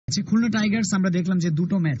Khulna Tigers আমরা দেখলাম যে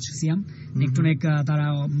দুটো ম্যাচ সিয়াম নেক তারা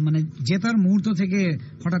মানে জেতার মুহূর্ত থেকে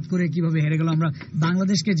হঠাৎ করে কিভাবে হেরে গেল। আমরা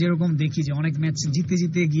বাংলাদেশকে যেরকম দেখি যে অনেক ম্যাচ জিততে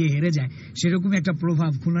জিততে গিয়ে হেরে যায়, সেরকমই একটা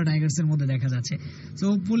প্রভাব খুলনা টাইগার্সের মধ্যে দেখা যাচ্ছে। তো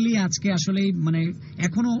হোপফুলি আজকে আসলেই মানে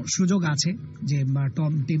এখনো সুযোগ আছে যে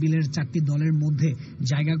টপ টেবিলের 4টি দলের মধ্যে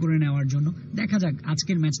জায়গা করে নেওয়ার জন্য। দেখা যাক,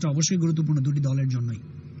 আজকের ম্যাচটা অবশ্যই গুরুত্বপূর্ণ দুটি দলের জন্যই।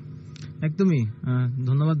 একদমই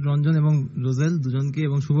ধন্যবাদ রঞ্জন এবং রোজেল দুজনকে,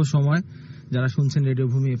 এবং শুভ সময় যারা শুনছেন রেডিও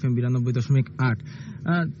ভূমি FM 92.8।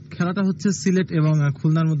 খেলাটা হচ্ছে সিলেট এবং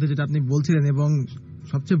খুলনার মধ্যে, যেটা আপনি বলছিলেন। এবং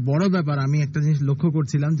সবচেয়ে বড় ব্যাপার, আমি একটা জিনিস লক্ষ্য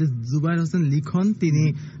করছিলাম যে জুবাইর হোসেন লিখন তিনি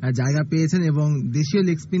জায়গা পেয়েছেন, এবং দেশীয়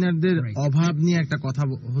লেগ স্পিনারদের অভাব নিয়ে একটা কথা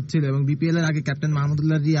হচ্ছিল। এবং বিপিএল এর আগে ক্যাপ্টেন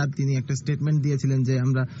মাহমুদুল্লাহ রিয়াদ তিনি একটা স্টেটমেন্ট দিয়েছিলেন যে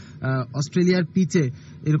আমরা অস্ট্রেলিয়ার পিচে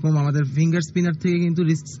এরকম আমাদের ফিঙ্গার স্পিনার থেকে কিন্তু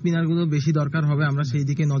রিস্ট স্পিনার গুলো বেশি দরকার হবে, আমরা সেই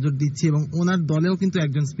দিকে নজর দিচ্ছি। এবং ওনার দলেও কিন্তু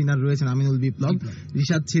একজন স্পিনার রয়েছেন, আমিনুল বিপ্লব।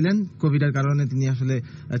 রিশাদ ছিলেন, কোভিডের কারণে তিনি আসলে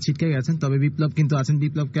ছিটকে গেছেন, তবে বিপ্লব কিন্তু আছেন।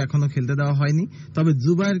 বিপ্লবকে এখনো খেলতে দেওয়া হয়নি, তবে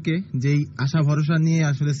জুবাইরকে যেই আশা ভরসা নিয়ে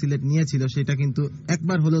আসলে সিলেট নিয়েছিল সেটা কিন্তু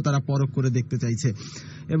একবার হলেও তারা পরখ করে দেখতে চাইছে।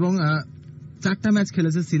 এবং 4টা ম্যাচ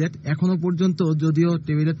খেলেছে সিলেট এখনো পর্যন্ত, যদিও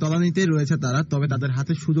টেবিলের তলানিতেই রয়েছে তারা, তবে তাদের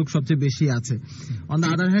হাতে সুযোগ সবচেয়ে বেশি আছে। অন দ্য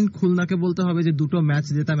আদার হ্যান্ড খুলনাকে বলতে হবে যে দুটো ম্যাচ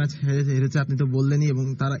জেতা ম্যাচ হেরেছে, আপনি তো বললেনই, এবং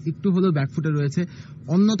তারা একটু হলেও ব্যাকফুটে রয়েছে,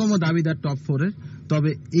 অন্যতম দাবিদার টপ 4-এর। তবে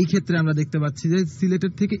এই ক্ষেত্রে আমরা দেখতে পাচ্ছি যে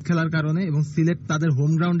সিলেটের থেকে খেলার কারণে, এবং সিলেট তাদের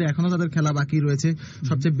হোম গ্রাউন্ডে এখনো তাদের খেলা বাকি রয়েছে,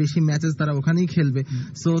 সবচেয়ে বেশি ম্যাচেস তারা ওখানেই খেলবে,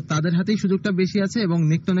 সো তাদের হাতেই সুযোগটা বেশি আছে। এবং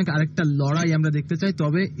নেক টু নেক আরেকটা লড়াই আমরা দেখতে চাই,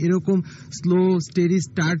 তবে এরকম স্লো স্টেডি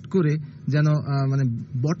স্টার্ট করে যেন মানে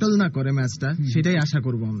বটল না করে ম্যাচটা, সেটাই আশা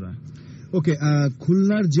করব আমরা। ওকে,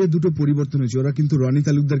 খুলনার যে দুটো পরিবর্তন হয়েছে, ওরা কিন্তু রনি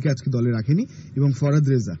তালুকদারকে আজকে দলে রাখেনি, এবং ফরহাদ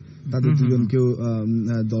রেজা তাদের দুজনকেও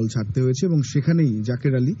দল ছাড়তে হয়েছে, এবং সেখানেই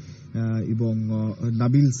জাকের আলী এবং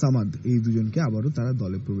নাবিল সামাদ এই দুজনকে আবারও তারা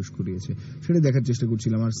দলে প্রবেশ করিয়েছে। সেটা দেখার চেষ্টা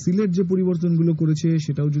করছিলাম। আর সিলেট যে পরিবর্তনগুলো করেছে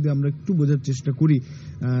সেটাও যদি আমরা একটু বোঝার চেষ্টা করি,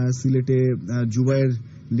 সিলেটে জুবাইর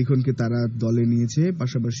লিখনকে তারা দলে নিয়েছে,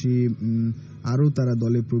 পাশাপাশি আরো তারা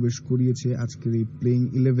দলে প্রবেশ করিয়েছে আজকের এই প্লেইং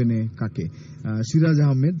 11-এ কাকে, সিরাজ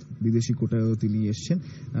আহমেদ বিদেশি কোটায়ও তিনি এসছেন।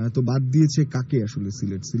 তো বাদ দিয়েছে কাকে আসলে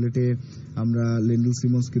সিলেটে আমরা লেন্ডেল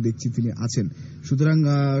সিমন্সকে দেখছি তিনি আছেন। সুতরাং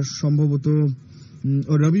সম্ভবত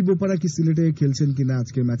রবি বোপারা কি সিলেটে খেলছেন কিনা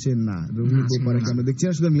আজকের ম্যাচে? না, রবি বোপারাকে আমরা দেখছি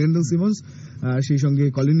না। সুতরাং লেন্ডেল সিমন্স, সেই সঙ্গে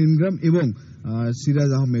কলিন ইনগ্রাম এবং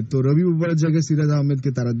সিরাজ আহমেদ। তো রবি বোপারার জায়গায় সিরাজ আহমেদকে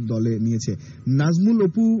তারা দলে নিয়েছে। নাজমুল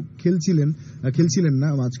অপু খেলছিলেন না,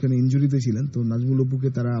 মাঝখানে ইনজুরিতে ছিলেন, তো নাজমুল অপুকে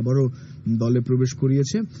তারা আবারও দলে প্রবেশ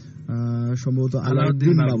করিয়েছে। সম্ভবত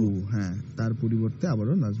আলাউদ্দিন বাবু, হ্যাঁ, তার পরিবর্তে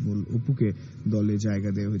আবারও নাজমুল অপুকে দলে জায়গা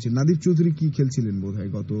দেওয়া হয়েছে। নাদিব চৌধুরী কি খেলছিলেন বোধহয়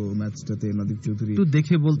গত ম্যাচটাতে, নাদিব চৌধুরী একটু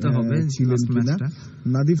দেখে বলতে হবে ছিলেন কিনা।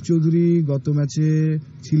 নাদিব চৌধুরী গত ম্যাচে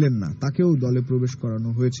ছিলেন না, তাকেও দলে প্রবেশ করানো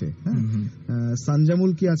হয়েছে।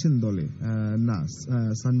 সানজামুল কি আছেন দলে? না,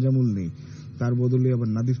 সানজামুল নেই, তার বদলে আবার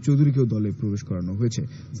নাদিব চৌধুরীকেও দলে প্রবেশ করানো হয়েছে।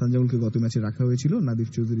 সানজামুলকে গত ম্যাচে রাখা হয়েছিল, নাদিব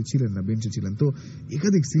চৌধুরী ছিলেন না, বেঞ্চে ছিলেন। তো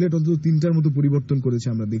একাধিক সিলেট অন্তত 3টার মতো পরিবর্তন করেছে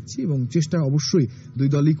আমরা দেখছি, এবং চেষ্টা অবশ্যই দুই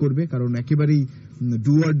দলই করবে, কারণ একেবারেই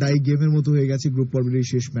ডু অর ডাই গেমের মতো হয়ে গেছে গ্রুপ পর্বের এই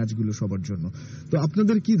শেষ ম্যাচগুলো সবার জন্য। তো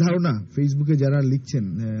আপনাদের কি ধারণা? ফেসবুকে যারা লিখছেন,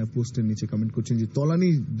 পোস্টের নিচে কমেন্ট করছেন যে তলানি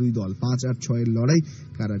দুই দল 5 আর 6-এর লড়াই,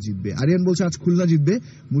 কারা জিতবে? আরিয়ান বলছে আজ খুলনা জিতবে,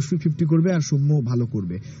 মুশফিক 50 করবে আর সৌম্য ভালো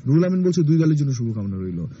করবে। রুহুল আমিন বলছে দুই দলের জন্য শুভকামনা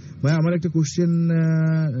রইল। ভাই, আমার একটা কোশ্চেন,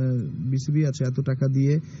 বিসিবি আছে এত টাকা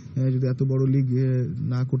দিয়ে, যদি এত বড় লিগ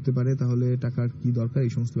না করতে পারে তাহলে টাকার কি দরকার?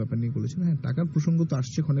 এই সমস্ত ব্যাপার নিয়ে বলেছেন। হ্যাঁ, টাকার প্রসঙ্গ তো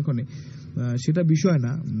আসছে ক্ষণে ক্ষণে, সেটা বিষয়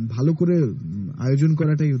না, ভালো করে আয়োজন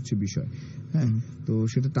করাটাই হচ্ছে বিষয়। হ্যাঁ, তো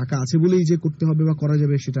সেটা টাকা আছে বলেই যে করতে হবে বা করা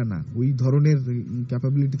যাবে সেটা না, ওই ধরনের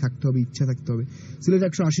ক্যাপাবিলিটি থাকতে হবে, ইচ্ছা থাকতে হবে। সিলেট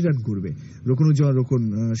 180 রান করবে, রোকনুজ্জামান রোকন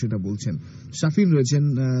সেটা বলছেন। শাফিন রয়েছেন,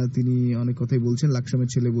 তিনি অনেক কথাই বলছেন। লাকসামের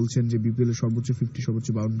ছেলে বলছেন যে বিপিএল এর সর্বোচ্চ 50 সর্বোচ্চ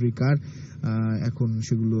বাউন্ডারি কার, এখন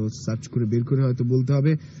সেগুলো সার্চ করে বের করে হয়তো বলতে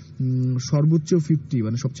হবে। সর্বোচ্চ 50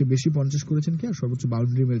 মানে সবচেয়ে বেশি 50 করেছেন কে, আর সর্বোচ্চ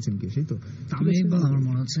বাউন্ডারি মেরেছেন কে, সেই তো আমার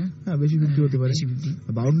মনে হচ্ছে। হ্যাঁ, বেশি 50 হতে পারে।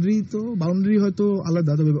 বাউন্ডারি হয়তো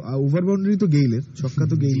আলাদা, তবে ওভার বাউন্ডারি তো গেইলের, ছক্কা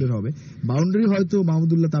তো গেইলের হবে। বাউন্ডারি হয়তো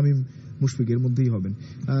মাহমুদুল্লাহ, তামিম, মুশফিকের মধ্যেই হবেন।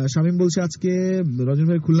 শামীম বলছে আজকে রজন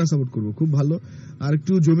ভাই খুলনা সাপোর্ট করবো, খুব ভালো, আর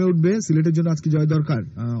একটু জমে উঠবে, সিলেটের জন্য আজকে জয় দরকার।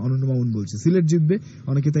 অনন্য মামুন বলছে সিলেট জিতবে,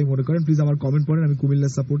 অনেকে তাই মনে করেন। প্লিজ আমার কমেন্ট পড়েন, আমি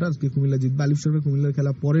কুমিল্লার সাপোর্টার, আজকে কুমিল্লা জিতবে। আলিফ সরকার কুমিল্লার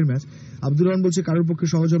খেলা পরের ম্যাচ। আব্দুর রহমান বলছে কারোর পক্ষে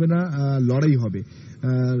সহজ হবে না, লড়াই হবে,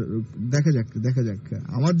 দেখা যাক।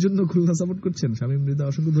 আমার জন্য খুলনা সাপোর্ট করছেন শামীম মৃদা,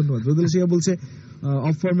 অসংখ্য ধন্যবাদ। রোদেল শিয়া বলছে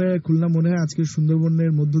অফ ফর্মে খুলনা মনে হয় আজকে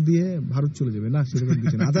সুন্দরবনের মধ্য দিয়ে ভারত চলে যাবে, না সেরকম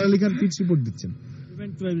দিচ্ছেন। আতার আলী খান পিচ রিপোর্ট দিচ্ছেন।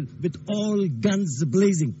 With all guns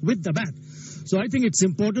blazing with the bat. So I think it's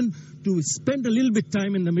important to spend a little bit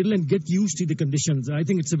time in the middle and get used to the conditions. I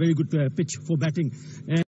think it's a very good pitch for batting.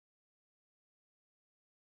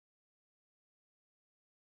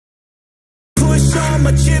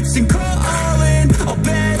 my chips and call all in. I'll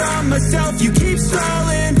bet on myself, you keep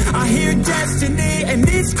stalling. I hear destiny and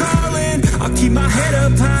it's calling. I'll keep my head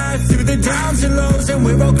up high through the downs and lows, and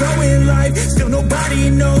we're all going life. Still nobody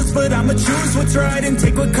knows, but I'ma choose what's right and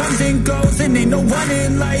take what comes and goes. And ain't no one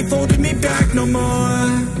in life holding me back no more.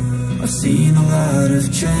 I've seen a lot of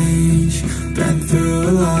change, been through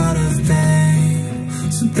a lot of pain.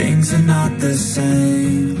 Some things are not the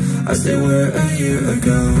same as they were a year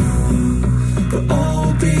ago, but all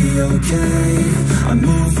will be okay. I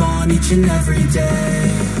move on each and every day.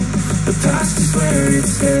 The past is where it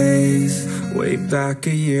stays. Way back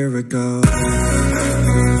a year ago.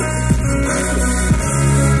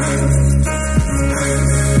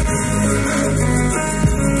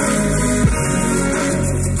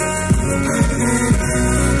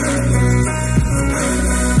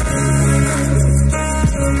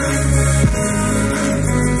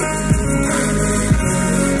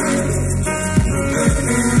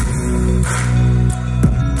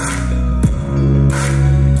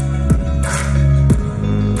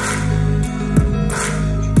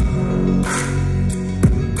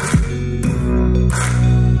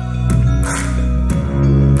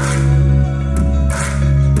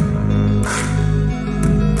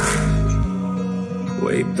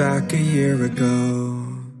 Back a year ago.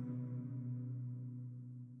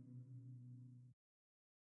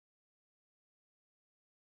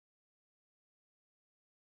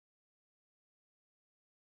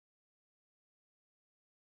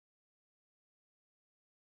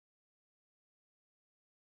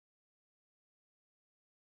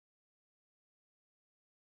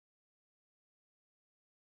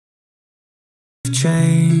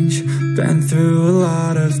 Change, been through a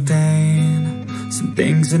lot of pain. Some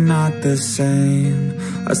things are not the same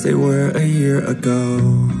as they were a year ago,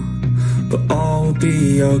 but all will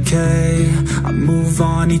be okay. I move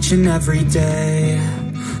on each and every day.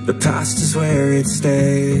 The past is where it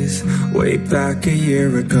stays. Way back a year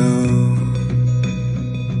ago.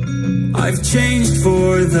 I've changed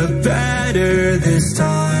for the better this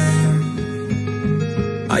time.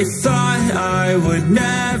 I thought I would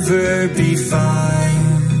never be fine.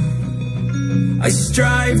 I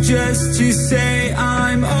strive just to say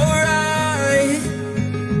I'm alright,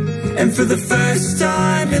 and for the first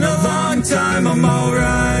time in a long time I'm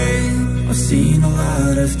alright. I've seen a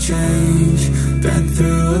lot of change, been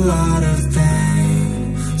through a lot of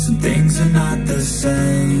pain. Some things are not the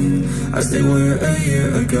same as they were a year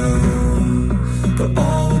ago, but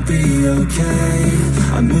all will be okay.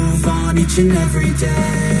 I move on each and every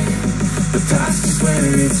day. The past is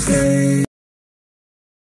where it stays.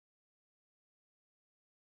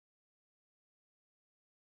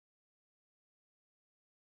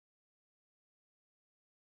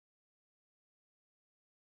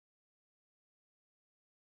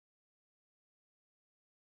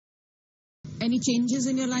 Any changes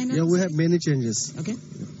in your lineup? Yeah, we have many changes. Okay.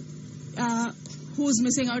 Who's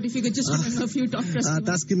missing out? If you could just remember a few top customers.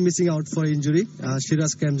 Taskin missing out for injury.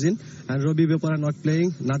 Shiraz comes in, and Rabbi not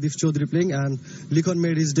playing. Nadif Chaudhary playing, and Likon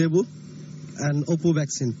made his debut, and Oppo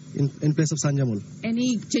vaccine in place of Sanjamul. Any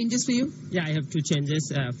changes for you? Yeah, I have two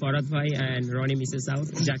changes. Farhad bhai and Rony misses out.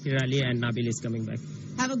 Zakir Ali and Nabil is coming back.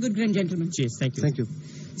 Have a good game, gentlemen. Cheers. Thank you. Thank you.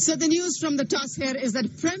 So the news from the toss here is that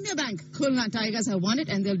Premier Bank Khulna Tigers have won it,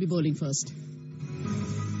 and they'll be bowling first.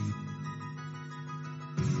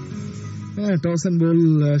 Toss and বোল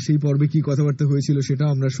সেই পর্বে কি কথাবার্তা হয়েছিল সেটা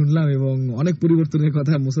আমরা শুনলাম, এবং অনেক পরিবর্তনের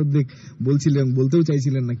কথা মোসাদ্দেক বলছিলেন, বলতেও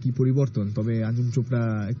চাইছিলেন না কি পরিবর্তন, তবে আঞ্জুম চোপড়া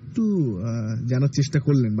একটু জানার চেষ্টা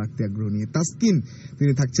করলেন বাড়তি আগ্রহ নিয়ে। তাসকিন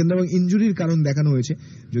তিনি থাকছেন না এবং ইনজুরির কারণ দেখানো হয়েছে,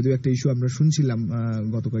 যদিও একটা ইস্যু আমরা শুনছিলাম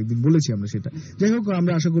গত কয়েকদিন, বলেছি আমরা সেটা। যাই হোক,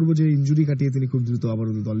 আমরা আশা করবো যে ইনজুরি কাটিয়ে তিনি খুব দ্রুত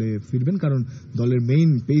আবারও দলে ফিরবেন, কারণ দলের মেইন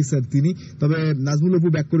পেসার তিনি। তবে নাজমুল অপু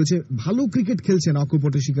ব্যাক করেছে, ভালো ক্রিকেট খেলছেন,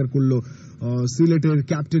 অকপটে স্বীকার করলো সিলেটের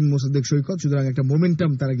ক্যাপ্টেন মোসাদ্দেক সৈকত। সুতরাং একটা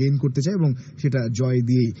মোমেন্টাম তারা গেইন করতে চায় এবং সেটা জয়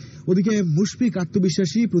দিয়েই। ওদিকে মুশফিক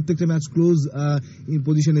আত্মবিশ্বাসী, প্রত্যেকটা ম্যাচ ক্লোজ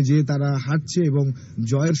পজিশনে যে তারা হারছে এবং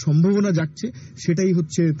জয়ের সম্ভাবনা যাচ্ছে, সেটাই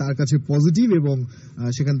হচ্ছে তার কাছে পজিটিভ, এবং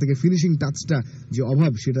সেখান থেকে ফিনিশিং টাচটা যে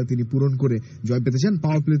অভাব সেটা তিনি পূরণ করে জয় পেতে চান।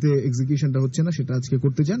 পাওয়ার প্লেতে এক্সিকিউশনটা হচ্ছে না, সেটা আজকে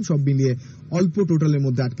করতে চান। সব মিলিয়ে অল্প টোটালের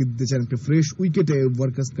মধ্যে আটকে দিতে চান, একটা ফ্রেশ উইকেটে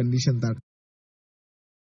ওয়ার্কার্স কন্ডিশন তার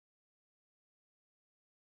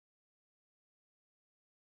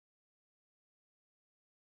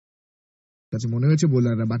কাছে মনে হয়েছে।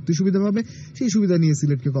 বোলাররা বাড়তি সুবিধা পাবে, সেই সুবিধা নিয়ে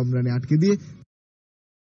সিলেটকে কম রানে আটকে দিয়ে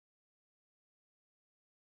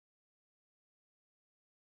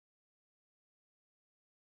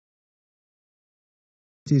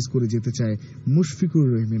চেজ করে যেতে চায় মুশফিকুর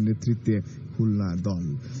রহিমের নেতৃত্বে খুলনা দল।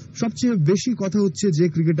 সবচেয়ে বেশি কথা হচ্ছে যে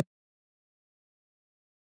ক্রিকেটার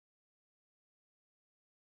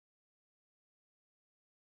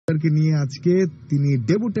আমাদেরকে নিয়ে আজকে। তিনি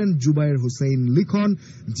ডেবুট্যান্ট জুবায়ের হোসেন লিখন,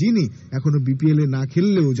 যিনি এখনো বিপিএল এ না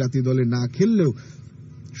খেললেও, জাতীয় দলে না খেললেও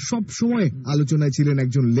সব সময় আলোচনায় ছিলেন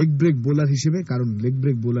একজন লেগ ব্রেক বোলার হিসেবে, কারণ লেগ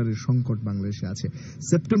ব্রেক বোলারের সংকট বাংলাদেশে আছে।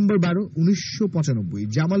 সেপ্টেম্বর 12, 1995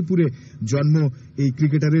 জামালপুরে জন্ম এই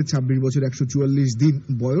ক্রিকেটারের। 26 বছর 144 দিন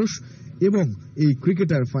বয়স, এবং এই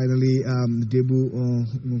ক্রিকেটার ফাইনালি ডেবু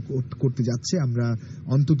করতে যাচ্ছে। আমরা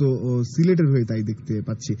অন্তত সিলেটের হয়ে তাই দেখতে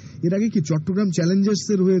পাচ্ছি। এর আগে কি চট্টগ্রাম চ্যালেঞ্জার্স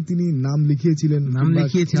এর হয়ে তিনি নাম লিখিয়েছিলেন,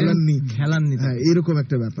 খেলাননি, এরকম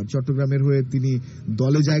একটা ব্যাপার। চট্টগ্রামের হয়ে তিনি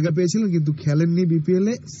দলে জায়গা পেয়েছিলেন কিন্তু খেলেননি বিপিএল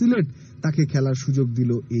এ। সিলেট তাকে খেলার সুযোগ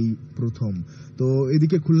দিল এই প্রথম। তো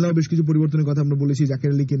এদিকে খুলনাও বেশ কিছু পরিবর্তনের কথা আমরা বলেছি।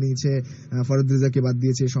 জাকির আলীকে নিয়েছে, ফরহাদ রেজাকে বাদ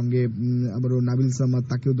দিয়েছে, সঙ্গে আবারও নাবিল সামাদ,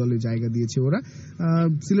 তাকেও দলে জায়গা দিয়েছে ওরা।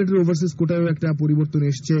 সিলেটের ওভারসিজ কোটায়ও একটা পরিবর্তন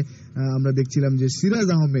এসছে। আমরা দেখছিলাম যে সিরাজ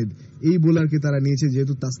আহমেদ এই বোলারকে তারা নিয়েছে,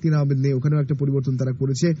 যেহেতু তাসকিন আহমেদ নেই, ওখানেও একটা পরিবর্তন তারা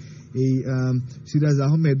করেছে। এই সিরাজ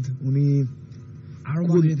আহমেদ উনি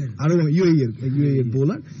আরো ইউএই এর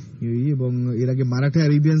বোলার, এবং এর আগে মারাঠা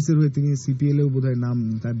অ্যারেবিয়ান্স এর হয়ে তিনি সিপিএল এও বোধহয় নাম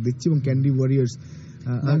তার দেখছি, এবং candy warriors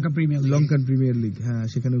Lankan premier league, হ্যাঁ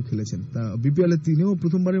সেখানেও খেলেছেন। তা বিপিএল এ তিনিও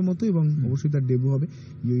প্রথমবারের মতো, এবং অবশ্যই তার ডেবু হবে।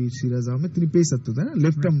 সিরাজ আহমেদ, তিনি পেসার তো, তাই না,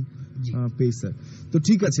 লেফট আর্ম পেসার। তো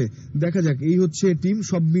ঠিক আছে, দেখা যাক। এই হচ্ছে টিম।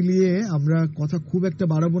 সব মিলিয়ে আমরা কথা খুব একটা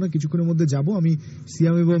বাড়াবো না, কিছুক্ষণের মধ্যে যাব। আমি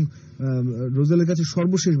সিয়াম এবং রোজেলের কাছে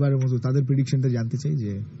সর্বশেষবারের মতো তাদের প্রেডিকশনটা জানতে চাই,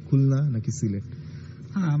 যে খুলনা নাকি সিলেট।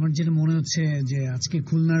 হ্যাঁ, আমার যেটা মনে হচ্ছে যে আজকে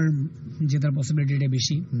খুলনার জেতার পসিবিলিটিটা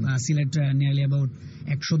বেশি। সিলেট নিয়ারলি অ্যাবাউট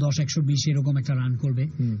 110-120 এরকম একটা রান করবে,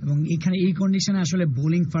 এবং এখানে এই কন্ডিশনে আসলে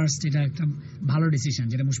বোলিং ফার্স্ট এটা একটা ভালো ডিসিশন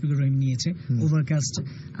যেটা মুশফিকুর রহিম নিয়েছে। ওভারকাস্ট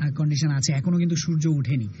কন্ডিশন আছে, এখনো কিন্তু সূর্য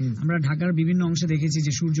উঠেনি। আমরা ঢাকার বিভিন্ন অংশে দেখেছি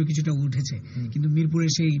যে সূর্য কিছুটা উঠেছে, কিন্তু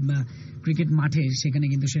মিরপুরের সেই ক্রিকেট মাঠে, সেখানে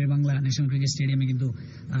কিন্তু শেরে বাংলা ন্যাশনাল ক্রিকেট স্টেডিয়ামে কিন্তু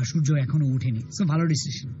সূর্য এখনো উঠেনি। সো ভালো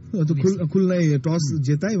ডিসিশন। খুলনায় টস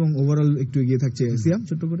জেতা এবং ওভারঅল একটু এগিয়ে থাকছে। সিয়াম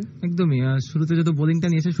ছোট্ট করে। একদমই, শুরুতে যত বোলিংটা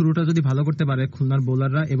নিয়েছে, শুরুটা যদি ভালো করতে পারে খুলনার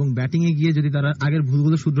বোলাররা, এবং ব্যাটিং এ গিয়ে যদি তারা আগের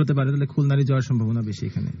ভুলগুলো শুধরোতে পারে, তাহলে খুলনারই জয়ের সম্ভাবনা বেশি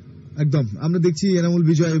এখানে। একদম। আমরা দেখছি এনামুল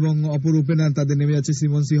বিজয় এবং অপর ওপেনার তাদের নেমে যাচ্ছে।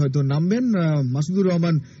 সিমন্সি হয়তো নামবেন, মাসুদুর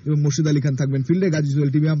রহমান এবং মোর্শেদ আলী খান থাকবেন ফিল্ডে, Gazi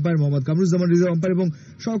Jewel TV umpire, Mohammad Kamruzzaman reserve umpire এবং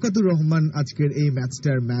শওকাতুর রহমান আজকের এই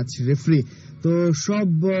ম্যাচটার ম্যাচ রেফারি। তো সব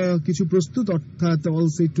কিছু প্রস্তুত, অর্থাৎ অল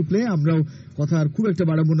সেট টু প্লে। আমরাও কথা আর খুব একটা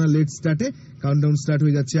বাড়াবো না, লেট স্টার্টে। কাউন্টডাউন স্টার্ট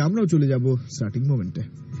হয়ে যাচ্ছে, আমরাও চলে যাব স্টার্টিং মোমেন্টে।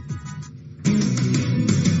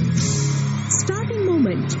 Starting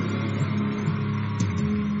moment.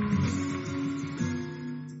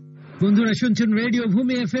 বন্ধুরা শুনছেন রেডিও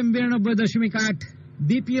ভূমি FM 92.8,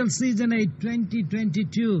 BPL season 8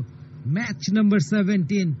 2022, match number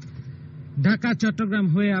 17। Dhaka Chittagong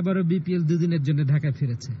হয়ে আবারও বিপিএল দুদিনের জন্য ঢাকায়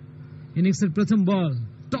ফিরেছে। ইনিংসের প্রথম বল,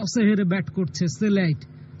 টসে হেরে ব্যাট করছে সিলেট।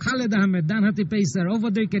 খালেদ আহমেদ ডানহাতি পেসার,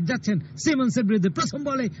 ওভার দ্য উইকেট যাচ্ছেন সিমন্সের বিরুদ্ধে। প্রথম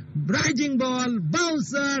বলে রাইজিং বল,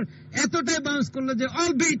 বাউন্সার, এতটাই বাউন্স করলো যে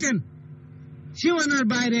অল বিটেন, সীমানার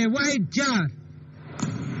বাইরে, ওয়াইড 4।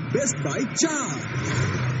 Best by 4।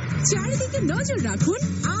 চারিদিকে নজর রাখুন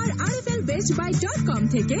আর rflbestbuy.com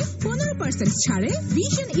থেকে 15% ছাড়ে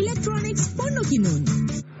ভিশন ইলেকট্রনিক্স পণ্য কিনুন।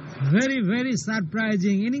 Very very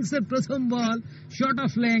surprising. ইনিংসের প্রথম বল শর্ট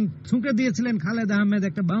অফ লেংথ ছুঁকে দিয়েছিলেন খালেদ আহমেদ,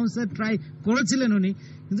 একটা বাউন্সের ট্রাই করেছিলেন উনি,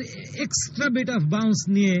 কিন্তু এক্সট্রা বিট অফ বাউন্স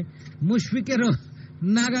নিয়ে মুশফিকেরও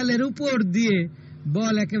নাগালের উপর দিয়ে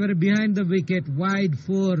বল একেবারে বিহাইন্ড দ্য উইকেট, ওয়াইড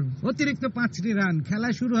 4। অতিরিক্ত 5টি রান খেলা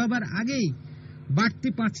শুরু হবার আগেই বাড়তি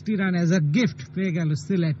 5টি রান অ্যাজ আ গিফট পেয়ে গেল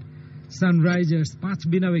সিলেট সানরাইজার্স 5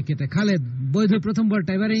 বিনা উইকেটে। খালেদ বৈধ প্রথম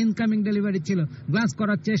বলটা, এবারে ইনকামিং ডেলিভারি ছিল, গ্লান্স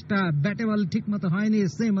করার চেষ্টা, ব্যাটে বল ঠিক মতো হয়নি,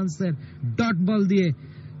 সিমন্সের ডট বল দিয়ে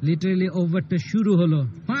লিটারেলি ওভারটা শুরু হলো।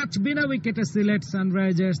 5 বিনা উইকেটে সিলেট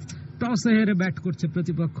সানরাইজার্স টসে হেরে ব্যাট করছে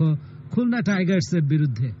প্রতিপক্ষ খুলনা টাইগার্স এর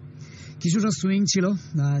বিরুদ্ধে। কিছুটা সুইং ছিল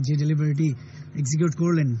যে ডেলিভারিটি এক্সিকিউট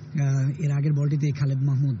করলেন এর আগের বলটিতে খালেদ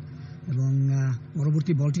মাহমুদ, এবং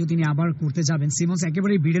পরবর্তী বলটিও তিনি আবার করতে যাবেন। সিমন্স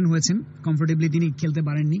একেবারেই বিডেন হয়েছেন, কমফোর্টেবলি তিনি খেলতে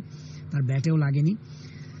পারেননি, তার ব্যাটেও লাগেনি।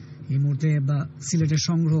 এই মুহূর্তে সিলেটের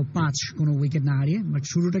সংগ্রহ 5, কোনো উইকেট না হারিয়ে। বাট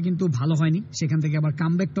শুরুটা কিন্তু ভালো হয়নি, সেখান থেকে আবার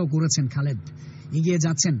কামব্যাকটাও করেছেন খালেদ। এগিয়ে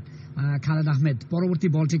যাচ্ছেন খালেদ আহমেদ পরবর্তী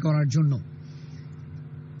বলটি করার জন্য।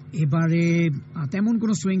 এবারে তেমন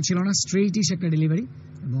কোনো সুইং ছিল না, স্ট্রেইটিশ একটা ডেলিভারি,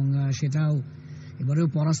 এবং সেটাও এবারেও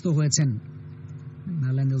পরাস্ত হয়েছেন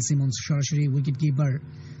ল্যান্ডেল সিমন্স সরাসরি উইকেট কিপার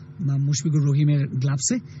মুশফিকুর রহিমের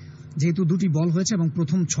গ্লাভসে। যেহেতু 2টি বল হয়েছে এবং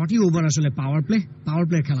প্রথম 6টি ওভার আসলে পাওয়ার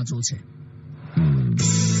প্লের খেলা চলছে।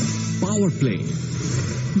 Power play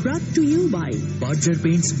ব্রট to you by Berger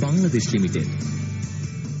Paints Bangladesh limited.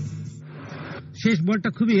 শেষ বলটা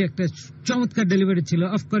খুবই একটা চমৎকার ডেলিভারি ছিল,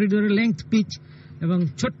 অফ করিডোরে লেংথ পিচ, এবং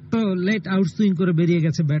ছোট্ট লেট আউট সুইং করে বেরিয়ে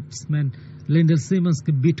গেছে ব্যাটসম্যান ল্যান্ডেল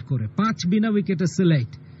সিমন্সকে বিট করে। 5 বিনা উইকেটে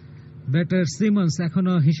সিলেট ব্যাটার সিমন্স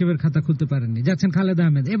এখনো হিসেবের খাতা খুলতে পারেননি। যাচ্ছেন খালেদ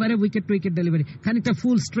আহমেদ, এবারে উইকেট টু উইকেট ডেলিভারি, খানিকটা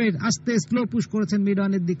ফুল স্ট্রেট, আস্তে স্লো পুশ করেছেন মিড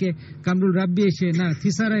অনের দিকে। কামরুল রাব্বি এসে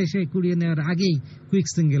থিসারা এসে কুড়িয়ে নেওয়ার আগেই কুইক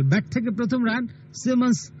সিঙ্গেল, ব্যাট থেকে প্রথম রান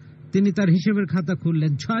সিমন্স, তিনি তার হিসেবের খাতা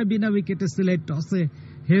খুললেন। 6 বিনা উইকেটে সিলেট টসে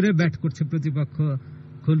হেরে ব্যাট করছে প্রতিপক্ষ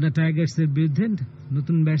খুলনা টাইগার্স এর বিরুদ্ধে।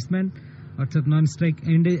 নতুন ব্যাটসম্যান অর্থাৎ নন স্ট্রাইক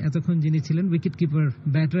এন্ডে এতক্ষণ যিনি ছিলেন wicket keeper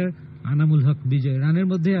batter Anamul Haque বিজয়, রানের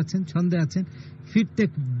মধ্যে আছেন, ছন্দে আছেন, ফিরতে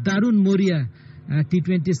দারুণ মরিয়া।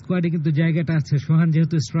 টি-20 স্কোয়াডে কিন্তু জায়গাটা আছে। সোহান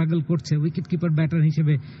যেহেতু স্ট্রাগল করছে, উইকেট কিপার ব্যাটার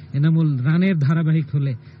হিসেবে এনামুল রানের ধারাবাহিক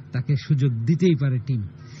হলে তাকে সুযোগ দিতেই পারে টিম,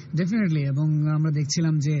 ডেফিনেটলি। এবং আমরা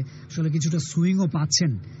দেখছিলাম যে আসলে কিছুটা সুইংও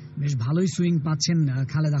পাচ্ছেন, বেশ ভালোই সুইং পাচ্ছেন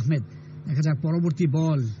খালেদ আহমেদ। দেখা যাক পরবর্তী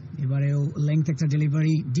বল, এবারেও লেংথ একটা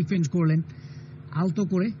ডেলিভারি, ডিফেন্ড করলেন আলতো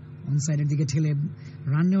করে, অন সাইডের দিকে ঠেলে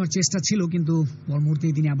রান নেওয়ার চেষ্টা ছিল, কিন্তু পর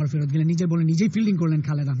মুহূর্তেই তিনি আবার ফেরত গেলেন, নিজের বলে নিজেই ফিল্ডিং করলেন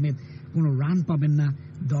খালেদ আহমেদ, কোনো রান পাবেন না,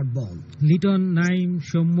 ডট বল। লিটন, নাইম,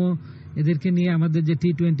 সৌম্য এদেরকে নিয়ে আমাদের যে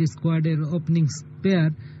টি-20 স্কোয়াডের ওপেনিং পেয়ার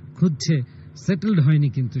খুঁজছে, সেটেলড হয়নি,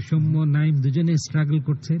 কিন্তু সৌম্য নাইম দুজনে স্ট্রাগল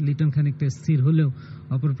করছে। লিটন খানিকটা স্থির হলেও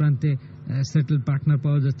অপর প্রান্তে সেটেল পার্টনার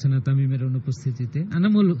পাওয়া যাচ্ছে না তামিমের অনুপস্থিতিতে।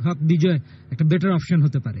 আনামুল হক বিজয় একটা বেটার অপশন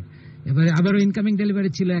হতে পারে। এবারে আবারও ইনকামিং ডেলিভারি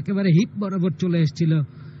ছিল, একেবারে হিট বরাবর চলে এসেছিল,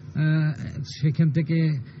 সেখান থেকে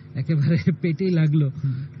একেবারে পেটেই লাগলো।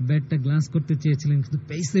 ব্যাটটা গ্লান্স করতে চেয়েছিলেন কিন্তু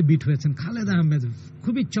পেসে বিট হয়েছেন। খালেদ আহমেদ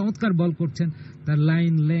খুবই চমৎকার বল করছেন, তার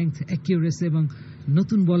লাইন, লেংথ, অ্যাকিউরেসি এবং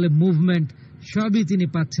নতুন বলে মুভমেন্ট সবই তিনি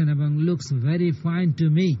পাচ্ছেন এবং looks very fine to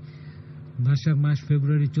me. ভাষা মাস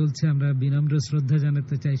ফেব্রুয়ারি চলছে, আমরা বিনম্র শ্রদ্ধা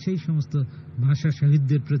জানাতে চাই সেই সমস্ত ভাষা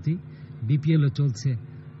শহীদদের প্রতি। বিপিএলও চলছে,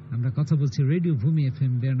 আমরা কথা বলছি রেডিও ভূমি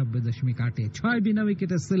FM 92.8-এ। 6 বিনা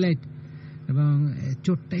উইকেটে সিলেট এবং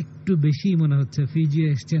চোটটা একটু বেশি মনে হচ্ছে। ফিজি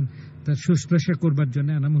এসছেন তার শুশ্রূষা করবার জন্য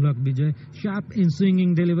আনামুল হক বিজয়, শার্প ইনসুইঙ্গিং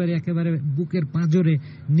ডেলিভারি, একেবারে বুকের পাঁজরে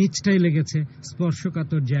নিচটাই লেগেছে,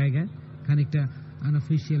 স্পর্শকাতর জায়গায়, খানিকটা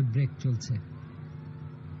আনঅফিশিয়াল ব্রেক চলছে।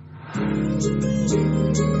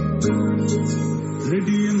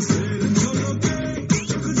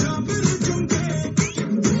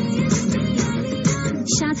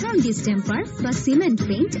 সাধারণ ডিস্টেম্পার বা সিমেন্ট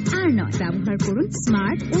পেইন্ট আর নয়, ব্যবহার করুন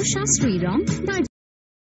স্মার্ট ও সাশ্রয়ী রং,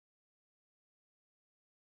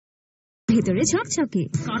 ভেতরে ঝকঝকে।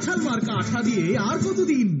 কাঁঠাল মার্কা আঠা দিয়ে আর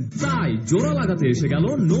কতদিন, তাই জোড়া লাগাতে এসে গেল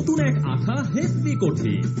নতুন এক আঠা, হেভি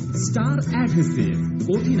কঠিন স্টার অ্যাডহেসিভ,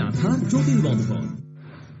 কঠিন আঠা, জটিল বন্ধন।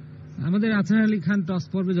 আমাদের আছার আলী খান টস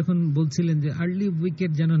পর্বে যখন বলছিলেন যে আর্লি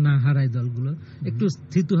উইকেট যেন না হারায় দলগুলো, একটু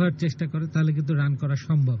স্থিত হওয়ার চেষ্টা করে, তাহলে কিন্তু রান করা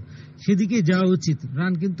সম্ভব, সেদিকে যাওয়া উচিত।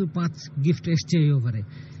 রান কিন্তু 5 গিফট এসছে এই ওভারে।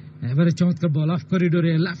 এবারে চমৎকার বল অফ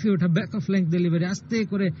করিডোরে লাফিয়ে ওঠা, ব্যাক অফ লেংথ ডেলিভারি, আস্তে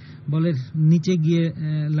করে বলের নিচে গিয়ে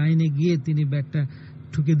লাইনে গিয়ে তিনি ব্যাটটা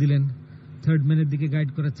ঠুকে দিলেন। থার্ড ম্যানের দিকে গাইড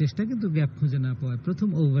করার চেষ্টা, কিন্তু গ্যাপ খুঁজে না পাওয়ায় প্রথম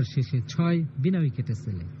ওভার শেষে 6 বিনা উইকেটে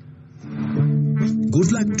Sylhet. Good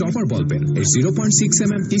luck topper ball pen এর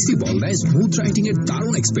 0.6mm টিসি বল দেয় স্মুথ রাইটিং এর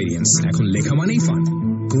দারুণ এক্সপেরিয়েন্স। এখন লেখা মানেই fun.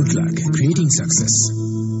 Good luck, creating success.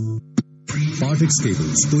 Perfect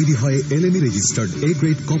cables তৈরি হয় এলএমই registered A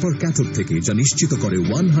grade copper cathode থেকে, যা নিশ্চিত করে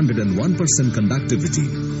 101% কন্ডাক্টিভিটি।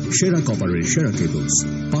 সেরা কপারের সেরা কেবলস,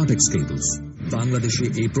 পারফেক্ট কেবলস। বাংলাদেশে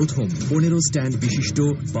এই প্রথম 15 স্ট্যান্ড বিশিষ্ট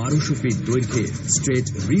 1200 ফিট দৈর্ঘ্যে straight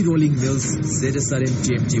রি-রোলিং mills ZSRM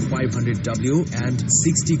TMT 500W and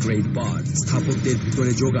 60 grade বার স্থাপত্যের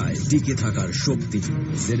ভিতরে যোগায় টিকে থাকার শক্তি।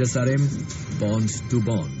 ZSRM, bond two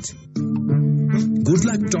bond. Good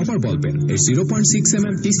luck topper ball pen এর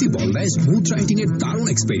 0.6mm টিসি বল দেয় স্মুথ রাইটিং এর দারুণ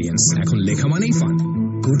এক্সপেরিয়েন্স। এখন লেখা মানেই fun.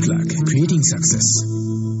 Good luck, creating success.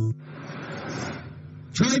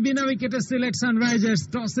 6 বিনা উইকেটে সিলেট সানরাইজার্স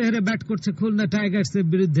টসে হেরে ব্যাট করছে খুলনা টাইগার্স এর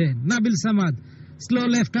বিরুদ্ধে। Nabil Samad, slow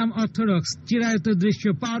left arm orthodox, চিরায়ত দৃশ্য,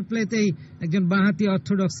 পাওয়ার প্লেতেই একজন বাঁহাতি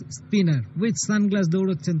অর্থোডক্স স্পিনার উইথ সানগ্লাস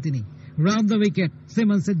দৌড়চ্ছেন তিনি। রাউন্ড দ্য উইকেট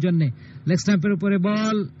সিমন্সের জন্য, লেগ স্ট্যাম্পের উপরে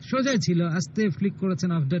বল সোজাই ছিল, আস্তে ফ্লিক করেছেন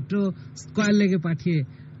অফ দ্য টো, স্কয়ার লেগে পাঠিয়ে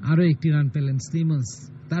আরো একটি রান পেলেন সিমন্স।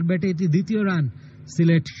 তার ব্যাটে এটি দ্বিতীয় রান।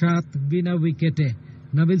 সিলেট 7 বিনা উইকেটে।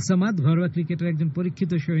 নাবিল সামাদ ঘরোয়া ক্রিকেটের একজন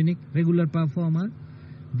পরীক্ষিত সৈনিক, রেগুলার পারফর্মার,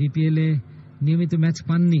 বিপিএল এ নিয়মিত ম্যাচ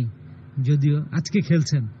পাননি, যদিও আজকে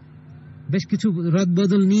খেলছেন। বেশ কিছু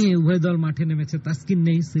রদবদল নিয়ে উভয় দল মাঠে নেমেছে। তাসকিন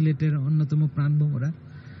নেই, সিলেটের অন্যতম প্রাণভোমরা,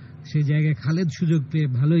 সেই জায়গায় খালেদ সুযোগ পেয়ে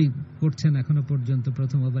ভালোই করছেন এখনো পর্যন্ত।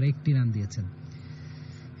 প্রথম ওভারে 1টি রান দিয়েছেন।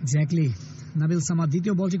 এক্স্যাক্টলি, নাবিল সামাদ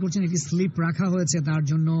দ্বিতীয় বলটি করছেন, একটি স্লিপ রাখা হয়েছে তার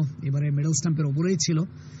জন্য, এবারে মিডল স্টাম্পের ওপরেই ছিল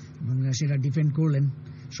এবং সেটা ডিফেন্ড করলেন।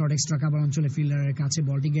 শর্ট এক্সট্রা কাভার অঞ্চলে ফিল্ডারের কাছে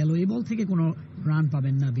বলটি গেল, এই বল থেকে কোনো রান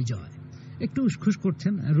পাবেন না বিজয়। একটু উসখুস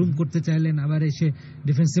করছেন, রুম করতে চাইলেন, আবার এসে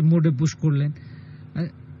ডিফেন্সিভ মোডে পুশ করলেন।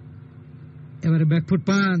 এবারে ব্যাকফুট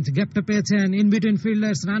পাঞ্চ, গ্যাপটা পেয়েছেন, ইন বিটুইন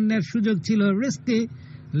ফিল্ডার্স, রানের সুযোগ ছিল, রিস্কি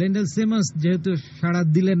লেন্ডেল সিমন্স যেহেতু সাড়া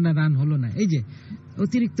দিলেন না, রান হলো না, এই যে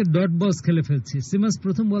অতিরিক্ত ডট বলস খেলে ফেলছি। সিমন্স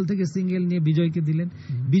প্রথম বল থেকে সিঙ্গেল নিয়ে বিজয়কে দিলেন,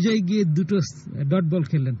 বিজয় গিয়ে দুটো ডট বল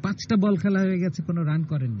খেললেন, 5টা বল খেলা হয়ে গেছে, কোনো রান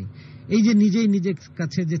করেননি। এই যে নিজেই নিজের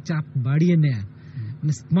কাছে যে চাপ বাড়িয়ে নেয়া,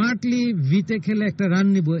 মানে স্মার্টলি ভিতে খেলে একটা রান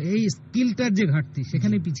নিব, এই স্কিলটার যে ঘাটতি,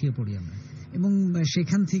 সেখানে পিছিয়ে পড়ি আমরা। এবং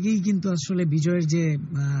সেখান থেকেই কিন্তু আসলে বিজয়ের যে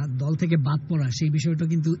দল থেকে বাদ পড়া, সেই বিষয়টা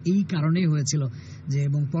কিন্তু এই কারণেই হয়েছিল যে,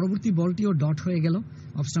 এবং পরবর্তী বলটিও ডট হয়ে গেল,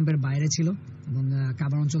 অফ স্টাম্পের বাইরে ছিল এবং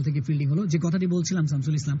কাভার অঞ্চল থেকে ফিল্ডিং হলো। যে কথাটি বলছিলাম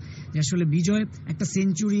শামসুল ইসলাম, যে আসলে বিজয় একটা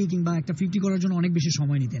সেঞ্চুরি কিংবা একটা 50 করার জন্য অনেক বেশি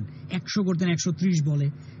সময় নিতেন। 100 করতেন 130 বলে,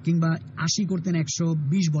 কিংবা 80 করতেন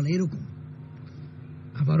 120 বলে, এরকম।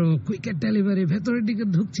 আবারও কুইকেট ডেলিভারি ভেতরের দিকে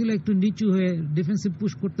ঢুকছিল, একটু নিচু হয়ে ডিফেন্সিভ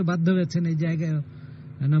পুশ করতে বাধ্য হয়েছেন এই জায়গায়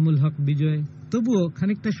এনামুল হক বিজয়। তবুও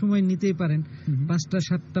খানিকটা সময় নিতেই পারেন,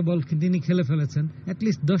 5টা-7টা বল তিনি খেলে ফেলেছেন,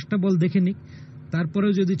 অ্যাটলিস্ট 10টা বল দেখে নিক,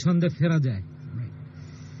 তারপরেও যদি ছন্দে ফেরা যায়।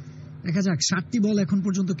 দেখা যাক, 7টি বল এখন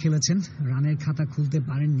পর্যন্ত খেলেছেন, রানের খাতা খুলতে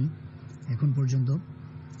পারেননি এখন পর্যন্ত।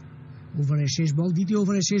 ওভারের শেষ বল, দ্বিতীয়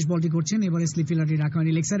ওভারের শেষ বলটি করছেন, এবারে স্লিপ ফিল্ডারটি রাখা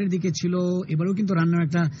হয়নি, লেগসারের দিকে ছিল, এবারেও কিন্তু রান্নার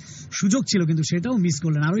একটা সুযোগ ছিল কিন্তু সেটাও মিস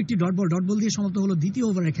করলেন। আরো একটি ডট বল দিয়ে সমাপ্ত হলো দ্বিতীয়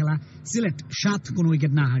ওভারের খেলা। সিলেট 7 কোনো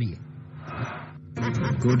উইকেট না হারিয়ে।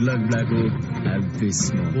 গুড লাক ব্ল্যাকো,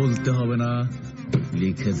 বলতে হবে না,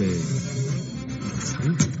 লিখে দে।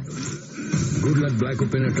 গুড লাক ব্ল্যাক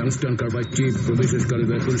ওপেনের টংস্টন কার্বাইড চিপ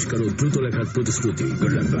প্রবেশকারীদের পরিষ্কার ও দ্রুত লেখার প্রতিশ্রুতি।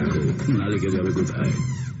 গুড লাক ব্ল্যাক না লিখে যাবে কোথায়?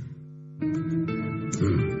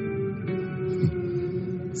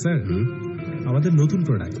 স্যার, আমাদের নতুন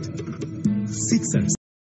প্রোডাক্ট সিক্সার্স,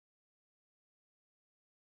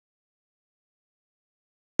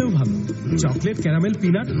 ভালো চকলেট, ক্যারামেল,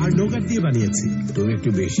 পিনাট আর নোগাট দিয়ে বানিয়েছি। তুমি একটু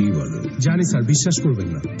বেশি বলো। জানি স্যার, বিশ্বাস করবেন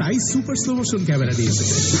না, তাই সুপার স্লো মোশন ক্যামেরা নিয়ে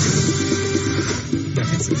এসেছে।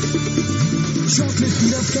 চকলেট,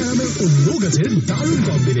 পিনাট, ক্যারামেল ও নোগাটের দারুণ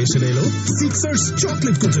কম্বিনেশন এলো সিক্সার্স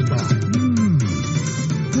চকলেট কোটেড বার।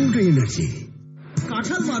 এনার্জি।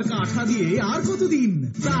 কাঁঠাল মার্কা আঠা দিয়ে আর কতদিন?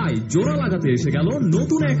 তাই জোড়া লাগাতে এসে গেল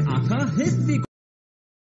নতুন এক আঠা heavy.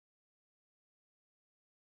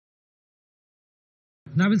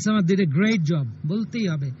 Nabil Samad did a great job, বলতেই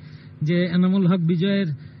হবে যে এনামুল হক বিজয়ের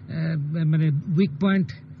মানে উইক পয়েন্ট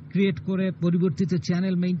ক্রিয়েট করে, পরিবর্তিত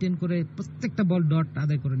চ্যানেল মেইনটেইন করে প্রত্যেকটা বল ডট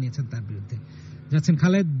আদায় করে নিয়েছেন তার বিরুদ্ধে। যাচ্ছেন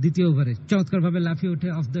খালেদ দ্বিতীয় ওভারে, চমৎকারভাবে লাফিয়ে উঠে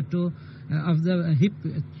of the to, of the hip,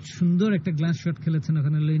 সুন্দর একটা গ্লাস শট খেলেছেন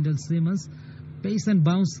ওখানে লেন্ডেল সিমন্স। পেস অ্যান্ড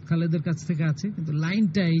বাউন্স খালেদের কাছ থেকে আছে, কিন্তু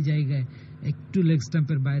লাইনটা এই জায়গায় একটু লেগ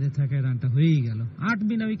স্টাম্পের বাইরে থাকায় রানটা হয়েই গেল। 8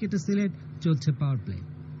 বিনা উইকেটে সিলেট, চলছে power play.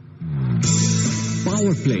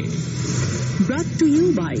 Power play ব্রট to you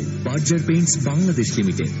by Berger Paints Bangladesh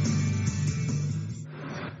limited.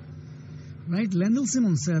 Right, লেন্ডেল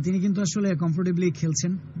Simmons তিনি কিন্তু আসলে কমফোর্টেবলি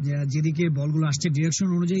খেলছেন, যেদিকে বলগুলো আসছে ডিরেকশন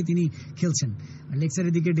অনুযায়ী তিনি খেলছেন। লেগ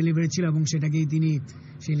সাইডের দিকে ডেলিভারি ছিল এবং সেটাকেই তিনি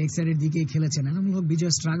সেই লেগ সাইডের দিকেই খেলেছেন। এনামুল হক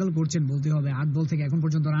বিজয় স্ট্রাগল করছেন বলতে হবে, 8 বল থেকে এখন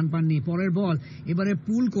পর্যন্ত রান পাননি। পরের বল এবারে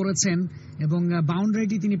পুল করেছেন এবং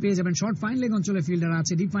বাউন্ডারিটি তিনি পেয়ে যাবেন। শর্ট ফাইন লেগ অঞ্চলে ফিল্ডার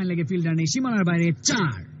আছে, ডিপ ফাইন লেগে ফিল্ডার নেই, সীমানার বাইরে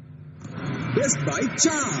 4। Best by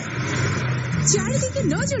 4। চারিদিকে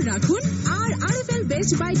নজর রাখুন আর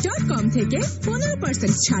rflbestbuy.com থেকে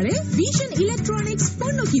 15% ছাড়ে ভিশন ইলেকট্রনিক্স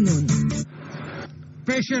পণ্য কিনুন।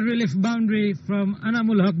 Pressure relief boundary from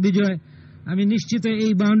Enamul Haque বিজয়। আমি নিশ্চিত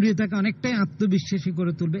এই বাউন্ডারি তাকে অনেকটাই আত্মবিশ্বাসী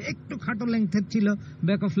করে তুলবে। একটু খাটো লেংথের ছিল,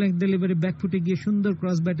 back of length delivery, back ফুটে গিয়ে সুন্দর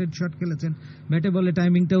ক্রস ব্যাটেড শট খেলেছেন। ব্যাটে বলে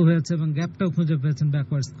টাইমিংটাও হয়েছে এবং গ্যাপটাও খুঁজে পেয়েছেন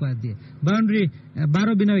ব্যাকওয়ার্ড স্কোয়ার দিয়ে। বাউন্ডারি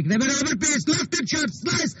 12 বিনা উইকেট। এবারে over pace, লেফটেড shot,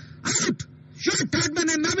 slice out. Short third man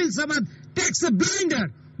and Nabil Samad takes a blinder.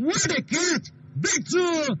 What a catch!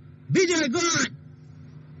 Breakthrough! Vijay gone!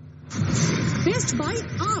 Best buy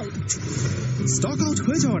out. Stock out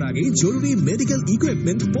হয়ে যাওয়ার আগে জরুরি মেডিকেল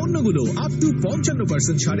ইকুইপমেন্ট পণ্যগুলো up to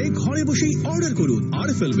 55% ছাড়ে ঘরে বসেই order করুন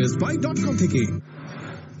rflbestbuy.com থেকে।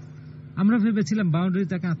 আমরা ভেবেছিলাম বাউন্ডারি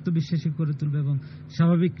তাকে আত্মবিশ্বাসী করে তুলবে এবং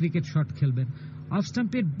স্বাভাবিক ক্রিকেট শট খেলবেন। অফ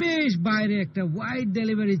স্টাম্পের বেশ বাইরে একটা ওয়াইড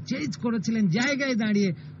ডেলিভারি চেঞ্জ করেছিলেন, জায়গায়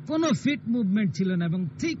দাঁড়িয়ে কোনো ফিট মুভমেন্ট ছিল না এবং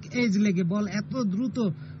ঠিক এজ লেগে বল এত দ্রুত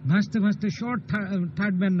ভাসতে ভাসতে শর্ট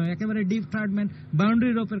থার্ড ম্যান নয়, একেবারে ডিপ থার্ড ম্যান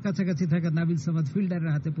বাউন্ডারি রোপের কাছাকাছি থাকা নাবিল সামাদ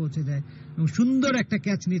ফিল্ডারের হাতে পৌঁছে যায় এবং সুন্দর একটা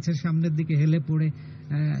ক্যাচ নিয়েছে সামনের দিকে হেলে পড়ে,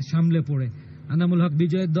 সামলে পড়ে। এনামুল হক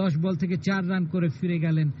বিজয় 10 বল থেকে 4 রান করে ফিরে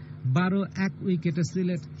গেলেন 12-1 উইকেটে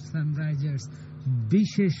সিলেট সানরাইজার্স।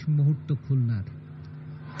 বিশেষ মুহূর্ত খুলনার,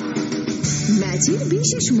 ম্যাচের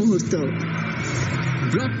বিশেষ মুহূর্ত।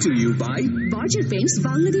 Brought to you by Berger Paints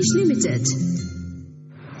Bangladesh limited.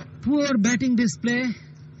 Poor batting display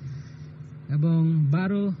এবং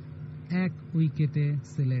 12-1 উইকেটে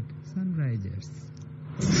সিলেট সানরাইজার্স।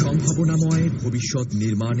 সম্ভাবনাময় ভবিষ্যৎ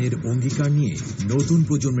নির্মাণের অঙ্গীকার নিয়ে নতুন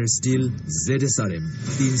প্রজন্মের স্টিল ZSRM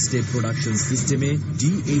 3 স্টেপ প্রোডাকশন সিস্টেমে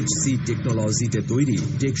DHC টেকনোলজিতে তৈরি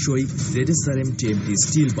টেকসই ZSRM TMT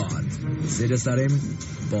স্টিল বার। ZSRM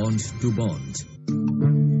bond two bond.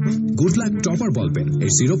 Goodluck topper ball pen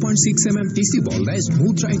এর 0.6mm TC বল দেয়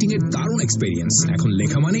স্মুথ রাইটিং এর দারুণ এক্সপেরিয়েন্স। এখন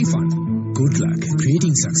লেখা মানেই ফান। Goodluck,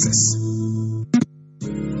 creating success.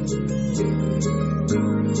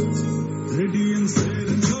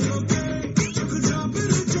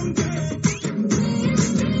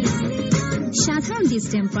 সাধারণ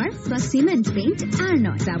ডিস্টেম্পার বা সিমেন্ট পেইন্ট আর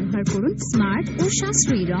নয়, ব্যবহার করুন স্মার্ট ও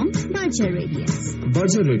সাশ্রয়ী রং বার্জার রেডিয়াস।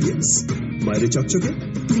 বার্জার রেডিয়াস, বাইরে চকচকে,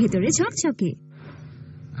 ভেতরে ঝকঝকে।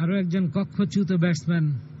 আরো একজন কক্ষচ্যুত ব্যাটসম্যান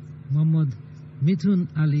মোহাম্মদ মিথুন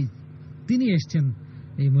আলী, তিনি এসছেন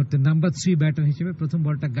এই মুহূর্তে নাম্বার 3 ব্যাটার হিসেবে। প্রথম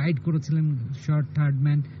বলটা গাইড করেছিলেন শর্ট থার্ড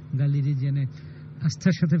ম্যান গালি রিজিয়নে,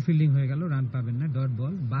 আস্থার সাথে ফিল্ডিং হয়ে গেল, রান পাবেন না, ডট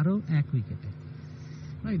বল 12-1 উইকেটে।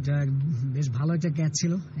 বেশ ভালো একটা ক্যাচ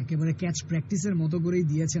ছিল, একেবারে ক্যাচ প্র্যাকটিসের মতো করেই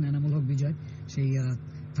দিয়েছেন এনামুল হক বিজয় সেই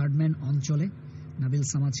থার্ড ম্যান অঞ্চলে। নাবিল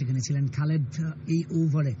সামাদ সেখানে ছিলেন। খালেদ এই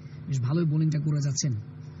ওভারে বেশ ভালোই বোলিংটা করে যাচ্ছেন।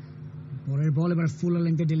 পরের বল এবার ফুল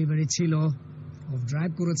লেন্থে ডেলিভারি ছিল, অফ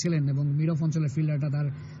ড্রাইভ করেছিলেন এবং মিড অফ অঞ্চলের ফিল্ডারটা তার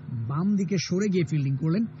বাম দিকে সরে গিয়ে ফিল্ডিং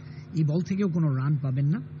করলেন। এই বল থেকেও কোনো রান পাবেন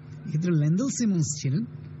না। এক্ষেত্রে লেন্ডেল সিমন্স ছিলেন,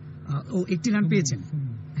 একটি রান পেয়েছেন।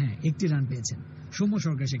 হ্যাঁ, একটি রান পেয়েছেন। সৌম্য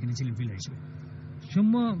সরকার সেখানে ছিলেন ফিল্ডার হিসেবে।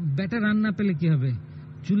 সৌম্য ব্যাটে রান না পেলে কি হবে,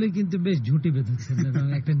 চুলে কিন্তু বেশ ঝুঁটি বেঁধেছেন এবং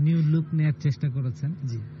একটা নিউ লুক নেওয়ার চেষ্টা করেছেন।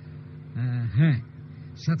 হ্যাঁ,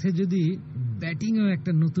 সাথে যদি ব্যাটিংও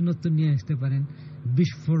একটা নতুনত্ব নিয়ে আসতে পারেন,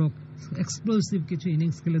 বিস্ফোরক এক্সপ্লোসিভ কিছু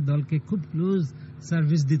ইনিংস খেলে দলকে খুব ক্লোজ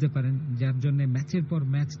সার্ভিস দিতে পারেন, যার জন্য ম্যাচের পর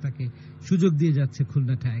ম্যাচ তাকে সুযোগ দিয়ে যাচ্ছে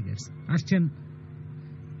খুলনা টাইগার্স। আসছেন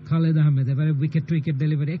খালেদ আহমেদ, এবারে উইকেট টু উইকেট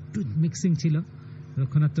ডেলিভারি একটু মিক্সিং ছিল।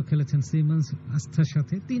 রক্ষণাত্মক খেলেছেন সিমন্স আস্থার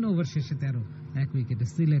সাথে। 3 ওভার শেষে 13-1 উইকেটে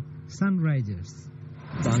সিলেট সানরাইজার্স।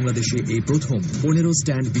 বাংলাদেশে এই প্রথম 15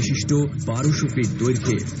 স্ট্যান্ড বিশিষ্ট 1200 ফিট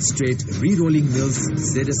দৈর্ঘ্যে straight রি-রোলিং mills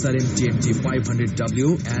ZSRM TMT 500W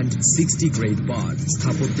and 60 grade বার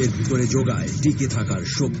স্থাপত্যের ভিতরে যোগায় টিকে থাকার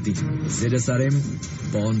শক্তি। ZSRM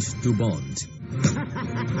bond two bond.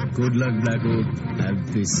 Good luck Blackwood, have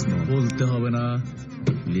this বলতে হবে না,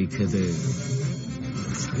 লিখে দে।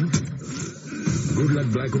 গুড লাক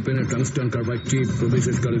ব্ল্যাক ওপেনের টাংস্টান কার্বাইড টিপ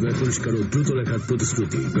প্রবেশকারী পরিষ্কার ও দ্রুত লেখার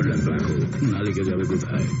প্রতিশ্রুতি। গুড লাক ব্ল্যাক ও না লিখে যাবে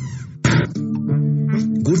কোথায়?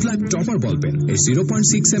 গুডলাক টপার বল পেন এর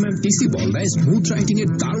 0.6mm TC বল দেয় স্মুথ রাইটিং এর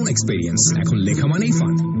দারুণ এক্সপেরিয়েন্স। এখন লেখা মানেই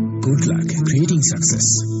ফান। Goodluck, creating success.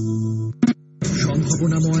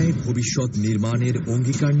 সম্ভাবনাময় ভবিষ্যৎ নির্মাণের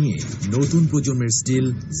অঙ্গীকার নিয়ে নতুন প্রজন্মের স্টিল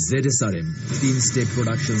ZSRM 3 স্টেপ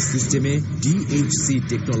প্রোডাকশন সিস্টেমে DHC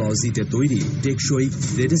টেকনোলজিতে তৈরি টেকসই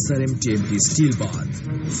ZSRM TMT স্টিল বার।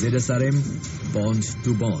 ZSRM bond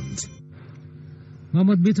two bond.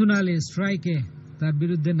 Mohammad মিথুন আলী স্ট্রাইকে, তার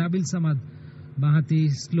বিরুদ্ধে নাবিল সামাদ বাঁহাতি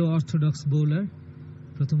স্লো অর্থোডক্স বোলার।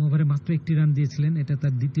 প্রথম ওভারে মাত্র 1টি রান দিয়েছিলেন, এটা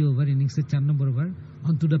তার দ্বিতীয় ওভার, ইনিংসের 4 নম্বর over.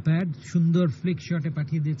 On to the pad সুন্দর ফ্লিক শটে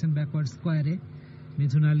পাঠিয়ে দিয়েছেন ব্যাকওয়ার্ড স্কোয়ারে।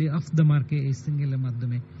 মিথুন আলী অফ দ্য মার্কে এই সিঙ্গেলের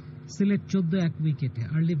মাধ্যমে। সিলেট 14-1 উইকেটে।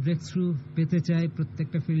 আর্লি ব্রেক থ্রু পেতে চায়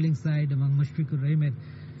প্রত্যেকটা ফিল্ডিং সাইড এবং মুশফিকুর রহিমের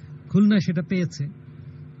খুলনা সেটা পেয়েছে।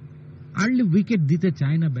 আর্লি উইকেট দিতে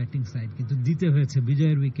চায় না ব্যাটিং সাইড, কিন্তু দিতে হয়েছে,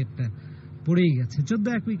 বিজয়ের উইকেটটা পড়েই গেছে।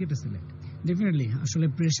 14-1 উইকেটে সিলেট। ডেফিনেটলি আসলে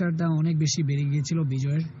প্রেশারটা অনেক বেশি বেড়ে গিয়েছিল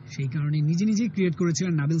বিজয়ের, সেই কারণে নিজেই ক্রিয়েট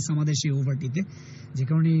করেছিলেন নাবিল সামাদের সেই ওভারটিতে, যে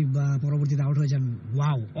কারণে পরবর্তীতে আউট হয়ে যান।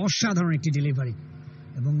 ওয়াও, অসাধারণ একটি ডেলিভারি,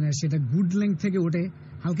 এবং সেটা গুড লেংথ থেকে ওঠে,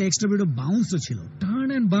 হালকা এক্সট্রা বিট বাউন্সও ছিল। Turn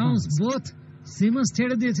and bounce both. Simmons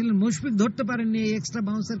ছেড়ে দিয়েছিলেন, মুশফিক ধরতে পারেননি, এই এক্সট্রা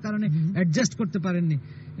বাউন্সের কারণে অ্যাডজাস্ট করতে পারেননি,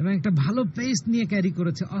 এবং একটা ভালো পেস নিয়ে ক্যারি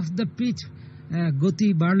করেছে। অফ দ্য পিচ গতি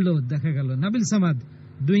বাড়লো দেখা গেল। Nabil Samad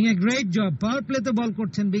doing a great job, পাওয়ার প্লেতে বল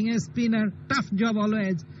করছেন, being a spinner, tough job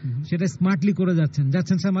always, সেটা স্মার্টলি করে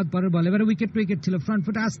যাচ্ছেন সামাদ। পরের বল এবারে উইকেট টু উইকেট ছিল, ফ্রন্ট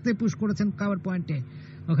ফুটে আসতে পুশ করেছেন কাভার পয়েন্টে।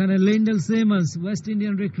 ওখানে লেন্ডেল সিমন্স, ওয়েস্ট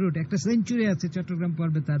ইন্ডিয়ান রিক্রুট, একটা সেঞ্চুরি আছে চট্টগ্রাম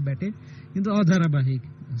পর্বে তার ব্যাটে, কিন্তু অধারাবাহিক,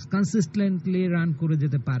 কনসিস্টেন্টলি রান করে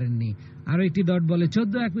যেতে পারেননি। আরো একটি ডট বলে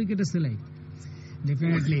 14-1 উইকেটে সিলেট।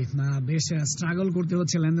 ডেফিনেটলি বেশ স্ট্রাগল করতে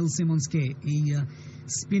হচ্ছে লেন্ডেল সিমন্সকে এই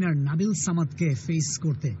স্পিনার নাবিল সামাদকে ফেস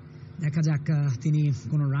করতে। দেখা যাক তিনি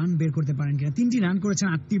কোনো রান বের করতে পারেন কিনা। 3টি রান করেছেন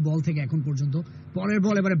 8টি বল থেকে এখন পর্যন্ত। পরের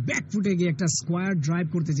বল এবারে ব্যাক ফুটে গিয়ে একটা স্কোয়ার ড্রাইভ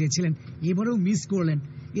করতে চেয়েছিলেন, এবারেও মিস করলেন।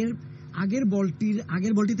 এর আগের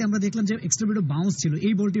বলটিতে আমরা দেখলাম যে এক্সট্রা বিট বাউন্স ছিল,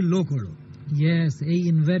 এই বলটি লো করলো। ইয়েস, এই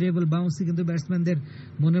ইনভ্যারিয়েবল বাউন্সই কিন্তু ব্যাটসম্যানদের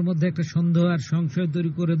মনের মধ্যে একটা সন্দেহ আর সংশয়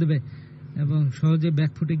তৈরি করে দেবে, এবং সহজে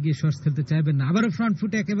ব্যাক ফুটে গিয়ে শর্টস খেলতে চাইবেন না। আবারও ফ্রন্ট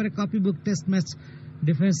ফুটে একেবারে কপি বুক টেস্ট ম্যাচ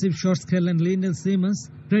ডিফেন্সিভ শটস খেলেন লিন্ডেল Simmons.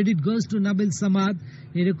 Credit goes to Nabil Samad.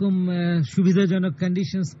 এরকম সুবিধাজনক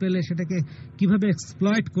কন্ডিশনস পেলে সেটাকে কিভাবে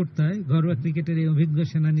এক্সপ্লয়েট করতে হয় ঘরোয়া ক্রিকেটের এই অভিজ্ঞ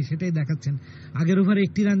সেনানি সেটাই দেখাচ্ছেন। আগের ওভারে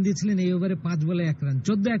 1টি রান দিয়েছিলেন, এই ওভারে 5 বলে 1 রান,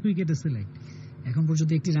 14 উইকেটে সিলেক্ট। এখন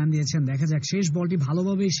পর্যন্ত 1টি রান দিয়েছেন, দেখা যাক শেষ বলটি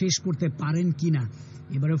ভালোভাবে শেষ করতে পারেন কিনা।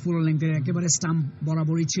 এবারে ফুল লেন্থের একেবারে স্টাম্প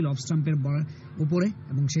বরাবরই ছিল, অফ স্টাম্পের উপরে,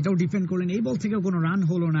 এবং সেটাও ডিফেন্ড করলেন। এই বল থেকেও কোনো রান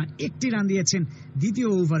হলো না। 1টি রান দিয়েছেন দ্বিতীয়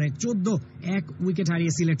ওভারে, 14 উইকেট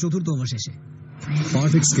হারিয়ে সিলেট চতুর্থ ওভার শেষে।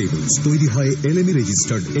 পারফেক্ট কেবলস তৈরি হয় এলএমই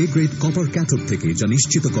registered A grade copper cathode থেকে, যা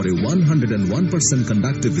নিশ্চিত করে 101%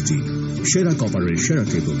 কন্ডাক্টিভিটি। সেরা কপারের সেরা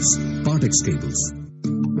cables, perfect cables.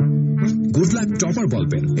 Good luck topper ball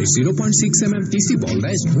pen এর 0.6mm টিসি বল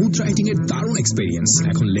দেয় স্মুথ রাইটিং এর দারুণ এক্সপেরিয়েন্স।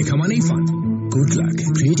 এখন লেখা মানেই fun. Good luck,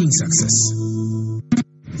 creating success.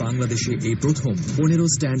 বাংলাদেশে এই প্রথম 15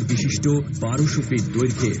 স্ট্যান্ড বিশিষ্ট 1200 ফিট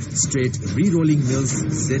দৈর্ঘ্যের straight রি-রোলিং mills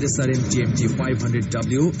ZSRM TMT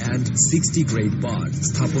 500W and 60 grade বার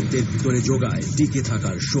স্থাপত্যের ভিতরে যোগায় টিকে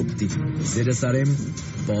থাকার শক্তি। ZSRM,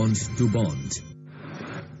 bond two bond.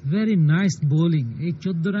 Very nice bowling. এই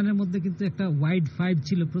 14 রানের মধ্যে কিন্তু একটা ওয়াইড 5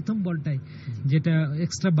 ছিল প্রথম বলটাই, যেটা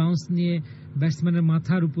এক্সট্রা বাউন্স নিয়ে ব্যাটসম্যানের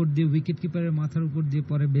মাথার উপর দিয়ে, উইকেট কিপারের মাথার উপর দিয়ে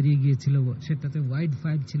পরে বেরিয়ে গিয়েছিল। সেটাতে ওয়াইড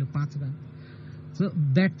 5 ছিল, 5 রান। তো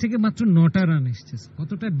ব্যাট থেকে মাত্র 9টা রান এসছে।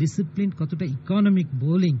 কতটা ডিসিপ্লিন, কতটা economic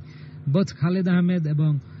bowling both Khaled Ahmed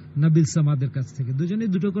এবং নাবিল সামাদের কাছ থেকে। দুজনেই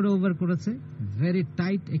 2টো করে ওভার করেছে, ভেরি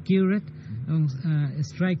টাইট, অ্যাকিউরেট, এবং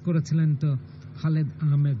স্ট্রাইক করেছিলেন তো খালেদ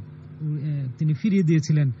আহমেদ। তিনি ফিরিয়ে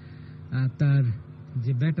দিয়েছিলেন তার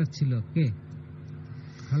যে ব্যাটার ছিল, কে,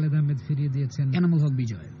 খালেদ আহমেদ ফিরিয়ে দিয়েছেন এনামুল হক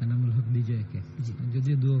বিজয়কে,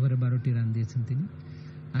 যদিও 2 ওভারে 12টি রান দিয়েছেন তিনি।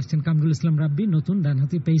 আসছেন কামরুল ইসলাম রাব্বি, নতুন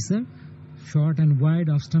ডানহাতি pacer, short and wide,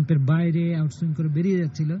 of স্টাম্পের বাইরে আউটসুইং করে বেরিয়ে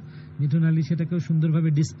যাচ্ছিল। মিঠুন আলী সেটাকেও সুন্দরভাবে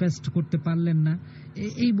ডিসপ্যাচড করতে পারলেন না।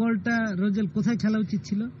 এই বলটা রোজেল কোথায় খেলা উচিত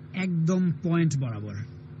ছিল? একদম পয়েন্ট বরাবর,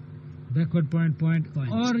 ব্যাকওয়ার্ড পয়েন্ট,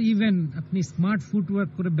 অর ইভেন আপনি স্মার্ট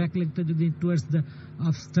ফুটওয়ার্ক করে ব্যাক লেগটা যদি টুয়ার্ডস দ্য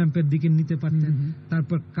অফ স্টাম্পের দিকে নিতে পারতেন,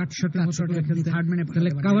 তারপর কাট শটে থার্ড ম্যানে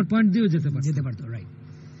কভার পয়েন্ট দিয়েও যেতে পারতো। রাইট,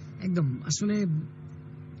 একদম। আসলে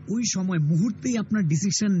ওই সময় মুহূর্তেই আপনার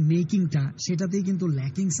ডিসিশন মেকিংটা, সেটাতেই কিন্তু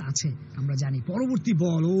ল্যাকিংস আছে, আমরা জানি। পরবর্তী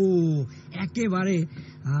বল একেবারে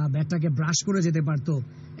ব্যাটটাকে ব্রাশ করে যেতে পারতো,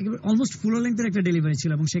 একেবারে অলমোস্ট ফুল লেন্থের একটা ডেলিভারি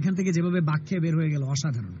ছিল, এবং সেখান থেকে যেভাবে বাক খেয়ে বের হয়ে গেল,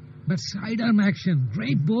 অসাধারণ। But sidearm action,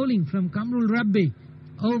 great bowling from Kamrul Rabbi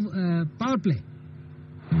of power play.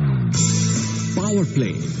 Power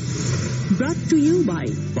play brought to you by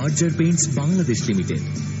Berger Paints Bangladesh Limited.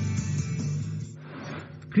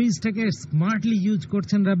 ক্রিজটাকে smartly use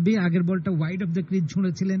করছেন রাব্বি। আগের বলটা ওয়াইড অফ দ্য ক্রিজ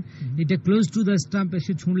ছুঁড়েছিলেন, এটা ক্লোজ টু দ্য স্টাম্প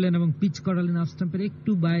এসে ছুঁড়লেন এবং pitch করালেন of স্টাম্পের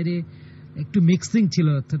একটু বাইরে। একটু মিক্সিং ছিল,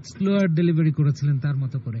 অর্থাৎ স্লোয়ার ডেলিভারি করেছিলেন তার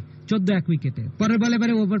মতো করে। 14 উইকেটে। পরের বলে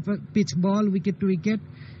এবারে over pitch ball, wicket two wicket,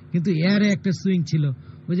 কিন্তু এয়ারে একটা সুইং ছিল।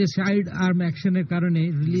 ওই যে সাইড আর্ম অ্যাকশনের কারণে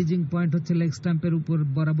রিলিজিং পয়েন্ট হচ্ছে লেগ স্টাম্পের উপর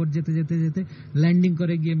বরাবর যেতে যেতে যেতে ল্যান্ডিং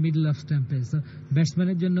করে গিয়ে মিডল অফ স্টাম্পে।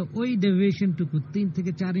 ব্যাটসম্যানের জন্য ওই ডেভিয়েশনটুকু 3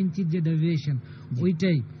 থেকে 4 ইঞ্চির যে ডেভিয়েশন,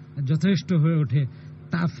 ওইটাই যথেষ্ট হয়ে ওঠে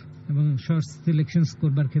টাফ এবং শর্ট সিলেকশন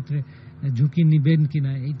করবার ক্ষেত্রে। ঝুঁকি নিবেন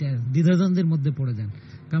কিনা এইটা দ্বিধাদ্বন্দ্বের মধ্যে পড়ে যান।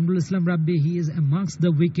 কামরুল ইসলাম রাব্বি, he is amongst the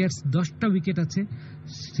wickets. 10টা উইকেট আছে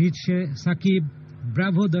শীর্ষে। সাকিব,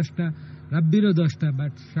 ব্রাভো 10টা, রাব্বিরও 10টা,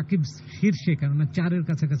 বাট সাকিব শীর্ষে, কেননা 4-এর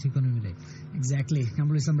কাছাকাছি কোনো মিলে। এক্স্যাক্টলি।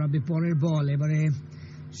 কামরুল ইসলাম রাব্বি পরের বল এবারে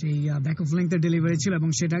সেই ব্যাক অফ লেন্থের ডেলিভারি ছিল, এবং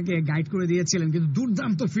সেটাকে গাইড করে দিয়েছিলেন, কিন্তু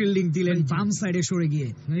দুর্দান্ত ফিল্ডিং দিলেন বাম সাইডে সরে গিয়ে।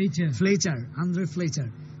 ফ্লেচার, আন্দ্রে ফ্লেচার,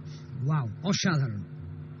 ওয়াও, অসাধারণ।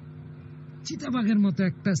 চিতাবাঘের মতো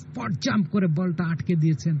একটা স্পট জাম্প করে বলটা আটকে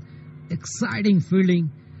দিয়েছেন। এক্সাইটিং ফিল্ডিং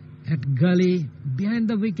এট গালি, behind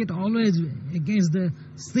the wicket, always against the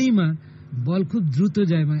সিমার। বল খুব দ্রুত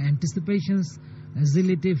যায়, এবং অ্যান্টিসিপেশন,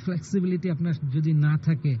 অ্যাজিলিটি, ফ্লেক্সিবিলিটি আপনার যদি না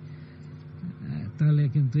থাকে, তাহলে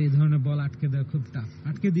কিন্তু এই ধরনের বল আটকে দেওয়া খুব টাফ।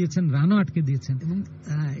 আটকে দিয়েছেন, রানও আটকে দিয়েছেন। এবং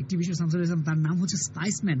একটি বিষয় শামসুল ইসলাম, তার নাম হচ্ছে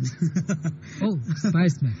স্পাইসম্যান। ও,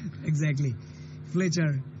 স্পাইসম্যান, এক্স্যাক্টলি।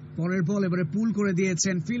 ফ্লেচার পরের বল এবারে পুল করে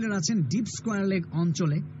দিয়েছেন। ফিল্ডার আছেন ডিপ স্কোয়ার লেগ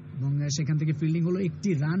অঞ্চলে, এবং সেখান থেকে ফিল্ডিং হলো,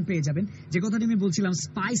 1টি রান পেয়ে যাবেন। যে কথাটি আমি বলছিলাম,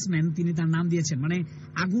 স্পাইসম্যান, তিনি তার নাম দিয়েছেন, মানে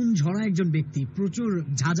আগুন ঝরা একজন ব্যক্তি, প্রচুর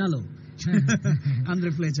ঝাঁঝালো।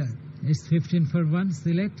 Andre Fletcher. It's 15 for 1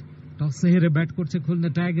 Sylhet. টসে হেরে ব্যাট করছে খুলনা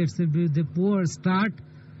টাইগার্স এর বিরুদ্ধে। Poor start.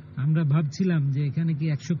 আমরা ভাবছিলাম যে এখানে কি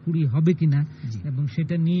 120 হবে কিনা, এবং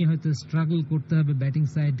সেটা নিয়ে হয়তো স্ট্রাগল করতে হবে ব্যাটিং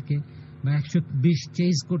সাইডকে। বা 120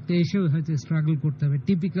 চেজ করতে এসেও হয়তো স্ট্রাগল করতে হবে।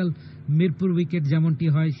 টিপিক্যাল মিরপুর উইকেট যেমনটি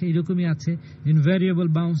হয় সেই রকমই আছে, ইনভ্যারিয়েবল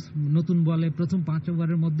বাউন্স নতুন বলে প্রথম 5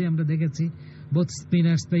 ওভারের মধ্যে আমরা দেখেছি বোথ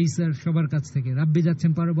স্পিনার পেসার সবার কাছ থেকে। রাব্বি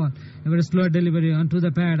যাচ্ছেন পরের বল, এবারে slower delivery on to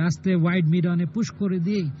the pad, আস্তে ওয়াইড মিড অনে পুশ করে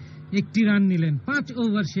দিয়েই একটি রান নিলেন। 5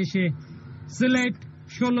 ওভার শেষে সিলেট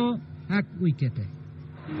 16 1 উইকেটে।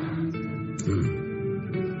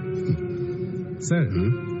 স্যার,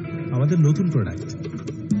 আমাদের নতুন প্রোডাক্ট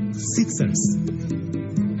সিক্সার্স।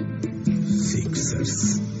 সিক্সার্স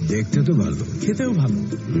দেখতে তো ভালো, খেতেও ভালো।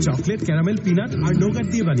 চকলেট, ক্যারামেল, পিনাট আর নোগাট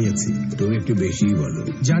দিয়ে বানিয়েছি। তুমি একটু বেশিই বলো।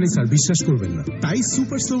 জানি স্যার, বিশ্বাস করবেন না, তাই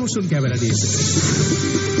সুপার স্লো মোশন ক্যামেরা নিয়ে এসেছি।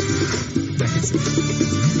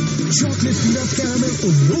 চকলেট, পিনাট, ক্যারামেল ও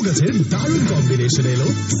নোগাটের দারুণ কম্বিনেশন এলো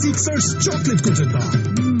সিক্সার্স চকলেট কোটেড বার।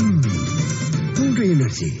 কোনটা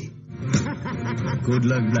energy. Good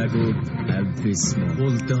luck Blackwood, have this.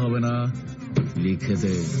 বলতে হবে না, লিখে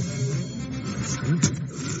দে।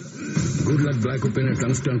 গুড লাক ব্ল্যাক ওপেনের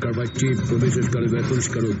টংস্টন কার্বাইড চিপ প্রবেশকারী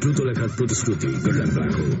পরিষ্কার ও দ্রুত লেখার প্রতিশ্রুতি। গুড লাক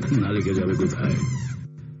ব্ল্যাক না লিখে যাবে কোথায়?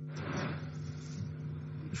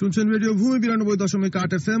 শুনছেন রেডিও ভূমি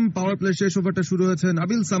 92.8 FM। পাওয়ার প্লে শেষ ওভারটা শুরু হয়েছে।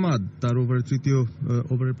 নাবিল সামাদ তার ওভারের তৃতীয়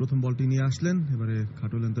ওভারের প্রথম বলটি নিয়ে আসলেন। এবারে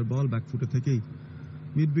খাটো লেন্থের বল ব্যাকফুটে থেকেই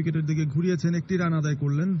মিড উইকেটের দিকে ঘুরিয়েছেন, একটি রান আদায়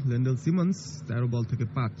করলেন। লেন্ডেল সিমন্স 13 বল থেকে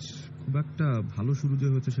 5। খুব একটা ভালো শুরু যে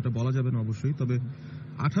হয়েছে সেটা বলা যাবে না অবশ্যই, তবে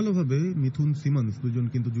আঠালোভাবে মিথুন সিমন্স দুজন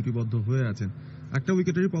কিন্তু জুটিবদ্ধ হয়ে আছেন। একটা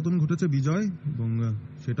উইকেটেরই পতন ঘটেছে বিজয়, এবং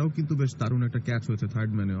সেটাও কিন্তু বেশ দারুণ একটা ক্যাচ হয়েছে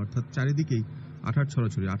থার্ড ম্যানে, অর্থাৎ চারিদিকেই আঠার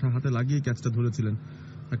ছড়াছড়ি। আঠা হাতে লাগিয়ে ক্যাচটা ধরেছিলেন।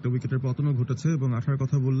 একটা উইকেটের পতনও ঘটেছে, এবং আঠার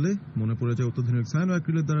কথা বললে মনে পড়ে যায় অত্যাধুনিক সায়ানো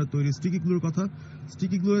অ্যাক্রিলের দ্বারা তৈরি স্টিকি গ্লুর কথা।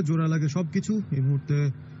 স্টিকি গ্লুয়ে জোড়া লাগে সবকিছু। এই মুহূর্তে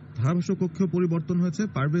ধারাভাষ্য কক্ষেও পরিবর্তন হয়েছে,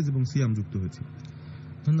 পারভেজ এবং সিয়াম যুক্ত হয়েছে।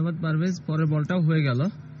 ধন্যবাদ পারভেজ। পরের বলটাও হয়ে গেল,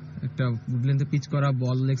 একটা উডল্যান্ডে পিচ করা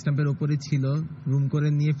বল লেগ স্টাম্পের উপরে ছিল, রুম করে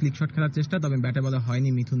নিয়ে ফ্লিক শট খেলার চেষ্টা, তবে ব্যাটে বলে হয়নি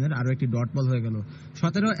মিথুনের। আরো একটি ডট বল হয়ে গেল।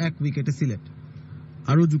 17 1 উইকেটে সিলেট।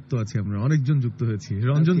 আরো যুক্ত আছি আমরা, অনেকজন যুক্ত হয়েছি।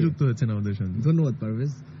 রঞ্জন যুক্ত হয়েছেন আমাদের সঙ্গে। ধন্যবাদ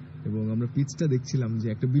পারভেজ। এবং আমরা পিচটা দেখছিলাম যে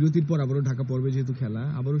একটা বিরতির পর আবারও ঢাকা পর্বে যেহেতু খেলা,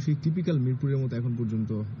 আবারও সেই টিপিক্যাল মিরপুরের মতো এখন পর্যন্ত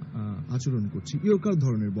আচরণ করছি। ইয়র্কার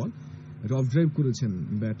ধরনের বল, রফ ড্রাইভ করেছেন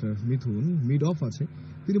ব্যাটার মিথুন, মিড অফ আছে,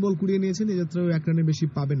 তিনি বল কুড়িয়ে নিয়েছেন। এই যাত্রাও 1 রানের বেশি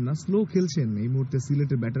পাবেন না। স্লো খেলছেন এই মুহূর্তে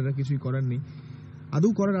সিলেটের ব্যাটাররা, কিছুই করার নেই। আদৌ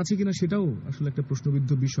করার আছে কিনা সেটাও আসলে একটা প্রশ্নবিদ্ধ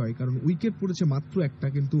বিষয়, কারণ উইকেট পড়েছে মাত্র একটা,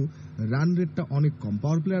 কিন্তু রান রেটটা অনেক কম।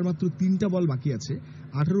 পাওয়ার প্লেয়ার মাত্র 3টা বল বাকি আছে,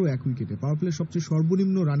 18 1 উইকেটে। পাওয়ার প্লে সবচেয়ে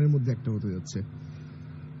সর্বনিম্ন রানের মধ্যে একটা হতে যাচ্ছে।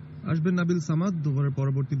 আসবেন নাবিল সামাদ ওভারের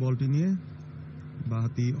পরবর্তী বলটি নিয়ে।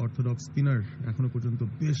 বাহাতি অর্থোডক্স স্পিনার, এখনো পর্যন্ত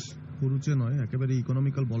বেশ খরুচে নয়, একেবারে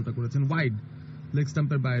ইকোনমিক্যাল বলটা করেছেন ওয়াইড লেগ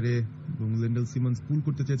স্টাম্পের বাইরে, এবং লেন্ডেল সিমন্স পুল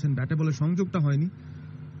করতে চেয়েছেন, ব্যাটে বলে সংযোগটা হয়নি।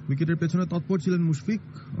 উইকেটের পেছনে তৎপর ছিলেন মুশফিক,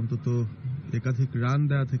 অন্তত একাধিক রান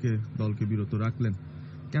দেয়া থেকে দলকে বিরত রাখলেন।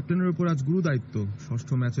 ক্যাপ্টেনের উপর আজ গুরু দায়িত্ব। 6ষ্ঠ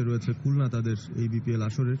ম্যাচে রয়েছে খুলনা তাদের এই বিপিএল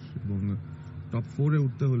আসরের, এবং টপ 4-এ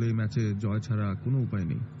উঠতে হলে এই ম্যাচে জয় ছাড়া কোনো উপায়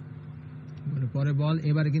নেই। পরে বল,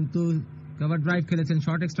 এবারে কিন্তু কভার ড্রাইভ খেলেছেন,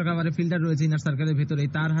 শর্ট এক্সট্রা কভারে ফিল্ডার রয়েছে ইনার সার্কেলের ভেতরে,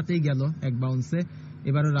 তার হাতেই গেল এক বাউন্সে।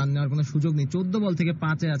 এবারও রান নেওয়ার কোনো সুযোগ নেই। 14 বল থেকে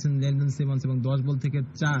 5-এ আছেন লেন্ডেল সিমন্স, এবং 10 বল থেকে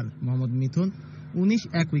 4 মোহাম্মদ মিথুন। 19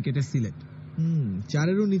 1 উইকেটে সিলেট।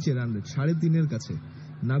 4-এরও নিচে রান রেট, 3.5-এর কাছে।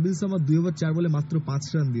 নাবিল সামাদ 2 ওভার 4 বলে মাত্র 5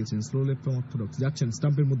 রান দিয়েছেন। স্লো লেফট ফ্রম অর্থোডক্স যাচ্ছেন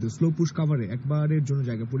স্টাম্পের মধ্যে, স্লো পুশ কাভারে একবারের জন্য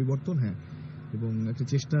জায়গা পরিবর্তন, হ্যাঁ, এবং একটা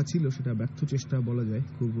চেষ্টা ছিল, সেটা ব্যর্থ চেষ্টা বলা যায়।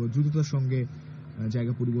 খুব দ্রুততার সঙ্গে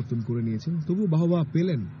জায়গা পরিবর্তন করে নিয়েছেন, তবু বাহবা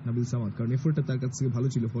পেলেন নাবিল সামাদ, কারণ এফোর্টটা তার কাছ থেকে ভালো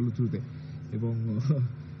ছিল ফলো থ্রুতে, এবং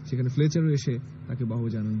সেখানে ফ্লেচারও এসে তাকে বাহবা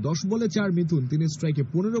জানান। 10 বলে 4 মিথুন, 3 স্ট্রাইকে।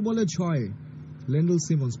 15 বলে 6 লেন্ডেল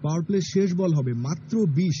সিমন্স। পাওয়ার প্লে শেষ বল হবে মাত্র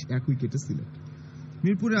 20 1 উইকেটে সিলেট।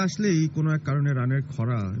 মিরপুরে আসলেই কোনো এক কারণে রানের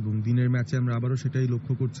খরা, এবং দিনের ম্যাচে আমরা আবারও সেটাই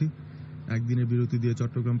লক্ষ্য করছি। একদিনের বিরতি দিয়ে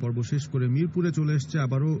চট্টগ্রাম পর্ব শেষ করে মিরপুরে চলে এসছে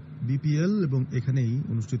আবারও বিপিএল, এবং এখানেই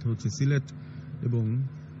অনুষ্ঠিত হচ্ছে সিলেট এবং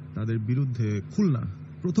তাদের বিরুদ্ধে খুলনা।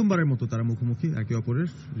 প্রথমবারের মতো তারা মুখোমুখি একে অপরের।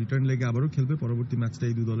 রিটার্ন লেগে আবারও খেলবে। পরবর্তী ম্যাচটা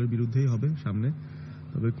এই 2 দলের বিরুদ্ধেই হবে সামনে।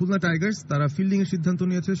 তবে খুলনা টাইগার্স তারা ফিল্ডিং এর সিদ্ধান্ত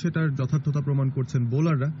নিয়েছে, সেটার যথার্থতা প্রমাণ করছেন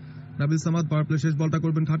বোলাররা। নাবিল সামাদ পাওয়ার প্লে শেষ বলটা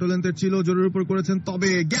করবেন, খাটো লেন্থের ছিল, জোরের উপর করেছেন,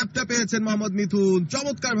 তবে গ্যাপটা পেয়েছেন মোহাম্মদ মিথুন।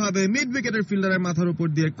 চমৎকার ভাবে মিড উইকেটের ফিল্ডারের মাথার উপর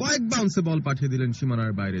দিয়ে কয়েক বাউন্সে বল পাঠিয়ে দিলেন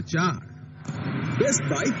সীমানার বাইরে। 4 বেস্ট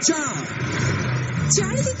বাই 4।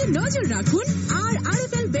 চারিদিকে নজর রাখুন আর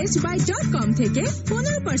rflbestbuy.com থেকে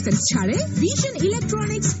 15% ছাড়ে ভিশন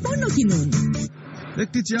ইলেকট্রনিক্স পণ্য কিনুন।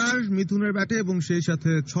 একটি 4 মিথুনের ব্যাটে, এবং সেই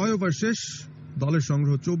সাথে 6 ওভার শেষ। দলের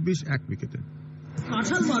সংগ্রহ 24 1 উইকেটে।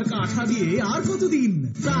 কাঁঠাল মার্কা আঠা দিয়ে আর কতদিন?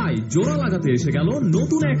 তাই জোড়া লাগাতে এসে গেল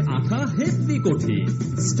নতুন এক আঠা হেভি কঠিন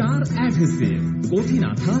স্টার অ্যাডহেসিভ। কঠিন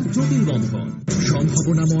আঠা জটিল বন্ধন।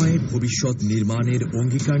 সম্ভাবনাময় ভবিষ্যৎ নির্মাণের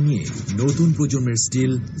অঙ্গীকার নিয়ে নতুন প্রজন্মের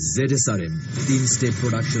স্টিল ZSRM 3 স্টেপ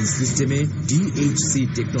প্রোডাকশন সিস্টেমে DHC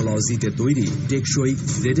টেকনোলজিতে তৈরি টেকসই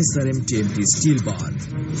ZSRM TMT স্টিল বার।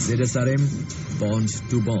 ZSRM bond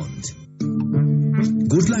two bond.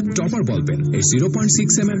 Good luck topper ball pen এর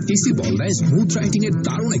 0.6mm TC বল দেয় স্মুথ রাইটিং এর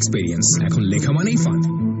দারুণ এক্সপেরিয়েন্স। এখন লেখা মানেই fun.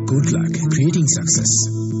 Good luck creating success.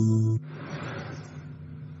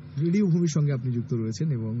 Radio ভূমির সঙ্গে আপনি যুক্ত রয়েছেন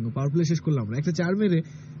এবং পাওয়ার প্লে শেষ করলাম আমরা। একটা 4 মেরে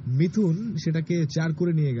মিথুন সেটাকে 4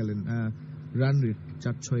 করে নিয়ে গেলেন। রান রেট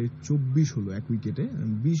 4/6 হলো এক উইকেটে,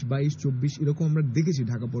 20-22-24 এরকম আমরা দেখেছি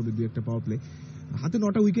ঢাকা পর্বে দুই একটা পাওয়ার প্লে। হাতে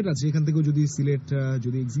 9টা উইকেট আছে, এখান থেকেও যদি সিলেট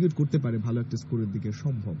যদি এক্সিকিউট করতে পারে ভালো একটা স্কোরের দিকে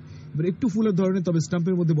সম্ভব। এবার একটু ফুলের ধরনের, তবে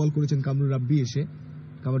স্টাম্পের মধ্যে বল করেছেন কামরুল। রাব্বি এসে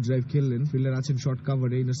কাভার ড্রাইভ খেললেন, ফিল্ডার আছেন শর্ট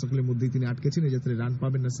কাভারে, ইনার সার্কেলের মধ্যেই তিনি আটকেছেন, এই যাত্রায় রান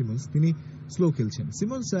পাবেন না সিমন্স, তিনি স্লো খেলছেন।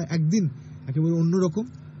 সিমন্স একদিন একেবারে অন্যরকম,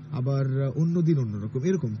 আবার অন্য দিন অন্যরকম,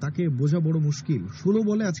 এরকম তাকে বোঝা বড় মুশকিল। 16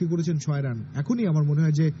 বলে আজকে করেছেন 6 রান। এখনই আমার মনে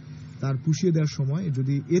হয় যে তার পুষিয়ে দেওয়ার সময়,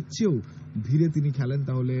 যদি এর চেয়েও ধীরে তিনি খেলেন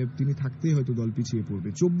তাহলে তিনি থাকতেই হয়তো দল পিছিয়ে পড়বে।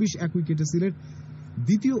 24 এক উইকেটে সিলেট।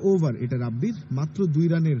 দ্বিতীয় ওভার এটা রাব্বির, মাত্র 2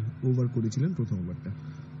 রানের ওভার করেছিলেন প্রথম ওভারটা।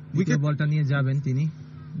 উইকেট বলটা নিয়ে যাবেন, তিনি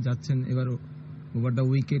যাচ্ছেন এবার ওভার দ্য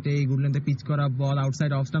উইকেটে। এই গুডল্যান্ডে পিচ করা বল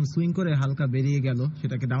আউটসাইড অফ স্টাম্প সুইং করে হালকা বেরিয়ে গেল,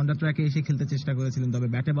 সেটাকে ডাউন দ্য ট্র্যাকে এসে খেলতে চেষ্টা করেছিলেন, তবে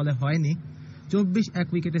ব্যাটে বলে হয়নি। 24 এক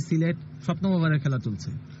উইকেটে সিলেট, সপ্তম ওভারের খেলা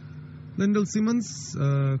চলছে। লেন্ডেল সিমন্স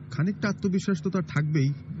খানিকটা আত্মবিশ্বাস তো তার থাকবেই।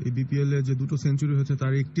 এই বিপিএল এ যে 2টো সেঞ্চুরি হয়েছে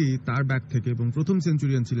তার একটি তার ব্যাট থেকে, এবং প্রথম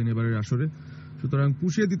সেঞ্চুরিয়ান ছিলেন এবারের আসরে, সুতরাং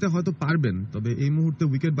পুষিয়ে দিতে হয়তো পারবেন। তবে এই মুহূর্তে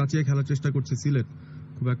উইকেট বাঁচিয়ে খেলার চেষ্টা করছে সিলেট।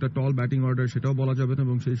 খুব একটা টল ব্যাটিং অর্ডার সেটাও বলা যাবে না,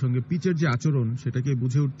 এবং সেই সঙ্গে পিচের যে আচরণ সেটাকে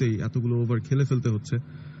বুঝে উঠতেই এতগুলো ওভার খেলে ফেলতে হচ্ছে।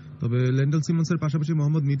 তবে লেন্ডেল সিমন্সের পাশাপাশি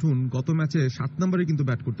মোহাম্মদ মিঠুন গত ম্যাচে 7 নম্বরে কিন্তু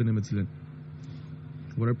ব্যাট করতে নেমেছিলেন।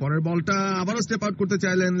 ওভারের পরের বলটা আবারও স্টেপ আউট করতে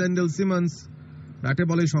চাইলেন লেন্ডেল সিমন্স, ব্যাটে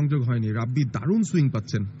বলেই সংযোগ হয়নি। রাব্বি দারুণ সুইং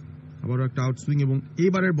পাচ্ছেন, আবারও একটা আউট সুইং, এবং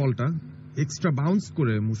এইবারের বলটা এক্সট্রা বাউন্স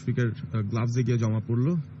করে মুশফিকের গ্লাভসে গিয়ে জমা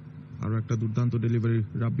পড়লো। আরো একটা দুর্দান্ত ডেলিভারি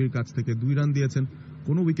রাব্বির কাছ থেকে, 2 রান দিয়েছেন,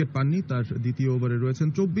 কোনো উইকেট পাননি। তার দ্বিতীয় ওভারে রয়েছেন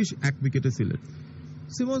 24 এক উইকেটে সিলেট।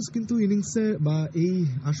 সিমন্স কিন্তু ইনিংসে বা এই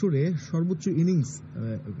আসরে সর্বোচ্চ ইনিংস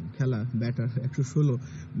খেলা ব্যাটার 116।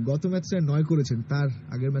 গত ম্যাচে 9 করেছেন, তার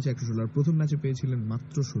আগের ম্যাচে 116, আর প্রথম ম্যাচে পেয়েছিলেন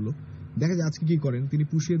মাত্র 16। দেখা যায় আজকে কি করেন, তিনি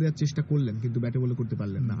পুষিয়ে দেওয়ার চেষ্টা করলেন কিন্তু ব্যাটে বলে করতে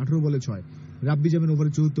পারলেন না। 18 বলে 6। রাব্বি যাবেন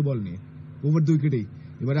ওভারে 4র্থ বল নিয়ে, ওভার 2 উইকেটেই।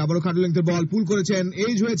 এবারে আবারও খাটো লেংথের বল পুল করেছেন,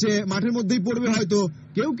 এজ হয়েছে, মাঠের মধ্যেই পড়বে হয়তো।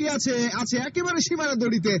 কেউ কি আছে একেবারে সীমানা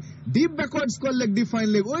দড়িতে, deep backward square leg, deep fine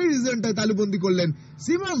leg, ওই রিজনটায় তালুবন্দি করলেন।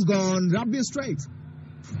 Simmons gone, Rabbi strikes.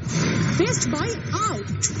 Best by out.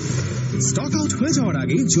 Stock out হয়ে যাওয়ার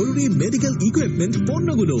আগে জরুরি মেডিকেল ইকুইপমেন্ট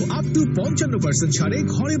পণ্যগুলো আপ টু 55% ছাড়ে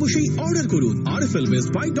ঘরে বসেই অর্ডার করুন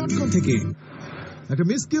rflbestbuy.com থেকে। একটা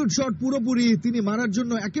মিসকিউড শট পুরোপুরি তিনি মারার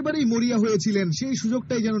জন্য একেবারেই মরিয়া হয়েছিলেন, সেই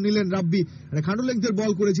সুযোগটাই যেন নিলেন রাব্বি। একটা খাটো লেংথের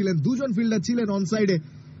বল করেছিলেন, 2 জন ফিল্ডার ছিলেন অন সাইডে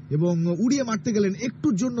এবং উড়িয়ে মারতে গেলেন,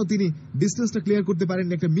 একটুর জন্য তিনি ডিস্টেন্সটা ক্লিয়ার করতে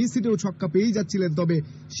পারেননি। একটা মিস হিটেও ছক্কা পেয়েই যাচ্ছিলেন, তবে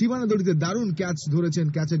সীমানা দড়িতে দারুণ ক্যাচ ধরেছেন,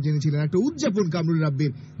 ক্যাচের জেনে ছিলেন। একটা উদযাপন কামরুল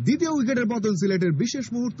রাব্বির। দ্বিতীয় উইকেটের পতন সিলেটের, বিশেষ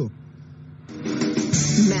মুহূর্ত,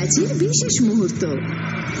 ম্যাচের বিশেষ মুহূর্ত।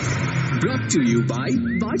 Brought to you by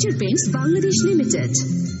Berger Paints Bangladesh limited.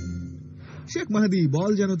 Sheikh Mahedi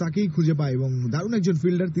বল যেন তাকেই খুঁজে পায় এবং দারুণ একজন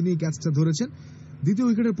ফিল্ডার, তিনি ক্যাচটা ধরেছেন। দ্বিতীয়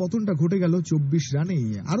উইকেটের পতনটা ঘটে গেল 24 রানেই,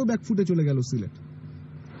 আরো ব্যাকফুটে চলে গেল সিলেট।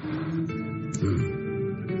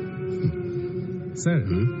 স্যার,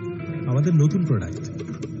 আমাদের নতুন প্রোডাক্ট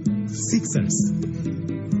সিক্সার্স।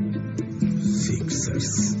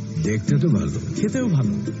 দেখতে তো ভালো, খেতেও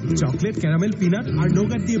ভালো। চকলেট, ক্যারামেল, পিনাট আর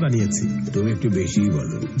নোগাট দিয়ে বানিয়েছি। তুমি একটু বেশিই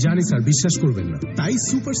বলো। জানি স্যার, বিশ্বাস করবেন না, তাই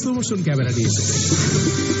সুপার স্লো মোশন ক্যামেরা নিয়ে এসেছি।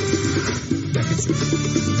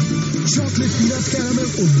 চকলেট, পিনাট, ক্যারামেল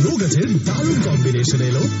ও নোগাটের দারুণ কম্বিনেশন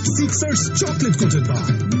এলো সিক্সার্স চকলেট কোটেড বার।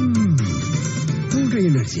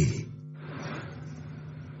 এনার্জি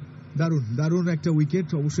দারুণ দারুণ একটা উইকেট,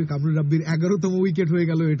 অবশ্যই কামরুল রাব্বির 11তম উইকেট হয়ে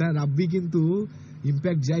গেল এটা। রাব্বি কিন্তু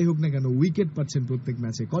ইম্প্যাক্ট যাই হোক না কেন উইকেট পাচ্ছেন প্রত্যেক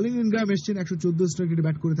ম্যাচে। কলিন ইনগ্রাম এসছেন, 114 স্ট্রাইকে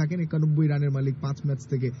ব্যাট করে থাকেন, 91 রানের মালিক 5 ম্যাচ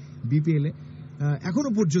থেকে বিপিএল এ। এখনো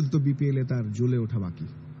পর্যন্ত বিপিএল এ তার জ্বলে ওঠা বাকি।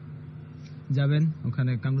 যাবেন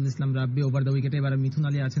ওখানে কামরুল ইসলাম রাব্বি ওভার দ্য উইকেটে। এবারে মিথুন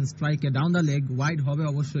আলী আছেন স্ট্রাইকে, ডাউন দ্য লেগ, ওয়াইড হবে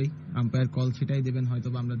অবশ্যই, আম্পায়ার কল সেটাই দেবেন হয়তো,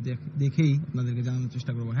 আমরা দেখেই আপনাদেরকে জানানোর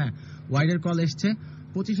চেষ্টা করবো। হ্যাঁ, ওয়াইডের কল এসছে,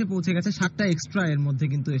 25-এ পৌঁছে গেছে, 7টা এক্সট্রা এর মধ্যে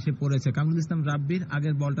কিন্তু এসে পড়েছে। কামরুল ইসলাম রাব্বির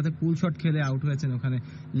আগের বলটাতে পুল শট খেলে আউট হয়েছেন ওখানে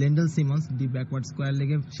লেন্ডেল সিমন্স ডিপ ব্যাকওয়ার্ড স্কোয়ার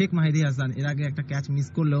লেগে। শেখ মাহেদি হাসান এর আগে একটা ক্যাচ মিস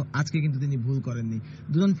করলেও আজকে কিন্তু তিনি ভুল করেননি।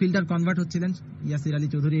 দুজন ফিল্ডার কনভার্ট হচ্ছিলেন, ইয়াসির আলী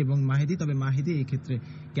চৌধুরী এবং মাহেদি, তবে মাহেদি এই ক্ষেত্রে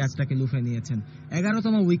ক্যাচটাকে লুফে নিয়েছেন।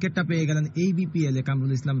 11তম উইকেটটা পেয়ে গেলেন এই বিপিএল এ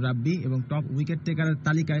কামরুল ইসলাম রাব্বি এবং টপ উইকেট টেকারের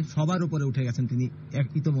তালিকায় সবার উপরে উঠে গেছেন তিনি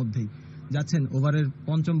ইতোমধ্যেই। যাচ্ছেন ওভারের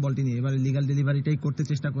 5ম বলটি নিয়ে, এবারে লিগাল ডেলিভারিটাই করতে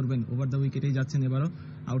চেষ্টা করবেন, ওভার দ্য উইকেটেই যাচ্ছেন এবারও,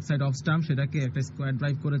 আউটসাইড অফ স্টাম্প, সেটাকে একটা স্কোয়ার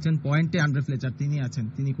ড্রাইভ করেছেন, পয়েন্টে আন্ডার ফ্লেচার তিনি আছেন,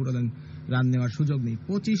 তিনি করলেন, রান নেওয়ার সুযোগ নেই।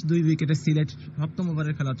 25-2 উইকেটে সিলেট, 7ম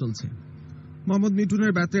ওভারের খেলা চলছে। মোহাম্মদ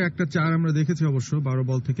মিঠুনের ব্যাটে একটা 4 আমরা দেখেছি অবশ্য, 12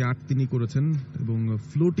 বল থেকে 8 তিনি করেছেন এবং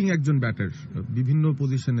ফ্লোটিং একজন ব্যাটার, বিভিন্ন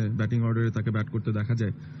পজিশনে ব্যাটিং অর্ডারে তাকে ব্যাট করতে দেখা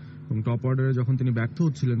যায় এবং টপ অর্ডারে যখন তিনি ব্যর্থ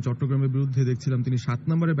হচ্ছিলেন চট্টগ্রামের বিরুদ্ধে দেখছিলাম তিনি 7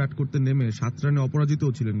 নম্বরে ব্যাট করতে নেমে 7 রানে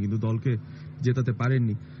অপরাজিতও ছিলেন, কিন্তু দলকে জেতাতে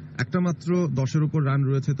পারেননি। একটা মাত্র 10-এর উপর রান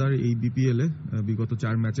রয়েছে তার এই বিপিএল এ, বিগত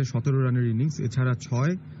 4 ম্যাচে 17 রানের ইনিংস, এছাড়া 6,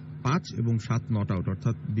 5 এবং 7 নট আউট,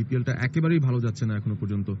 অর্থাৎ বিপিএলটা একেবারেই ভালো যাচ্ছে না এখনো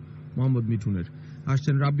পর্যন্ত মোহাম্মদ মিঠুনের।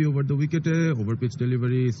 আসছেন রাব্বি ওভার দ্য উইকেটে, over pitch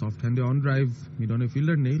delivery, soft হ্যান্ডে on drive, mid অনে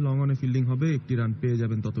ফিল্ডার নেই, লং অনে ফিল্ডিং হবে, 1টি রান পেয়ে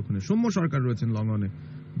যাবেন ততক্ষণে। সৌম্য সরকার রয়েছেন লং অনে,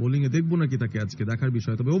 বোলিং এ দেখবো নাকি তাকে আজকে, দেখার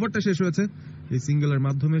বিষয়। তবে ওভারটা শেষ হয়েছে এই সিঙ্গেলের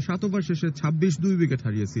মাধ্যমে, 7 ওভার শেষে 26-2 উইকেট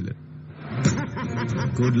হারিয়ে Sylhet.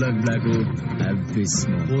 Good luck Blackwood, have this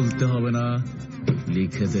বলতে হবে না,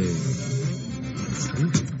 লিখে দে।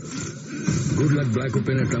 গুড লাক ব্ল্যাক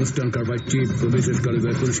ওপেনের টংস্টন কার্বাইড চিপ প্রবেশের কালে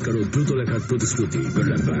পরিষ্কার ও দ্রুত লেখার প্রতিশ্রুতি। গুড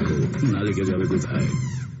লাক ব্ল্যাক না লিখে যাবে কোথায়?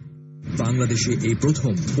 বাংলাদেশে এই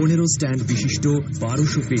প্রথম 15 স্ট্যান্ড বিশিষ্ট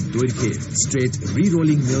 1200 ফিট দৈর্ঘ্যের straight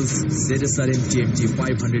রি-রোলিং mills ZSRM TMT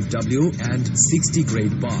 500W and 60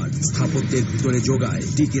 grade বার স্থাপত্যের ভিতরে যোগায়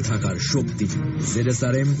টিকে থাকার শক্তি।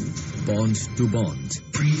 ZSRM bond two bond.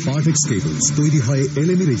 Partex cables তৈরি হয়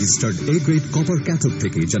LME registered A grade copper cathode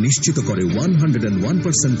থেকে, যা নিশ্চিত করে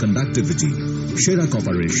 101% কন্ডাক্টিভিটি। সেরা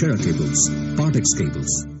কপারের সেরা cables, Partex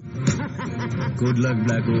cables. Good luck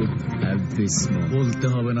Blackwood, have this বলতে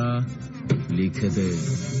হবে না, লিখে দে।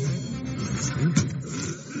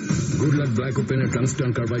 গুড লাক ব্ল্যাক ওপেনের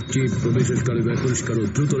টংস্টন কার্বাইড চিপ প্রবেশের কালে পরিষ্কার ও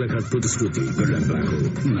দ্রুত লেখার প্রতিশ্রুতি। গুড লাক ব্ল্যাক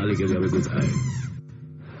না লিখে যাবে কোথায়?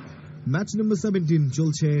 ম্যাচ নম্বর 17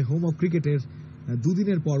 চলছে হোম অফ ক্রিকেটের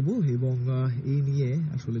দুদিনের পর্ব এবং এই নিয়ে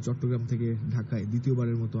আসলে চট্টগ্রাম থেকে ঢাকায়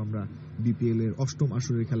দ্বিতীয়বারের মতো আমরা বিপিএল এর 8ম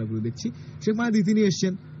আসরের খেলাগুলো দেখছি। শেখ মাহেদি তিনি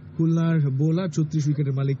এসছেন, খুলনার বোলার, 34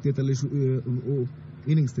 উইকেটের মালিক, 43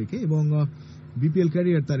 ইনিংস থেকে এবং বিপিএল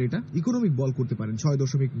ক্যারিয়ার তার এটা। ইকোনমিক বল করতে পারেন,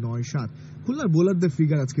 6.97। খুলনার বোলারদের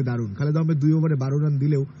ফিগার আজকে দারুণ। খালেদ আহমেদ 2 ওভারে 12 রান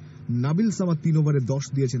দিলেও নাবিল সামাদ 3 ওভারে 10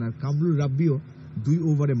 দিয়েছেন, আর কামরুল রাব্বিও 2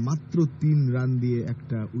 ওভারে মাত্র 3 রান দিয়ে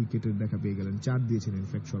একটা উইকেটের দেখা পেয়ে গেলেন, 4 দিয়েছেন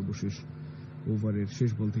ইনফ্যাক্ট সর্বশেষ ওভারের শেষ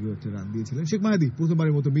বল থেকে একটা রান দিয়েছিলেন। শেখ মাহেদি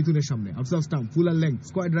প্রথমবারের মতো মিথুনের সামনে, outside of stump, full R length,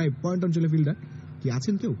 square drive, point অঞ্চলে ফিল্ডার কি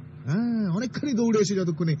আছেন কেউ? অনেকখানি দৌড়ে এসে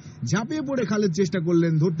যতক্ষণে ঝাঁপিয়ে পড়ে খালেদ চেষ্টা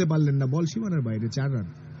করলেন, ধরতে পারলেন না, বল সীমানার বাইরে, 4 রান।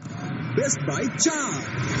 Best by 4।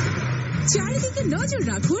 চারিদিকে নজর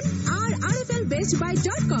রাখুন আর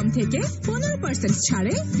rflbestbuy.com থেকে 15%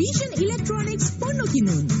 ছাড়ে ভিশন ইলেকট্রনিক্স পণ্য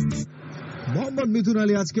কিনুন। মোহাম্মদ মিথুন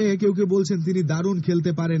আলী আজকে কেউ কেউ বলছেন তিনি দারুণ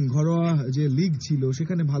খেলতে পারেন, ঘরোয়া যে লিগ ছিল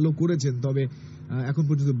সেখানে ভালো করেছেন, তবে এখন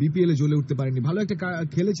পর্যন্ত বিপিএল এ জ্বলে উঠতে পারেননি। ভালো একটা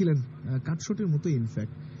খেলেছিলেন কাটশটের মতো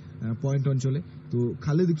ইনফ্যাক্ট পয়েন্ট অঞ্চলে, তো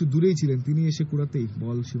খালেদ একটু দূরেই ছিলেন, তিনি এসে কুড়াতেই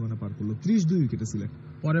বল সীমানা পার করলো, 32 উইকেটে সিলেক্ট।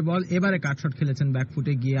 পরে বল এবারে কাটশট খেলেছেন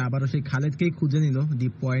ব্যাকফুটে গিয়ে, আবারও সেই খালেদকেই খুঁজে নিল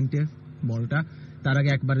ডিপ পয়েন্টে বলটা, তার আগে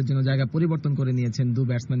একবারের জন্য জায়গা পরিবর্তন করে নিয়েছেন 2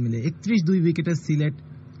 ব্যাটসম্যান মিলে। 31-2 উইকেটে সিলেট।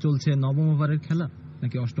 চলছে 9ম ওভারের খেলা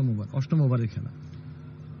নাকি 8ম ওভারের খেলা?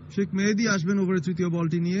 শেখ মেহেদি আসবেন ওভারের 3য়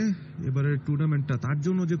বলটি নিয়ে। এবারের টুর্নামেন্টটা তার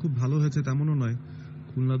জন্য যে খুব ভালো হয়েছে তেমনও নয়,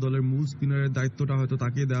 খুলনা দলের মূল স্পিনারের দায়িত্বটা হয়তো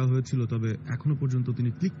তাকে দেওয়া হয়েছিল, তবে এখনো পর্যন্ত তিনি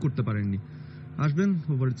ক্লিক করতে পারেননি। আসবেন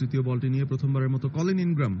ওভারের 3য় বলটি নিয়ে প্রথমবারের মতো কলিন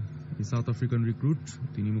ইনগ্রাম, এই সাউথ আফ্রিকান রিক্রুট,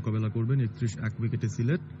 তিনি মোকাবেলা করবেন 31 উইকেটে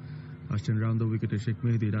সিলেট। আসছেন রাউন্ড দ্য উইকেটে শেখ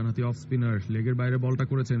মেহেদি, ডানহাতি অফ স্পিনার, লেগের বাইরে বলটা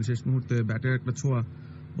করেছেন, শেষ মুহূর্তে ব্যাটের একটা ছোঁয়া,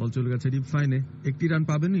 বল চলে গেছে ডিপ ফাইনে। 1টি রান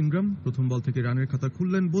পাবেন ইনগ্রাম, প্রথম বল থেকে রানের খাতা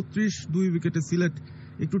খুললেন। 32-2 উইকেটে সিলেট।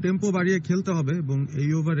 একটু টেম্পো বাড়িয়ে খেলতে হবে এবং এই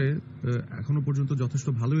ওভারে এখনো পর্যন্ত যথেষ্ট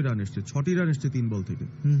ভালোই রান এসছে, 6টি রান এসছে 3 বল থেকে।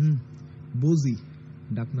 বোজি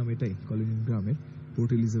ডাকনাম এটাই কলিন ইনগ্রামের, পোর্ট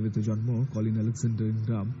এলিজাবেথে জন্ম কলিন আলেকজান্ডার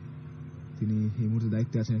ইনগ্রাম। তিনি এই মুহূর্তে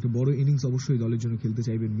দায়িত্বে আছেন। একটা বড় ইনিংস অবশ্যই দলের জন্য খেলতে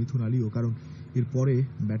চাইবেন মিথুন আলীও, কারণ এরপরে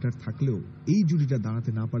ব্যাটার থাকলেও এই জুটিটা দাঁড়াতে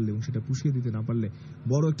না পারলে এবং সেটা পুষিয়ে দিতে না পারলে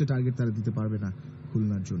বড় একটা টার্গেট তারা দিতে পারবে না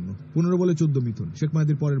খুলনার জন্য। 15 বলে 14 মিথুন। শেখ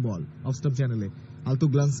মাহেদির পরের বল অফ স্টাম্প চ্যানেলে আলতো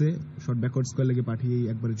গ্লান্সে শর্ট ব্যাকওয়ার্ড স্কোয়ার লেগে পাঠিয়ে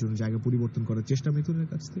একবারের জন্য জায়গা পরিবর্তন করার চেষ্টা মিথুনের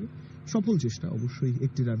কাছ থেকে, সফল চেষ্টা, অবশ্যই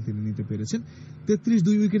একটি রান তিনি নিতে পেরেছেন। 33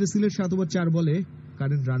 2 উইকেটে সিলেট 7 ওভার 4 বলে।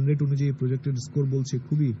 কারেন্ট রান রেট অনুযায়ী প্রজেক্টেড স্কোর বলছে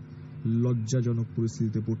খুবই লজ্জাজনক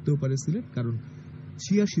পরিস্থিতিতে পড়তেও পারে সিলেট, কারণ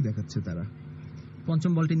 86 দেখাচ্ছে তারা।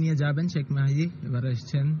 পঞ্চম বলটি নিয়ে যাবেন শেখ মাহেদি, এবার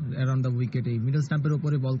এসেছেন অ্যারাউন্ড দ্য উইকেট। এই মিডল স্টাম্পের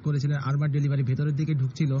উপরে বল করেছিলেন, আরবার ডেলিভারি ভেতরের দিকে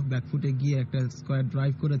ঢুকছিল, ব্যাকফুটে গিয়ে একটা স্কোয়ার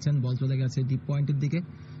ড্রাইভ করেছেন, বল চলে গেছে ডিপ পয়েন্টের দিকে।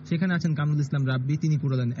 সেখানে আছেন কামরুল ইসলাম রাব্বি, তিনি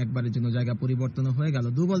কুড়ালেন একবারের জন্য, জায়গা পরিবর্তন হয়ে গেল।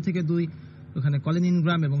 2 বল থেকে 2 ওখানে কলিন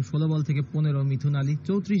ইনগ্রাম এবং 16 বল থেকে 15 মিথুন আলী।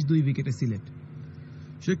 34 2 উইকেটে সিলেট।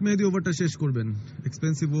 শেখ মেহেদি ওভারটা শেষ করবেন।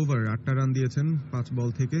 এক্সপেন্সিভ ওভার, 8টা রান দিয়েছেন 5 বল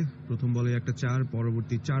থেকে। প্রথম বলে একটা 4,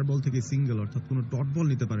 পরবর্তী 4 বল থেকে সিঙ্গেল, অর্থাৎ কোনো ডট বল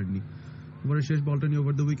নিতে পারেননি। ওভারের শেষ বলটা নিয়ে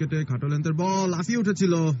ওভার দ্য উইকেটে খাটো লেন্থের বল লাফিয়ে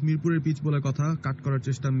উঠেছিল। মিরপুরের পিচ বলে কথা, কাট করার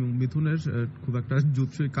চেষ্টা মিথুনের, খুব একটা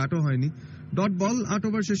জুৎসই কাটও হয়নি। Dot ball. 8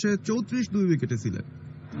 ওভার শেষে 34 2 উইকেটে Sylhet.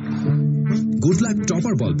 Good luck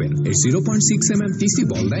topper ball pen এর 0.6mm টিসি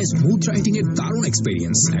বল দেয় স্মুথ রাইটিং এর দারুণ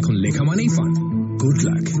এক্সপেরিয়েন্স। এখন লেখা মানেই fun. Good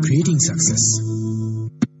luck, creating success.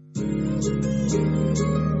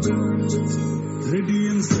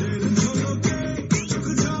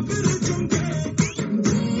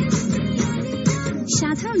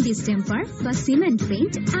 সাধারণ ডিস্টেম্পার বা সিমেন্ট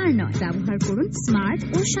পেইন্ট আর নয়, ব্যবহার করুন স্মার্ট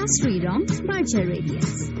ও সাশ্রয়ী রং বার্জার রেডিয়াস।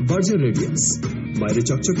 বার্জার রেডিয়াস, বাইরে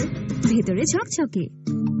চকচকে, ভেতরে ঝকঝকে।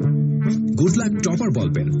 Good luck topper ball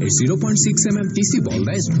pen এর 0.6mm টিসি বল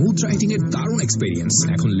দেয় স্মুথ রাইটিং এর দারুণ এক্সপেরিয়েন্স।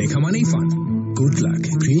 এখন লেখা মানেই fun. Good luck,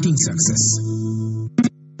 creating success.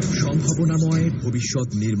 সম্ভাবনাময় ভবিষ্যৎ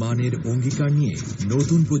নির্মাণের অঙ্গীকার নিয়ে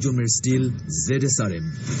নতুন প্রজন্মের স্টিল ZSRM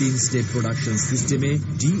 3 স্টেপ প্রোডাকশন সিস্টেমে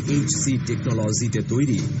DHC টেকনোলজিতে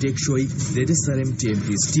তৈরি টেকসই ZSRM TMT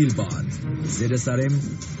স্টিল বার। ZSRM,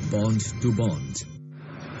 bond two bond.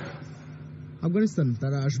 Afghanistan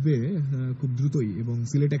তারা আসবে খুব দ্রুতই এবং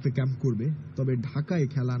সিলেটে একটা ক্যাম্প করবে। তবে ঢাকায়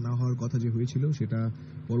খেলা না হওয়ার কথা যে হয়েছিল সেটা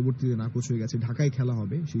পরবর্তীতে নাকচ হয়ে গেছে। ঢাকায় খেলা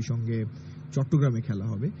হবে, সেই সঙ্গে চট্টগ্রামে খেলা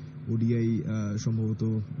হবে। ওডিআই সম্ভবত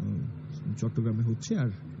চট্টগ্রামে হচ্ছে, আর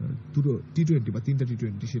দুটো T20 বা 3টা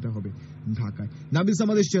T20 সেটা হবে ঢাকায়। নাবিল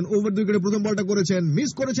সামাদ এসছেন, ওভার 2 উইকেটে প্রথম বলটা করেছেন,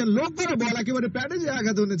 মিস করেছেন, লোক করা বল একেবারে প্যাডে যে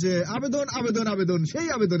আঘাত হয়েছে। আবেদন আবেদন আবেদন, সেই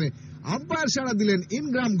আবেদনে আম্পায়ার সাড়া দিলেন,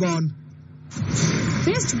 Ingram gone.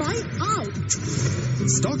 Best by out.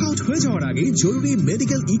 Stock out হয়ে যাওয়ার আগে জরুরি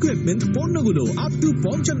মেডিকেল ইকুইপমেন্ট পণ্যগুলো আপ টু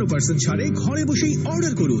 55% ছাড়ে ঘরে বসেই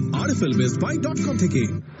অর্ডার করুন rflbestbuy.com থেকে।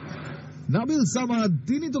 নাবিল সামাদ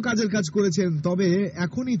তিনি তো কাজের কাজ করেছেন, তবে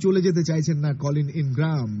এখনই চলে যেতে চাইছেন না কলিন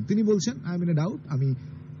ইনগ্রাম। তিনি বলছেন, I am in a doubt, আমি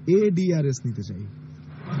ADRS নিতে চাই।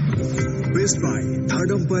 Best by, third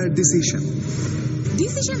umpire decision.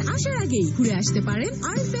 Decision আসার আগেই ঘুরে আসতে পারেন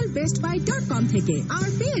rflbestbuy.com থেকে আর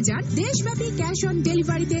পেয়ে যান দেশব্যাপী ক্যাশ অন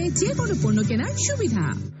ডেলিভারিতে যে কোনো পণ্য কেনার সুবিধা।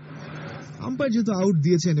 আম্পায়ার যেহেতু আউট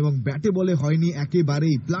দিয়েছেন এবং ব্যাটে বলে হয়নি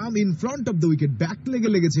একেবারেই, plum in front of the wicket, back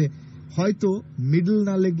লেগেছে, হয়তো মিডল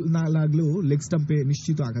না লাগলেও লেগ স্টাম্পে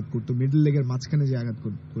নিশ্চিত আঘাত করতো, মিডল লেগের মাঝখানে যে আঘাত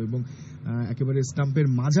করতো এবং একেবারে স্টাম্পের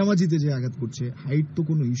মাঝামাঝিতে যে আঘাত করছে। হাইট তো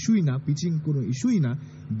কোনো ইস্যুই না, পিচিং কোনো ইস্যুই না,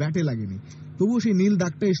 ব্যাটে লাগেনি। তবুও সেই নীল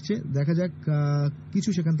দাগটা এসছে, দেখা যাক কিছু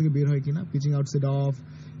সেখান থেকে বের হয় কিনা। পিচিং আউটসাইড অফ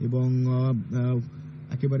এবং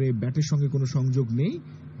একেবারে ব্যাটের সঙ্গে কোনো সংযোগ নেই,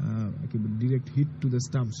 একেবারে direct hit to the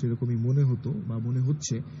stump সেরকমই মনে হতো বা মনে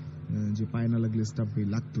হচ্ছে যে পায়ে না লাগলে স্টাম্পে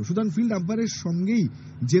লাগতো। সুতরাং ফিল্ড আম্পায়ারের সঙ্গেই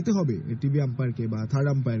যেতে হবে টিভি আম্পায়ারকে বা থার্ড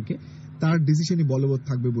আম্পায়ারকে, তার ডিসিশনই বলবৎ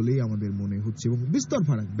থাকবে বলেই আমাদের মনে হচ্ছে এবং বিস্তর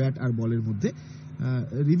ফারাক ব্যাট আর বলের মধ্যে।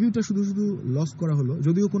 রিভিউটা শুধু লস করা হলো,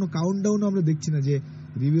 যদিও কোনো কাউন্টডাউনও আমরা দেখছি না যে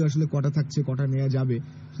রিভিউ আসলে কটা থাকছে, কটা নেওয়া যাবে।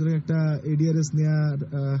 সুতরাং একটা ADRS নেওয়ার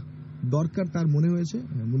দরকার তার মনে হয়েছে,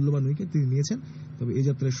 মূল্যবান উইকেট তিনি নিয়েছেন, তবে এই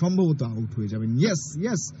যাত্রায় সম্ভবত আউট হয়ে যাবেন।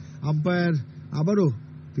 ইয়েস আম্পায়ার আবারও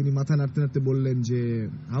তিনি মাথা নাড়তে নাড়তে বললেন যে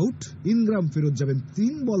আউট। ইনগ্রাম ফেরত যাবেন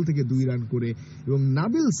 3 বল থেকে 2 রান করে এবং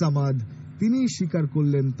নাবিল সামাদ তিনি স্বীকার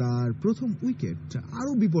করলেন তার প্রথম উইকেট।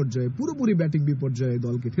 আরো বিপর্যয়ে, পুরোপুরি ব্যাটিং বিপর্যয়ে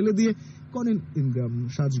দলকে ঠেলে দিয়ে কলিন ইনগ্রাম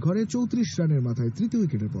সাজঘরে 34 রানের মাথায় 3য়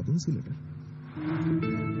উইকেটের পতন সিলেটের।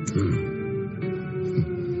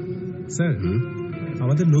 স্যার,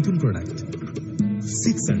 আমাদের নতুন প্রোডাক্ট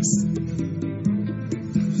সিক্সার্স।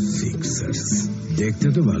 দেখতে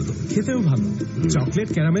তো ভালো, খেতেও ভালো। চকলেট,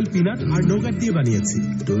 ক্যারামেল, পিনাট আর নোগাট দিয়ে বানিয়েছি।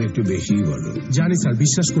 তুমি একটু বেশিই বলো। জানি স্যার,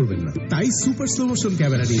 বিশ্বাস করবেন না, তাই সুপার স্লো মোশন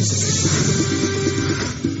ক্যামেরা নিয়ে এসেছি।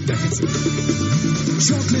 দেখেছি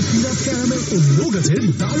চকলেট, পিনাট, ক্যারামেল ও নোগাটের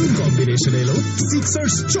দারুণ কম্বিনেশন এলো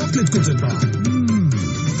সিক্সার্স চকলেট কোটেড বার।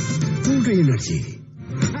 পুরোটাই energy.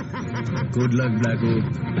 Good luck Blackwood,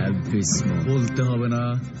 have this smoke. বলতে হবে না,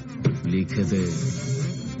 লিখে দে।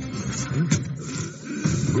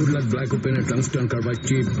 গুড লাক ব্ল্যাক ওপেনের টংস্টন কার্বাইড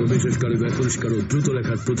চিপ প্রবেশকারী পরিষ্কার ও দ্রুত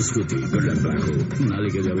লেখার প্রতিশ্রুতি। গুড লাক ব্ল্যাক না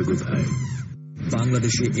লিখে যাবে কোথায়?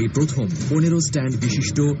 বাংলাদেশে এই প্রথম 15 স্ট্যান্ড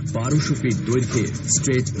বিশিষ্ট 1200 ফিট দৈর্ঘ্যে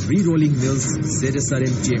straight রি-রোলিং mills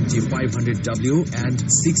ZSRM TMT 500W and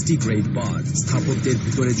 60 grade বার স্থাপত্যের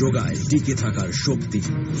ভিতরে যোগায় টিকে থাকার শক্তি।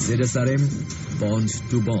 ZSRM bond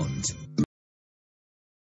two bond.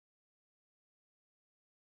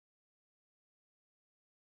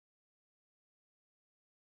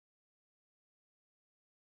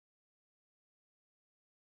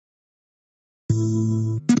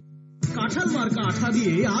 কাঁঠাল মার্কা আঠা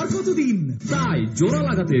দিয়ে আর কতদিন? তাই জোড়া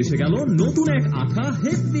লাগাতে এসে গেল নতুন এক আঠা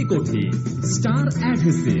হেভি কোঠি, স্টার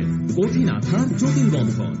অ্যাডহেসিভ, কঠিন আঠার জটিল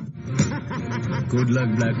বন্ধন। Good luck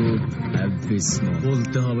Blackwood, have this smoke.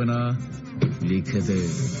 বলতে হবে না, লিখে দে।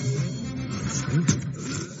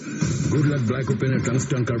 গুড লাক ব্ল্যাক ওপেনের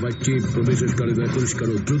টংস্টন কার্বাইড চিপ প্রবেশকারী পরিষ্কার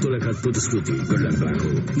ও দ্রুত লেখার প্রতিশ্রুতি। গুড লাক ব্ল্যাক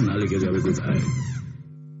না লিখে যাবে কোথায়?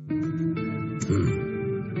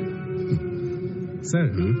 স্যার,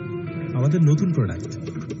 আমাদের নতুন প্রোডাক্ট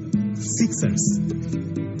সিক্সার্স।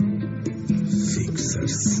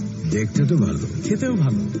 সিক্সার্স দেখতে তো ভালো, খেতেও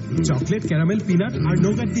ভালো। চকলেট, ক্যারামেল, পিনাট আর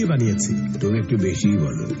নোগাট দিয়ে বানিয়েছি। তুমি একটু বেশিই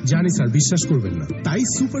বলো। জানি স্যার, বিশ্বাস করবেন না, তাই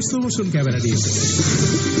সুপার স্লো মোশন ক্যামেরা নিয়ে এসেছি।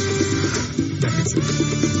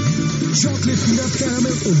 চকলেট, পিনাট,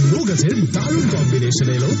 ক্যারামেল ও নোগাটের দারুণ কম্বিনেশন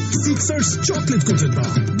এলো সিক্সার্স চকলেট কোটেড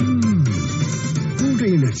বার। পুরো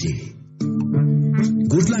energy.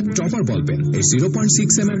 Good luck topper ball pen এর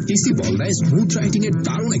 0.6mm TC বল দেয় স্মুথ রাইটিং এর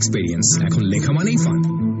দারুণ এক্সপেরিয়েন্স। এখন লেখা মানেই fun.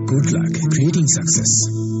 Good luck, creating success.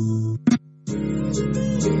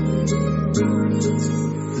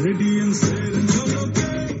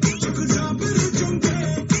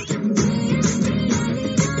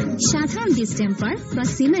 সাধারণ ডিস্টেম্পার বা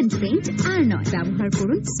সিমেন্ট পেইন্ট আর নয়, ব্যবহার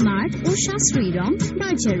করুন স্মার্ট ও সাশ্রয়ী রং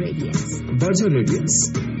বার্জার রেডিয়ান্স। বার্জার রেডিয়ান্স,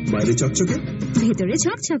 বাইরে চকচকে, ভেতরে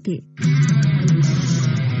ঝকঝকে।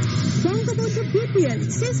 Bangabandhu BPL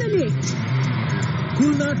season 8,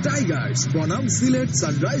 Khulna Tigers বনাম সিলেট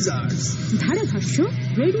সানরাইজার্স। ধারাভাষ্য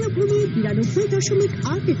রেডিও ভূমি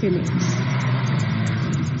 92.8 FM।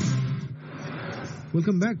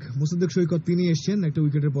 Welcome back. মোসাদ্দেক সৈকত তিনি এসছেন একটা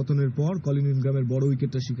উইকেটের পতনের পর। কলিন ইনগ্রামের বড়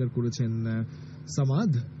উইকেটটা স্বীকার করেছেন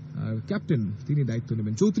সামাদ, আর ক্যাপ্টেন তিনি দায়িত্ব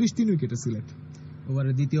নেবেন। 34 উইকেটে সিলেট।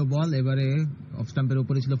 ওভারের দ্বিতীয় বল, এবারে অফ স্টাম্পের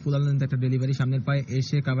উপরে ছিল ফুল লেন্থ একটা ডেলিভারি, সামনের পায়ে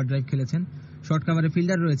এসে কাভার ড্রাইভ খেলেছেন। শর্ট কাভারে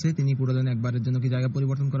ফিল্ডার রয়েছে, তিনি পুরো লেনে একবারের জন্য কি জায়গা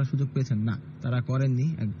পরিবর্তন করার সুযোগ পেয়েছেন? না, তারা করেননি।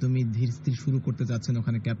 একদমই ধীর স্থির শুরু করতে যাচ্ছেন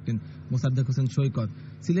ওখানে ক্যাপ্টেন মোসাদ্দেক হোসেন সৈকত।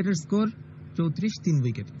 সিলেটের স্কোর 34, 3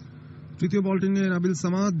 উইকেট। তৃতীয় বলটি নিয়ে নাবিল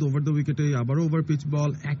সামাদ ওভার দ্য উইকেটে আবারও ওভার পিচ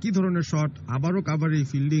বল, একই ধরনের শট, আবারও কাভারে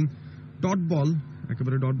ফিল্ডিং, ডট বল,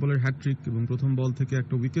 একেবারে ডট বলের হ্যাট্রিক এবং প্রথম বল থেকে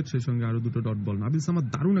একটা উইকেট, সেই সঙ্গে আরো দুটো ডট বল। নাবিল সামাদ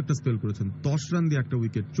দারুণ একটা স্পেল করেছেন, 10 রান দিয়ে একটা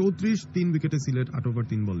উইকেট। 34, 3 উইকেটে সিলেট 8 ওভার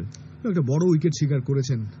 3 বলে। একটা বড় উইকেট শিকার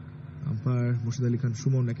করেছেন। আম্পায়ার মোর্শেদ আলী খান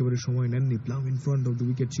সুমন একেবারে সময় নেননি। Plum in front of the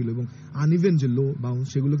wicket ছিল এবং আনইভেন যে লো বাউন্স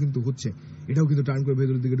সেগুলো কিন্তু হচ্ছে। এটাও কিন্তু টার্ন করে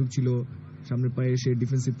ভেতরের দিকে ঢুকছিল। সামনের পায়ে এসে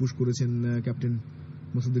ডিফেন্সিভ পুশ করেছেন ক্যাপ্টেন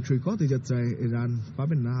মোসাদ্দেক সৈকত। এই যাত্রায় রান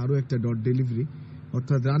পাবেন না, আরো একটা ডট ডেলিভারি,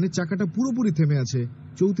 অর্থাৎ রানের চাকাটা পুরোপুরি থেমে আছে।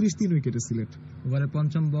 34, 3 উইকেটে সিলেট। ওভারের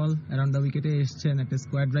পঞ্চম বল, অ্যারাউন্ড দ্য উইকেটে এসছেন, একটা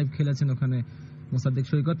স্কোয়ার ড্রাইভ খেলেছেন ওখানে মোসাদ্দেক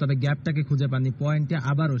সৈকত, তবে গ্যাপটাকে খুঁজে পাননি। পয়েন্টে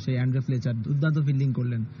আবারও সেই অ্যান্ড্রে ফ্লেচার দুর্দান্ত ফিল্ডিং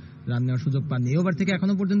করলেন, রান নেওয়ার সুযোগ পাননি। এই ওভার থেকে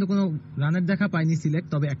এখনো পর্যন্ত কোনো রানের দেখা পায়নি সিলেট,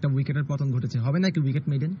 তবে একটা উইকেটের পতন ঘটেছে। হবে নাকি উইকেট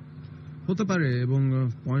মেডেন? হতে পারে, এবং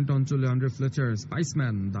পয়েন্ট অঞ্চলে অ্যান্ড্রে ফ্লেচার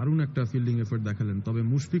স্পাইসম্যান দারুণ একটা ফিল্ডিং এফোর্ট দেখালেন। তবে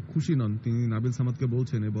মুশফিক খুশি নন, তিনি নাবিল সামাদকে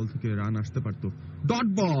বলছেন এই বল থেকে রান আসতে পারত। ডট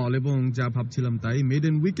বল এবং যা ভাবছিলাম তাই,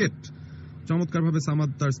 মেডেন উইকেট। চমৎকার ভাবে সামাদ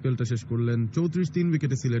তার স্পেলটা শেষ করলেন। 34, 3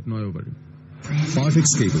 উইকেটে সিলেট 9 ওভারে।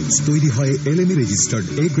 পারফেক্ট কেবলস তৈরি হয় এলএমই registered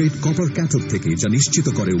A grade copper cathode থেকে, যা নিশ্চিত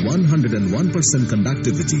করে 101%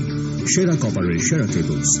 কন্ডাক্টিভিটি। সেরা কপারের সেরা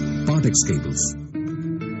কেবলস, পারফেক্ট কেবলস।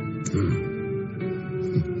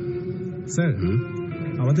 স্যার,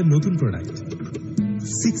 আমাদের নতুন প্রোডাক্ট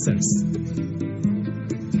সিক্সার্স।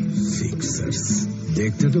 সিক্সার্স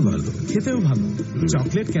দেখতে তো ভালো, খেতেও ভালো।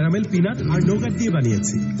 চকলেট, ক্যারামেল, পিনাট আর নোগাট দিয়ে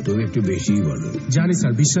বানিয়েছি। তুমি একটু বেশিই বলো। জানি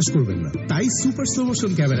স্যার, বিশ্বাস করবেন না, তাই সুপার স্লো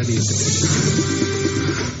মোশন ক্যামেরা নিয়ে এসেছি।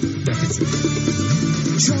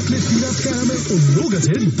 চকলেট, পিনাট, ক্যারামেল ও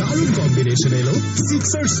নোগাটের দারুণ কম্বিনেশন এলো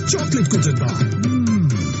সিক্সার্স চকলেট কোটেড বার।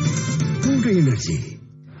 পুরো energy.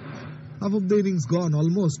 Half of the innings gone,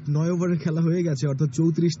 almost 9 ওভারের খেলা হয়ে গেছে, অর্থাৎ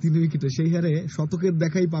 34, 3 উইকেটে। সেই হারে শতকের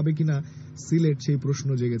দেখাই পাবে কিনা সিলেট, সেই প্রশ্ন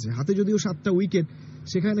জেগেছে। হাতে যদিও 7টা উইকেট,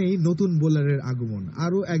 সেখানেই নতুন বোলারের আগমন,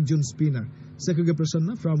 আরো একজন স্পিনার। সেকুগে প্রসন্ন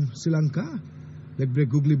from Sri Lanka, leg break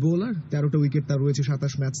googly bowler, 13টা wicket তার রয়েছে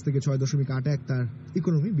 27 ম্যাচ থেকে, 6.81 তার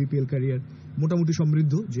ইকোনমি। বিপিএল ক্যারিয়ার মোটামুটি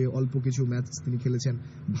সমৃদ্ধ, যে অল্প কিছু ম্যাচ তিনি খেলেছেন,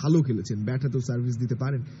 ভালো খেলেছেন, ব্যাট হাতেও সার্ভিস দিতে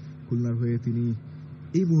পারেন। খুলনার হয়ে তিনি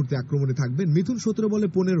এই মুহূর্তে আক্রমণে থাকবেন। মিথুন 17 বলে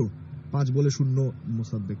 15, 5 বলে 0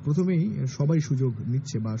 মোসাদ্দেক। প্রথমেই সবাই সুযোগ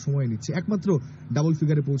নিচ্ছে বা সময় নিচ্ছে, একমাত্র ডাবল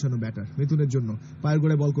ফিগারে পৌঁছানো ব্যাটার মিথুনের জন্য। পায়ের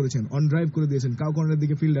গোড়ায় বল করেছেন, অন ড্রাইভ করে দিয়েছেন, কাউ কর্নারের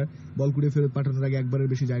দিকে ফিল্ডার, বল কুড়িয়ে ফেরত পাঠানোর আগে একবারের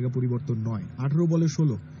বেশি জায়গা পরিবর্তন নয়। 18 বলে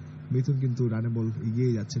 16, মিথুন কিন্তু রানে বল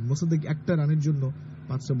এগিয়ে যাচ্ছেন। মোসাদ্দেক একটা রানের জন্য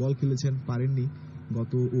 5টা বল খেলেছেন, পারেননি।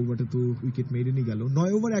 গত ওভারে তো উইকেট মেরেনি গেল।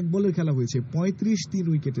 9 ওভার 1 বলের খেলা হয়েছে, 35-3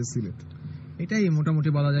 উইকেটে সিলেট। এটাই মোটামুটি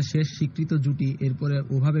বলা যায় শেষ স্বীকৃত জুটি। এরপরে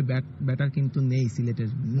ওভাবে ব্যাটার কিন্তু নেই সিলেটের।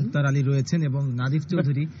 মুক্তার আলী রয়েছেন এবং নাদিফ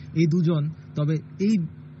চৌধুরী, এই দুজন। তবে এই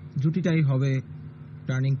জুটিটাই হবে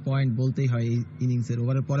টার্নিং পয়েন্ট বলতেই হয় এই ইনিংসের।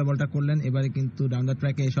 ওভারের পরে বলটা করলেন, এবারে কিন্তু ডাউন দ্য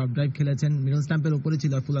ট্র্যাকে শর্ট ড্রাইভ খেলেছেন, মিডল স্ট্যাম্পের উপরে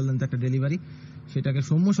ছিল ফুল লেন্থ একটা ডেলিভারি, সেটাকে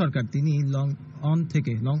সৌম্য সরকার তিনি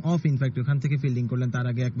লং অফ ইনফ্যাক্ট ওখান থেকে ফিল্ডিং করলেন। তার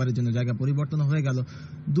আগে একবারের জন্য জায়গা পরিবর্তন হয়ে গেল।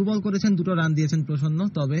 2 বল করেছেন, 2টো রান দিয়েছেন প্রসন্ন।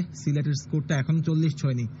 তবে সিলেটের স্কোরটা এখন 40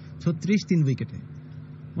 ছয়নি, 36-3 উইকেটে।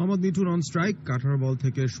 মোহাম্মদ মিঠুন অন স্ট্রাইক, 18 বল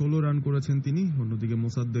থেকে 16 রান করেছেন তিনি। অন্যদিকে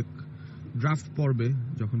মোসাদ্দেক ড্রাফট পর্বে,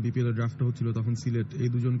 যখন বিপিএল এর ড্রাফটটা হচ্ছিল, তখন সিলেট এই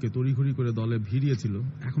দুজনকে তড়িঘড়ি করে দলে ভিড়িয়েছিল।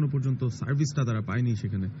 এখনো পর্যন্ত সার্ভিসটা তারা পায়নি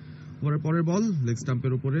সেখানে। ওভারের পরের বল লেগ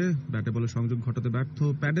স্টাম্পের উপরে ব্যাটে বলে সংযোগ ঘটাতে ব্যর্থ,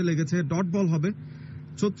 প্যাডে লেগেছে, ডট বল হবে।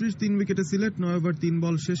 36-3 উইকেটে সিলেট। 9 ওভার 3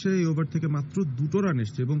 বল শেষে এই ওভার থেকে মাত্র 2টো রান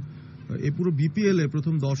এসছে এবং এই পুরো বিপিএল এ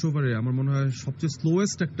প্রথম 10 ওভারে আমার মনে হয় সবচেয়ে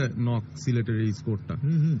স্লোয়েস্ট একটা নক সিলেটের এই স্কোরটা।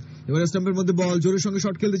 এবারে স্টাম্পের মধ্যে বল, জোরের সঙ্গে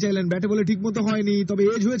শট খেলতে চাইলেন, ব্যাটে বলে ঠিক মতো হয়নি। তবে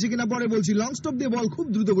এজ হয়েছে কিনা পরে বলছি। লং স্টপ দিয়ে বল খুব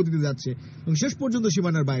দ্রুত গতিতে যাচ্ছে এবং শেষ পর্যন্ত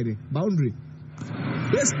সীমানার বাইরে, বাউন্ডারি।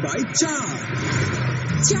 বেস্ট বাই 4,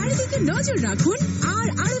 চারিদিকে নজর রাখুন আর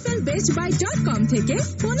rflbestbuy.com থেকে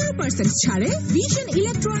 15% ছাড়ে ভিশন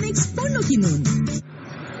ইলেকট্রনিক্স পণ্য কিনুন।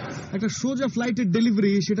 একটা সোজা ফ্লাইটের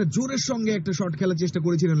ডেলিভারি, সেটা জোরের সঙ্গে একটা শট খেলার চেষ্টা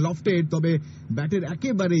করেছিলেন লফটেড, তবে ব্যাটের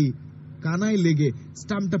একেবারেই কানায় লেগে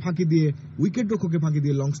স্টাম্পটা ফাঁকি দিয়ে, উইকেট রক্ষককে ফাঁকি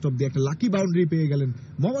দিয়ে লং স্টপ দিয়ে একটা লাকি বাউন্ডারি পেয়ে গেলেন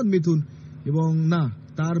মোহাম্মদ মিথুন। এবং না,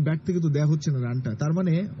 তার ব্যাট থেকে তো দেয়া হচ্ছে না রানটা, তার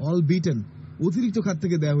মানে অল বিটেন, অতিরিক্ত খাত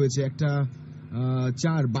থেকে দেয়া হয়েছে একটা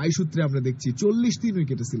 4-22 সূত্রে আমরা দেখছি। 40-3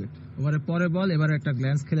 উইকেটে সিলেট। ওভারে পরে বল, এবারে একটা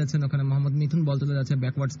গ্ল্যান্স খেলেছেন ওখানে মোহাম্মদ মিথুন, বল চলে যাচ্ছে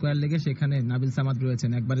ব্যাকওয়ার্ড স্কোয়ার লেগে, সেখানে নাবিল সামাদ রয়েছেন।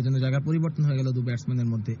 একবারের জন্য জায়গা পরিবর্তন হয়ে গেল 2 ব্যাটসম্যানের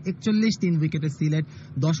মধ্যে। 41-3 উইকেটে সিলেট।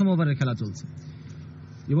 10ম ওভারের খেলা চলছে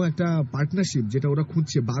এবং একটা পার্টনারশিপ যেটা ওরা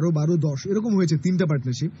খুঁজছে, 12-12-10 এরকম হয়েছে 3টা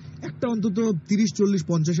পার্টনারশিপ। একটা অন্তত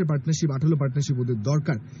 30-40-50 পার্টনারশিপ, 18 পার্টনারশিপ ওদের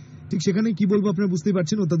দরকার। ঠিক সেখানে কি বলবো আপনারা বুঝতেই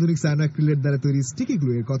পারছেন, অত্যাধুনিক সায়ানো অ্যাক্রিলেট দ্বারা তৈরি স্টিকি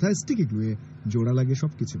গ্লু এর কথা। স্টিকি গ্লু এ জোড়া লাগে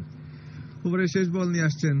সবকিছু। ওভারের শেষ বল নিয়ে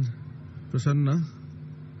আসছেন প্রসন্না,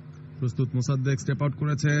 প্রস্তুত মোসাদ্দেক স্টেপ আউট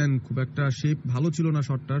করেছেন। খুব একটা শেপ ভালো ছিল না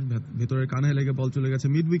শটটার, ভেতরের কানে লেগে বল চলে গেছে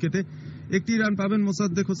মিড উইকেটে। 1টি রান পাবেন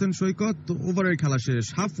মোসাদ্দেক হোসেন সৈকত। ওভারের খেলা শেষ,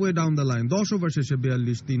 half way down the line. 10 over শেষে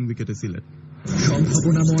 42-3 উইকেটে সিলেট।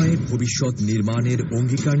 সম্ভাবনাময় ভবিষ্যৎ নির্মাণের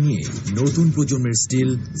অঙ্গীকার নিয়ে নতুন প্রজন্মের স্টিল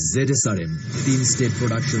ZSRM 3 স্টেপ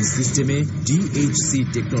প্রোডাকশন সিস্টেমে DHC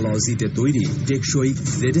টেকনোলজিতে তৈরি টেকসই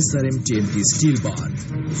ZSRM TMT স্টিল বার।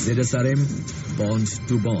 ZSRM bond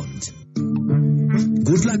two bond.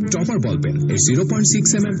 Good luck topper ball pen এর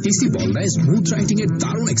 0.6mm TC বল দেয় স্মুথ রাইটিং এর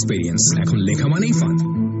দারুণ এক্সপেরিয়েন্স। এখন লেখা মানেই fun.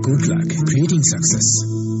 Good luck, creating success.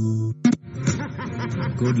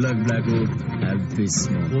 Good luck Blackwood, have this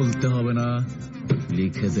বলতে হবে না,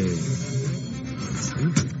 লিখে দে।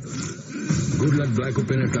 গুড লাক ব্ল্যাকউড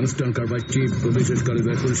পেনের টংস্টন কার্বাইড চিপ প্রবেশকারী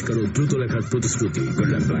পরিষ্কার ও দ্রুত লেখার প্রতিশ্রুতি। গুড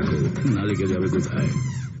লাক ব্ল্যাকউড, না লিখে যাবে কোথায়।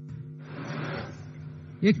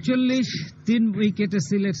 41-3 উইকেটে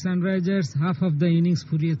Sylhet Sunrisers half of the innings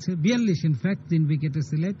ফুরিয়েছে। 42 in fact 3 উইকেটে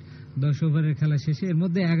সিলেট। 10 ওভারের খেলা শেষে এর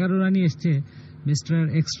মধ্যে 11 রানই এসছে মিস্টার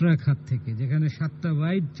এক্সট্রা খাত থেকে, যেখানে 7টা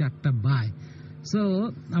ওয়াইড 4টা বাই। সো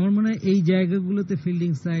আমার মনে হয় এই জায়গাগুলোতে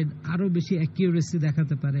ফিল্ডিং সাইড আরো বেশি অ্যাকিউরেসি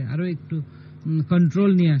দেখাতে পারে, আরো একটু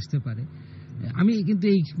কন্ট্রোল নিয়ে আসতে পারে। আমি কিন্তু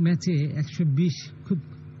এই ম্যাচে 120 খুব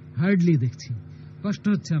হার্ডলি দেখছি। কষ্ট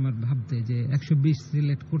হচ্ছে আমার ভাবতে যে 120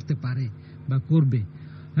 সিলেক্ট করতে পারে বা করবে।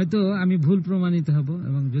 হয়তো আমি ভুল প্রমাণিত হব,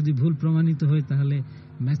 এবং যদি ভুল প্রমাণিত হয় তাহলে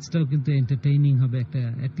ম্যাচটাও কিন্তু এন্টারটেইনিং হবে, একটা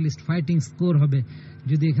অ্যাটলিস্ট ফাইটিং স্কোর হবে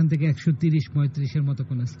যদি এখান থেকে 130-35 মতো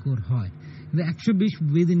কোনো স্কোর হয়। কিন্তু 120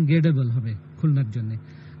 উইদিন গেটেবল হবে খুলনার জন্য।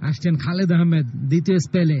 আসছেন খালেদ আহমেদ দ্বিতীয়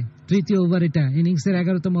স্পেলে, তৃতীয় ওভার, এটা ইনিংসের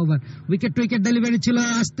 11তম over. Wicket two wicket delivery ছিল,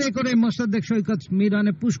 আস্তে করে মোসাদ্দেক সৈকত মিড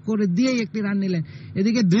অনে পুশ করে দিয়েই একটি রান নিলেন।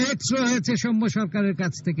 এদিকে ডিরেক্ট থ্রো হয়েছে সৌম্য সরকারের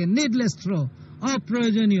কাছ থেকে, নিডলেস থ্রো,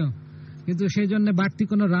 অপ্রয়োজনীয়, কিন্তু সেই জন্য বাড়তি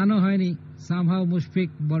কোনো রানও হয়নি। সামহাও মুশফিক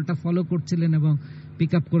বলটা ফলো করছিলেন এবং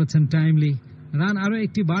পিক আপ করেছেন টাইমলি। রান আরো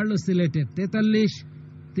একটি বাড়লো সিলেটের,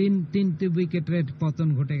 তিনটি উইকেটের পতন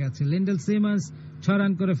ঘটে গেছে। লিন্ডেল সিমন্স 6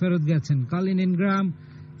 রান করে ফেরত গেছেন। কলিন ইনগ্রাম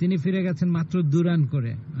তিনি ফিরে গেছেন মাত্র 2 রান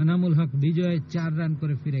করে। এনামুল হক বিজয় 4 রান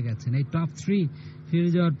করে ফিরে গেছেন। এই টপ 3 ফিরে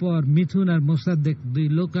যাওয়ার পর মিথুন আর মোসাদ্দেক, 2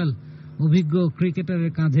 লোকাল অভিজ্ঞ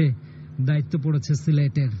ক্রিকেটারের কাঁধে দায়িত্ব পড়েছে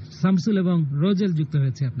সিলেটের। শামসুল এবং রোজেল যুক্ত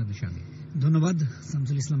হয়েছে আপনাদের সঙ্গে। ধন্যবাদ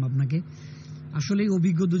শামসুল ইসলাম আপনাকে। আসলে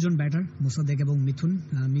অভিজ্ঞ দুজন ব্যাটার মোসাদ্দেক এবং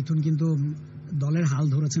মিথুন কিন্তু দলের হাল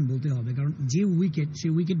ধরেছেন বলতে হবে, কারণ যে উইকেট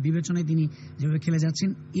সেই উইকেট বিবেচনায় তিনি যেভাবে খেলে যাচ্ছেন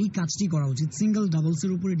এই কাজটি করা উচিত। সিঙ্গেল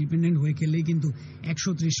ডাবলসের উপরে ডিপেন্ডেন্ট হয়ে খেললেই কিন্তু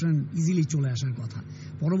 130 রান ইজিলি চলে আসার কথা।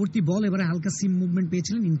 পরবর্তী বল এবারে হালকা সিম মুভমেন্ট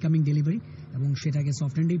পেয়েছিলেন, ইনকামিং ডেলিভারি, এবং সেটাকে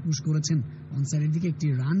সফট হ্যান্ডেই পুশ করেছেন অন সাইডের দিকে। একটি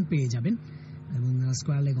রান পেয়ে যাবেন এবং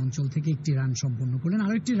স্কোয়ার লেগ অঞ্চল থেকে একটি রান সম্পন্ন করলেন।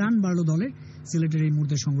 আরো একটি রান বাড়লো দলের। সিলেটের এই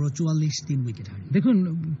মুহূর্তে সংগ্রহ 44, 3 উইকেট হারিয়ে। দেখুন,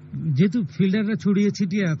 যেহেতু ফিল্ডাররা ছড়িয়ে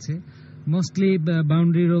ছিটিয়ে আছে, মোস্টলি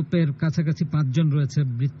বাউন্ডারি রোপের কাছাকাছি 5 জন রয়েছে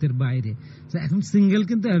বৃত্তের বাইরে, এখন সিঙ্গেল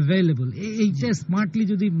কিন্তু অ্যাভেলেবল। এইটা স্মার্টলি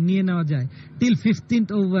যদি নিয়ে নেওয়া যায়, টিল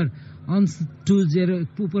 15th ওভার অন 2-0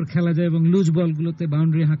 উপর খেলা যায় এবং লুজ বলগুলোতে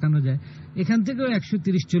বাউন্ডারি হাঁকানো যায়, এখান থেকেও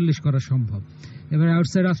 130-40 করা সম্ভব। এবার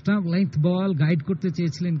outside of stump length ball guide করতে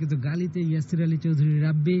চেয়েছিলেন, কিন্তু গালিতে ইয়াসির আলী চৌধুরী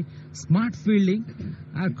রাব্বি স্মার্ট ফিল্ডিং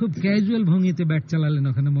আর খুব ক্যাজুয়াল ভঙ্গিতে ব্যাট চালালেন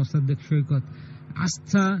ওখানে মোসাদ্দেক সৈকত।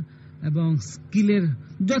 আস্থা এবং স্কিলের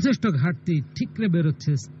যথেষ্ট ঘাটতি ঠিকরে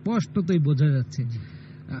বেরোচ্ছে, স্পষ্টতই বোঝা যাচ্ছে।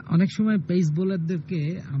 অনেক সময় পেস বোলারদেরকে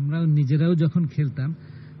আমরা নিজেরাও যখন খেলতাম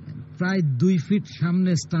প্রায় 2 ফিট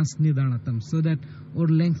সামনে স্টান্স নিয়ে দাঁড়াতাম, সো দ্যাট ওর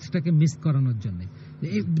লেন্থটাকে মিস করানোর জন্য।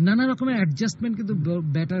 নানা রকমের অ্যাডজাস্টমেন্ট কিন্তু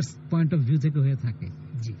ব্যাটার্স পয়েন্ট অফ ভিউ থেকে হয়ে থাকে।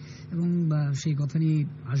 জি, এবং সেই কথা নিয়ে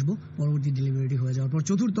আসবো পরবর্তী ডেলিভারিটি হয়ে যাওয়ার পর।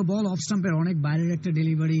 চতুর্থ বল অফ স্টাম্পের অনেক বাইরের একটা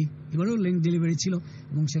ডেলিভারি, এবারেও লেন্থ ডেলিভারি ছিল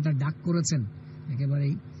এবং সেটা ডাক করেছেন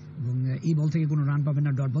একেবারেই, এবং এই বল থেকে কোনো রান পাবেন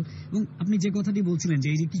না, ডট বল। এবং আপনি যে কথাটি বলছিলেন যে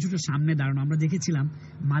এই যে কিছুটা সামনে দাঁড়ানো, আমরা দেখেছিলাম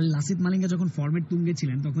লাসিথ মালিঙ্গা যখন ফরম্যাট তুঙ্গে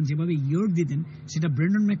ছিলেন তখন যেভাবে ইয়র্ক দিতেন, সেটা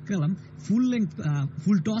ব্রেন্ডন ম্যাককালাম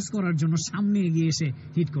ফুল টস করার জন্য সামনে এগিয়ে এসে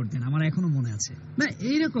হিট করতেন, আমার এখনো মনে আছে। না,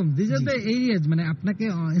 এইরকম এরিয়াজ মানে আপনাকে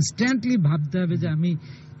ইনস্ট্যান্টলি ভাবতে হবে যে আমি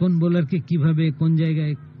কোন বোলারকে কিভাবে কোন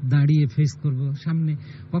জায়গায় দাঁড়িয়ে ফেস করব সামনে।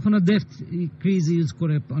 কখনো ডেপথ ক্রিজ ইউজ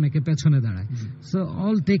করে অনেকে পেছনে দাঁড়ায়। So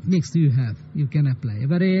all techniques you can apply.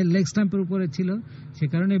 এবারে লেগ স্টাম্পের উপরে ছিল, সে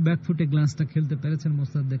কারণে ব্যাকফুটে গ্লান্সটা খেলতে পেরেছেন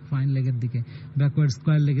মোসাদ্দেক, ফাইন লেগের দিকে ব্যাকওয়ার্ড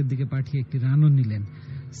স্কোয়ার লেগের দিকে পাঠিয়ে একটি রানও নিলেন।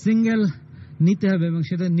 সিঙ্গেল নিতে হবে এবং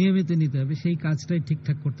সেটা নিয়মিত নিতে হবে, সেই কাজটাই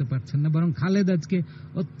ঠিকঠাক করতে পারছেন না, বরং খালেদ আজকে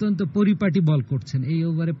অত্যন্ত পরিপাটি বল করছেন। এই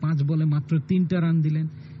ওভারে 5 বলে মাত্র 3টা রান দিলেন।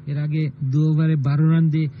 এর আগে 2 ওভারে 12 রান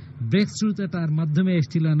দিয়ে ব্রেক থ্রুতে তার মাধ্যমে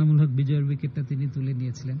এসেছিল এনামুল হক বিজয়ের উইকেটটা তিনি তুলে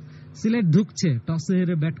নিয়েছিলেন। সিলেট ঢুকছে, টসে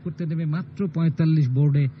হেরে ব্যাট করতে নেমে মাত্র 45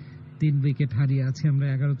 বোর্ডে 3 উইকেট হারিয়ে আছে আমরা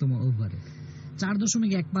 11তম ওভারে।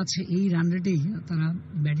 4.15 এই রান রেটেই তারা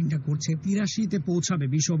ব্যাটিংটা করছে। 83-তে পৌঁছাবে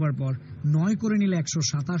 20 ওভার পর, 9 করে নিলে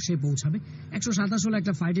 127-এ পৌঁছাবে। 127 হলে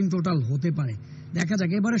একটা ফাইটিং টোটাল হতে পারে, দেখা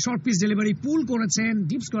যাক। এবারে শর্ট পিচ ডেলিভারি পুল করেছেন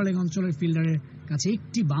ডিপ স্কোয়ার লেগ অঞ্চলের ফিল্ডারের কাছে,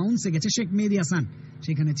 একটি বাউন্সে গেছে। শেখ মেহেদি হাসান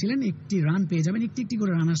সেখানে ছিলেন, একটি রান পেয়ে যাবেন। একটি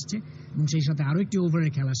করে রান আসছে এবং সেই সাথে আরো একটি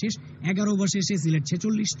ওভারের খেলা শেষ। 11 ওভার শেষে সিলেট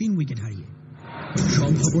 46, 3 উইকেট হারিয়ে।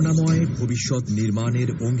 সম্ভাবনাময় ভবিষ্যৎ নির্মাণের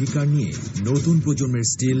অঙ্গীকার নিয়ে নতুন প্রজন্মের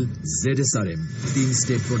স্টিল ZSRM 3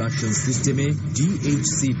 স্টেপ প্রোডাকশন সিস্টেমে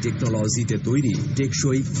DHC টেকনোলজিতে তৈরি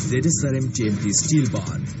টেকসই ZSRM TMT স্টিল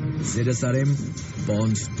বার। ZSRM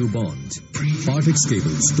bond two bond. Partex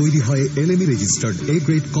cables তৈরি হয় LME registered A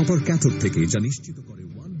grade copper cathode থেকে, যা নিশ্চিত করে।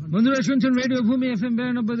 বন্ধুরা শুনছেন রেডিও ভূমি FM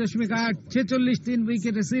 92.8, 46, 3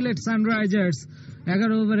 উইকেটে সিলেট সানরাইজার্স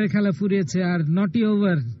 11 ওভারের খেলা ফুরিয়েছে, আর 9টি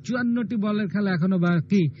ওভার 54টি বলের খেলা এখনো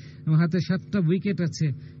বাকি, হাতে 7টা উইকেট আছে।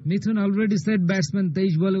 মিথুন অলরেডি সেট ব্যাটসম্যান,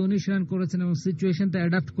 23 বলে 19 রান করেছেন এবং সিচুয়েশনটা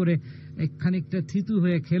অ্যাডাপ্ট করে খানিকটা থিতু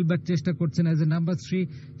হয়ে খেলবার চেষ্টা করছেন অ্যাজ এ নাম্বার 3।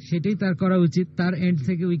 সেটাই তার করা উচিত। তার এন্ড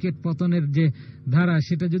থেকে উইকেট পতনের যে ধারা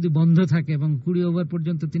সেটা যদি বন্ধ থাকে এবং 20 ওভার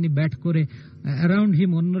পর্যন্ত তিনি ব্যাট করে অ্যারাউন্ড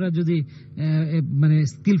হিম অন্যরা যদি মানে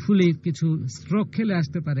স্কিলফুলি কিছু স্ট্রোক খেলে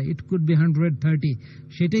আসতে পারে, ইট কুড বি 130,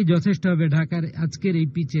 সেটাই যথেষ্ট হবে ঢাকার আজকের এই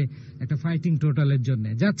পিচে একটা ফাইটিং টোটালের জন্য।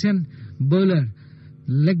 যাচ্ছেন bowler,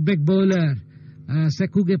 leg break bowler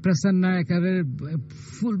Sekuge Prasanna, একেবারে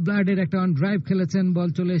ফুল ব্লাডের একটা অন ড্রাইভ খেলেছেন, বল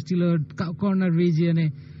চলে এসেছিল corner রিজিয়নে,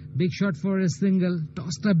 big shot for a single,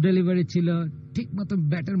 টসড up delivery ছিল, ঠিক মতো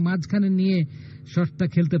ব্যাটের মাঝখানে নিয়ে শটটা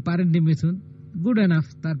খেলতে পারেননি মিথুন, গুড এনাফ।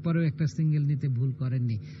 তারপরেও একটা সিঙ্গেল নিতে ভুল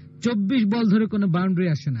করেননি। 24 বল ধরে কোনো বাউন্ডারি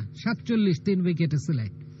আসে না, 47, 3 উইকেটে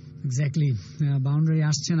সিলেট। এক্স্যাক্টলি, বাউন্ডারি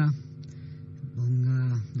আসছে না এবং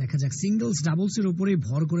দেখা যাক সিঙ্গলস ডাবলস এর উপরেই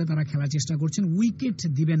ভর করে তারা খেলার চেষ্টা করছেন, উইকেট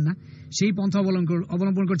দিবেন না সেই পন্থা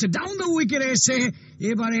অবলম্বন করছে। ডাউন দ্য উইকেটে এসে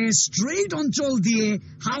এবারে স্ট্রেইট অঞ্চল দিয়ে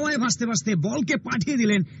হাওয়ায় ভাসতে ভাসতে বলকে পাঠিয়ে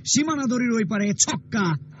দিলেন সীমানা দড়ির ওই পারে, ছক্কা।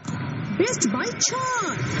 Best by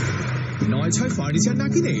 6। ৯-৬ ফার্নিচার না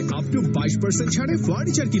কিনে আপ টু 22% ছাড়ে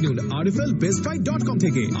ফার্নিচার কিনুন rflbestbuy.com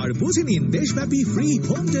থেকে আর বুঝে নিন দেশব্যাপী ফ্রি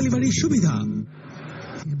হোম ডেলিভারির সুবিধা।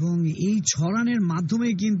 এবং এই 6 রানের মাধ্যমে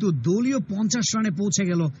কিন্তু দলীয় 50 রানে পৌঁছে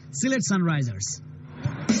গেল সিলেট সানরাইজার্স।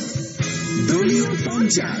 দলীয়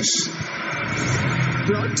 50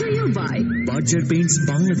 brought to you by Berger Paints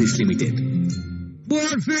Bangladesh limited.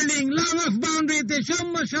 Poor fielding, long of বাউন্ডারিতে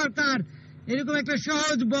Soumya সরকার, এরকম একটা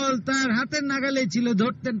সহজ বল তার হাতের নাগালে ছিল,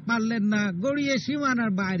 ধরতে পারলেন না, গড়িয়ে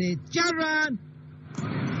সীমানার বাইরে। 4 রান।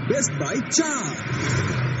 Best by 4।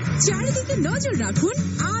 চারিদিকে নজর রাখুন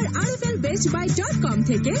আর rflbestbuy.com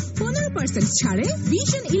থেকে 15% ছাড়ে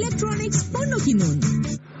ভিশন ইলেকট্রনিক্স পণ্য কিনুন।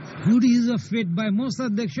 Good use of fit by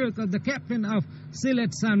Mosaddeq Shokat, the captain of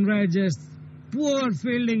Sylhet Sunrisers. Poor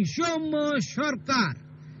fielding, Soumya Sarkar।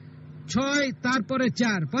 6 তারপরে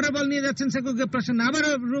 4, পরে বল নিয়ে যাচ্ছেন সেকুগে প্রসন্ন, আবার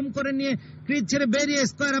রুম করে নিয়ে ক্রিজ ছেড়ে বেরিয়ে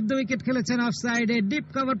স্কোয়ার অফ দ্য উইকেট খেলেছেন অফ সাইডে। ডিপ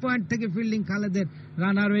কভার পয়েন্ট থেকে ফিল্ডিং খালেদের,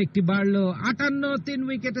 রান আরো একটি বাড়লো। 58, 3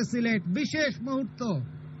 উইকেটে সিলেট। বিশেষ মুহূর্ত,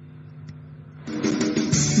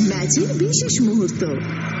 ম্যাচের বিশেষ মুহূর্ত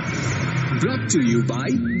brought to you by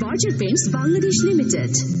Berger Paints Bangladesh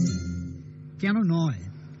limited. কেন নয়,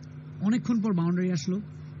 অনেকক্ষণ পর বাউন্ডারি আসলো,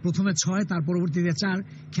 প্রথমে 6, তার পরবর্তীতে 4।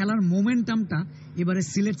 খেলার মোমেন্টামটা এবারে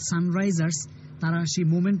সিলেট সানরাইজার্স, তারা সেই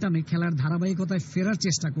মোমেন্টামে খেলার ধারাবাহিকতায় ফেরার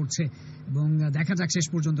চেষ্টা করছে এবং দেখা যাক শেষ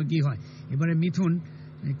পর্যন্ত কি হয়। এবারে মিথুন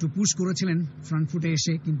একটু পুশ করেছিলেন ফ্রন্ট ফুটে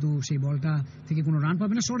এসে, কিন্তু সেই বলটা থেকে কোনো রান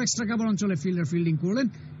পাবে না। শর্ট এক্সট্রা কাভার অঞ্চলে ফিল্ডার ফিল্ডিং করলেন,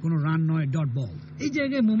 কোনো রান নয়, ডট বল। এই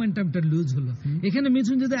জায়গায় মোমেন্টামটা লুজ হলো। এখানে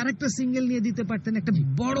মিথুন যদি আরেকটা সিঙ্গেল নিয়ে দিতে পারতেন, একটা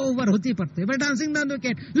বড় ওভার হতেই পারত। এবার dancing down the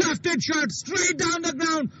wicket, লেফটেড shot straight down the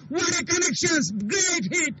ground, what a connections, great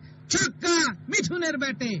hit, ছক্কা মিথুনের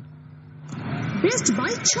ব্যাটে। Best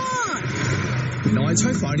by 6।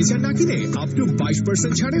 ৯-৬ ফার্নিচার না কিনে আপ টু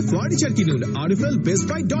 22% ছাড়ে ফার্নিচার কিনুন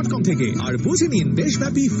rflbestbuy.com থেকে আর বুঝে নিন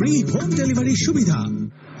দেশব্যাপী ফ্রি হোম ডেলিভারির সুবিধা।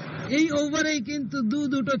 এই ওভারেই কিন্তু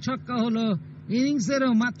দুটো ছক্কা হলো,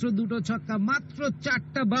 ইনিংসেরও মাত্র 2টো ছক্কা, মাত্র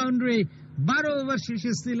 4টা বাউন্ডারি। 12 ওভার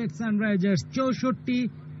শেষে সিলেট সানরাইজার্স 64,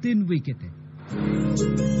 3 উইকেটে।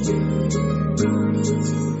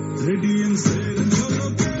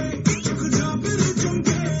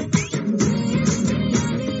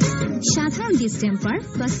 সাধারণ ডিস্টেম্পার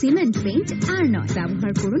বা সিমেন্ট পেইন্ট আর নয়,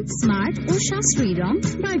 ব্যবহার করুন স্মার্ট ও সাশ্রয়ী রং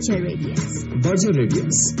বার্জার রেডিয়াস। বার্জার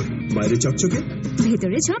রেডিয়াস, বাইরে চকচকে,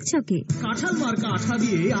 ভেতরে ঝকঝকে। কাঁঠাল মার্কা আঠা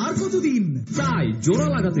দিয়ে আর কতদিন? তাই জোড়া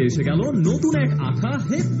লাগাতে এসে গেল নতুন এক আঠা,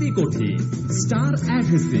 হেভি কোঠি স্টার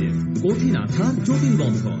অ্যাডহেসিভ, কঠিন আঠা, জটিল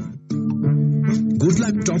বন্ধন। Good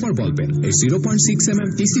luck topper ball pen এর 0.6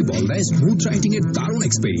 mm টিসি বল দেয় স্মুথ রাইটিং এর দারুণ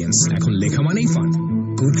এক্সপেরিয়েন্স। এখন লেখা মানেই fun.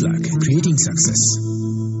 Good luck, creating success.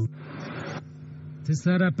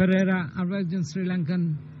 Thisara, Perera, আরো একজন শ্রীলঙ্কান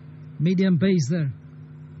মিডিয়াম পেসার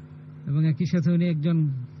এবং একই সাথে উনি একজন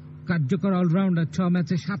কার্যকর অলরাউন্ডার। 6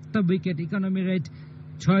 ম্যাচে 7টা উইকেট, ইকোনমি রেট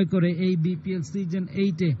 6 করে এই বিপিএল সিজন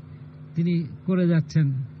 8-এ তিনি করে যাচ্ছেন।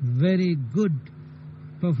 Very good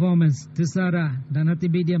performance. Thisara, ডানহাতি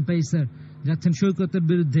মিডিয়াম পেসার, যাচ্ছেন সৈকতের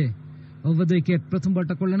বিরুদ্ধে। ওভার দ্য উইকেট, প্রথম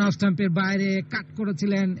বলটা করলেন অফ স্টাম্পের বাইরে, কাট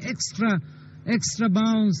করেছিলেন, এক্সট্রা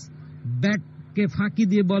বাউন্স, ব্যাট কে ফাঁকি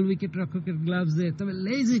দিয়ে বল উইকেট রক্ষকের গ্লাভসে, তবে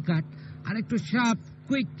লেজি কাট। আর একটু শার্প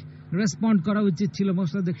কুইক রেসপন্ড করা উচিত ছিল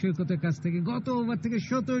মোসাদ্দেক সৈকতের কাছ থেকে। গত ওভার থেকে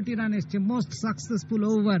 17টি রান এসছে, মোস্ট সাকসেসফুল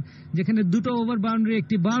ওভার, যেখানে 2টো ওভার বাউন্ডারি,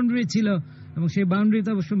 একটি বাউন্ডারি ছিল এবং সেই বাউন্ডারিতে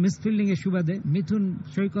অবশ্য মিসফিল্ডিং এর সুবাদে মিথুন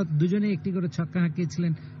সৈকত দুজনেই একটি করে ছক্কা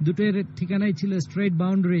হাঁকিয়েছিলেন। দুটোর ঠিকানাই ছিল স্ট্রেট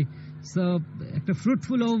বাউন্ডারি। সো একটা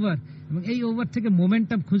ফ্রুটফুল ওভার এবং এই ওভার থেকে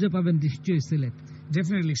মোমেন্টাম খুঁজে পাবেন নিশ্চয়ই সিলেট।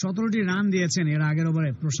 ডেফিনেটলি 17টি রান দিয়েছেন এর আগের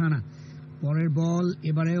ওভারে প্রসানা। পরের বল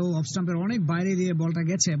এবারেও অফ স্টাম্পের অনেক বাইরে দিয়ে বলটা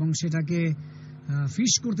গেছে এবং সেটাকে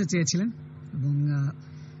ফিশ করতে চেয়েছিলেন এবং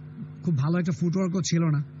খুব ভালো একটা ফুটওয়ার্কও ছিল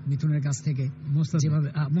না মিথুনের কাছ থেকে, যেভাবে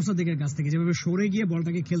মোসাদ্দেকের কাছ থেকে যেভাবে সরে গিয়ে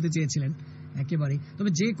বলটাকে খেলতে চেয়েছিলেন একেবারেই। তবে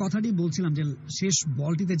যে কথাটি বলছিলাম যে শেষ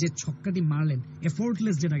বলটিতে যে ছক্কাটি মারলেন,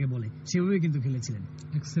 এফোর্টলেস যেটাকে বলে, সেভাবে কিন্তু খেলেছিলেন।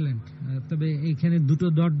 এক্সেলেন্ট। তবে এইখানে 2টো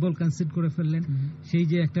ডট বল কনসিড করে ফেললেন। সেই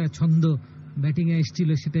যে একটা ছন্দ ব্যাটিং এ এসেছিল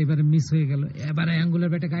সেটা এবারে মিস হয়ে গেল। এবারে অ্যাঙ্গুলার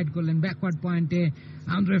ব্যাটে গাইড করলেন ব্যাকওয়ার্ড পয়েন্টে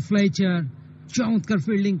আন্দ্রে ফ্লেচার, চমৎকার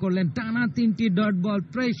ফিল্ডিং করলেন, টানা 3টি dot ball.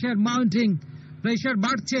 Pressure mounting, pressure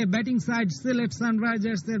বাড়ছে ব্যাটিং সাইড সিলেট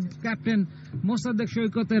সানরাইজার্স এর ক্যাপ্টেন মোসাদ্দেক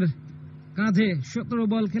সৈকতের কাঁধে। 17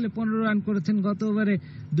 বল খেলে 15 রান করেছেন গত ওভারে।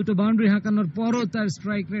 2টো বাউন্ডারি হাঁকানোর পরও তার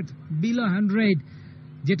স্ট্রাইক রেট বিলো 100,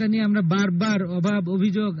 যেটা নিয়ে আমরা বারবার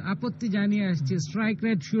অভিযোগ আপত্তি জানিয়ে আসছি। Strike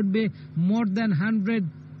rate should be more than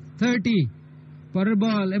 130। পরের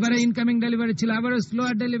বল এবারে ইনকামিং ডেলিভারি ছিল, আবার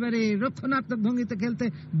স্লোয়ার ডেলিভারি, রক্ষণাত্মক ভঙ্গিতে খেলতে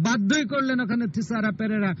বাধ্যই করলেন ওখানে Thisara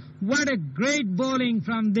Perera. What a great bowling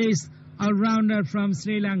from this all-rounder from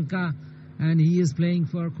Sri Lanka. and he is playing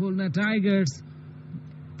for Khulna Tigers.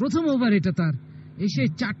 প্রথম ওভার এটা তার, এসে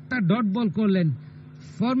 4টা ডট বল করলেন।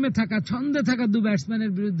 ফর্মে থাকা, ছন্দে থাকা দু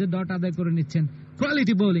ব্যাটসম্যানের বিরুদ্ধে ডট আদায় করে নিচ্ছেন।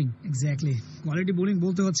 Quality bowling, exactly quality bowling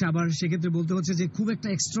বলতে হচ্ছে। আবার সেক্ষেত্রে বলতে হচ্ছে যে খুব একটা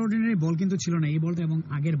এক্সট্রাঅর্ডিনারি বল কিন্তু ছিল না এই বলটা এবং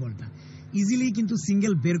আগের বলটা। ইজিলি কিন্তু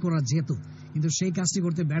সিঙ্গেল বের করা যেত, কিন্তু সেই কাজটি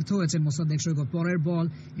করতে ব্যর্থ হয়েছেন মোসাদ্দেক সৈকত। পরের বল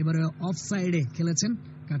এবারে অফ সাইডে খেলেছেন,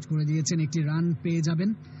 কাজ করে দিয়েছেন, একটি রান পেয়ে যাবেন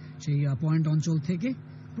সেই পয়েন্ট অঞ্চল থেকে।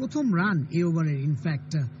 প্রথম রান এই ওভারের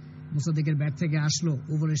ইনফ্যাক্ট মোসাদ্দেকের ব্যাট থেকে আসলো।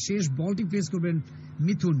 ওভারের শেষ বলটি ফেস করবেন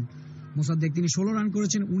মিথুন। মোসাদ্দেক তিনি 16 রান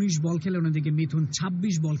করেছেন 19 বল খেলে, অন্যদিকে মিথুন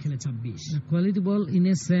 26 বল খেলে 26। Quality ball in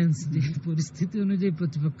a sense, যে পরিস্থিতি অনুযায়ী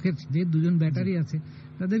প্রতিপক্ষের যে দুজন ব্যাটারি আছে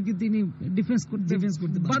তাদেরকে তিনি ডিফেন্স করতে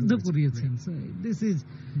বাধ্য করিয়েছেন। This is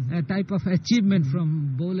type of achievement from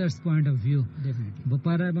bowlers point of view.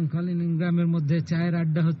 Bopara এবং কলিনগ্রামের মধ্যে চায়ের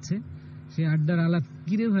আড্ডা হচ্ছে, সেই আড্ডার আলাপ,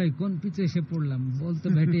 কিরে ভাই কোন পিচে এসে পড়লাম, বল তো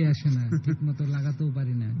ব্যাটে আসে না, ঠিক মতো লাগাতেও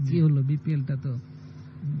পারি না, কি হলো বিপিএলটা তো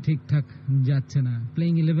ঠিকঠাক যাচ্ছে না।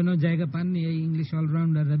 প্লেইং 11-ও জায়গা পাননি এই ইংলিশ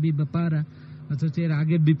অলরাউন্ডার রবি বোপারা, অথচ এর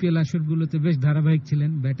আগে বিপিএল আসরগুলোতে বেশ ধারাবাহিক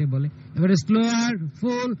ছিলেন ব্যাটে বলে। এবারে স্লোয়ার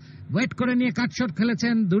ফুল ওয়েট করে নিয়ে কাট শট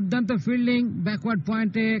খেলেছেন, দুর্দান্ত ফিল্ডিং, ব্যাকওয়ার্ড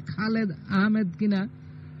পয়েন্টে খালেদ আহমেদ কিনা,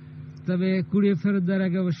 তবে কুড়িয়ে ফেরত দেওয়ার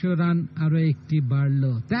আগে অবশ্য রান আরো একটি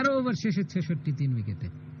বাড়লো। 13 ওভার শেষে 66, 3 উইকেটে।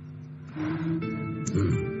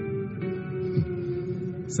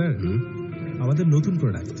 স্যার, আমাদের নতুন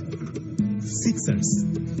প্রোডাক্ট সিক্সার্স।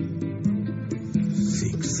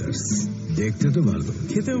 সিক্সার্স দেখতে তো ভালো,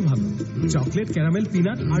 খেতেও ভালো। চকলেট, ক্যারামেল,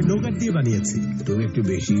 পিনাট আর নোগাট দিয়ে বানিয়েছি। তুমি একটু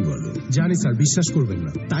বেশিই বলো। জানি স্যার, বিশ্বাস করবেন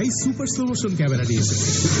না, তাই সুপার স্লো মোশন ক্যামেরা নিয়ে এসেছি।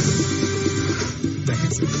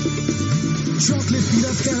 দেখেন চকলেট,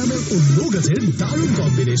 পিনাট, ক্যারামেল ও নোগাটের দারুণ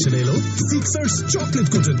কম্বিনেশন এলো সিক্সার্স চকলেট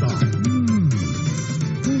কোটেড বার।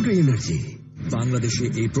 ফুল এনার্জি। বাংলাদেশে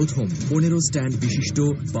এই প্রথম 15 স্ট্যান্ড বিশিষ্ট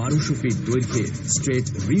 1200 ফিট দৈর্ঘ্যে straight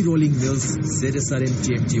রি-রোলিং mills ZSRM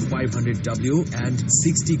TMT 500W and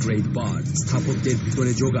 60 grade বার স্থাপত্যের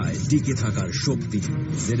ভিতরে যোগায় টিকে থাকার শক্তি।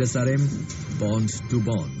 ZSRM bond two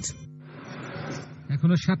bond.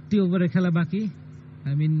 এখনো 7টি ওভারে খেলা বাকি,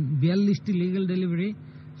 42টি লিগ্যাল ডেলিভারি,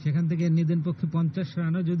 সেখান থেকে নিদেন পক্ষে 50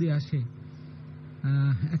 রানও যদি আসে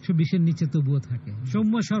 120-এর নিচে তবুও থাকে।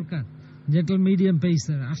 সৌম্য সরকার, জেন্টল মিডিয়াম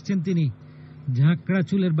পেসার, আসছেন তিনি, ঝাঁকড়া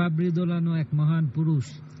চুলের বাবরি দোলানো এক মহান পুরুষ।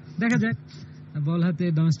 দেখা যাক, বল হাতে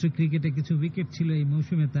ডোমেস্টিক ক্রিকেটে কিছু উইকেট ছিল এই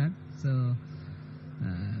মৌসুমে তার, তো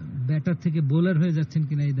ব্যাটার থেকে বোলার হয়ে যাচ্ছেন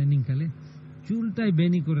কিনা ইদানিং কালে। চুলটাই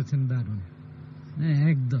বেনি করেছেন দারুণ,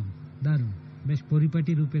 একদম দারুণ, বেশ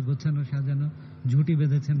পরিপাটি রূপে গোছানো সাজানো, ঝুঁটি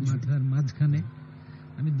বেঁধেছেন মাথার মাঝখানে।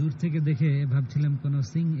 আমি দূর থেকে দেখে ভাবছিলাম কোন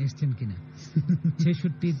সিং এসছেন কিনা।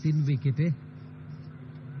 66, 3 উইকেটে।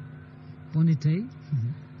 পনিটাইল,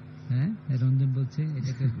 হ্যাঁ রঞ্জন বলছে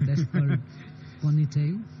এটাকে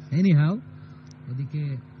পনিটাইল। এনিহাউ, ওদিকে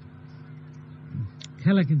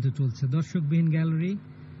খেলা কিন্তু চলছে, দর্শকবিহীন গ্যালারি।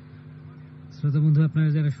 শ্রোতা বন্ধু, আপনারা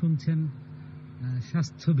যারা শুনছেন,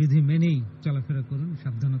 স্বাস্থ্যবিধি মেনেই চলাফেরা করুন,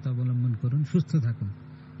 সাবধানতা অবলম্বন করুন, সুস্থ থাকুন।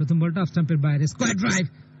 প্রথম বলটা অফ স্টাম্পের বাইরে, square drive,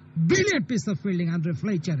 brilliant piece of fielding Andre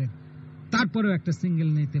ফ্লেচারের। তারপরেও একটা সিঙ্গেল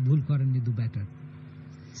নিতে ভুল করেননি দু batter.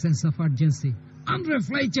 Sense of urgency, Andre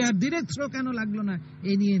Fletcher direct throw কেন লাগলো না,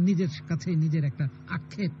 এই নিয়ে নিজের কাছে নিজের একটা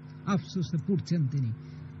আক্ষেপ, আফসোসে পড়ছেন তিনি।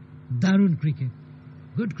 দারুণ cricket,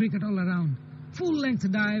 good cricket all around, full length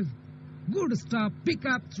dive, good stop, pick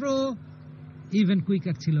up, throw, even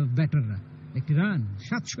quicker ছিল ব্যাটাররা। একটি রান,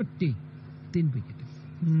 67, 3 উইকেটে।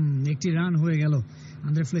 একটি রান হয়ে গেল।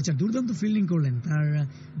 আন্দ্রে ফ্লেচার দুর্দান্ত ফিল্ডিং করলেন, তার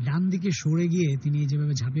ডান দিকে সরে গিয়ে তিনি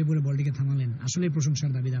যেভাবে ঝাঁপিয়ে পড়ে বলটিকে থামালেন, আসলে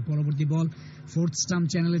প্রশংসার দাবিদার। পরবর্তী বল 4th স্টাম্প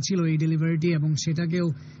চ্যানেলে ছিল এই ডেলিভারিটি, এবং সেটাকেও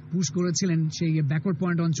পুশ করেছিলেন সেই ব্যাকওয়ার্ড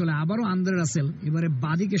পয়েন্ট অঞ্চলে। আবারও আন্দ্রে রাসেল এবারে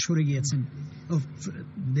বাদিকে সরে গিয়েছেন,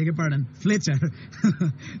 দেখে পারলেন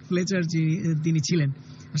ফ্লেচার তিনি ছিলেন।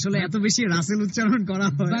 আসলে এত বেশি রাসেল উচ্চারণ করা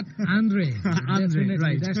হয়, Andre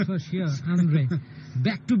that's for sure. Andre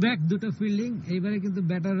back to back দুটো ফিল্ডিং। এইবারে কিন্তু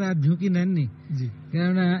ব্যাটাররা ঝুঁকি নেননি,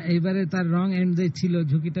 কেননা এইবারে তার রং এন্ড ছিল,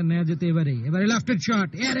 ঝুঁকিটা নেওয়া যেত এবারে লেফটেড শট,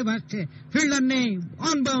 এয়ারে ভাসছে, ফিল্ডার নেই,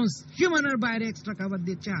 অন বাউন্স, সীমানার বাইরে, এক্সট্রা কভার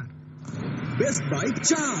দিয়ে 4। Best by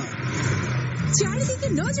 4। চারিদিকে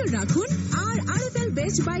নজর রাখুন আর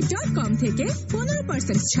rflbestbuy.com থেকে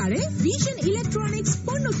 15% ছাড়ে ভিশন ইলেকট্রনিক্স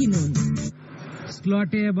পণ্য কিনুন।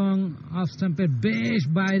 স্লটে এবং অফ স্টাম্পের বেশ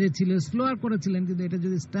বাইরে ছিল, স্লোয়ার করেছিলেন, কিন্তু এটা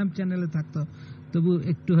যদি স্টাম্প চ্যানেলে থাকতো তবু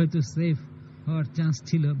একটু হয়তো সেফ হওয়ার চান্স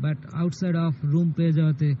ছিল, বাট আউটসাইড অফ রুম পেয়ে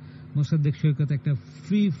যাওয়াতে মোসাদ্দেক সৈকত একটা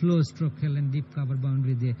ফ্রি ফ্লো স্ট্রোক খেলেন ডিপ কাভার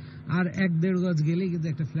বাউন্ডারি দিয়ে। আর 1-1.5 গজ গেলেই কিন্তু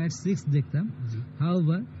একটা ফ্ল্যাট 6 দেখতাম।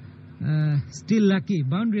 হাউভার স্টিল লাকি,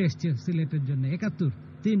 বাউন্ডারি এসছে সিলেটের জন্য। 71,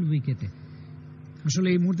 3 উইকেটে। আসলে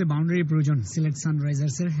এই মুহূর্তে বাউন্ডারির প্রয়োজন সিলেট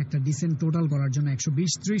সানরাইজার্সের একটা ডিসেন্ট টোটাল করার জন্য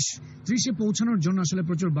 120-30 পৌঁছানোর জন্য আসলে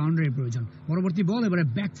প্রচুর বাউন্ডারির প্রয়োজন। পরবর্তী বল এবারে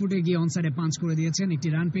ব্যাকফুটে গিয়ে অনসাইডে পাঞ্চ করে দিয়েছেন, একটি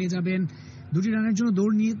রান পেয়ে যাবেন। 2টি রানের জন্য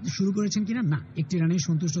দৌড় নিয়ে শুরু করেছেন কিনা, না, একটি রানেই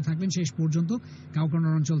সন্তুষ্ট থাকবেন শেষ পর্যন্ত।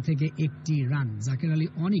 কাউকর্নার অঞ্চল থেকে একটি রান, জাকির আলী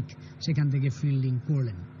অনিক সেখান থেকে ফিল্ডিং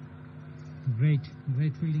করলেন।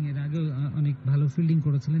 গ্রেট ফিল্ডিং, এর আগেও অনেক ভালো ফিল্ডিং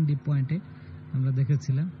করেছিলেন ডিপ পয়েন্টে, আমরা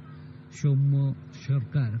দেখেছিলাম। সৌম্য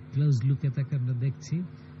সরকার ক্লোজ লুকে তাকে আমরা দেখছি।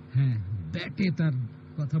 হ্যাঁ, ব্যাটে তার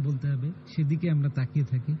কথা বলতে হবে, সেদিকে আমরা তাকিয়ে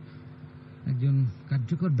থাকি। একজন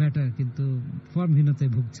কার্যকর ব্যাটার, কিন্তু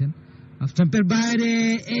ফর্মহীনতায় ভুগছেন। অফ স্টাম্পের বাইরে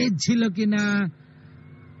এজ ছিল কিনা,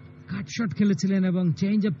 কাট শট খেলেছিলেন এবং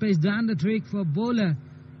change of pace done the trick for bowler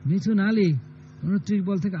মিথুন আলী। 29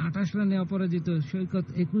 বল থেকে 28 রানে অপরাজিত। সৈকত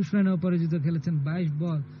 21 রানে অপরাজিত খেলেছেন 22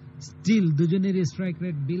 বল। স্টিল দুজনেরই স্ট্রাইক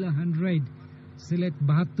রেট বিলো 100। সিলেট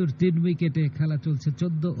 72 3 উইকেটে, খেলা চলছে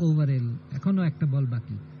 14 ওভারে। এখনো একটা বল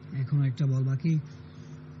বাকি,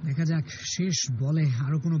 দেখা যাক শেষ বলে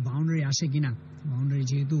আরো কোনো বাউন্ডারি আসে কিনা। বাউন্ডারি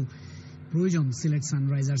যেহেতু প্রয়োজন সিলেট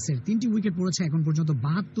সানরাইজার্সের। 3টি উইকেট পড়েছে এখন পর্যন্ত,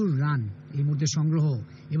 72 রান এই মুহূর্তে সংগ্রহ।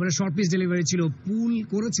 এবারে শর্ট পিচ ডেলিভারি ছিল, পুল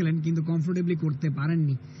করেছিলেন কিন্তু কমফোর্টেবলি করতে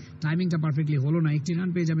পারেননি, টাইমিংটা পারফেক্টলি হলো না। একটি রান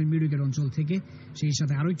পেয়ে যাবেন মিড উইকেট অঞ্চল থেকে, সেই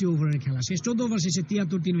সাথে আরো একটি ওভারের খেলা শেষ। 14 ওভার শেষে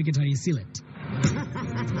 73 3 উইকেট হারিয়ে সিলেট।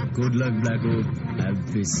 গুড লাক ব্ল্যাকউড,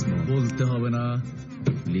 বলতে হবে না,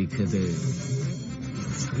 লিখে দে।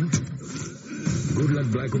 গুড লাক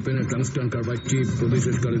ব্ল্যাক ওপেনের টংস্টন কার্বাইড চিপ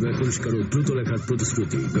প্রবেশকারীদের পরিষ্কার ও দ্রুত লেখার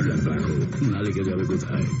প্রতিশ্রুতি। গুড লাক ব্ল্যাক না লিখে যাবে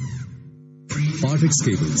কোথায়? পার্টেক্স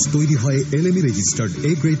কেবলস তৈরি হয় এলএমই registered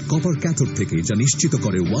A grade copper cathode থেকে, যা নিশ্চিত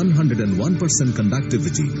করে 101%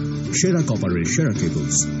 কন্ডাক্টিভিটি। সেরা কপারের সেরা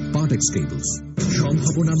কেবলস, পার্টেক্স কেবলস।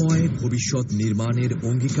 সম্ভাবনাময় ভবিষ্যৎ নির্মাণের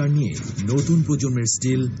অঙ্গীকার নিয়ে নতুন প্রজন্মের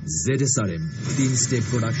স্টিল ZSRM 3 স্টেপ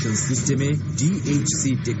প্রোডাকশন সিস্টেমে DHC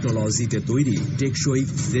টেকনোলজিতে তৈরি টেকসই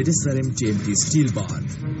ZSRM TMT স্টিল বার।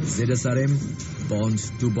 ZSRM bond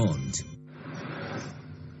two bond.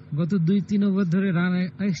 গত 2-3 ওভার ধরে রান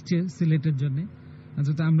এসছে সিলেটের জন্য,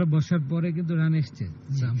 অন্তত আমরা বসার পরে কিন্তু রান এসছে।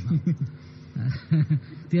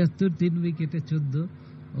 73 3 উইকেটে 14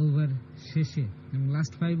 ওভার শেষে। এবং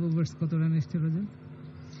লাস্ট 5 ওভার্স কত রান এসছে রোজন?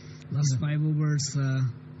 লাস্ট 5 ওভার্স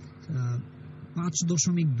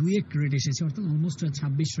 5.21 রেট এসেছে, অর্থাৎ অলমোস্ট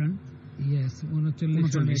 26 রান। ইয়েস, 39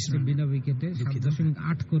 রান এসছে বিনা উইকেটে,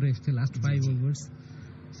 7.8 করে এসছে লাস্ট 5 ওভার্স,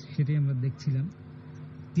 সেটাই আমরা দেখছিলাম।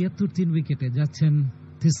 73 3 উইকেটে যাচ্ছেন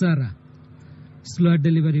থিসারা। স্লোয়ার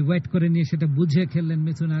ডেলিভারি ওয়েট করে নিয়ে সেটা বুঝে খেললেন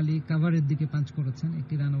মিথুন আলী, কাভারের দিকে পাঞ্চ করেছেন,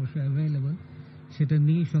 একটি রান অবশ্য অ্যাভেলেবল, সেটা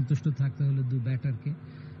নিয়েই সন্তুষ্ট থাকতে হলো দু ব্যাটারকে।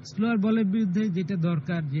 স্লোয়ার বলের বিরুদ্ধে যেটা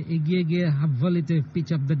দরকার, যে এগিয়ে গিয়ে half ভলিতে pitch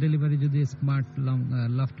up the delivery যদি স্মার্ট লং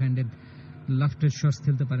লেফটের শটস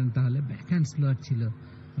খেলতে পারেন, তাহলে ব্যাক হ্যান্ড স্লোয়ার ছিল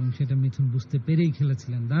এবং সেটা মিথুন বুঝতে পেরেই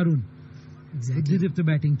খেলেছিলেন। দারুণ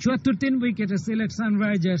ব্যাটিং। 74 3 উইকেটে সিলেট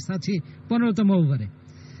সানরাইজার্স আছে 15তম ওভারে।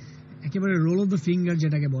 একেবারে রোল অফ দ্য ফিঙ্গার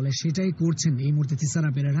যেটাকে বলে, সেটাই করছেন এই মুহূর্তে থিসারা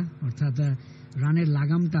পেরেরা, অর্থাৎ রানের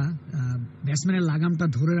লাগামটা, ব্যাটসম্যানের লাগামটা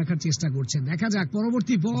ধরে রাখার চেষ্টা করছেন। দেখা যাক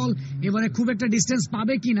পরবর্তী বল এবারে খুব একটা ডিস্টেন্স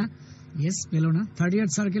পাবে কিনা। ইয়েস, পেল না। 30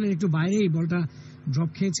 সার্কেলের একটু বাইরে এই বলটা ড্রপ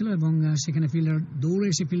খেয়েছিল এবং সেখানে ফিল্ডার দৌড়ে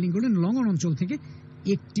এসে ফিল্ডিং করলেন। লং অন অঞ্চল থেকে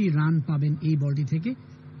একটি রান পাবেন এই বলটি থেকে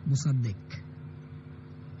মুসাদ্দেক।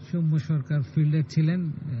 সৌম্য সরকার ফিল্ডার ছিলেন,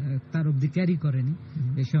 তার অব্দি ক্যারি করেনি,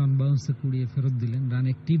 এসে অন বাউন্সে কুড়িয়ে ফেরত দিলেন, রান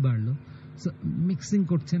একটি বাড়লো। মিক্সিং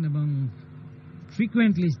করছেন এবং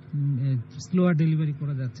ফ্রিকুয়েন্টলি স্লোয়ার ডেলিভারি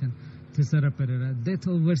করে যাচ্ছেন Thisara Perera. Death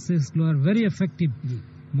ওভারসে slower very effective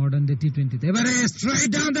modern day T20. এবারে straight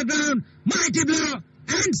down the ground, মাইটি blow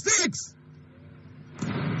and 6।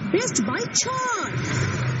 Best by 6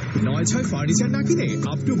 9-6 furniture না কিনে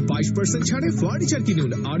আপ টু 22% ছাড়ে ফার্নিচার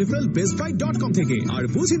কিনুন rflbestbuy.com থেকে, আর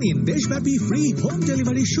বুঝে নিন দেশব্যাপী ফ্রি হোম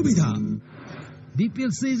ডেলিভারির সুবিধা।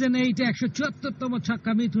 বিপিএল সিজন 8 174তম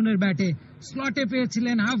ছক্কা মিথুনের ব্যাটে। স্লটে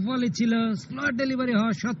পেয়েছিলেন, হাফ বলে ছিল, স্লট ডেলিভারি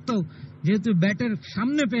হওয়া সত্ত্বেও যেহেতু ব্যাটের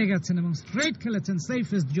সামনে পেয়ে গেছেন এবং স্ট্রেট খেলেছেন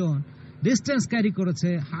সেফেস্ট জোন, ডিস্টেন্স ক্যারি করেছে,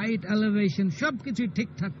 হাইট, এলিভেশন সবকিছু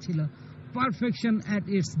ঠিকঠাক ছিল। Perfection at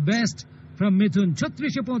it's best from মিথুন।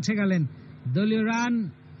 36-এ পৌঁছে গেলেন। দলীয় রান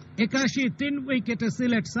 81 3 উইকেটে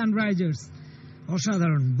সিলেট সানরাইজার্স।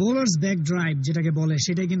 অসাধারণ বোলার্স ব্যাক ড্রাইভ যেটাকে বলে,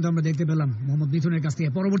 সেটাই কিন্তু আমরা দেখতে পেলাম মোহাম্মদ মিথুনের কাছ থেকে।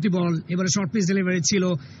 পরবর্তী বল এবারে শর্ট পিচ ডেলিভারি ছিল,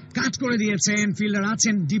 কাট করে দিয়েছেন, ফিল্ডার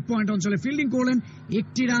আছেন, ডিপ পয়েন্ট অঞ্চলে ফিল্ডিং করলেন,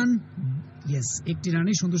 একটি রান। ইয়েস, একটি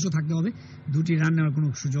রানেই সন্তুষ্ট থাকতে হবে, 2টি রান নেওয়ার কোনো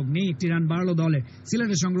সুযোগ নেই। একটি রান বাড়লো দলের।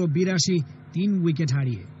 সিলেটের সংগ্রহ 82 3 উইকেট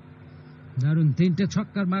হারিয়ে। দারুণ 3টে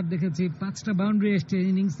ছক্কার মার দেখেছি, 5টা বাউন্ডারি এসছে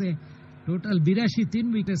ইনিংসে, টোটাল 82 3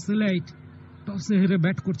 উইকেট। সিলেট টসে হেরে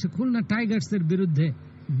ব্যাট করছে খুলনা টাইগার্সের বিরুদ্ধে।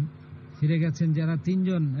 ফিরে গেছেন যারা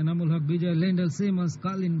 3জন, এনামুল হক, বিজয়, লেন্ডেল, Simmons,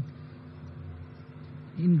 Colin,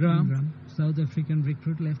 Ingram south African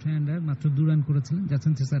recruit left hander, মাত্র 2 রান করেছিলেন।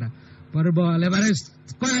 যাচ্ছেন থিসারা, পরের বল, এবারে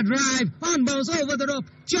square drive on bounce over the rope,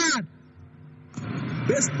 4।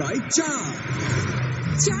 Best by 4।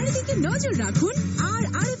 চারিদিকে নজর রাখুন আর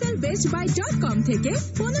rflbestbuy.com থেকে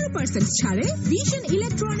 15% ছাড়ে ভিশন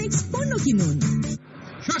ইলেকট্রনিক্স পণ্য কিনুন।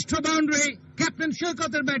 ষষ্ঠ বাউন্ডারি ক্যাপ্টেন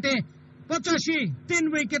সৈকতের ব্যাটে 85, 3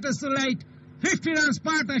 উইকেটে Sylhet, 50 runs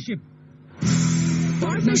partnership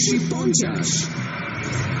 50।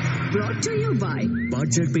 Brought to you by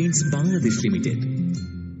Berger Paints Bangladesh limited.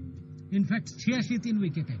 In fact 86, 3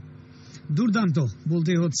 উইকেটে। দুর্দান্ত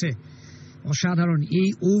বলতে হচ্ছে, অসাধারণ। এই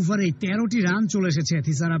ওভারে 13টি রান চলে এসেছে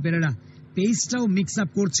থিসারা পেরেরা, পেসটাও মিক্স আপ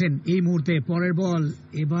করছেন এই মুহূর্তে। পরের বল,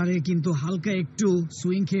 এবারে কিন্তু হালকা একটু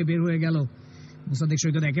সুইং খেয়ে বের হয়ে গেল মোসাদ্দেক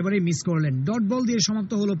সৈকত, একেবারেই মিস করলেন। ডট বল দিয়ে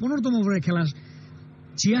সমাপ্ত হলো 15তম ওভারের খেলা।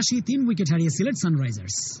 86, 3 উইকেট হারিয়ে Sylhet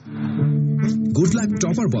Sunrisers. Good luck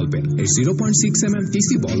topper ball pen এর 0.6mm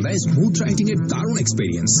টিসি বল দেয় স্মুথ রাইটিং এর দারুণ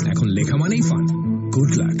এক্সপেরিয়েন্স। এখন লেখা মানেই fun.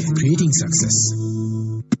 Good luck creating success.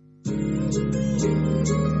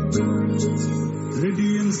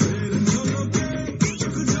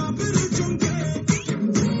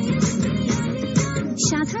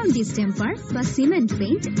 সাধারণ ডিস্টেম্পার বা সিমেন্ট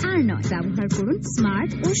পেইন্ট আর নয়, ব্যবহার করুন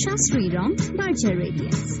স্মার্ট ও সাশ্রয়ী রং বার্জার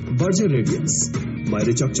রেডিয়ান্স। বার্জার রেডিয়ান্স,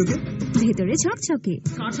 বাইরে চকচকে, ভেতরে ঝকঝকে।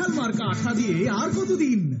 কাঁঠাল মার্কা আঠা দিয়ে আর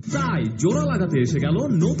কতদিন? তাই জোড়া লাগাতে এসে গেল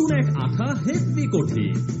নতুন এক আঠা হেভি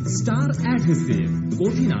কঠিন স্টার অ্যাডহেসিভ,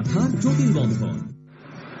 কঠিন আঠার জটিল বন্ধন।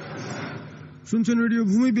 শুনছেন রেডিও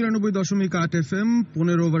ভূমি 92.8 FM।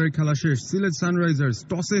 15 ওভারের খেলা শেষ। সিলেট সানরাইজার্স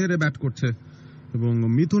টসে হেরে ব্যাট করছে এবং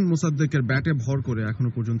মিথুন মোসাদ্দেকের ব্যাটে ভর করে এখনো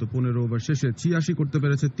পর্যন্ত 15 ওভার শেষে 86 করতে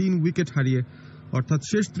পেরেছে 3 উইকেট হারিয়ে। অর্থাৎ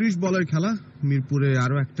শেষ 30 বলের খেলা। মিরপুরে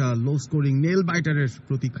আরো একটা লো স্কোরিং নেল বাইটারের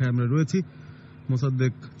প্রতীক্ষায় আমরা রয়েছি।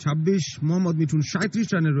 মোসাদ্দেক 26, মোহাম্মদ মিঠুন 37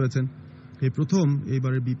 রানে রয়েছেন। এই প্রথম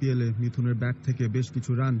এইবারের বিপিএল এ মিথুনের ব্যাট থেকে বেশ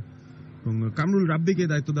কিছু রান। এবং কামরুল রাব্বিকে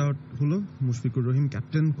দায়িত্ব দেওয়া হলো। মুশফিকুর রহিম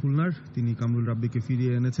ক্যাপ্টেন খুলনার, তিনি কামরুল রাব্বিকে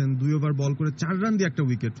ফিরিয়ে এনেছেন। 2 ওভার বল করে 4 রান দিয়ে একটা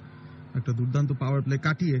উইকেট। একটা দুর্দান্ত পাওয়ার প্লে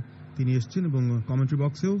কাটিয়ে তিনি এসছেন এবং কমেন্ট্রি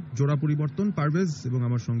বক্সেও জোড়া পরিবর্তন পারভেজ এবং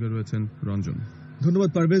আমার সঙ্গে রয়েছেন রঞ্জন। ধন্যবাদ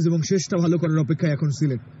পারভেজ। এবং শেষটা ভালো করার অপেক্ষায় এখন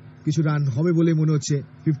সিলেট। কিছু রান হবে বলে মনে হচ্ছে।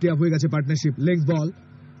 50 আপ হয়ে গেছে পার্টনারশিপ। লেগ বল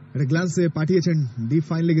একটা গ্লান্সে পাঠিয়েছেন ডিপ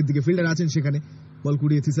ফাইন লেগের দিকে, ফিল্ডার আছেন সেখানে। বল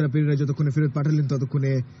কুড়িয়ে থিসারা পেরেরা যতক্ষণে ফেরত পাঠালেন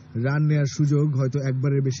ততক্ষণে রান নেওয়ার সুযোগ হয়তো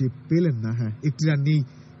একবারের বেশি পেলেন না। হ্যাঁ, একটি রান নিয়েই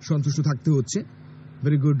সন্তুষ্ট থাকতে হচ্ছে।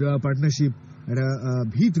 ভেরি গুড পার্টনারশিপ, একটা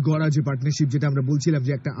ভিত গড়া যে পার্টনারশিপ, যেটা আমরা বলছিলাম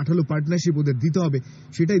যে একটা 18 পার্টনারশিপ ওদের দিতে হবে,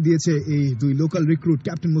 সেটাই দিয়েছে এই 2 লোকাল রিক্রুট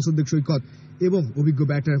ক্যাপ্টেন মোসাদ্দেক সৈকত এবং অভিজ্ঞ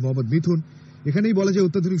ব্যাটার মোহাম্মদ মিথুন। এখানেই বলা যায়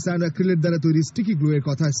অত্যাধুনিক অ্যাক্রিলিক দ্বারা তৈরি স্টিকি গ্লু এর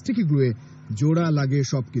কথা। স্টিকি গ্লুয়ে জোড়া লাগে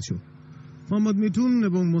সবকিছু। মোহাম্মদ মিঠুন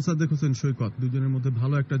এবং মোসাদ্দেক হোসেন সৈকত দুজনের মধ্যে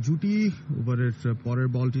ভালো একটা জুটি। ওভারের পরের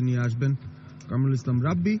বলটি নিয়ে আসবেন কামরুল ইসলাম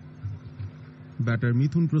রাব্বি। ব্যাটার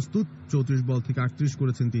মিথুন প্রস্তুত। 34 বল থেকে 38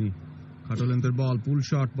 করেছেন তিনি। খাটো লেন্থের বল, পুল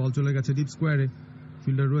শট, বল চলে গেছে ডিপ স্কোয়ারে।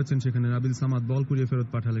 ফিল্ডার রয়েছেন সেখানে নাবিল সামাদ, বল কুড়িয়ে ফেরত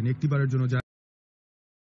পাঠালেন। একটিবারের জন্য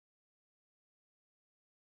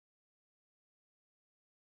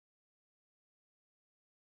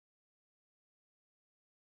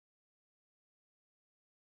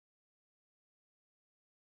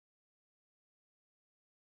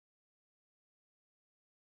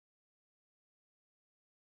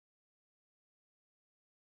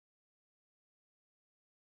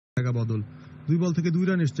বদল। 2 বল থেকে 2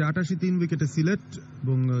 রান এসছে। 88, 3 উইকেটে সিলেট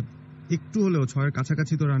এবং একটু হলেও 6-এর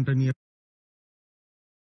কাছাকাছি তো রানটা নিয়ে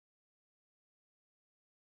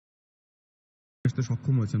আসতে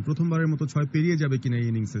সক্ষম হয়েছেন। প্রথমবারের মতো 6 পেরিয়ে যাবে কিনা এই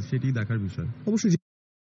ইনিংসে, সেটি দেখার বিষয়। অবশ্যই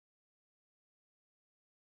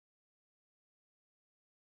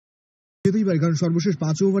যেতেই পারে, কারণ সর্বশেষ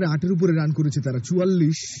 5 ওভারে 8-এর উপরে রান করেছে তারা,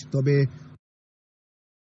 44। তবে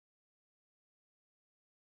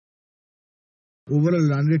ওভারঅল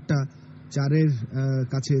রান রেটটা 4-এর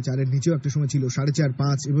কাছে, 4-এর নিচেও একটা সময় ছিল 4.5,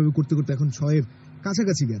 5 এভাবে করতে করতে এখন 6-এর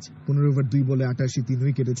কাছাকাছি গেছে। 15 ওভার 2 বলে 88, 3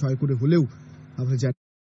 উইকেটে 6 করে হলেও আপনি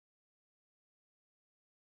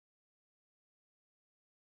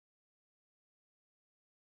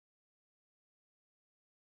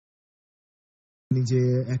যে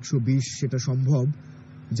 120 সেটা সম্ভব।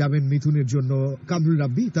 যাবেন মিথুনের জন্য কামরুল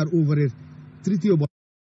রাব্বি, তার ওভারের তৃতীয় বল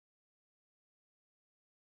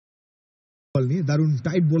নিয়ে দারুণ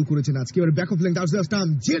টাইট বল করেছেন আজকে। এবার ব্যাক অফ লেংথ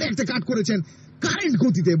স্টাম্প জেরে একটা কাট করেছেন কারেন্ট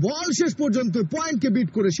গতিতে। বল শেষ পর্যন্ত পয়েন্টকে বিট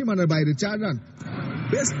করে সীমানার বাইরে 4 রান।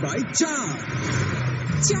 Best by 4।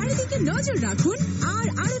 চারিদিকে নজর রাখুন আর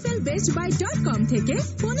rflbestbuy.com থেকে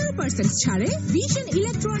 15% ছাড়ে ভিশন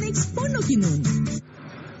ইলেকট্রনিক্স পণ্য কিনুন।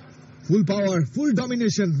 ফুল পাওয়ার, ফুল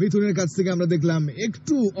ডমিনেশন মিথুনের কাছ থেকে আমরা দেখলাম।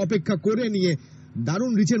 একটু অপেক্ষা করে নিয়ে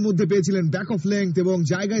দারুণ রিচের মধ্যে পেয়েছিলেন ব্যাক অফ লেংথ এবং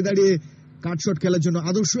জায়গায় দাঁড়িয়ে কাটশট খেলার জন্য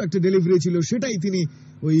আদর্শ একটা ডেলিভারি ছিল, সেটাই তিনি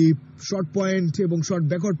ওই শর্ট পয়েন্ট এবং শর্ট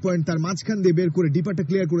ব্যাকওয়ার্ড পয়েন্ট তার মাঝখান দিয়ে বের করে ডিপারটা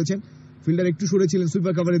ক্লিয়ার করেছেন। ফিল্ডার একটু সরেছিলেন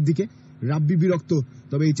সুপার কাভারের দিকে, রাব্বি বিরক্ত,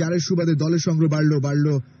 তবে এই 4-এর সুবাদে দলের সংগ্রহ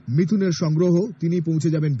বাড়লো মিথুনের সংগ্রহ, তিনি পৌঁছে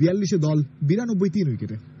যাবেন 42-এ, দল 92 3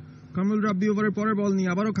 উইকেটে। কামরুল রাব্বি ওভারের পরের বল নিয়ে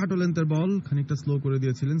আবারও খাটো লেন্থের বল, খানিকটা স্লো করে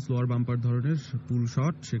দিয়েছিলেন, স্লোয়ার বাম্পার ধরনের পুল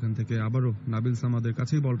শট, সেখান থেকে আবারও নাবিল সামাদের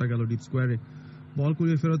কাছেই বলটা গেল ডিপ স্কোয়ারে, বল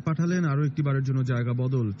করিয়ে ফেরত পাঠালেন, আরো একটি বারের জন্য জায়গা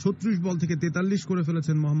বদল, 36 বল থেকে 43 করে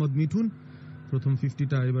ফেলেছেন মোহাম্মদ মিঠুন, প্রথম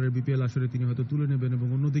 50টা এবারের বিপিএল আসরে তিনি হয়তো তুলে নেবেন। এবং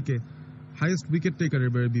অন্যদিকে হাইয়েস্ট উইকেট টেকার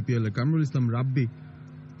এবারে বিপিএল এ কামরুল ইসলাম রাব্বি,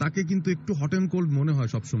 তাকে কিন্তু একটু হট এন্ড কোল্ড মনে হয়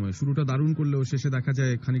সবসময়, শুরুটা দারুণ করলেও শেষে দেখা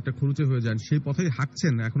যায় খানিকটা খরুচে হয়ে যান, সেই পথেই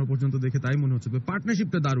হাঁটছেন এখনো পর্যন্ত, দেখে তাই মনে হচ্ছে।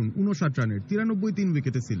 পার্টনারশিপটা দারুণ, 59 রানের 93 3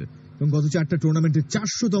 উইকেটে সিলেট, এবং গত 4টা টুর্নামেন্টে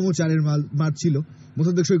 400তম 4-এর মার্ক ছিল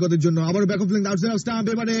মোসাদ্দেক সৈকতের জন্য। আবার back of length outside of stump,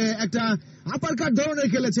 এবারে একটা আপার কাট ধরনের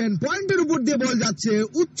খেলেছেন, পয়েন্টের উপর দিয়ে বল যাচ্ছে,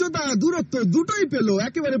 উচ্চতা দূরত্ব দুটোই পেল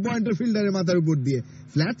একেবারে পয়েন্টের ফিল্ডারের মাথার উপর দিয়ে,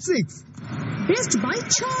 ফ্ল্যাট 6। বেস্ট বাই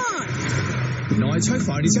 9-6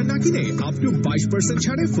 ফার্নিচার না কিনে আপ টু 22%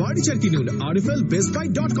 ছাড়ে ফার্নিচার কিনুন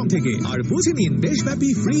rflbestbuy.com থেকে আর বুঝে নিন দেশব্যাপী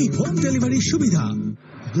ফ্রি হোম ডেলিভারি সুবিধা।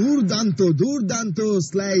 দুর্দান্ত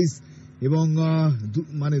স্লাইস এবং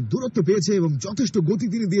মানে দূরত্ব পেয়েছে এবং যথেষ্ট গতি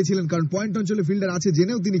তিনি দিয়েছিলেন, কারণ পয়েন্ট অঞ্চলে ফিল্ডার আছে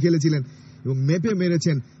জেনেও তিনি খেলেছিলেন এবং মেপে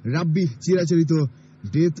মেরেছেন। রাব্বি চিরাচরিত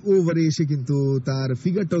ডেথ ওভারে এসে কিন্তু তার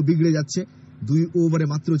ফিগারটাও বিগড়ে যাচ্ছে, 2 ওভারে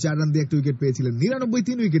মাত্র 4 রান দিয়ে একটা উইকেট পেয়েছিলেন, 99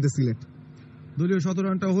 3 উইকেটে সিলেট। দলীয় 17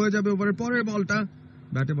 রানটা হয়ে যাবে ওভারের পরের বলটা,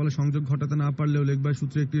 ব্যাটে বলে সংযোগ ঘটাতে না পারলেও লেগ বাই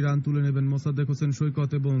সূত্রে একটি রান তুলে নেবেন মোসাদ্দেক হোসেন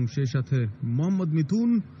সৈকত এবং সেই সাথে মোহাম্মদ মিথুন।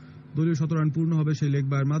 দলীয় 17 রান পূর্ণ হবে সেই লেগ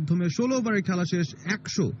বাইয়ের মাধ্যমে। 16 ওভারের খেলা শেষ,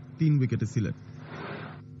 103 উইকেটে সিলেট।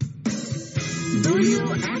 দলীয়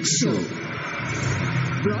 100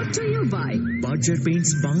 brought to you by Berger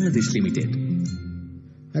Paints Bangladesh limited.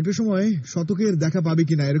 একটা সময় শতকের দেখা পাবে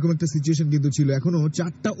কিনা এরকম একটা সিচুয়েশন কিন্তু ছিল, এখনো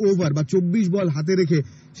 4টা ওভার বা 24 বল হাতে রেখে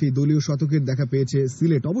সেই দলীয় শতকের দেখা পেয়েছে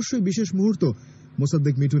সিলেট। অবশ্যই বিশেষ মুহূর্ত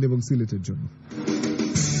মোসাদ্দেক মিঠুন এবং সিলেটের জন্য।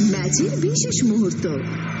 ম্যাচের বিশেষ মুহূর্ত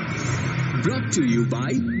brought to you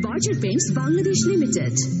by Berger Paints Bangladesh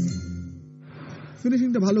limited.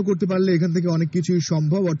 ফিনিশিংটা ভালো করতে পারলে এখান থেকে অনেক কিছুই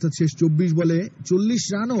সম্ভব, অর্থাৎ শেষ 24 বলে 40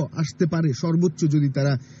 রানও আসতে পারে সর্বোচ্চ, যদি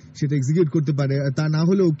তারা সেটা এক্সিকিউট করতে পারে। তা না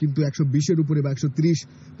হলেও কিন্তু 120-এর উপরে বা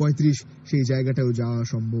 130-35 সেই জায়গাটাও যাওয়া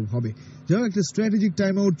সম্ভব হবে। যাই একটা স্ট্র্যাটেজিক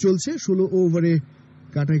টাইম আউট চলছে, 16 ওভারে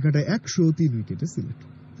কাটায় 103 উইকেটে Sylhet.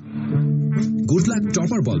 Good luck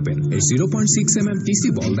topper ball pen এর 0.6 mm টিসি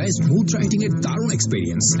বল দেয় স্মুথ রাইটিং এর দারুণ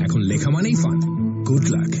এক্সপেরিয়েন্স, এখন লেখা মানেই fun. Good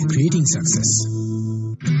luck creating success.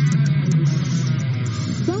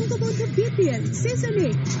 Bangabandhu BPL season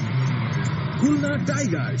 8 Khulna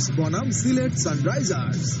Tigers বনাম সিলেট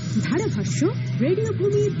সানরাইজার্স, ধারাভাষ্য রেডিও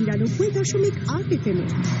ভূমি 92.8 FM।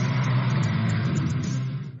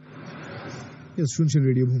 শুনছেন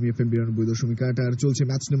রেডিও ভূমি এফএম 92.8 আর চলছে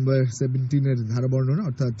ম্যাচ নাম্বার 17 এর ধারা বর্ণনা,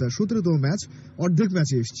 অর্থাৎ 17তম ম্যাচ। অর্ধেক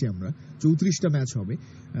ম্যাচে এসেছি আমরা, 34টা ম্যাচ হবে,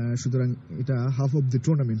 সুতরাং এটা হাফ অফ দ্য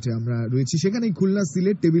টুর্নামেন্টে আমরা রয়েছি। সেখানেই খুলনা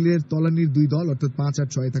সিলেট টেবিলের তলানির 2 দল, অর্থাৎ 5 আর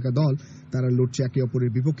 6 থাকা দল, তারা লড়ছে একে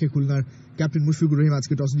অপরের বিপক্ষে। খুলনার ক্যাপ্টেন মুশফিকুর রহিম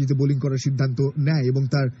আজকে টস জিতে বোলিং করার সিদ্ধান্ত নেয় এবং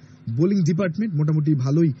তার বোলিং ডিপার্টমেন্ট মোটামুটি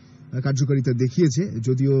ভালোই কার্যকারিতা দেখিয়েছে,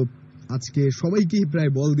 যদিও আজকে সবাইকেই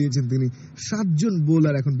প্রায় বল দিয়েছেন তিনি। 7 জন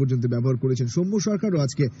বোলার এখন পর্যন্ত ব্যবহার করেছেন। সৌম্য সরকারও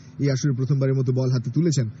আজকে এই আসরে প্রথমবারের মতো বল হাতে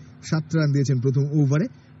তুলেছেন, 7 রান দিয়েছেন প্রথম ওভারে।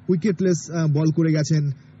 উইকেটলেস বল করে গেছেন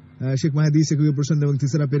শেখ মাহেদি, সেকুগে, প্রসন্ন এবং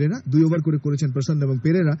থিসারা পেরেরা। 2 ওভার করে করেছেন প্রসন্ন এবং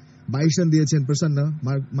পেরেরা, 22 রান দিয়েছেন প্রসন্ন,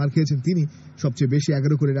 মার খেয়েছেন তিনি সবচেয়ে বেশি,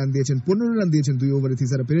 11 করে রান দিয়েছেন, 15 রান দিয়েছেন 2 ওভারে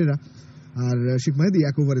থিসারা পেরেরা। আর শেখ মাহেদি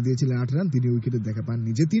 1 ওভারে দিয়েছিলেন 8 রান, তিনি উইকেটের দেখা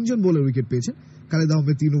পাননি। যে 3 জন বোলার উইকেট পেয়েছেন, খালেদ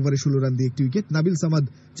আহমেদ 3 ওভারে 16 রান দিয়ে একটি উইকেট, নাবিল সামাদ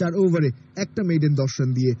 4 ওভারে একটা মেইডেন 10 রান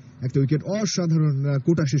দিয়ে একটা উইকেট, অসাধারণ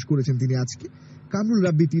কোটা শেষ করেছেন তিনি আজকে। কামরুল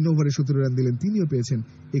রাব্বি 3 ওভারে 17 রান দিলেন, তিনিও পেয়েছেন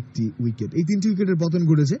একটি উইকেট। এই 3টি উইকেটের পতন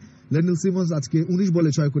ঘটেছে। লেন্ডেল সিমন্স আজকে 19 বলে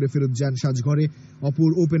 6 করে ফেরত যান সাজঘরে।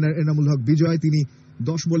 অপর ওপেনার এনামুল হক বিজয়, তিনি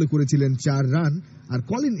 10 বলে করেছিলেন 4 রান। আর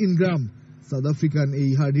কলিন ইনগ্রাম সাউথ আফ্রিকান এই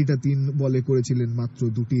হার্ডিটা 3 বলে করেছিলেন মাত্র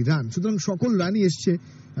 2টি রান। সুতরাং সকল রানই এসছে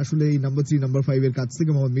আসলে এই নাম্বার 3 নাম্বার 5 এর কাছ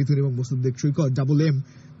থেকে। মোহাম্মদ মিথুন এবং মোসাদ্দেক সৈকত ডাবল এম,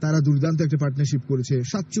 তারা দুর্দান্ত একটা পার্টনারশিপ করেছে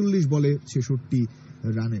 47 বলে 66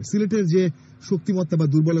 রানে। সিলেটের যে শক্তিমত্তা বা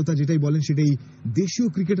দুর্বলতা যেটাই বলেন সেটাই দেশীয়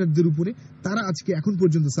ক্রিকেটারদের উপরে। তারা আজকে এখন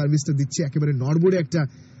পর্যন্ত সার্ভিসটা দিচ্ছে, একেবারে নড়বড়ে একটা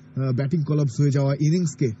ব্যাটিং কলাপস হয়ে যাওয়া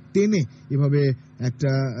ইনিংসকে টেনে এভাবে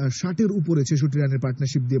একটা 60-এর উপরে 66 রানের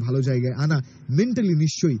পার্টনারশিপ দিয়ে ভালো জায়গায় আনা। মেন্টালি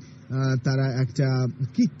নিশ্চয়ই তারা একটা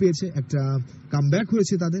কিক পেয়েছে, একটা কামব্যাক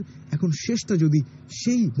হয়েছে তাদের। এখন শেষটা যদি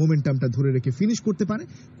সেই মোমেন্টামটা ধরে রেখে ফিনিশ করতে পারে,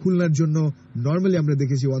 খুলনার জন্য নর্মালি আমরা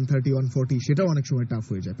দেখেছি 130 140, সেটাও অনেক সময় টাফ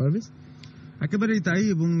হয়ে যায়। পারভেজ, একেবারেই তাই,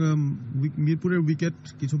 এবং মিরপুরের উইকেট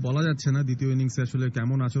কিছু বলা যাচ্ছে না দ্বিতীয় ইনিংসে আসলে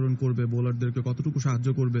কেমন আচরণ করবে, বোলারদেরকে কতটুকু সাহায্য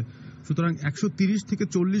করবে। সুতরাং 130 থেকে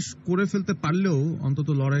 40 করে ফেলতে পারলেও অন্তত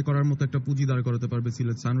লড়াই করার মতো একটা পুঁজি দাঁড় করাতে পারবে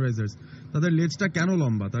সিলেট সানরাইজার্স। তাদের লেজটা কেন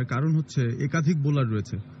লম্বা, তার কারণ হচ্ছে একাধিক বোলার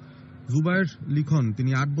রয়েছে। জুবায়ের লিখন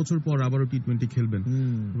তিনি 8 বছর পর আবারও টি20 খেলবেন,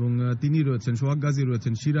 এবং তিনি রয়েছেন, সোহাগ গাজী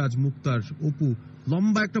রয়েছেন, সিরাজ, মুক্তার, অপু,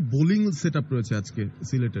 লম্বা একটা বোলিং সেট আপ রয়েছে আজকে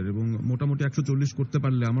সিলেটের, এবং মোটামুটি 140 করতে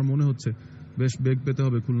পারলে আমার মনে হচ্ছে বেশ বেগ পেতে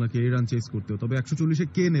হবে খুলনাকে এই রান চেস করতেও। তবে 140-এ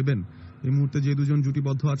কে নেবেন? এই মুহূর্তে যে দুজন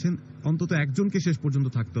জুটিবদ্ধ আছেন অন্তত একজনকে শেষ পর্যন্ত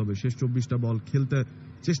থাকতে হবে, শেষ 24টা বল খেলতে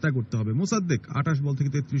চেষ্টা করতে হবে। মোসাদ্দেক 28 বল থেকে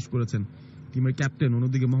 33 করেছেন, টিমের ক্যাপ্টেন।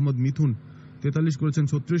 অন্যদিকে মোহাম্মদ মিথুন 43 করেছেন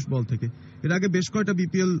 36 বল থেকে। এর আগে বেশ কয়টা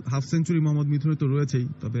বিপিএল হাফ সেঞ্চুরি মোহাম্মদ মিথুনের তো রয়েছেই,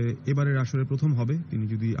 তবে এবারের আসরে প্রথম হবে তিনি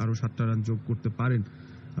যদি আরো 7টা রান যোগ করতে পারেন।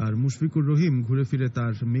 আর মুশফিকুর রহিম ঘুরে ফিরে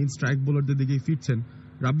তার মেইন স্ট্রাইক বোলারদের দিকেই ফিরছেন।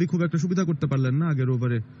 রাব্বি খুব একটা সুবিধা করতে পারলেন না, আগের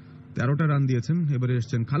ওভারে 13টা রান দিয়েছেন। এবারে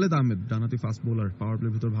এসছেন খালেদ আহমেদ, ডানাতি ফাস্ট বোলার, পাওয়ার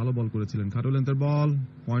প্লের ভিতর ভালো বল করেছিলেন। খাটো লেন্থের বল,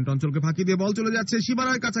 পয়েন্ট অঞ্চলকে ফাঁকি দিয়ে বল চলে যাচ্ছে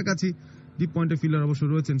সীমানার কাছাকাছি। ডিপ পয়েন্টে ফিল্ডার অবশ্য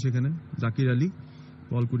রয়েছেন সেখানে, জাকির আলী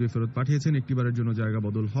বল কুড়িয়ে ফেরত পাঠিয়েছেন। একটিবারের জন্য জায়গা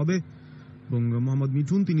বদল হবে, এবং মোহাম্মদ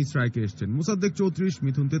মিঠুন তিনি স্ট্রাইকে এসছেন। মোসাদ্দেক 34,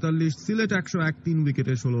 মিথুন 43, সিলেট 101, 3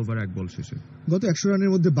 উইকেটে 16 ওভার 1 বল শেষে। গত 100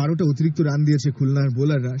 রানের মধ্যে 12টা অতিরিক্ত রান দিয়েছে খুলনার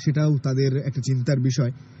বোলাররা, সেটাও তাদের একটা চিন্তার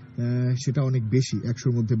বিষয়। সেটা অনেক বেশি,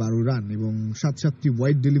 100-র মধ্যে 12 রান, এবং 7-7টি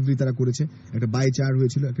ওয়াইড ডেলিভারি তারা করেছে। একটা বাই 4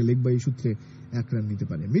 হয়েছিল, একটা লেগ বাই সূত্রে 1 রান নিতে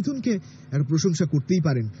পারে। মিথুনকে একটা প্রশংসা করতেই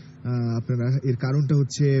পারেন আপনারা। এর কারণটা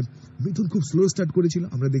হচ্ছে মিথুন খুব স্লো স্টার্ট করেছিল,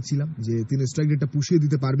 আমরা দেখছিলাম যে তিনি স্ট্রাইক রেটটা পুষিয়ে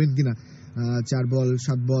দিতে পারবেন কিনা। 4 বল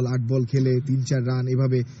 7 বল 8 বল খেলে 3-4 রান,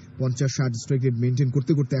 এভাবে 50-60 স্ট্রাইক রেট মেনটেন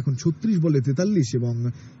করতে করতে এখন 36 বলে 43, এবং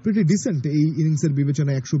প্রিটি ডিসেন্ট এই ইনিংসের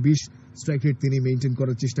বিবেচনায় 120 স্ট্রাইক রেট তিনি মেনটেন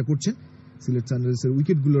করার চেষ্টা করছেন। সিলেট সানরাইজার্সের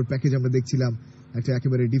উইকেটগুলোর প্যাকেজ আমরা দেখছিলাম, একটা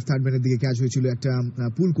একেবারে ডিপ থার্ড ম্যানের দিকে ক্যাচ হয়েছিল, একটা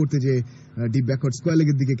পুল করতে যে ডিপ ব্যাকওয়ার্ড স্কোয়ার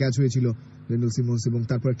লেগের দিকে ক্যাচ হয়েছিল রেন্ডল সিমন্স, এবং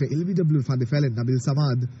তারপর একটা এলবিডব্লিউর ফাঁদে ফেলেন নাবিল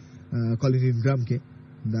সামাদ কলিন ইনগ্রামকে।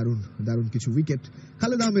 দারুণ দারুণ কিছু উইকেট।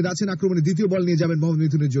 খালেদ আহমেদ আছেন আক্রমণে, দ্বিতীয় বল নিয়ে যাবেন মোহাম্মদ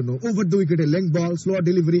মিথুনের জন্য। ওভার দ্য উইকেটে লেংথ বল, স্লোয়ার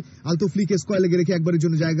ডেলিভারি, আলতো ফ্লিকে স্কোয়ার লেগে রেখে একবারের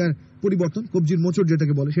জন্য জায়গার পরিবর্তন, কবজির মোচড়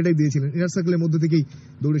যেটাকে বলে সেটাই দিয়েছিলেন। ইনার সার্কেলের মধ্যে থেকেই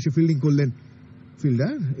দৌড়ে এসে ফিল্ডিং করলেন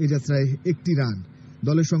ফিল্ডার। এই যাত্রায় 1টি রান,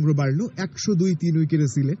 দলের সংগ্রহ বাড়লো 102, 3 উইকেটে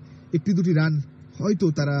সিলেট। 1-2টি রান হয়তো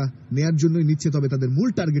তারা নেয়ার জন্যই নিচ্ছে, তবে তাদের মূল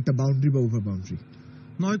টার্গেটটা বাউন্ডারি বা ওভার বাউন্ডারি।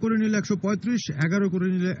 9 করে নিলে 135, 11 করে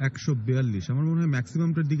নিলে 142। আমার মনে হয়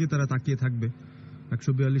ম্যাক্সিমামটার দিকে তারা তাকিয়ে থাকবে।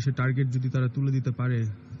 142-এর টার্গেট যদি তারা তুলে দিতে পারে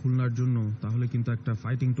খুলনার জন্য, তাহলে কিন্তু একটা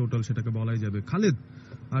ফাইটিং টোটাল সেটাকে বলাই যাবে। খালেদ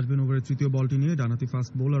আসবেন ওভারের 3য় বলটি নিয়ে, ডানাতি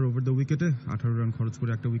ফাস্ট বোলার, ওভার দ্য উইকেটে 18 রান খরচ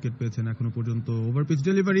করে একটা উইকেট পেয়েছেন এখনো পর্যন্ত। ওভার পিচ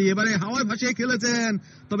ডেলিভারি, এবারে হাওয়ায় ভাসিয়ে খেলেছেন,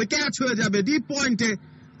 তবে ক্যাচ হয়ে যাবে ডিপ পয়েন্টে।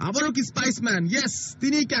 আবারও কি স্পাইসম্যান, ইয়েস,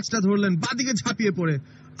 তিনিই ক্যাচটা ধরলেন, বাদিকে ঝাঁপিয়ে পড়ে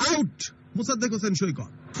out. Mosaddek Hossain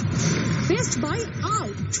Saikat best by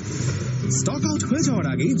out. Stock out হয়ে যাওয়ার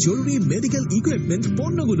আগে জরুরি মেডিকেল ইকুইপমেন্ট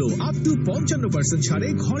পণ্যগুলো আপ টু 55% ছাড়ে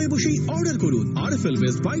ঘরে বসেই অর্ডার করুন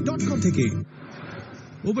rflbestbuy.com থেকে।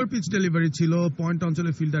 ওভার পিচ ডেলিভারি ছিল, পয়েন্ট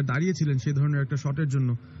অঞ্চলে ফিল্ডার দাঁড়িয়েছিলেন সেই ধরনের একটা শটের জন্য।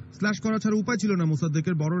 স্ল্যাশ করা ছাড়া উপায় ছিল না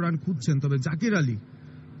মোসাদ্দেকের, বড় রান খুঁজছেন, তবে জাকির আলী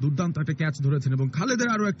দুর্দান্ত একটা ক্যাচ ধরেছেন, এবং খালেদের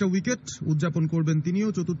আরো একটা উইকেট উদযাপন করবেন তিনিও।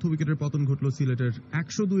 4র্থ উইকেটের পতন ঘটল সিলেটের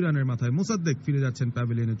 102 রানের মাথায়। মোসাদ্দেক ফিরে যাচ্ছেন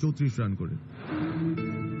প্যাভিলিয়নে 34 রান করে।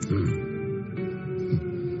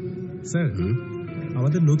 স্যার,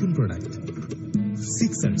 আমাদের নতুন প্রোডাক্ট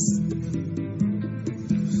সিক্সার্স।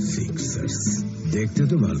 সিক্সার্স দেখতে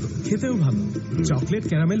তো ভালো, খেতেও ভালো। চকলেট,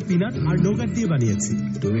 ক্যারামেল, পিনাট আর নোগাট দিয়ে বানিয়েছি।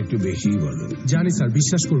 তুমি একটু বেশিই বলো। জানি স্যার,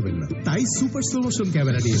 বিশ্বাস করবেন না, তাই সুপার স্লো মোশন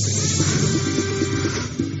ক্যামেরা নিয়ে এসেছি।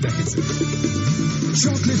 দেখেন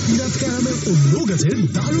চকলেট, পিনাট, ক্যারামেল ও নোগাটের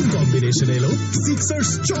দারুণ কম্বিনেশন এলো সিক্সার্স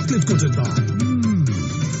চকলেট কোটেড বার।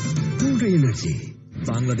 পুরো এনার্জি।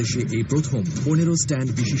 বাংলাদেশে এই প্রথম 15 স্ট্যান্ড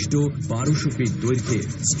বিশিষ্ট 1200 ফিট দৈর্ঘ্যের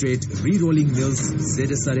straight রি-রোলিং mills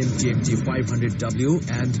ZSRM TMT 500W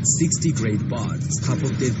and 60 grade বার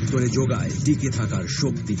স্থাপত্যের ভিতরে যোগায় টিকে থাকার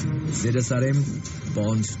শক্তি। ZSRM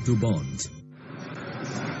bond two bond.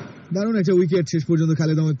 দারুণ একটা উইকেট শেষ পর্যন্ত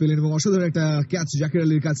খালেদ আহমেদ পেলেন, এবং অসাধারণ একটা ক্যাচ জাকির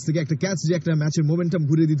আলীর কাছ থেকে, একটা ক্যাচ যে একটা ম্যাচের মোমেন্টাম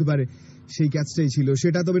ঘুরিয়ে দিতে পারে, সেই ক্যাচটাই ছিল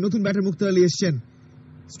সেটা। তবে নতুন ব্যাটার মুক্তার আলী এসছেন,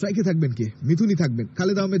 স্ট্রাইকে থাকবেন কে? মিথুনই থাকবেন।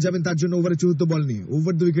 খালেদ আহমেদ যাবেন তার জন্য ওভারে 74 বল নিয়ে,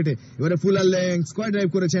 ওভার দ্য উইকেটে। এবারে ফুল আর লেংথ স্কোয়ার ড্রাইভ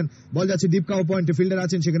করেছেন, বল যাচ্ছে ডিপ কাও পয়েন্টে, ফিল্ডার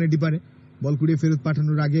আছেন সেখানে ডিপারে। বল কুড়িয়ে ফেরত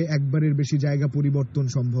পাঠানোর আগে একবারের বেশি জায়গা পরিবর্তন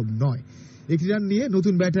সম্ভব নয়। 1 রান নিয়ে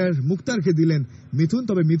নতুন ব্যাটার মুক্তারকে দিলেন মিথুন,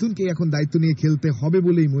 তবে মিথুনকে এখন দায়িত্ব নিয়ে খেলতে হবে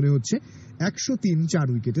বলেই মনে হচ্ছে। 103, 4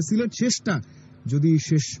 উইকেটে সিলেট শেষটা যদি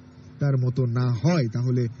শেষটার মতো না হয়,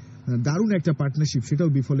 তাহলে দারুণ একটা পার্টনারশিপ, সেটাও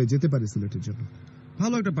বিফলে যেতে পারে সিলেটের জন্য।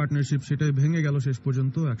 ভালো একটা পার্টনারশিপ, সেটাই ভেঙে গেল শেষ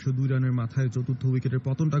পর্যন্ত। 102 রানের মাথায় চতুর্থ উইকেটের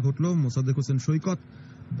পতনটা ঘটলো। মোসাদ্দেক হোসেন সৈকত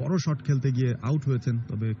বড় শট খেলতে গিয়ে আউট হয়েছেন,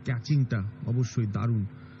 তবে ক্যাচিংটা অবশ্যই দারুণ।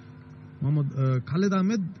 খালেদ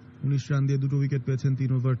আহমেদ 19 রান দিয়ে 2 উইকেট পেয়েছেন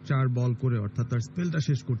 3 ওভার 4 বল করে, অর্থাৎ তার স্পেলটা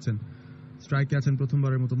শেষ করছেন। স্ট্রাইকে আছেন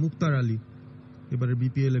প্রথমবারের মতো মুক্তার আলী। এবারে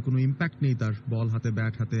বিপিএল এ কোনো ইম্প্যাক্ট নেই তার, বল হাতে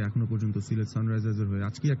ব্যাট হাতে এখনো পর্যন্ত সিলেট সানরাইজার্সের হয়ে।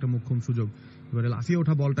 আজকেই একটা মোক্ষম সুযোগ, এবারে লাফিয়ে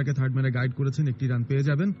ওঠা বলটাকে থার্ড ম্যানে গাইড করেছেন, একটি রান পেয়ে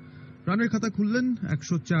যাবেন। রানের খাতা খুললেন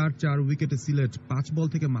 104 উইকেটে সিলেট। 5 বল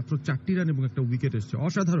থেকে মাত্র 4টি রান এবং একটা উইকেট এসছে,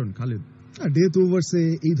 অসাধারণ খালেদ। ডেথ ওভার্সে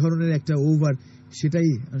এই ধরনের একটা ওভার, সেটাই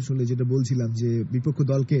আসলে যেটা বলছিলাম যে বিপক্ষ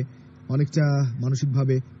দলকে অনেকটা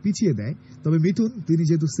মানসিকভাবে পিছিয়ে দেয়। তবে মিথুন, তিনি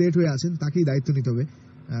যেহেতু সেট হয়ে আছেন, তাকেই দায়িত্ব নিতে হবে।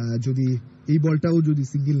 যদি এই বলটাও যদি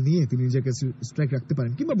সিঙ্গেল নিয়ে তিনি নিজেকে স্ট্রাইক রাখতে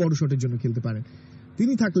পারেন কিংবা বড় শটের জন্য খেলতে পারেন,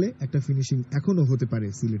 তিনি থাকলে একটা ফিনিশিং এখনো হতে পারে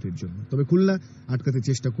সিলেটের জন্য। তবে খুলনা আটকাতে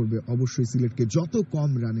চেষ্টা করবে অবশ্যই সিলেটকে যত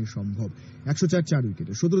কম রানে সম্ভব। 104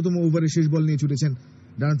 উইকেটে 17তম ওভারে শেষ বল নিয়ে ছুটেছেন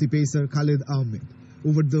ডানহাতি pacer Khaled Ahmed.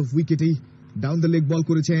 Over the উইকেটেই down the leg বল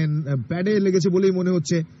করেছেন, প্যাডে লেগেছে বলেই মনে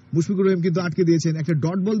হচ্ছে। মুশফিকুর রহিম কিন্তু আটকে দিয়েছেন। একটা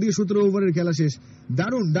ডট বল দিয়ে 17 ওভারের খেলা শেষ।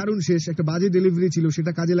 দারুণ শেষ, একটা বাজে ডেলিভারি ছিল,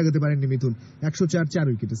 সেটা কাজে লাগাতে পারেননি মিথুন। 104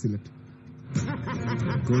 উইকেটে সিলেট।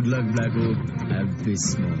 গুড লাক ব্ল্যাকউড,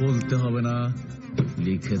 বলতে হবে না,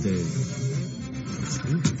 লিখে দে।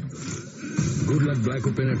 গুড লাক ব্ল্যাক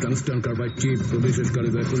ওপেনের টংস্টন কার্বাইড চিপ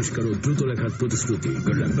প্রবেশকারীদের পরিষ্কার ও দ্রুত লেখার প্রতিশ্রুতি।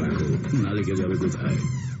 গুড লাক ব্ল্যাক না লিখে যাবে কোথায়?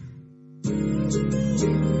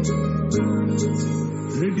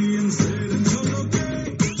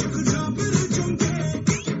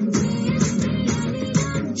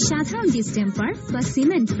 সাধারণ ডিস্টেম্পার বা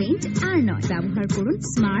সিমেন্ট পেইন্ট আর নয়, ব্যবহার করুন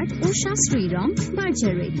স্মার্ট ও সাশ্রয়ী রং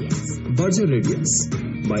বার্জার রেডিয়াস। বার্জার রেডিয়াস,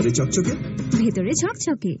 বাইরে চকচকে, ভেতরে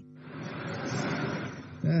ঝকঝকে।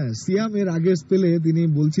 সিয়াম এর আগের স্পেলে তিনি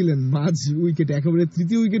বলছিলেন মাঝ উইকেট, একেবারে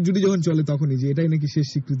তৃতীয় উইকেট জুটি যখন চলে তখনই, যে এটাই নাকি শেষ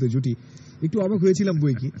স্বীকৃত জুটি। একটু অবাক হয়েছিলাম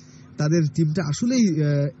বই কি, তাদের টিমটা আসলেই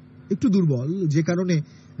একটু দুর্বল, যে কারণে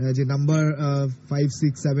যে নাম্বার 5,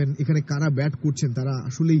 6, 7 এখানে কারা ব্যাট করছেন তারা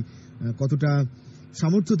আসলেই কতটা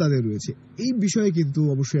সামর্থ্য তাদের রয়েছে, এই বিষয়ে কিন্তু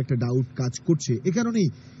অবশ্যই একটা ডাউট কাজ করছে। এ কারণেই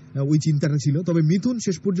ওই চিন্তাটা ছিল। তবে মিথুন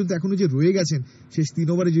শেষ পর্যন্ত এখনো যে রয়ে গেছেন, শেষ 3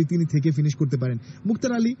 ওভারে যদি তিনি থেকে ফিনিশ করতে পারেন।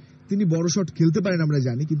 মুক্তার আলী তিনি বড় শট খেলতে পারেন আমরা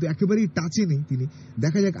জানি, কিন্তু একেবারেই টাচে নেই তিনি।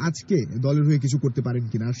 দেখা যাক আজকে দলের হয়ে কিছু করতে পারেন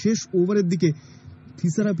কিনা। আর শেষ ওভারের দিকে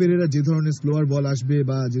থিসারা পেরেরা যে ধরনের স্লোয়ার বল আসবে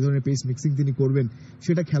বা যে ধরনের পেস মিক্সিং তিনি করবেন,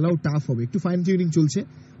 সেটা খেলাও টাফ হবে। একটু ফাইন টিউনিং চলছে,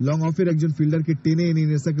 লং অফের একজন ফিল্ডারকে টেনে এনে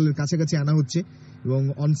ইনার সার্কেলের কাছাকাছি আনা হচ্ছে, এবং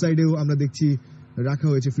অন সাইডেও আমরা দেখছি রাখা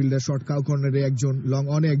হয়েছে ফিল্ডার। শর্ট কাউ কর্নারে একজন, লং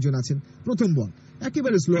অনে একজন আছেন। প্রথম বল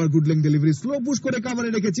একেবারে slower good length delivery, slow push করে কাভারে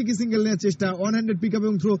রেখে চিকি সিঙ্গেল নেওয়ার চেষ্টা, অন হ্যান্ডেড পিক আপ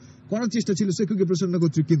এবং থ্রো করার চেষ্টা ছিল সেকুগে প্রসন্ন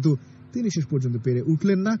কর্তৃক, কিন্তু তিনি শেষ পর্যন্ত পেরে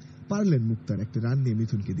উঠলেন না। পারলেন মুক্তার একটা রান নিয়ে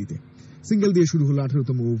মিথুনকে দিতে। সিঙ্গেল দিয়ে শুরু হলো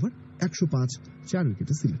 18তম ওভার। 105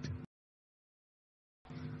 উইকেটে সিলেট।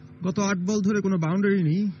 গত 8 বল ধরে কোনো বাউন্ডারি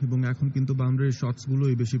নেই, এবং এখন কিন্তু বাউন্ডারি শটস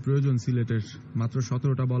গুলোই বেশি প্রয়োজন সিলেটের। মাত্র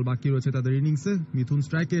 17টা বল বাকি রয়েছে তাদের ইনিংসে। মিথুন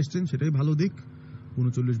স্ট্রাইকে এসছেন, সেটাই ভালো দিক।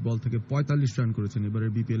 39 বল থেকে 45 রান করেছেন, এবারে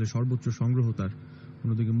বিপিএল এর সর্বোচ্চ সংগ্রহ তার।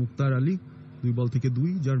 অন্যদিকে মুক্তার আলী 2 বল থেকে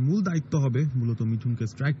 2, যার মূল দায়িত্ব হবে মূলত মিঠুনকে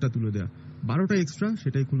স্ট্রাইকটা তুলে দেয়া। 12টা এক্সট্রা,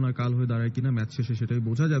 সেটাই খুলনার কাল হয়ে দাঁড়ায় কিনা ম্যাচ শেষে সেটাই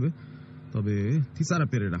বোঝা যাবে। তবে থিসারা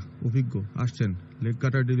পেরেরা অভিজ্ঞ আসছেন, লেগ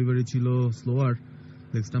কাটার ডেলিভারি ছিল স্লোয়ার,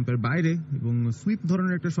 লেগ স্টাম্পের বাইরে, এবং সুইপ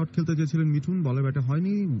ধরনের একটা শট খেলতে চেয়েছিলেন মিঠুন, বলে ব্যাটে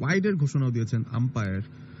হয়নি। ওয়াইডের ঘোষণাও দিয়েছেন আম্পায়ার,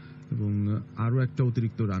 এবং আরো একটা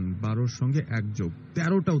অতিরিক্ত রান, 12-র সঙ্গে 1 যোগ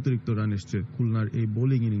 13টা অতিরিক্ত রান এসছে খুলনার এই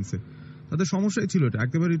বোলিং ইনিংসে। তাদের সমস্যাই ছিল এটা,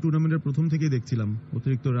 একেবারে টুর্নামেন্টের প্রথম থেকেই দেখছিলাম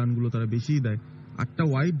অতিরিক্ত রানগুলো তারা বেশিই দেয়। 8টা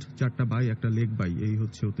ওয়াইড, 4টা বাই, 1টা লেগ বাই, এই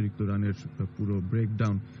হচ্ছে অতিরিক্ত রানের পুরো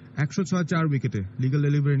ব্রেকডাউন। 106 উইকেটে লিগ্যাল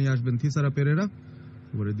ডেলিভারি নিয়ে আসবেন থিসারা পেরেরা।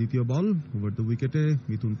 ওভারের দ্বিতীয় বল, ওভার দ্য উইকেটে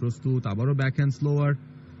মিথুন প্রস্তুত, আবারও ব্যাক হ্যান্ড স্লোয়ার,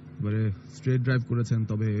 এবারে স্ট্রেট ড্রাইভ করেছেন,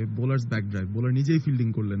 তবে বোলার্স ব্যাক ড্রাইভ, বোলার নিজেই ফিল্ডিং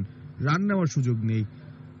করলেন, রান নেওয়ার সুযোগ নেই।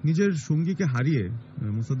 নিজের সঙ্গীকে হারিয়ে,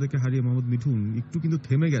 মুসাদ্দেককে হারিয়ে মোহাম্মদ মিঠুন একটু কিন্তু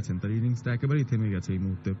থেমে গেছেন, তার ইনিংসটা একেবারেই থেমে গেছে এই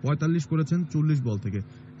মুহূর্তে। 45 করেছেন 40 বল থেকে।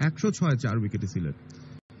 106 উইকেটে সিলেট।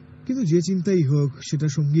 কিন্তু যে চিন্তাই হোক, সেটা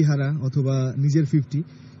সঙ্গী হারা অথবা নিজের 50,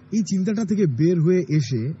 এই চিন্তাটা থেকে বের হয়ে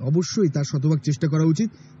এসে অবশ্যই তার শতভাগ চেষ্টা করা উচিত।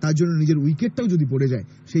 তার জন্য নিজের উইকেটটাও যদি পড়ে যায়,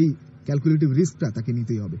 সেই ক্যালকুলেটিভ রিস্কটা তাকে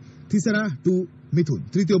নিতেই হবে। থিসারা টু মিথুন,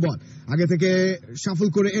 তৃতীয় বল, আগে থেকে শাফল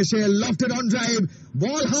করে এসে লফটেড অন ড্রাইভ,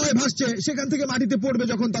 বল হাওয়ায় ভাসছে, সেখান থেকে মাটিতে পড়বে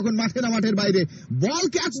যখন তখন মাঠে না মাঠের বাইরে, বল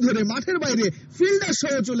ক্যাচ ধরে মাঠের বাইরে ফিল্ডার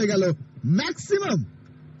সহ চলে গেল ম্যাক্সিমাম।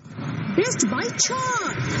 বেস্ট বাই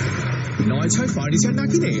 6 ফার্নিচার না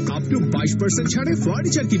কিনে আপ টু 22% ছাড়ে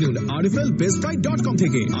ফার্নিচার কিনুন rflbestbuy.com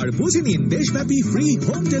থেকে, আর বুঝে নিন দেশব্যাপী ফ্রি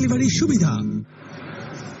হোম ডেলিভারি সুবিধা।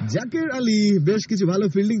 জাকির আলী বেশ কিছু ভালো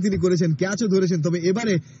ফিল্ডিং তিনি করেছেন, ক্যাচও ধরেছেন, তবে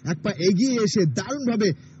এবারে এক পা এগিয়ে এসে দারুণ ভাবে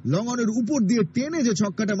লং অনের উপর দিয়ে টেনে যে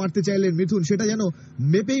ছক্কাটা মারতে চাইলেন মিথুন, সেটা যেন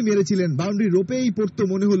মেপেই মেরেছিলেন, বাউন্ডারি রোপেই পড়তো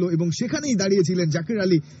মনে হলো এবং সেখানেই দাঁড়িয়েছিলেন জাকির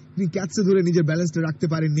আলী। তিনি ক্যাচে ধরে নিজের ব্যালেন্সটা রাখতে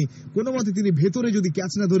পারেননি, কোনো মতে তিনি ভেতরে যদি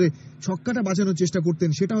ক্যাচ না ধরে ছক্কাটা বাঁচানোর চেষ্টা করতেন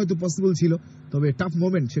সেটা হয়তো পসিবল ছিল, তবে টাফ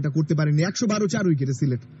মোমেন্ট সেটা করতে পারেননি। 112 4 উইকেটে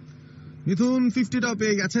সিলেট। মিথুন 50টাও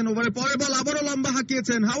পেয়ে গেছেন। ওভারে পরের বল আবারও লম্বা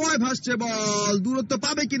হাঁকিয়েছেন, হাওয়ায় ভাসছে বল, দূরত্ব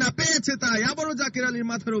পাবে কিনা, পেয়েছে, তাই আবারও জাকির আলীর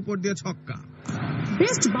মাথার উপর দিয়ে ছক্কা।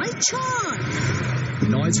 বেস্ট বাই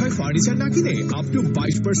 9-6 ফার্নিচার না কিনে আপ টু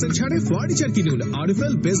 22% ছাড়ে ফার্নিচার কিনুন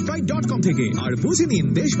rflbestbuy.com থেকে আর বুঝে নিন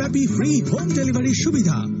দেশব্যাপী ফ্রি হোম ডেলিভারির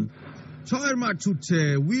সুবিধা। 6 মাঠ ছুটছে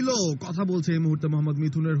উইলো, কথা বলছে এই মুহূর্তে মোহাম্মদ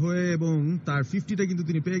মিথুনের হয়ে এবং তার 50টা কিন্তু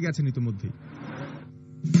তিনি পেয়ে গেছেন ইতিমধ্যেই।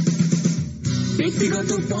 ব্যক্তিগত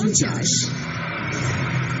 50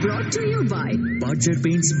 brought to you by Berger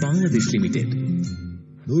Paints Bangladesh limited.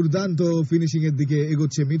 দুর্দান্ত ফিনিশিং এর দিকে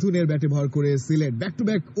এগোচ্ছে মিথুনের ব্যাটে ভর করে Sylhet. Back to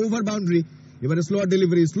back over boundary, এবারে slow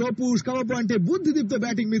delivery, slow push, cover পয়েন্টে বুদ্ধিদীপ্ত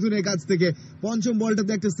ব্যাটিং মিথুনের কাছ থেকে। পঞ্চম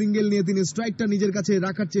বলটাতে একটা সিঙ্গেল নিয়ে তিনি স্ট্রাইকটা নিজের কাছে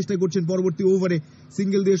রাখার চেষ্টা করছেন। পরবর্তী ওভারে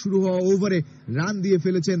সিঙ্গেল দিয়ে শুরু হওয়া ওভারে রান দিয়ে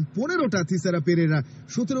ফেলেছেন 15টা থিসারা পেরেরা।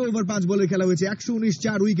 17 ওভার 5 বলের খেলা হয়েছে, 119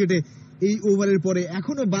 4 উইকেটে। এই ওভারের পরে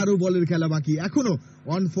এখনো 12 বলের খেলা বাকি, এখনো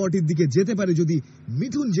 140 দিকে যেতে পারে যদি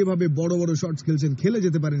মিথুন যেভাবে বড় বড় শটস খেলছেন, খেলে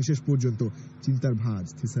যেতে পারেন শেষ পর্যন্ত। চিন্তার ভাঁজ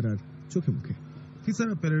থিসারার চোখে মুখে।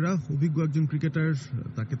 থিসারা পেরেরা অভিজ্ঞ একজন ক্রিকেটার,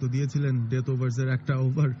 তাকে তো দিয়েছিলেন ডেথ ওভার্সের একটা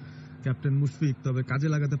ওভার ক্যাপ্টেন মুশফিক, তবে কাজে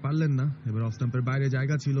লাগাতে পারলেন না। এবার অফ স্টাম্পের বাইরে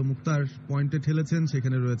জায়গা ছিল, মুক্তার পয়েন্টে ঠেলেছেন,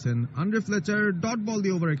 সেখানে রয়েছেন আন্ড্রে ফ্লেচার। ডট বল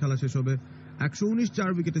দিয়ে ওভারের খেলা শেষ হবে, 119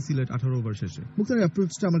 4 উইকেটে সিলেট 18 ওভার শেষে। মুক্তারের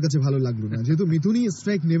অ্যাপ্রোচটা আমার কাছে ভালো লাগলো না, যেহেতু মিথুনই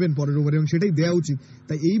স্ট্রাইক নেবেন পরের ওভারে এবং সেটাই দেওয়া উচিত,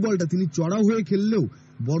 তাই এই বলটা তিনি চড়াও হয়ে খেললেও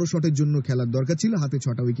বড় শটের জন্য খেলার দরকার ছিল। হাতে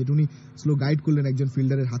 6টা উইকেট, উনি স্লো গাইড করলেন, একজন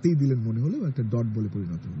ফিল্ডারের হাতেই দিলেন মনে হলো, একটা ডট বলে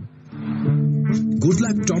পরিণত হলো। Good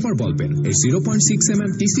luck topper ball pen এই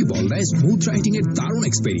 0.6mm টিসি বল দেয় স্মুথ রাইটিং এর দারুণ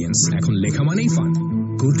এক্সপেরিয়েন্স। এখন লেখা মানেই fun.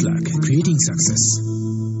 Good luck creating success.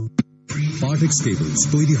 Partex cables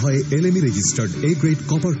তৈরি হয় এলএমই registered A grade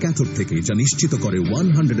copper cathode থেকে, যা নিশ্চিত করে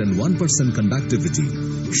 101% কন্ডাক্টিভিটি।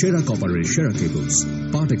 সেরা কপারের সেরা কেবলস,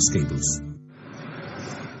 পার্টেক্স কেবলস।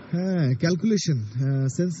 হ্যাঁ, ক্যালকুলেশন,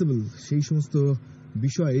 সেন্সিবল, সেই সমস্ত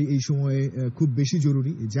বিষয় এই সময়ে খুব বেশি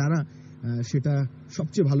জরুরি। যারা সেটা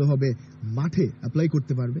সবচেয়ে ভালোভাবে মাঠে অ্যাপ্লাই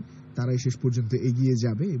করতে পারবে তারাই শেষ পর্যন্ত এগিয়ে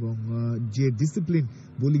যাবে। এবং যে ডিসিপ্লিন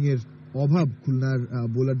বোলিং এর অভাব খুলনার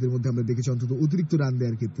বোলারদের মধ্যে আমরা দেখেছি, অন্তত অতিরিক্ত রান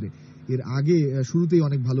দেওয়ার ক্ষেত্রে। এর আগে শুরুতেই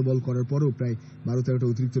অনেক ভালো বল করার পরেও প্রায় 12-13টা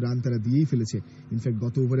অতিরিক্ত রান তারা দিয়েই ফেলেছে। ইনফ্যাক্ট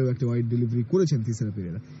গত ওভারেও একটা ওয়াইড ডেলিভারি করেছেন থিসারা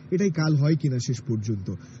পেরেরা। এটাই কাল হয় কিনা শেষ পর্যন্ত।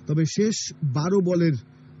 তবে শেষ 12 বলের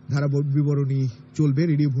ধারা বিবরণী চলবে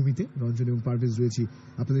রেডিও ভূমিতে। রঞ্জন এবং পারভেজ রয়েছি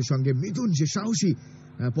আপনাদের সঙ্গে। মিথুন যে সাহসী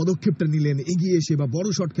পদক্ষেপটা নিলেন এগিয়ে এসে বা বড়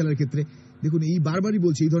শট খেলার ক্ষেত্রে, দেখুন এই বারবারই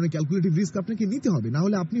বলছি, এই ধরনের ক্যালকুলেটিভ রিস্ক আপনাকে নিতে হবে, না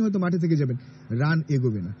হলে আপনি হয়তো মাঠে থেকে যাবেন, রান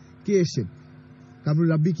এগোবে না। কে এসছেন? কামরুল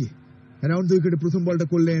রাব্বি কি রাউন্ড দ্য উইকেটে প্রথম বলটা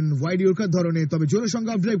করলেন ওয়াইড ইয়র্কার ধরনের, তবে জোরের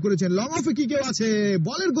সঙ্গে অফ ড্রাইভ করেছেন। লং অফে কি কেউ আছে?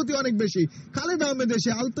 বলের গতি অনেক বেশি। খালেদ আহমেদ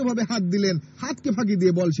এসে আলতোভাবে হাত দিলেন, হাতকে ফাঁকি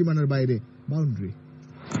দিয়ে বল সীমানার বাইরে, বাউন্ডারি।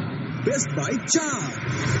 Best by 4।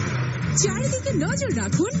 চারিদিকে নজর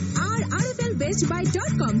রাখুন আর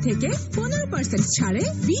rflbestbuy.com থেকে 15% ছাড়ে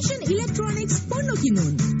ভিশন ইলেকট্রনিক্স পণ্য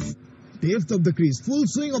কিনুন। Depth of the crease, full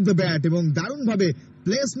swing of the bat এবং দারুণ ভাবে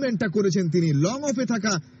প্লেসমেন্টটা করেছেন তিনি। লং অফে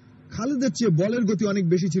থাকা খালেদের চেয়ে বলের গতি অনেক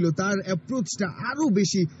বেশি ছিল, তার অ্যাপ্রোচটা আরো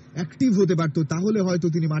বেশি অ্যাক্টিভ হতে পারত, তাহলে হয়তো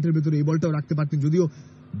তিনি মাঠের ভেতরে এই বলটাও রাখতে পারতেন। যদিও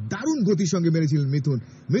দারুণ গতির সঙ্গে মেরেছিলেন মিথুন।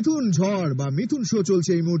 মিথুন ঝড় বা মিথুন শো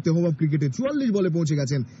চলছে এই মুহূর্তে হোম অফ ক্রিকেটে। 44 বলে পৌঁছে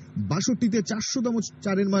গেছেন। 62তে 400তম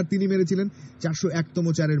চারের মার তিনি মেরেছিলেন, 401তম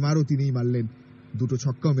চারের মারও তিনিই মারলেন। দুটো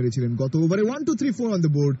ছক্কাও মেরেছিলেন গত ওভারে। 1 2 3 4 অন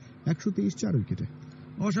দ্য বোর্ড, 123 4 উইকেটে।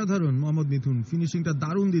 অসাধারণ মোহাম্মদ মিথুন, ফিনিশিংটা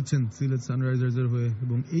দারুণ দিচ্ছেন সিলেট সানরাইজার্সের হয়ে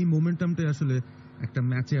এবং এই মোমেন্টামটাই আসলে একটা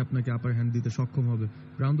ম্যাচে আপনাকে আপার হ্যান্ড দিতে সক্ষম হবে।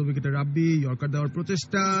 রাউন্ড দ্য উইকেটে রাব্বি, ইয়র্কার দেওয়ার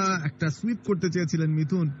প্রচেষ্টা, একটা সুইপ করতে চেয়েছিলেন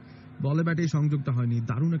মিথুন, বলে ব্যাটে সংযোগটা হয়নি।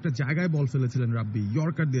 দারুণ একটা জায়গায় বল ফেলেছিলেন রাব্বি,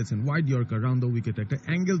 ইয়র্কার দিয়েছেন, ওয়াইড ইয়র্কার রাউন্ড দ্য উইকেটে, একটা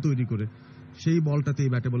অ্যাঙ্গেল তৈরি করে সেই বলটাতেই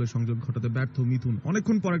ব্যাটে বলে সংযোগ ঘটাতে ব্যর্থ মিথুন।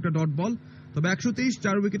 অনেকক্ষণ পর একটা ডট বল, তবে 123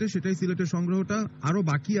 4 উইকেটে, সেটাই সিলেটের সংগ্রহটা। আরো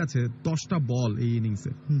বাকি আছে 10টা বল এই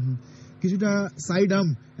ইনিংসে। কিছুটা সাইড আর্ম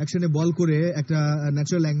অ্যাকশনে বল করে একটা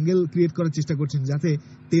ন্যাচারাল অ্যাঙ্গেল ক্রিয়েট করার চেষ্টা করছেন, যাতে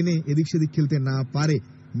টেনে এদিক সেদিক খেলতে না পারে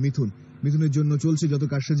মিথুন। মিথুনের জন্য চলছে যত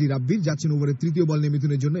কারসাজি রাব্বির। যাচ্ছেন ওভারে তৃতীয় বল নিয়ে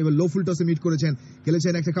মিথুনের জন্য। এবার লো ফুল টসে মিট করেছেন,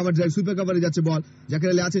 খেলেছেন একটা কাভার ড্রাইভ, সুইপার কাভারে যাচ্ছে বল। জাকির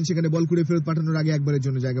আলী আছেন সেখানে, বল করে ফেরত পাঠানোর আগে একবারের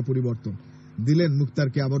জন্য জায়গা পরিবর্তন দিলেন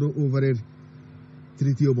মুক্তারকে। আবারও ওভারের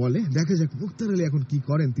তৃতীয় বলে দেখা যাক মুক্তার আলী এখন কি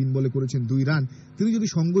করেন। 3 বলে করেছেন 2 রান। তিনি যদি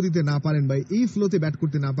সঙ্গ দিতে না পারেন বা এই ফ্লোতে ব্যাট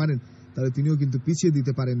করতে না পারেন তাহলে তিনিও কিন্তু পিছিয়ে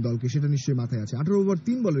দিতে পারেন দলকে, সেটা নিশ্চয়ই মাথায় আছে। 18 ওভার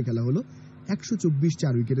 3 বলের খেলা হলো, 124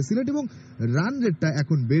 4 উইকেটে সিলেট এবং রান রেটটা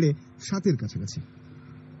এখন বেড়ে 7-এর কাছাকাছি।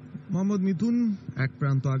 মোহাম্মদ মিথুন এক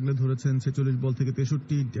প্রান্ত আগলে ধরেছেন 46 বল থেকে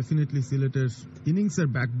 63, ডেফিনেটলি সিলেটের ইনিংসের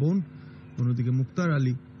ব্যাকবোন। অন্যদিকে মুক্তার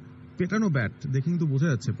আলী পেটানো ব্যাট দেখে কিন্তু বোঝা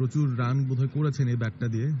যাচ্ছে প্রচুর রান বোধহয় করেছেন এই ব্যাটটা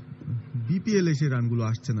দিয়ে। বিপিএল এ সেই রানগুলো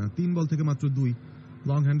আসছে না, 3 বল থেকে মাত্র 2।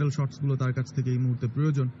 লং হ্যান্ডেল শটস গুলো তার কাছ থেকে এই মুহূর্তে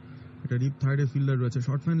প্রয়োজন। একটা ডিপ থার্ডে ফিল্ডার রয়েছে,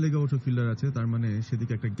 শর্ট ফাইন লেগে অবশ্য ফিল্ডার আছে, তার মানে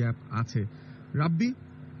সেদিকে একটা গ্যাপ আছে। রাব্বি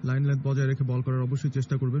লাইন লেন্থ বজায় রেখে বল করার অবশ্যই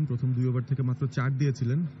চেষ্টা করবেন। প্রথম 2 ওভার থেকে মাত্র 4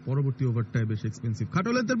 দিয়েছিলেন, পরবর্তী ওভারটাই বেশ এক্সপেন্সিভ।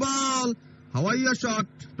 খাটো লেন্থের বল, হাওয়াইয়া শট,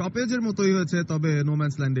 টপ এজের মতোই হয়েছে, তবে নো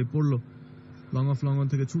ম্যানস ল্যান্ডে পড়লো। লং অফ লং অন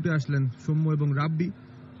থেকে ছুটে আসলেন সৌম্য এবং রাব্বি,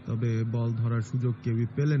 তবে বল ধরার সুযোগ কেউই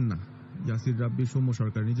পেলেন না। ইয়াসির, রাব্বি, সৌম্য,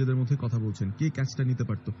 সরকার নিজেদের মধ্যে কথা বলছেন কে ক্যাচটা নিতে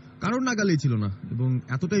পারত, কারণ নাগালেই ছিল না এবং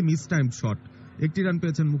এতটাই মিস টাইম শট। 1টি রান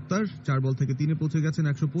পেয়েছেন মুক্তার, 4 বল থেকে 3-এ পৌঁছে গেছেন।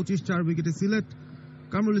 125 4 উইকেটে সিলেট।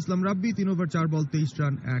 কামরুল ইসলাম রাব্বি 3 ওভার 4 বল 23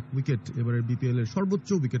 রান 1 উইকেট, এবারের বিপিএল এর সর্বোচ্চ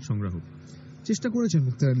উইকেট সংগ্রাহক। চেষ্টা করেছেন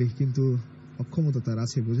মুক্তার আলী, কিন্তু অক্ষমতা তার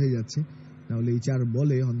আছে বোঝাই যাচ্ছে। নাহলে এই 4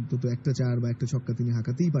 বলে অন্তত একটা 4 বা একটা ছক্কা তিনি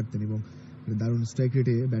হাঁকাতেই পারতেন এবং দারুণ স্ট্রাইক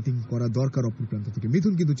রেটে ব্যাটিং করা দরকার অপর প্রান্ত থেকে।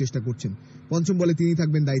 মিথুন কিন্তু চেষ্টা করছেন, 5ম বলে তিনি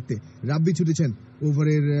থাকবেন দায়িত্বে। রাব্বি ছুটেছেন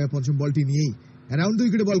ওভারের 5ম বলটি নিয়েই, অ্যারাউন্ড 2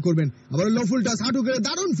 উইকেটে বল করবেন। আবার লো ফুল টাস, হাঁটু করে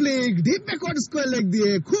দারুণ Flick, deep backward square leg দিয়ে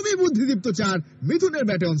খুবই বুদ্ধিদীপ্ত 4 মিথুনের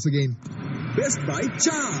ব্যাটে অনস এগেইন। Best by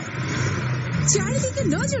 4। চারিদিকে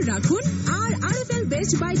নজর রাখুন আর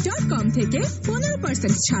rflbestbuy.com থেকে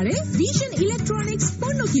 15% ছাড়ে ভিশন ইলেকট্রনিক্স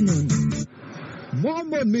পণ্য কিনুন।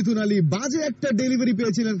 মোহাম্মদ মিথুন আলী বাজে একটা ডেলিভারি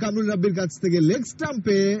পেয়েছিলেন কামরুল রাব্বির কাছ থেকে, লেগ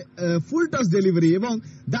স্টাম্পে ফুল টস ডেলিভারি এবং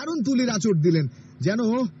দারুণ তুলির আঁচড় দিলেন, যেন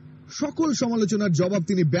সকল সমালোচনার জবাব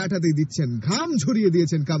তিনি ব্যাট হাতেই দিচ্ছেন। ঘাম ঝরিয়ে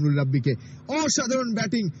দিয়েছেন কামরুল রাব্বিকে। অসাধারণ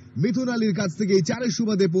ব্যাটিং মিথুন আলীর কাছ থেকে এই 4-এর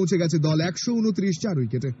সুবাদে পৌঁছে গেছে দল 129 4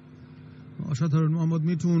 উইকেটে। অসাধারণ মোহাম্মদ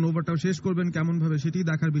মিঠুন। ওভারটাও শেষ করবেন কেমন ভাবে সেটি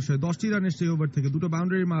দেখার বিষয়। 10টি রান এসছে ওভার থেকে, 2টো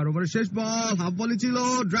বাউন্ডারি মার। ওভারের শেষ বল হাফ বলই ছিল,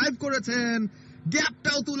 ড্রাইভ করেছেন,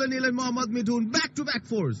 গ্যাপটাও তুলে নিলেন Mohammad Mithun. Back to back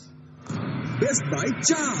force. Best by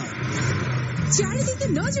 4। চারিদিকে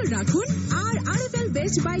নজর রাখুন আর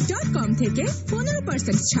rflbestbuy.com থেকে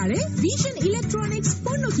 15% ছাড়ে ভিশন ইলেকট্রনিক্স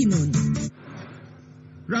পণ্য কিনুন।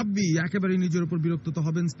 রাব্বি একেবারে নিজের উপর বিরক্ত তো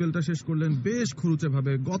হবেন, স্পেলটা শেষ করলেন বেশ খুরুচে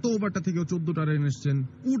ভাবে। গত ওভারটা থেকেও 14টা রান এসছেন।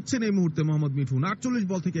 উঠছেন এই মুহূর্তে মোহাম্মদ মিঠুন, 48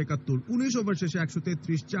 বল থেকে 71, 19 ওভার শেষে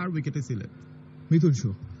 133 4 উইকেটে সিলেট। মিথুন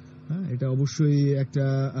শো, এটা অবশ্যই একটা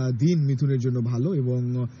দিন মিথুনের জন্য ভালো এবং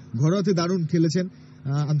ঘরোয়াতে দারুণ খেলেছেন।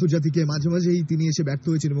 আন্তর্জাতিকে মাঝে মাঝেই তিনি এসে ব্যর্থ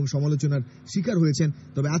হয়েছেন এবং সমালোচনার শিকার হয়েছেন,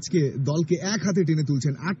 তবে আজকে দলকে এক হাতে টেনে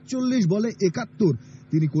তুলছেন। 48 বলে 71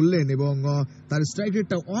 তিনি করলেন এবং তার স্ট্রাইক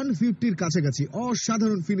রেটটা 150-র কাছাকাছি।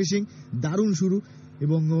 অসাধারণ ফিনিশিং, দারুণ শুরু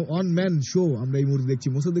এবং অন ম্যান শো আমরা এই মুহূর্তে দেখছি।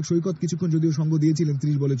 মোসাদ্দেক সৈকত কিছুক্ষণ যদিও সঙ্গ দিয়েছিলেন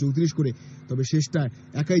 30 বলে 34 করে, তবে শেষটা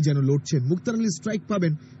একাই যেন লড়ছেন। মুক্তার আলী স্ট্রাইক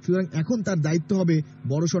পাবেন, সুতরাং এখন তার দায়িত্ব হবে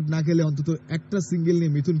বড় শট না খেলে অন্তত একটা সিঙ্গেল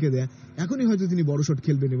নিয়ে মিথুনকে দেয়া। এখনই হয়তো তিনি বড় শট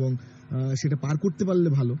খেলবেন এবং সেটা পার করতে পারলে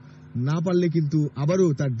ভালো, না পারলে কিন্তু আবারও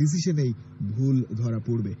তার ডিসিশনেই ভুল ধরা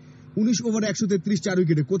পড়বে। 19 ওভারে 133 4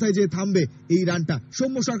 উইকেটে কোথায় যে থামবে এই রানটা।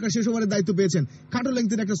 সৌম্য সরকার শেষ ওভারের দায়িত্ব পেয়েছেন, খাটো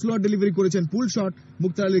লেংথের একটা স্লোয়ার ডেলিভারি করেছেন, পুল শট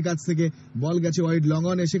মুক্তার আলীর কাছ থেকে, বল গেছে ওয়াইড লং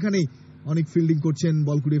অনে, সেখানেই অনেক ফিল্ডিং করছেন,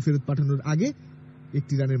 বল কুড়িয়ে ফেরত পাঠানোর আগে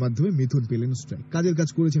 1টি রানের মাধ্যমে মিথুন পেলেন স্ট্রাইক। কাজের কাজ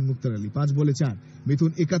করেছেন মুক্তার আলী, 5 বলে 4।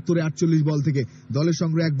 মিথুন 71-এ 48 বল থেকে দলের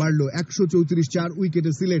সংগ্রহ 1 বাড়লো, 134 4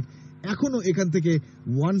 উইকেটে সিলেট। এখনো এখান থেকে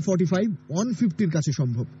 145 150-র কাছে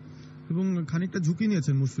সম্ভব এবং খানিকটা ঝুঁকি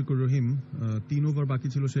নিয়েছেন মুশফিকুর রহিম। 3 ওভার বাকি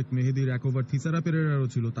ছিল শেখ মেহেদির, 1 ওভার থিসারা পেরেরারও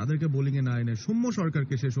ছিল, তাদেরকে বোলিং এ না এনে সৌম্য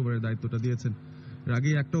সরকারকে শেষ ওভারের দায়িত্বটা দিয়েছেন। এর আগে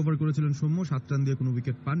 1টা ওভার করেছিলেন সৌম্য, 7 রান দিয়ে কোনো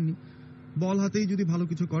উইকেট পাননি। বল হাতেই যদি ভালো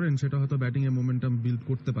কিছু করেন সেটা হয়তো ব্যাটিং এ মোমেন্টাম বিল্ড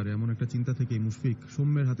করতে পারে, এমন একটা চিন্তা থেকেই মুশফিক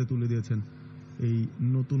সৌম্যের হাতে তুলে দিয়েছেন এই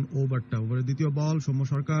নতুন ওভারটা। ওভারের দ্বিতীয় বল, সৌম্য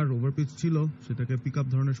সরকার, ওভার পিচ ছিল, সেটাকে পিক আপ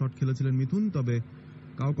ধরনের শট খেলেছিলেন মিথুন, তবে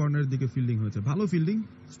কাউ কর্নারের দিকে ফিল্ডিং হয়েছে, ভালো ফিল্ডিং,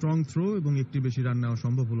 স্ট্রং থ্রো এবং একটি বেশি রান নেওয়া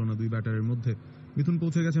সম্ভব হলো না দুই ব্যাটারের মধ্যে। মিথুন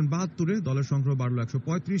পৌঁছে গেছেন 72-এ, দলের সংগ্রহ বাড়লো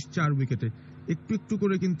 135 4 উইকেটে। একটু একটু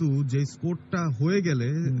করে কিন্তু যে স্কোরটা হয়ে গেলে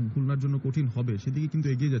খুলনার জন্য কঠিন হবে সেদিকে কিন্তু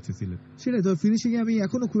এগিয়ে যাচ্ছে সিলেট। সেটাই তো, ফিনিশিং এ আমি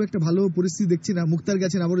এখনো খুব একটা ভালো পরিস্থিতি দেখছি না। মুক্তার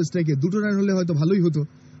গেছেন আবারও স্ট্রাইকে, 2টো রান হলে হয়তো ভালোই হতো।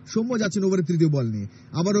 সৌম্য যাচ্ছেন ওভারের 3য় বল নিয়ে,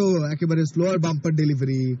 আবারও একেবারে স্লোয়ার বাম্পার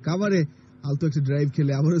ডেলিভারি, কাভারে আলতো একটা ড্রাইভ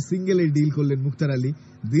খেলে আবারও সিঙ্গেলে ডিল করলেন মুক্তার আলী,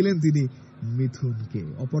 দিলেন তিনি মিথুনকে।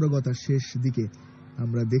 অপারগতার শেষ দিকে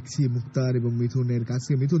আমরা দেখছি মুক্তার এবং মিথুনের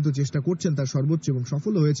কাছে। মিথুন তো চেষ্টা করছেন তার সর্বোচ্চ এবং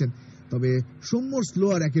সফল হয়েছেন, তবে সৌম্যর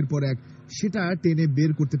স্লোয়ার 1-এর পর 1 সেটা টেনে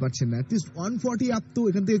বের করতে পারছেন না। অ্যাটলিস্ট 140 আপ তো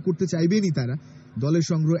এখান থেকে করতে চাইবেনই তারা, দলের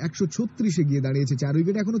সংগ্রহ 136-এ গিয়ে দাঁড়িয়েছে 4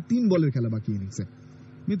 উইকেটে। এখনো 3 বলের খেলা বাকি ইনিংসে।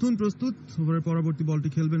 মিথুন প্রস্তুত, ওভারের পরবর্তী বলটি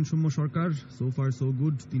খেলবেন সৌম্য সরকার। সো ফার সো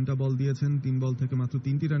গুড, 3টা বল দিয়েছেন, 3 বল থেকে মাত্র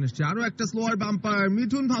 3টি রান এসেছে। আরো একটা স্লোয়ার বাম্পার,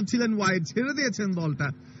 মিথুন ভাবছিলেন ওয়াইড, ছেড়ে দিয়েছেন বলটা,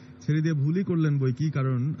 ছেড়ে দিয়ে ভুলই করলেন বই কি,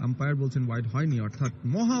 কারণ আম্পায়ার বলছেন ওয়াইড হয়নি, অর্থাৎ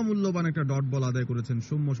মহামূল্যবান একটা ডট বল আদায় করেছেন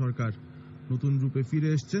সৌম্য সরকার। নতুন রূপে ফিরে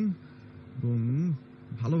এসছেন এবং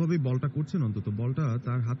ভালোভাবেই বলটা করছেন। অন্তত বলটা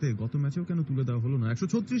তার হাতে গত ম্যাচেও কেন তুলে দেওয়া হলো না।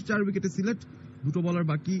 136, 4 উইকেটে সিলেট, 2টো বলার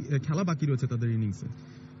খেলা বাকি রয়েছে তাদের ইনিংসে।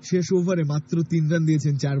 শেষ ওভারে মাত্র 3 রান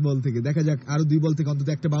দিয়েছেন 4 বল থেকে। দেখা যাক আরো 2 বল থেকে অন্তত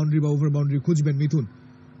একটা বাউন্ডারি বা ওভার বাউন্ডারি খুঁজবেন মিথুন।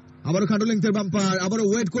 আবারও খাটো লেন্থের বাম্পার, আবারও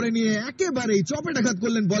ওয়েট করে নিয়ে একেবারেই চপেটাঘাত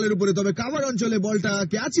করলেন বলের উপরে, তবে কাভার অঞ্চলে বলটা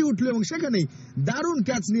ক্যাচই উঠলো এবং সেখানেই দারুণ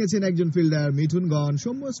ক্যাচ নিয়েছেন একজন fielder. Mithun gone,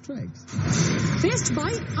 Soumya strike. Best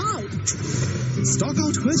by out. Stock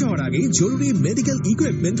out হয়ে যাওয়ার আগে জরুরি মেডিকেল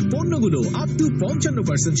ইকুইপমেন্ট পণ্যগুলো আপ টু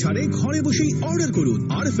 55% ছাড়ে ঘরে বসেই অর্ডার করুন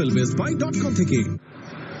rflbestbuy.com থেকে।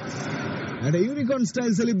 একটা ইউনিকর্ন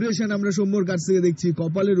স্টাইল সেলিব্রেশন আমরা সৌম্যর কাছ থেকে দেখছি।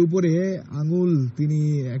 কপালের উপরে আঙুল তিনি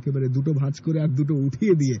একেবারে 2টো ভাঁজ করে আর 2টো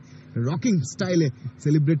উঠিয়ে দিয়ে রকিং স্টাইলে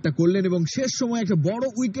সেলিব্রেটটা করলেন এবং শেষ সময় একটা বড়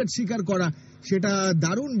উইকেট শিকার করা, সেটা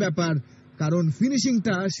দারুণ ব্যাপার, কারণ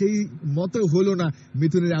ফিনিশিংটা সেই মতো হলো না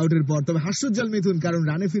মিথুনের আউটের পর। তবে হাস্যোজ্জ্বল মিথুন, কারণ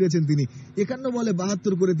রানে ফিরেছেন তিনি। 51 বলে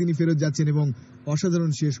 72 করে তিনি ফেরত যাচ্ছেন এবং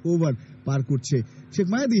অসাধারণ শেষ ওভার পার করছে। শেখ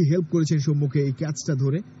মাহেদি হেল্প করেছেন সৌম্যকে এই ক্যাচটা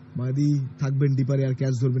ধরে। মাহেদি থাকবেন ডিপারে আর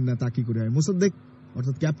ক্যাচ ধরবেন না, তা কি করে হয়। মোসাদ্দেক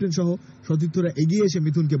অর্থাৎ ক্যাপ্টেন সহ সতীর্থরা এগিয়ে এসে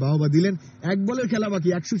মিথুনকে বাহবা দিলেন। 1 বলের খেলা বাকি,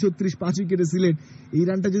 136, 5 উইকেটে সিলেট। এই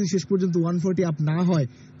রানটা যদি শেষ পর্যন্ত 140 আপ না হয়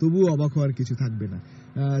তবুও অবাক হওয়ার কিছু থাকবে না।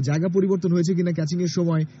 জায়গা পরিবর্তন হয়েছে কিনা ক্যাচিং এর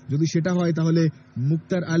সময়, যদি সেটা হয় তাহলে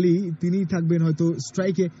মুক্তার আলী তিনি থাকবেন হয়তো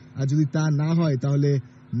স্ট্রাইকে, আর যদি তা না হয় তাহলে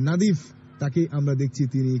নাদিফ, তাকে আমরা দেখছি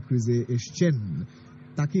তিনি ক্রিজে এসছেন,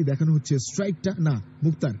 তাকেই দেখানো হচ্ছে স্ট্রাইকটা। না,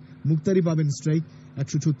 মুক্তারই পাবেন স্ট্রাইক।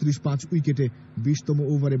 136, 5 উইকেটে 20তম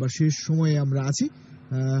ওভারে বা শেষ সময়ে আমরা আছি।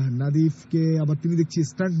 নাদিফকে আবার তিনি দেখছি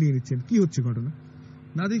স্টান্ট নিয়ে নিচ্ছেন, কি হচ্ছে ঘটনা?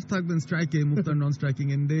 নাদিফ থাকবেন স্ট্রাইকে, মুক্তার নন স্ট্রাইকিং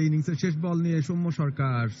এন্ডে। ইনিংসের শেষ বল নিয়ে সৌম্য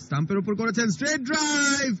সরকার স্টাম্পের উপর করেছেন স্ট্রেট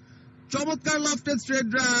ড্রাইভ, চমৎকার লফটেড স্ট্রেট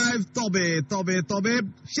ড্রাইভ। তবে তবে তবে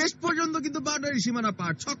শেষ পর্যন্ত কিন্তু বাউন্ডারি সীমানা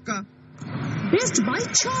পার, ছক্কা। বেস্ট বাই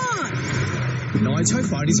 6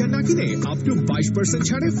 ফার্নিচার না কিনে আপ টু 22%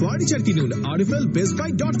 ছাড়ে ফার্নিচার কিনুন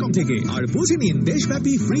rflbestbuy.com থেকে আর বুঝে নিন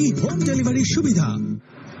দেশব্যাপী ফ্রি হোম ডেলিভারির সুবিধা।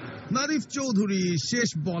 নাদিফ চৌধুরী শেষ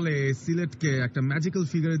বলে সিলেটকে একটা ম্যাজিক্যাল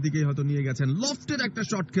ফিগারের দিকে হয়তো নিয়ে গেছেন। লফটেড একটা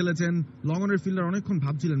শট খেলেছেন। লঙ্গনের ফিল্ডার অনেকক্ষণ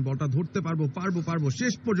ভাবছিলেন বলটা ধরতে পারবো,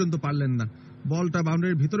 শেষ পর্যন্ত পারলেন না। বলটা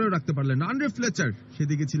বাউন্ডারির ভিতরেও রাখতে পারলেন না। ফ্লেচার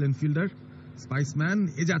সেদিকে ছিলেন ফিল্ডার। স্পাইসম্যান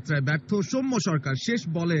এ যাত্রায় ব্যর্থ। সৌম্য সরকার শেষ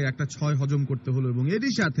বলে একটা 6 হজম করতে হলো এবং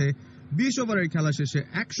এরই সাথে 20 ওভারের খেলা শেষে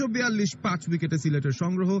 142, 5 উইকেটে সিলেটের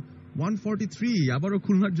সংগ্রহ 143। আবারও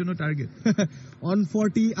খুলনার জন্য টার্গেট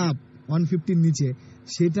 140 আপ, 150 নিচে,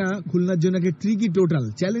 সেটা খুলনার জন্য একটা ট্রিকি টোটাল,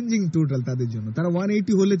 চ্যালেঞ্জিং টোটাল তাদের জন্য। তারা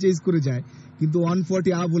 180 হলে চেজ করে যায়, কিন্তু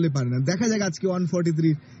 140 আপ হলে পারে না। দেখা যাক আজকে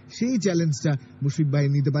 143 সেই চ্যালেঞ্জটা মুশফিক ভাই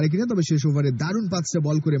নিতে পারে কিনা। তবে শেষ ওভারে দারুণ 5টা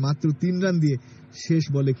বল করে মাত্র 3 রান দিয়ে শেষ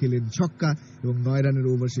বলে খেলেন ছক্কা এবং 9 রানের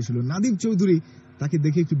ওভার শেষ হলো। নাদিম চৌধুরী, তাকে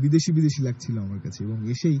দেখে একটু বিদেশি লাগছিল আমার কাছে এবং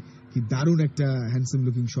এসেই কি দারুণ একটা হ্যান্ডসাম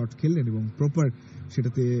লুকিং শট খেললেন এবং প্রপার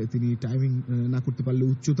সেটাতে তিনি টাইমিং না করতে পারলে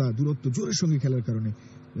উচ্চতা, দূরত্ব জোরের সঙ্গে খেলার কারণে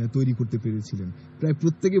তৈরি করতে পেরেছিলেন। প্রায়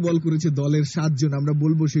প্রত্যেকে বল করেছে দলের 7 জন, আমরা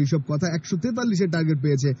বলবো সেই সব কথা। 143 টার্গেট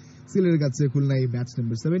পেয়েছে সিলেটের কাছে খুলনা এই ম্যাচ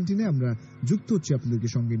নাম্বার 17-এ। আমরা যুক্ত হচ্ছি আপনাদেরকে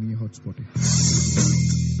সঙ্গে নিয়ে হটস্পটে।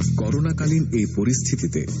 করোনাকালীন এই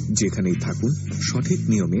পরিস্থিতিতে যেখানেই থাকুন সঠিক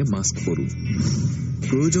নিয়মে মাস্ক পরুন।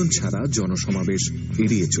 প্রয়োজন ছাড়া জনসমাবেশ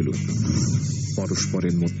এড়িয়ে চলুন।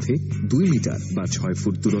 পরস্পরের মধ্যে 2 মিটার বা 6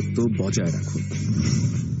 ফুট দূরত্ব বজায় রাখুন।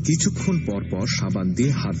 কিছুক্ষণ পর পর সাবান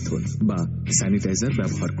দিয়ে হাত ধুন বা স্যানিটাইজার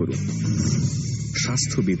ব্যবহার করুন।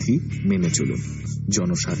 স্বাস্থ্যবিধি মেনে চলুন।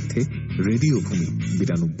 জনস্বার্থে রেডিও ভূমি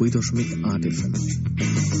 92.8 FM।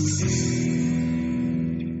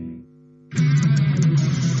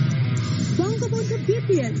 Bangabandhu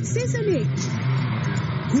BPL season 8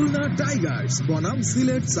 Khulna Tigers বনাম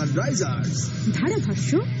সিলেট সানরাইজার্স।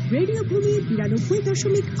 ধারাভাষ্য রেডিও ভূমি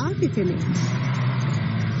 92.8 FM।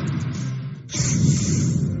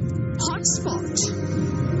 হটস্পট।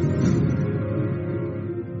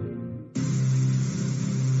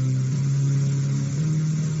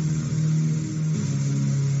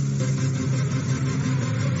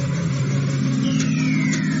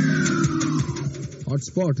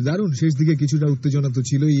 হটস্পট দারুণ। শেষ দিকে কিছুটা উত্তেজনা তো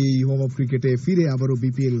ছিলই এই হোম অফ ক্রিকেটে ফিরে আবারও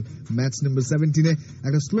বিপিএল ম্যাচ নাম্বার 17-এ।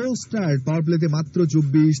 একটা স্লো স্টার্ট, পাওয়ার প্লেতে মাত্র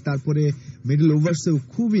 24, তারপরে মিডল ওভার্সেও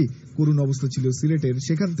খুবই করুণ অবস্থা ছিল সিলেটের,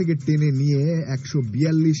 সেখান থেকে টেনে নিয়ে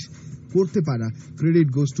 142 করতে পারা ক্রেডিট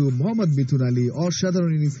গোস টু মোহাম্মদ মিথুন আলী।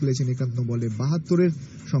 অসাধারণ ইনিংস খেলেছেন 51 বলে 72-এর,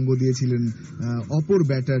 সঙ্গ দিয়েছিলেন অপর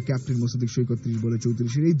ব্যাটার ক্যাপ্টেন মোসাদ্দেক সৈকত 30 বলে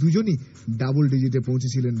 34-এর। এই দুজনই ডাবল ডিজিটে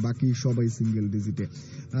পৌঁছেছিলেন, বাকি সবাই সিঙ্গেল ডিজিটে।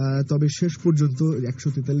 তবে শেষ পর্যন্ত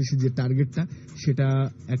 143 যে টার্গেটটা, সেটা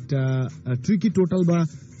একটা ট্রিকি টোটাল বা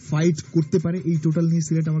ফাইট করতে পারে এই টোটাল নিয়ে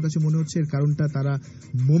সিলেট আমার কাছে মনে হচ্ছে। এর কারণটা তারা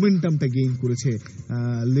মোমেন্টামটা গেইন করেছে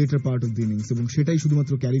letter part of the innings, এবং সেটাই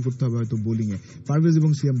শুধুমাত্র ক্যারি করতে হবে হয়তো বোলিং এ। পারভেজ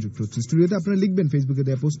এবং সিয়াম যুক্ত হচ্ছে স্টুডিওতে, আপনারা লিখবেন ফেসবুকে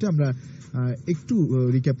দেওয়া পোস্টে, আমরা একটু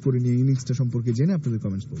রিক্যাপ করে নিয়ে ইনিংসটা সম্পর্কে জেনে আপনাদের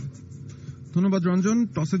কমেন্টস পড়ব। ধন্যবাদ রঞ্জন।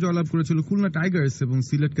 টসে জয়লাভ করেছিল খুলনা টাইগার্স এবং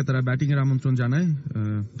সিলেটকে তারা ব্যাটিং এর আমন্ত্রণ জানায়।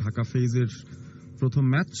 ঢাকা ফেজের প্রথম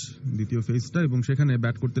ম্যাচ, দ্বিতীয় ফেজটা, এবং সেখানে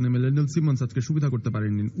ব্যাট করতে নেমে লেন্ডেল সিমন্স আজকে সুবিধা করতে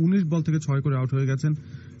পারেননি। 19 বল থেকে 6 করে আউট হয়ে গেছেন।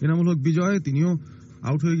 এনামুল হক বিজয়, তিনিও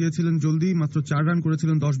আউট হয়ে গিয়েছিলেন জলদি, মাত্র 4 রান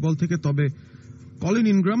করেছিলেন 10 বল থেকে। তবে কলিন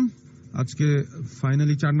ইনগ্রাম আজকে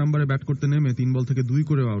ফাইনালি 4 নম্বরে ব্যাট করতে নেমে 3 বল থেকে 2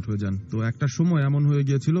 করেও আউট হয়ে যান। তো একটা সময় এমন হয়ে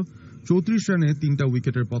গিয়েছিল 34 রানে 3টা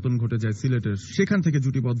উইকেটের পতন ঘটে যায় সিলেটের। সেখান থেকে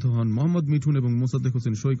জুটিবদ্ধ হন মোহাম্মদ মিঠুন এবং মোসাদ্দেক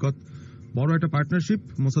হোসেন সৈকত। বড় একটা পার্টনারশিপ।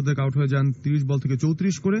 মোসাদ্দেক আউট হয়ে যান 30 বল থেকে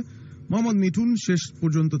 34 করে। মোহাম্মদ মিঠুন শেষ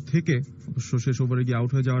পর্যন্ত থেকে, অবশ্য শেষ ওভারে গিয়ে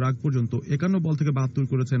আউট হয়ে যাওয়ার আগ পর্যন্ত 51 বল থেকে 72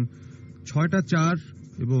 করেছেন, 6টা 4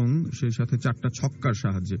 এবং সেই সাথে 4টা ছক্কার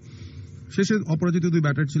সাহায্যে। শেষে অপরাজিত 2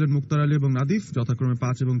 ব্যাটার ছিলেন মুক্তার আলী এবং নাদিফ, যথাক্রমে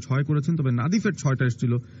 5 এবং 6 করেছেন। তবে নাদিফের 6টা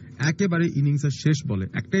এসেছিল একেবারে ইনিংসের শেষ বলে,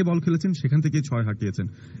 একটাই বল খেলেছেন, সেখান থেকে 6 হাঁকিয়েছেন।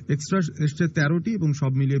 এক্সট্রা এসছে 13টি এবং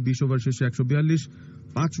সব মিলিয়ে 20 ওভার শেষে 142,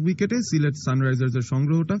 5 উইকেটে সিলেট সানরাইজার্সের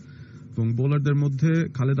সংগ্রহটা। এবং বোলারদের মধ্যে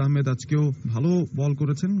খালেদ আহমেদ আজকেও ভালো বল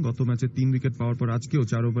করেছেন। গত ম্যাচে 3 উইকেট পাওয়ার পর আজকেও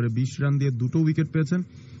 4 ওভারে 20 রান দিয়ে 2টো উইকেট পেয়েছেন।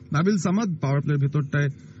 নাবিল সামাদ পাওয়ার প্লের ভেতরটায়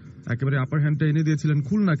একেবারে আপার হ্যান্ডটা এনে দিয়েছিলেন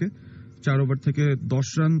খুলনাকে। 4 ওভার থেকে 10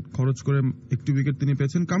 রান খরচ করে একটি উইকেট তিনি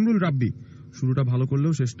পেয়েছেন। কামরুল রাব্বি শুরুটা ভালো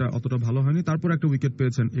করলেও শেষটা অতটা ভালো হয়নি, তারপর একটা উইকেট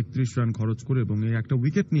পেয়েছেন 31 রান খরচ করে। এবং এই একটা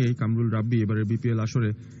উইকেট নিয়েই কামরুল রাব্বি এবারে বিপিএল আসরে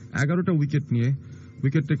 11টা উইকেট নিয়ে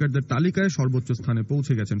উইকেট টেকারদের তালিকায় সর্বোচ্চ স্থানে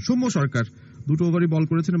পৌঁছে গেছেন। সৌম্য সরকার 2টো ওভারই বল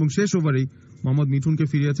করেছেন এবং শেষ ওভারেই মোহাম্মদ মিঠুনকে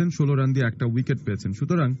ফিরিয়েছেন, 16 রান দিয়ে একটা উইকেট পেয়েছেন।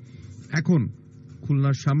 সুতরাং এখন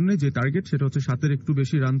খুলনার সামনে যে টার্গেট, সেটা হচ্ছে 7-এর একটু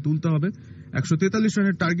বেশি রান তুলতে হবে। 143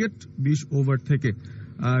 রানের টার্গেট 20 ওভার থেকে।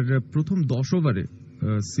 আর প্রথম 10 ওভারে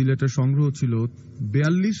সিলেটের সংগ্রহ ছিল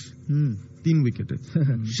 42, 3 উইকেটে।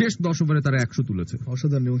 শেষ 10 ওভারে তারা 100 তুলেছে।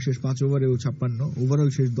 অসাধারণ। এবং শেষ 5 ওভারেও 56। ওভারঅল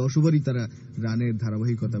শেষ 10 ওভারই তারা রানের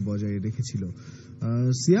ধারাবাহিকতা বজায় রেখেছিল।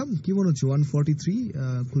 সিয়াম, কি মনে হচ্ছে 143?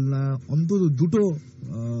 খুলনা অন্তত 2টো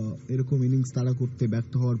এরকম ইনিংস তারা করতে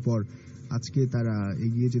ব্যর্থ হওয়ার পর আজকে তারা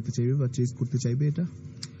এগিয়ে যেতে চাইবে বা চেস করতে চাইবে এটা?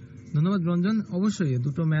 ধন্যবাদ রঞ্জন। অবশ্যই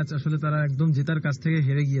 2টো ম্যাচ আসলে তারা একদম জেতার কাছ থেকে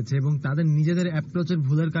হেরে গিয়েছে এবং তাদের নিজেদের অ্যাপ্রোচের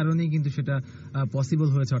ভুলের কারণেই কিন্তু সেটা পসিবল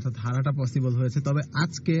হয়েছে, অর্থাৎ হারাটা পসিবল হয়েছে। তবে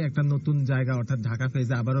আজকে একটা নতুন জায়গা, অর্থাৎ ঢাকা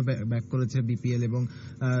ফেজে আবারও ব্যাক করেছে বিপিএল এবং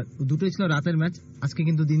দুটোই ছিল রাতের ম্যাচ, আজকে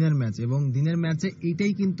কিন্তু দিনের ম্যাচ। এবং দিনের ম্যাচে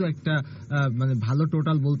এইটাই কিন্তু একটা মানে ভালো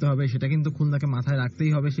টোটাল বলতে হবে, সেটা কিন্তু খুলনাকে মাথায়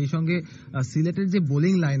রাখতেই হবে। সেই সঙ্গে সিলেটের যে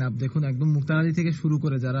বোলিং লাইন আপ দেখুন, একদম মুক্তার আলী থেকে শুরু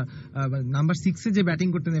করে যারা নাম্বার 6-এ যে ব্যাটিং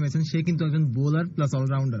করতে নেমেছেন, সে কিন্তু একজন বোলার প্লাস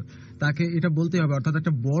অলরাউন্ডার, তাকে এটা বলতে হবে। অর্থাৎ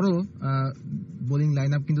একটা বড় বোলিং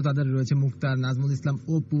লাইন আপ কিন্তু তাদের রয়েছে। মুক্তার, নাজমুল ইসলাম,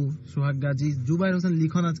 অপু, সোহাগ গাজী, জুবাইর হোসেন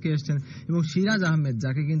লিখন আজকে এসছেন এবং সিরাজ আহমেদ,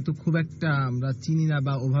 যাকে কিন্তু খুব একটা আমরা চিনি না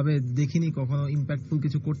বা ওভাবে দেখিনি কখনো ইম্প্যাক্টফুল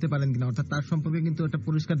কিছু করতে পারেন কিনা, অর্থাৎ তার সম্পর্কে কিন্তু একটা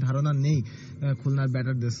পরিষ্কার ধারণা নেই খুলনার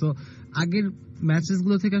ব্যাটারদের। সো আগের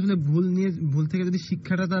ম্যাচেসগুলো থেকে আসলে ভুল থেকে যদি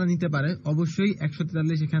শিক্ষাটা তারা নিতে পারে, অবশ্যই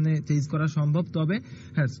 143 এখানে চেজ করা সম্ভব। তবে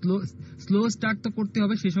হ্যাঁ, স্লো স্টার্ট তো করতে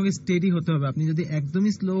হবে, সেই সঙ্গে স্টেডি হতে হবে। আপনি যদি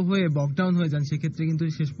একদমই স্লো হয়ে বকডাউন হয়ে যান, সেক্ষেত্রে কিন্তু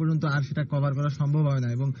শেষ পর্যন্ত আর সেটা কভার করা সম্ভব হয় না।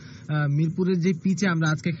 এবং মিরপুরের যে পিচে আমরা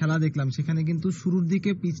আজকে খেলা দেখলাম, সেখানে কিন্তু শুরুর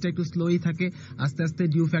দিকে পিচটা একটু স্লোই থাকে, আস্তে আস্তে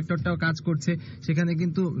ডিউ ফ্যাক্টরটাও কাজ করছে, সেখানে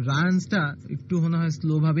কিন্তু রানসটা একটু মনে হয়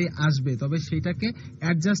স্লো ভাবে আসবে। তবে সেটাকে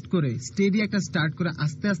অ্যাডজাস্ট করে স্টেডি একটা স্টার্ট করে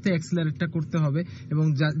আস্তে আস্তে অ্যাক্সিলারেটটা করতে হবে। এবং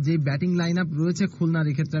যে ব্যাটিং লাইন আপ রয়েছে খুলনার,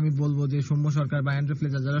 এক্ষেত্রে আমি বলবো যে সৌম্য সরকার বা অ্যান্ড্রে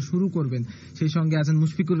ফ্লেচার যারা শুরু করবেন, সেই সঙ্গে আছেন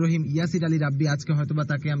মুশফিকুর রহিম, ইয়াসির আলী, রাব্বি। আজকে হয়তোবা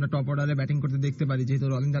তাকে আমরা টপ অর্ডারে ব্যাটিং করতে দেখতে পারি, যেহেতু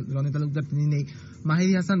রনি তালুকদার তিনি নেই।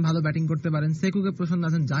 মাহেদি হাসান ভালো ব্যাটিং করতে পারেন। সেকুগে প্রসন্ন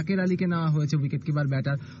আছেন। জাকের আলীকে নেওয়া হয়েছে উইকেট কিপার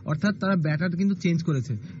ব্যাটার, অর্থাৎ তারা ব্যাটার কিন্তু চেঞ্জ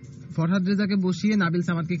করেছে। ফরহাদ রেজাকে বসিয়ে নাবিল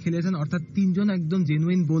সামাদকে খেলেছেন, অর্থাৎ 3 জন একদম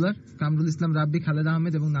জেনুইন বোলার, কামরুল ইসলাম, রাব্বি, খালেদ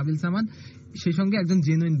আহমেদ এবং নাবিল সামাদ। সেই সঙ্গে একজন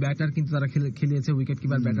জেনুইন ব্যাটার কিন্তু তারা খেলিয়েছে উইকেট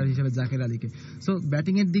কিপার ব্যাটার হিসেবে জাকের আলীকে। সো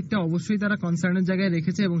ব্যাটিং এর দিকটা অবশ্যই তারা কনসার্নের জায়গায়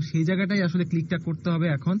রেখেছে এবং সেই জায়গাটাই আসলে ক্লিকটা করতে হবে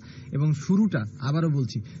এখন। এবং শুরুটা আবারও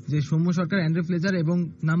বলছি যে সৌম্য সরকার, অ্যান্ড্রে ফ্লেচার এবং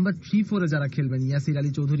নাম্বার 3-4-এ যারা খেলবেন, ইয়াসির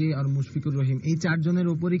আলী চৌধুরী আর মুশফিকুর রহিম, এই 4 জনের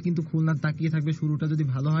উপরই কিন্তু খুলনা তাকিয়ে থাকবে। শুরুটা যদি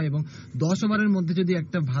ভালো হয় এবং 10 ওভারের মধ্যে যদি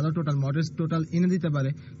একটা ভালো টোটাল, মডেস্ট টোটাল এনে দিতে পারে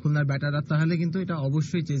খুলনার ব্যাটাররা, তাহলে কিন্তু এটা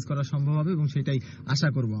অবশ্যই চেজ করা সম্ভব হবে এবং সেটাই আশা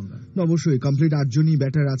করবো আমরা। অবশ্যই কমপ্লিট 8 জনই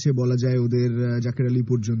ব্যাটার আছে বলা যায় ওদের আমাদের জাকির আলী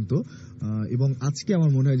পর্যন্ত। এবং আজকে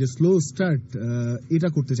আমার মনে হয় যে স্লো স্টার্ট এটা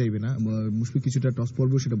করতে চাইবে না মুশফিক। কিছুটা টস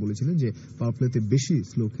পর্ব সেটা বলেছিলেন যে পাওয়ার প্লেতে বেশি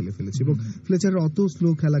স্লো খেলে ফেলেছে এবং ফ্লেচার অত স্লো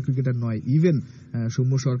খেলা ক্রিকেটার নয়, ইভেন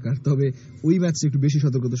সৌম্য সরকার। তবে ওই ম্যাচে একটু বেশি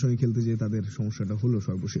সতর্কতার সঙ্গে খেলতে যেয়ে তাদের সমস্যাটা হলো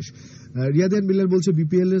সর্বশেষ। রিয়াদিয়ান বিল্লাল বলছে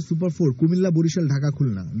বিপিএল এর সুপার 4 কুমিল্লা, বরিশাল, ঢাকা,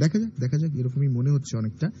 খুলনা। দেখা যাক এরকমই মনে হচ্ছে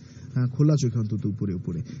অনেকটা, খোলা চোখে অন্তত উপরে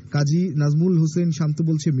উপরে। কাজী নাজমুল হোসেন শান্ত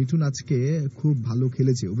বলছে মিঠুন আজকে খুব ভালো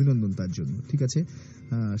খেলেছে, অভিনন্দন তার জন্য। ঠিক আছে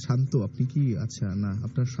শান্ত, আপনি কি আচ্ছা না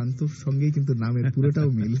আপনার শান্তর সঙ্গেই কিন্তু নামের পুরোটাও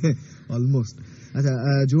মিল অলমোস্ট। আচ্ছা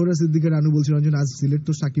জোহরা সিদ্দিকের আনু বলছে রঞ্জন আজ সিলেট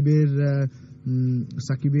তো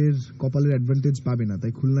সাকিবের কপালের অ্যাডভান্টেজ পাবে না,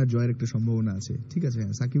 তাই খুলনার জয়ের একটা সম্ভাবনা আছে। ঠিক আছে,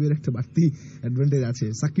 সাকিবের একটা বাড়তি অ্যাডভান্টেজ আছে,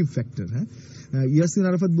 সাকিব ফ্যাক্টর। হ্যাঁ, ইয়াসির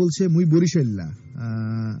আরাফাত বলছে মুই বরিশাল্লা।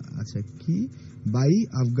 আচ্ছা কি ভাই,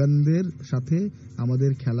 আফগানদের সাথে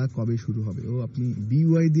আমাদের খেলা কবে শুরু হবে? ও আপনি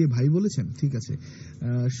বিওয়াই দিয়ে ভাই বলেছেন, ঠিক আছে।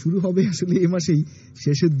 শুরু হবে আসলে এ মাসেই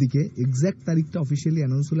শেষের দিকে, এক্সাক্ট তারিখটা অফিসিয়ালি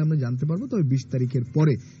অ্যানাউন্স হলে আমরা জানতে পারবো। তবে 20 তারিখের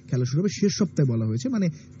পরে খেলা শুরু হবে, শেষ সপ্তাহে বলা হয়েছে, মানে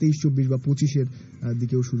 23, 24 বা 25-এর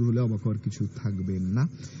দিকেও শুরু হলে অবাক হওয়ার কিছু থাকবে না।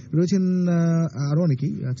 রয়েছেন আরো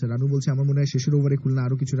অনেকেই। আচ্ছা রানু বলছে আমার মনে হয় শেষের ওভারে খুলনা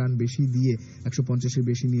আরো কিছু রান বেশি দিয়ে 150-এর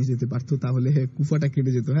বেশি নিয়ে যেতে পারতো, তাহলে কুফাটা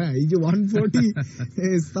কেটে যেত। হ্যাঁ, এই যে 140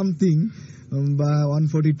 সামথিং বা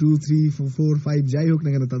 142, 3, 4, 5 যাই হোক না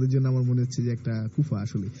কেন, তাদের জন্য আমার মনে হচ্ছে যে একটা কুফা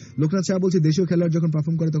আসলে। লোকনাথ শাহ বলছে দেশীয় খেলোয়াড় যখন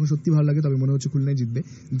পারফর্ম করে তখন সত্যি ভালো লাগে, তবে মনে হচ্ছে খুলনায় জিতবে।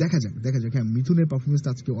 দেখা যাক। হ্যাঁ, মিথুনের পারফরমেন্সটা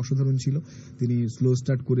আজকে অসাধারণ ছিল। তিনি স্লো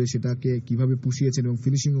স্টার্ট করে সেটাকে কিভাবে পুষিয়েছেন এবং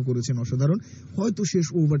ফিনিশিংও করেছেন অসাধারণ। হয়তো শেষ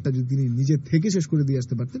ওভারটা যদি তিনি নিজে থেকে শেষ করে দিয়ে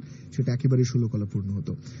আসতে পারতেন সেটা একেবারেই ষোলকলাপূর্ণ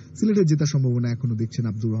হতো। সিলেটের জেতার সম্ভাবনা এখনো দেখছেন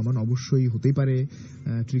আব্দুর রহমান, অবশ্যই হতেই পারে,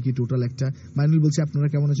 ট্রিকি টোটাল একটা। মাইনুল বলছে আপনারা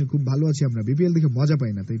কেমন আছেন? খুব ভালো আছি আমরা, বিপিএল দেখে মজা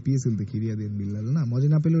পাই না তাই পিএসএল দেখি। রিয়াদিয়ান বিল্লাল না, মজা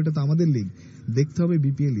না পেলেও এটা তো আমাদের লিগ, দেখতে হবে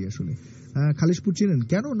বিপিএলই আসলে। খালিশপুর চিনেন?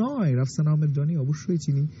 কেন নয়, রাফসান আহমেদ জনি অবশ্যই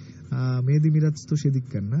চিনি। মেহেদি মিরাজ তো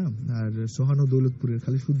সেদিককার না, আর সোহানো দৌলতপুরের,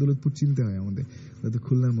 খালিশপুর দৌলতপুর চিনতে হয় আমাদের,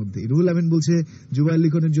 খুলনার মধ্যে। রুহুল আমিন বলছে জুবাইর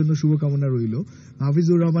লিখনের জন্য শুভকামনা রইল।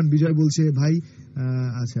 হাফিজুর রহমান বিজয় বলছে ভাই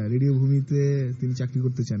আচ্ছা রেডিও ভূমিতে তিনি চাকরি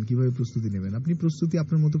করতে চান, কিভাবে প্রস্তুতি নেবেন? আপনি প্রস্তুতি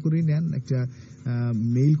আপনার মতো করেই নেন, একটা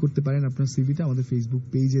মেইল করতে পারেন, আপনার সিভিটা আমাদের ফেসবুক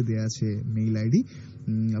পেজে দেয়া আছে মেইল আইডি,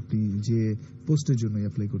 আপনি যে পোস্টের জন্য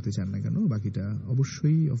অ্যাপ্লাই করতে চান না কেন বাকিটা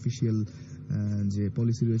অবশ্যই অফিসিয়াল যে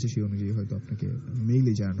পলিসি রয়েছে সেই অনুযায়ী হয়তো আপনাকে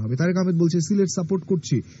মেইলে জানানো হবে। তারেক আহমেদ বলছে সিলেট সাপোর্ট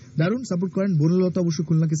করছি, দারুণ সাপোর্ট করেন। বনলতা অবশ্য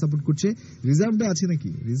খুলনাকে সাপোর্ট করছে। রিজার্ভ ডে আছে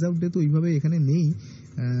নাকি? রিজার্ভ ডে তো এইভাবে এখানে নেই,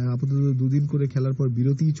 আপাতত 2 দিন করে খেলার পর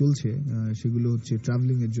বিরতি চলছে, সেগুলো হচ্ছে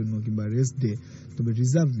ট্রাভেলিং এর জন্য কিংবা রেস্ট ডে। তবে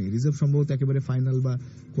রিজার্ভ নেই, রিজার্ভ সম্ভবত একেবারে ফাইনাল বা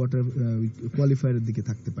কোয়ার্টার কোয়ালিফায়ারের দিকে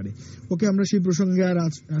থাকতে পারে। ওকে, আমরা সেই প্রসঙ্গে আর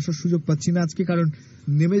আসার সুযোগ পাচ্ছি না আজকে, কারণ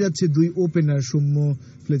নেমে যাচ্ছে 2 ওপেনার সৌম্য,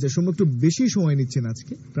 ফ্লেচার। সৌম্য একটু বেশি সময় নিচ্ছেন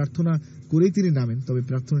আজকে, প্রার্থনা করেই তিনি নামেন, তবে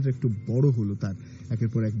প্রার্থনাটা একটু বড় হলো তার একের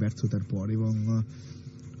পর এক ব্যর্থতার পর, এবং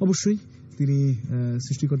অবশ্যই তিনি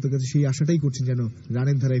সৃষ্টিকর্তার কাছে সেই আশাটাই করছেন যেন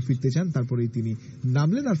রানের ধারায় ফিরতে চান, তারপরেই তিনি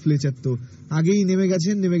নামলেন। আর ফ্লেচার তো আগেই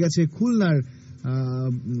নেমে গেছে খুলনার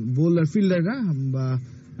বোলার ফিল্ডাররা বা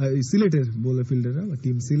সিলেটের বোলার ফিল্ডাররা বা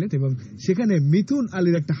টিম সিলেট, এবং সেখানে মিথুন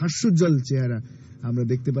আলীর একটা হাস্যোজ্জ্বল চেহারা আমরা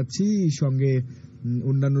দেখতে পাচ্ছি, সঙ্গে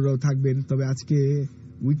অন্যান্যরাও থাকবেন। তবে আজকে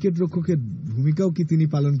উইকেট রক্ষকের ভূমিকাও কি তিনি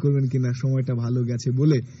পালন করবেন কিনা, সময়টা ভালো গেছে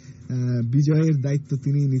বলে বিজয়ের দায়িত্ব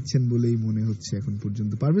তিনি নিচ্ছেন বলেই মনে হচ্ছে এখন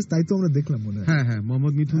পর্যন্ত। পারভেজ, তাই তো আমরা দেখলাম মনে হয়। হ্যাঁ,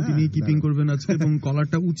 মোহাম্মদ মিথুন তিনি কিপিং করবেন আজকে এবং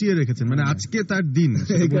কলারটা উঁচিয়ে রেখেছেন, মানে আজকে তার দিন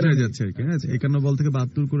বোঝা যাচ্ছে আর কি। 51 বল থেকে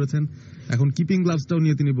 72 করেছেন। এখন কিপিং গ্লাভসটাও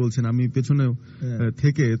নিয়ে তিনি বলছেন আমি পেছনেও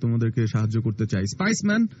থেকে তোমাদেরকে সাহায্য করতে চাই।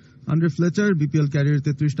 স্পাইসম্যান under Fletcher, BPL career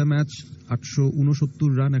 33টা match,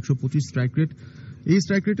 869 run, 125 strike rate. এই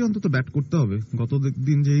স্ট্রাইক রেটে অন্তত ব্যাট করতে হবে, গত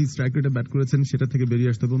দিন যে স্ট্রাইক রেটে ব্যাট করেছেন সেটা থেকে বেরিয়ে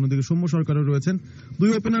আসতে হবে। অন্যদিকে সৌম্য সরকারও রয়েছেন। 2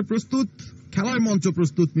 ওপেনার প্রস্তুত, খেলার মঞ্চ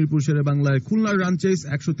প্রস্তুত মিরপুর শেরে বাংলায়। খুলনার রান চেস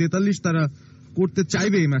 143 তারা করতে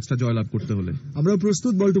চাইবে এই ম্যাচটা জয়লাভ করতে হলে। আমরা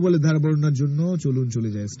প্রস্তুত বল টু বলের ধারা বর্ণনার জন্য, চলুন চলে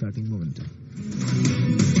যায় স্টার্টিং মোমেন্টে।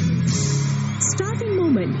 Starting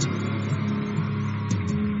moment.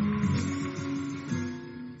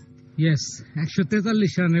 ইয়েস,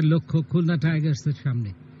 143 রানের লক্ষ্য খুলনা টাইগার্সের সামনে।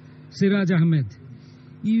 সিরাজ আহমেদ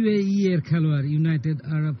ইউএই এর খেলোয়াড়, ইউনাইটেড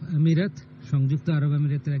আরব আমিরাত, সংযুক্ত আরব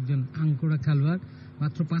আমিরাতের একজন আঙ্কড়া খেলোয়াড়।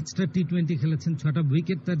 মাত্র 5টা টি20 খেলেছেন, 6টা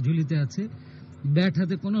উইকেট তার ঝুলিতে আছে। ব্যাট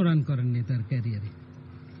হাতে কোনো রান করেননি তার ক্যারিয়ারে।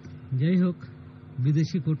 যাই হোক,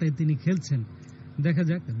 বিদেশি কোটায় তিনি খেলছেন, দেখা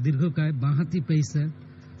যাক। দীর্ঘকায় বাঁহাতি পেসার,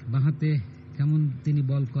 বাঁহাতে কেমন তিনি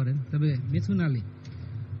বল করেন। তবে মিথুন আলী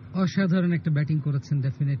অসাধারণ একটা ব্যাটিং করেছেন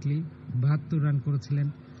ডেফিনেটলি। 72 রান করেছিলেন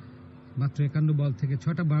মাত্র 51 বল থেকে,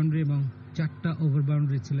 6টা বাউন্ডারি এবং 4টা ওভার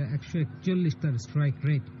বাউন্ডারি ছিল। 141 তার স্ট্রাইক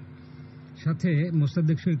রেট, সাথে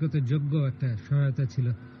মোসাদ্দেক সৈকতের যোগ্য একটা সহায়তা ছিল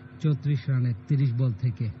 34 রানের 30 বল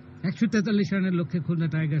থেকে। 143 রানের লক্ষ্যে খুলনা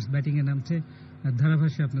টাইগার্স ব্যাটিং এ নামছে।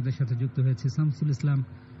 ধারাভাষ্যে আপনাদের সাথে যুক্ত হয়েছে শামসুল ইসলাম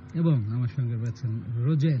এবং আমার সঙ্গে রয়েছেন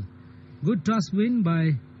roselle. Good toss win by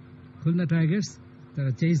Khulna Tigers,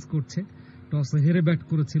 তারা চেজ করছে। টসে হেরে ব্যাট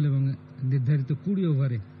করেছিল এবং নির্ধারিত 20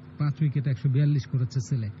 ওভারে 5 উইকেট 142 করেছে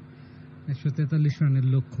সিলেট। 143 রানের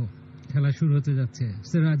লক্ষ্য। খেলা শুরু হতে যাচ্ছে।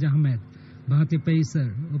 সিরাজ আহমেদ বাঁহাতি পেসার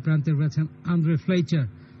ও প্রান্তে রয়েছেন Andre Fletcher,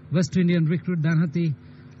 West Indian recruit, ডানহাতি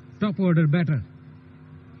টপ অর্ডার ব্যাটার।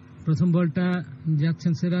 প্রথম বলটা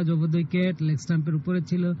যাচ্ছেন Siraj, over the wicket, leg স্টাম্পের উপরে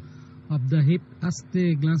ছিল, অফ দ্য হিপ, আস্তে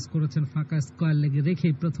গ্লান্স করেছেন ফাঁকা স্কোয়ার লেগে রেখে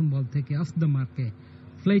প্রথম বল থেকে অফ দ্য মার্কে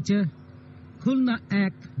ফ্লেচার। খুলনা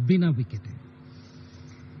 1 বিনা উইকেটে।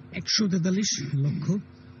 143 লক্ষ্য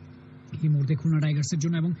এই মুহূর্তে খুলনা টাইগার্সের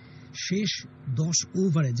জন্য। এবং শেষ 10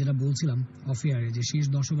 ওভারে, যেটা বলছিলাম অফ এয়ারে, যে শেষ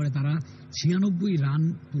 10 ওভারে তারা 96 রান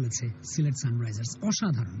তুলেছে সিলেট সানরাইজার্স।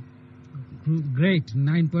 অসাধারণ, গ্রেট।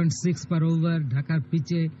 9.6 পার ওভার ঢাকার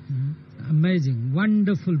পিচে। অ্যামেজিং,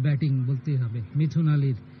 ওয়ান্ডারফুল ব্যাটিং বলতেই হবে মিথুন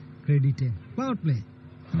আলীর ক্রেডিটে। Power play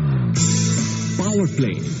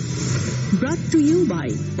brought to you by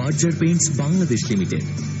Berger Paints Bangladesh Limited.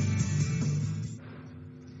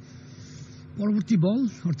 পরবর্তী বল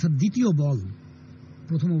অর্থাৎ দ্বিতীয় বল,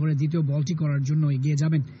 প্রথম ওভারে দ্বিতীয় বলটি করার জন্য এগিয়ে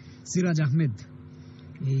যাবেন সিরাজ আহমেদ।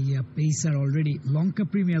 এই পেসার অলরেডি লঙ্কা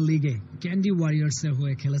প্রিমিয়ার লিগে ক্যান্ডি ওয়ারিয়ার্স এর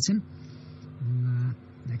হয়ে খেলেছেন।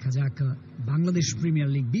 দেখা যাক Bangladesh premier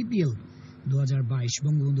league BPL 2022,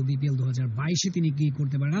 Bangabandhu BPL 2022-এ তিনি কি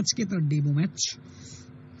করতে পারেন। আজকে তার ডেবু ম্যাচ।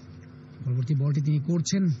 পরবর্তী বলটি তিনি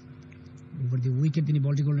করছেন, ওভার দি উইকেট তিনি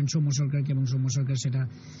বলটি করলেন সৌম্য সরকারকে, এবং সৌম্য সরকার সেটা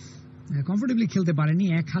কমফোর্টেবলি খেলতে পারেনি,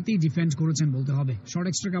 এক হাতেই ডিফেন্ড করেছেন বলতে হবে। শর্ট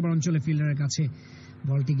এক্সট্রা কাভার অঞ্চলে ফিল্ডারের কাছে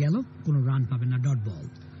বলটি গেল, কোনো রান পাবেন না, ডট বল।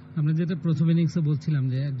 আমরা যেটা প্রথম ইনিংসে বলছিলাম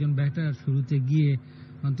যে একজন ব্যাটার শুরুতে গিয়ে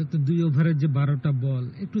অন্তত 2 ওভারের যে 12টা বল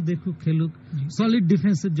একটু দেখুক, খেলুক, সলিড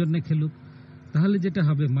ডিফেন্সের জন্য খেলুক, তাহলে যেটা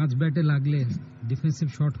হবে মাঝ ব্যাটে লাগলে ডিফেন্সিভ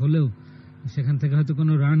শট হলেও সেখান থেকে হয়তো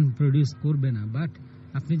কোনো রান প্রডিউস করবে না, বাট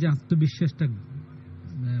আপনি যে আত্মবিশ্বাসটা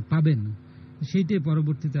পাবেন সেইটাই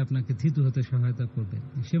পরবর্তীতে আপনাকে থিতু হতে সহায়তা করবে।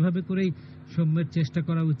 সেভাবে করেই সৌম্যের চেষ্টা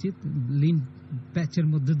করা উচিত। লিন প্যাচের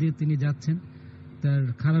মধ্যে দিয়ে তিনি যাচ্ছেন, তার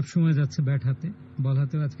খারাপ সময় যাচ্ছে ব্যাট হাতে, বল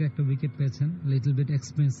হাতেও আজকে একটা উইকেট পেয়েছেন, little bit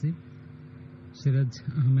expensive. Siraj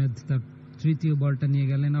Ahmed তার তৃতীয় বলটা নিয়ে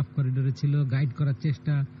গেলেন, অফ করিডোরে ছিল, গাইড করার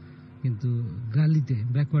চেষ্টা, কিন্তু গালিতে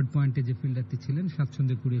ব্যাকওয়ার্ড পয়েন্টে যে ফিল্ডারটি ছিলেন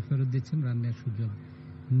স্বাচ্ছন্দ্যে কুড়িয়ে ফেরত দিচ্ছেন, রান নেওয়ার সুযোগ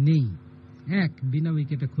নেই। 1 বিনা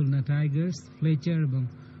উইকেটে খুলনা টাইগার্স। ফ্লেচার এবং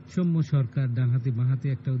সৌম্য সরকার ডানহাতি বাঁহাতি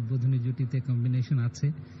একটা উদ্বোধনী জুটিতে কম্বিনেশন আছে।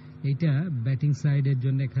 এইটা ব্যাটিং সাইডের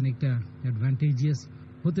জন্য খানিকটা অ্যাডভান্টেজিয়াস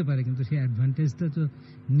হতে পারে, কিন্তু সেই অ্যাডভান্টেজটা তো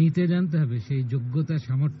নিতে জানতে হবে, সেই যোগ্যতা,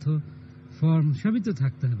 সামর্থ্য, ফর্ম সবই তো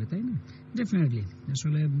থাকতে হবে, তাই না? ডেফিনেটলি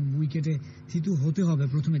আসলে উইকেটে থিতু হতে হবে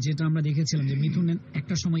প্রথমে, যেটা আমরা দেখেছিলাম যে মিথুন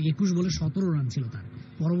একটা সময় 21 বলে 17 রান ছিল তার,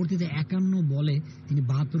 পরবর্তীতে 51 বলে তিনি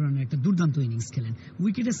 72 রানের একটা দুর্দান্ত ইনিংস খেলেন।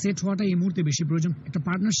 উইকেটে সেট হওয়াটা এই মুহূর্তে বেশি প্রয়োজন, একটা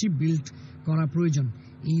পার্টনারশিপ বিল্ড করা প্রয়োজন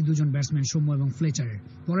এই দুজন ব্যাটসম্যান সৌম্য এবং ফ্লেচারের।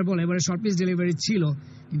 পরে বল এবারে শর্ট পিচ ডেলিভারি ছিল,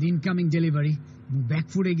 কিন্তু ইনকামিং ডেলিভারি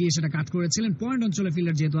ব্যাকফুটে গিয়ে সেটা কাট করেছিলেন। পয়েন্ট অঞ্চলে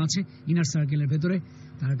ফিল্ডার যেহেতু আছে ইনার সার্কেলের ভেতরে,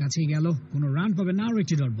 তার কাছেই গেল, কোনো রান পাবে না। আর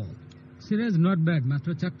একটি dot ball. Siraj not bad, মাত্র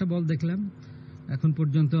 4টা বল দেখলাম এখন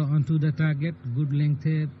পর্যন্ত on to the target, good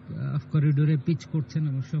লেংথে of করিডোরে পিচ করছেন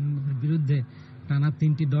এবং সৌম্যের বিরুদ্ধে টানা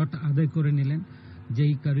 3টি ডট আদায় করে নিলেন।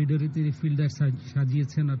 যেই করিডোরে তিনি ফিল্ডার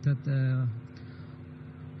সাজিয়েছেন, অর্থাৎ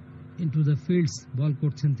ইনটু দ্য ফিল্ডস বল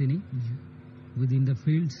করছেন তিনি, উইদিন দ্য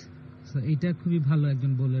ফিল্ডস। এইটা খুবই ভালো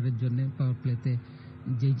একজন বোলারের জন্য। পাওয়ার প্লেতে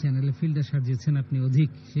যেই চ্যানেলে ফিল্ডার সাজিয়েছেন আপনি অধিক,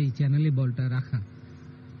 সেই চ্যানেলে বলটা রাখা।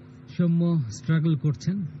 সৌম্য স্ট্রাগল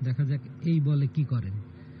করছেন, দেখা যাক এই বলে কি করেন।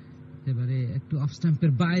 এবারে একটু অফ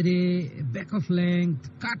স্টাম্পের বাইরে, back of length,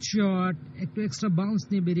 cut shot, একটু এক্সট্রা বাউন্স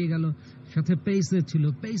নিয়ে বেরিয়ে গেল, সাথে পেসে ছিল,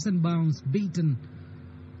 পেস এন্ড বাউন্স, বিটেন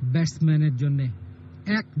ব্যাটসম্যানের জন্য।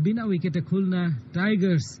 1 বিনা উইকেটে খুলনা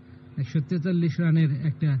টাইগার্স। 143 রানের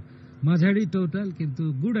একটা মাঝারি টোটাল, কিন্তু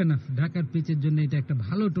গুড এনাফ। ঢাকার পিচের জন্য এটা একটা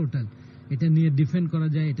ভালো টোটাল। এটা নিয়ে ডিফেন্ড করা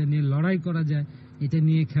যায়, এটা নিয়ে লড়াই করা যায়, এটা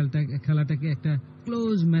নিয়ে খেলাটাকে একটা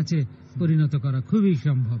ক্লোজ ম্যাচে পরিণত করা খুবই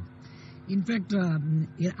সম্ভব। ইনফ্যাক্ট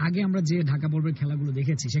এর আগে আমরা যে ঢাকা পর্বের খেলাগুলো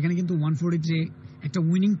দেখেছি সেখানে কিন্তু 143 একটা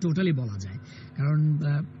উইনিং টোটালি বলা যায়, কারণ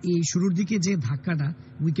এই শুরুর দিকে যে ধাক্কাটা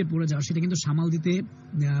উইকেট পড়ে যাওয়া সেটা কিন্তু সামাল দিতে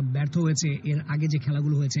ব্যর্থ হয়েছে এর আগে যে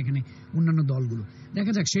খেলাগুলো হয়েছে এখানে অন্যান্য দলগুলো।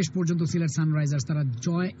 দেখা যাক শেষ পর্যন্ত সিলেট সানরাইজার্স তারা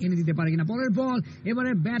জয় এনে দিতে পারে কিনা। পরের বল,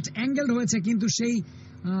 এবারে ব্যাট অ্যাঙ্গেলড হয়েছে, কিন্তু সেই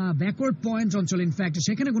ব্যাকওয়ার্ড পয়েন্ট অঞ্চলে, ইনফ্যাক্ট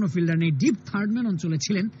সেখানে কোনো ফিল্ডার নেই, ডিপ থার্ডম্যান অঞ্চলে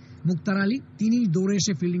ছিলেন মুক্তার আলী, তিনি দৌড়ে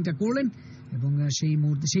এসে ফিল্ডিংটা করলেন এবং সেই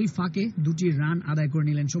মুহূর্তে সেই ফাঁকে 2টি রান আদায় করে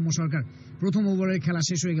নিলেন সৌম্য সরকার। প্রথম ওভারের খেলা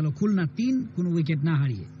শেষ হয়ে গেল খুলনা 3, কোনো উইকেট না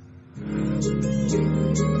হারিয়ে।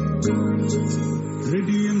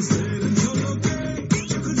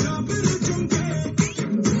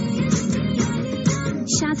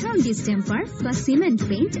 সাধারণ ডিস্টেম্পার বা সিমেন্ট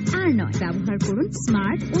পেইন্ট আর নয়, ব্যবহার করুন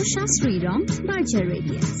স্মার্ট ও সাশ্রয়ী রং বার্জার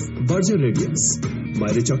রেডিয়াস। বার্জার রেডিয়াস,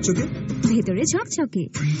 বাইরে চকচকে, ভেতরে ঝকঝকে।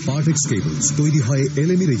 পার্টেক্স কেবলস তৈরি হয়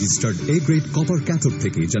এলএমই registered A grade copper cathode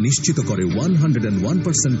থেকে, যা নিশ্চিত করে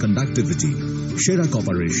 101% কন্ডাক্টিভিটি। সেরা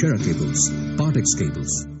কপারের সেরা কেবলস, পার্টেক্স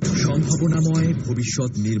কেবলস। সম্ভাবনাময়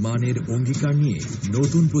ভবিষ্যৎ নির্মাণের অঙ্গীকার নিয়ে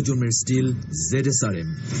নতুন প্রজন্মের স্টিল ZSRM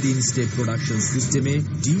 3 স্টেপ প্রোডাকশন সিস্টেমে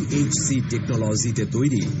DHC টেকনোলজিতে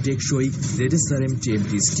তৈরি টেকসই ZSRM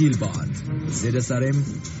TMT still bar. ZSRM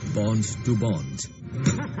bond two bond.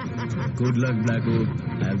 Good luck Blackwood,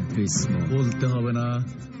 have this small. বলতে হবে না,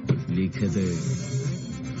 লিখে দে।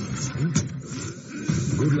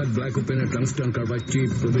 গুড লাক ব্ল্যাক ওপেনের টংস্টন কার্বাইড চিপ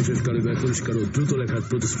প্রবেশকারী পরিষ্কার ও দ্রুত লেখার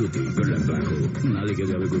প্রতিশ্রুতি। গুড লাক ব্ল্যাক না লিখে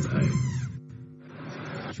যাবে কোথায়।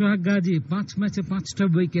 সোহাগ গাজী 5 ম্যাচে 5টা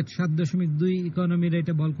উইকেট, 7.2 ইকোনমি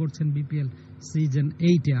রেটে বল করছেন BPL সিজন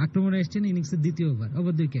 8-এ। আক্রমণে এসেছেন ইনিংসের দ্বিতীয় ওভার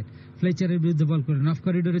 2 উইকেট। ফ্লেচারের বিরুদ্ধে বল করেন। অফ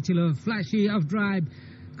করিডোরে ছিল flashy of drive,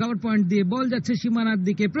 cover point দিয়ে বল যাচ্ছে সীমানার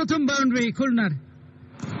দিকে। প্রথম বাউন্ডারি খুলনার।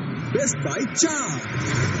 Best by 4।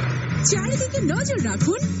 চারিদিকে নজর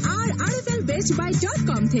রাখুন আর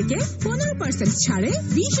RFLbestbuy.com থেকে 15% ছাড়ে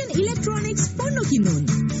ভিশন ইলেকট্রনিক্স পণ্য কিনুন।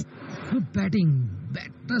 খুব ব্যাটিং,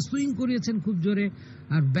 ব্যাটটা সুইং করিয়েছেন খুব জোরে,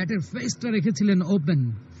 আর ব্যাটের ফেসটা রেখেছিলেন ওপেন।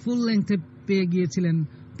 ফুল লেংথে পেয়ে গিয়েছিলেন,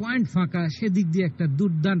 পয়েন্ট ফাঁকা, সেদিক দিয়ে একটা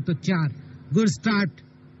দুর্দান্ত 4। Good start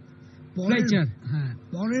Fletcher. হ্যাঁ,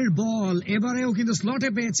 পরের বল এবারেও কিন্তু স্লটে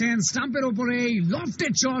পেয়েছেন, স্টাম্পের ওপরে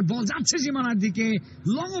লফটেড শট, বল যাচ্ছে সীমানার দিকে,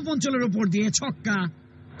 লং অফ অঞ্চলের উপর দিয়ে ছক্কা।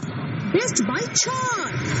 Best by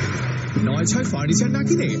 6। 9-6 ফার্নিচার না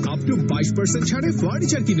কিনে আপ টু 22% ছাড়ে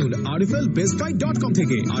ফার্নিচার কিনুন RFLbestbuy.com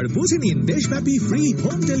থেকে, আর বুঝে নিন দেশব্যাপী ফ্রি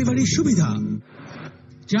হোম ডেলিভারির সুবিধা।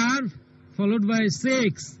 4 ফলোড বাই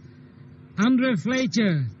 6। আন্দ্রে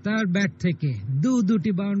ফ্লেচার তার ব্যাট থেকে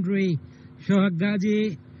দুটি বাউন্ডারি। সোহাগ গাজী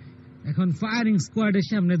এখন ফায়ারিং স্কোয়াডের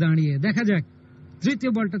সামনে দাঁড়িয়ে, দেখা যাক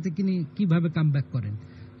তৃতীয় বলটাতে তিনি কিভাবে কামব্যাক করেন।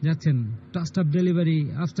 যাচ্ছেন টস আপ ডেলিভারি,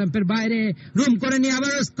 অফ স্টাম্পের বাইরে, রুম করে নিয়ে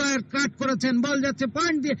আবার স্কোয়ার কাট করেছেন, বল যাচ্ছে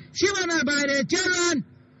পয়েন্ট দিয়ে সীমানার বাইরে। 4 রান।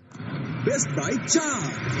 Best by 4।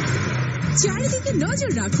 চারিদিকে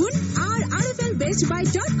নজর রাখুন আর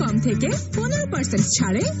RFLbestbuy.com থেকে 15%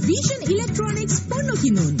 ছাড়ে ভিশন ইলেকট্রনিক্স পণ্য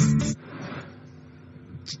কিনুন।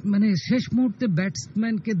 মানে শেষ মুহূর্তে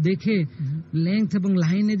ব্যাটসম্যানকে দেখে লেংথ এবং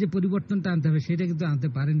লাইনে যে পরিবর্তনটা আনতে হবে সেটা কিন্তু আনতে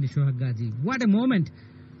পারেননি Sohag Gazi. What a moment,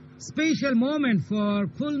 special moment for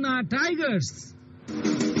Khulna Tigers.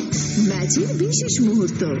 ম্যাচের বিশেষ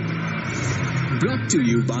মুহূর্ত ব্রট to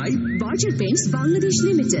you by Berger Paints Bangladesh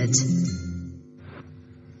limited.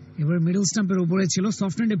 এবার মিডল স্টাম্পের উপরে ছিল,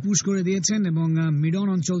 সফট হ্যান্ডে পুশ করে দিয়েছেন এবং মিড অন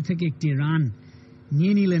অঞ্চল থেকে একটি রান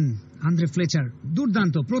নিয়ে নিলেন আন্দ্রে ফ্লেচার।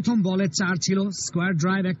 দুর্দান্ত প্রথম বলে 4 ছিল, স্কোয়ার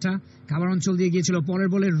ড্রাইভ একটা, খাবার অঞ্চল দিয়ে গিয়েছিল। পরের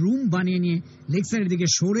বলে রুম বানিয়ে নিয়ে লেগ সাইডের দিকে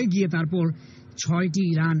সরে গিয়ে তারপর 6টি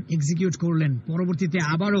রান এক্সিকিউট করলেন। পরবর্তীতে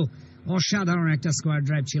আবারও অসাধারণ একটা স্কোয়ার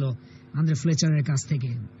ড্রাইভ ছিল আন্দ্রে ফ্লেচারের কাছ থেকে।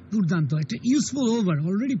 দুর্দান্ত একটা ইউজফুল ওভার,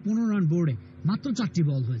 অলরেডি 15 রান বোর্ডে, মাত্র 4টি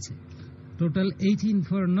বল হয়েছে। Total 18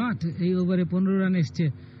 for not. এই ওভারে 15 রান এসছে,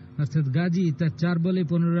 অর্থাৎ গাজী তার 4 বলে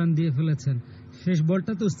 15 রান দিয়ে ফেলেছেন। শেষ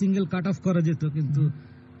বলটা তো সিঙ্গেল কাট অফ করা যেত, কিন্তু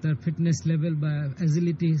তার ফিটনেস লেভেল বা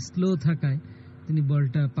অ্যাজিলিটি স্লো থাকায় তিনি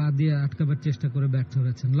বলটা পা দিয়ে আটকাবার চেষ্টা করে ব্যর্থ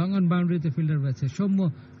হয়েছেন। লং অন বাউন্ডারিতে ফিল্ডার রয়েছে। সৌম্য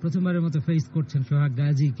প্রথমবারের মতো ফেস করছেন সোহাগ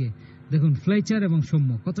গাজীকে। দেখুন ফ্লেচার এবং সৌম্য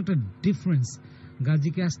কতটা ডিফারেন্স।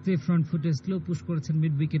 গাজীকে আসতে ফ্রন্ট ফুটে স্লো পুশ করেছেন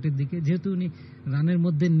মিড উইকেটের দিকে, যেহেতু উনি রানের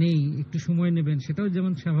মধ্যে নেই, একটু সময় নেবেন, সেটাও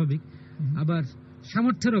যেমন স্বাভাবিক, আবার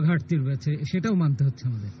সামর্থ্যেরও ঘাটতি রয়েছে, সেটাও মানতে হচ্ছে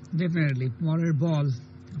আমাদের। ডেফিনেটলি পরের বল,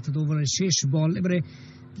 অর্থাৎ ওভারের শেষ বল, এবারে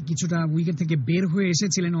কিছুটা উইকেট থেকে বের হয়ে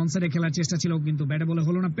এসেছিলেন, অনসাইডে খেলার চেষ্টা ছিল, কিন্তু ব্যাটে বলে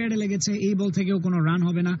হলো না, প্যাডে লেগেছে। এই বল থেকেও কোনো রান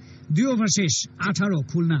হবে না। 2 ওভার শেষ, 18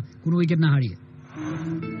 খুলনা কোনো উইকেট না হারিয়ে।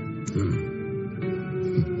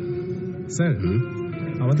 স্যার,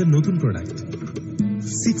 আমাদের নতুন প্রোডাক্ট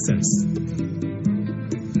সিক্সার্স।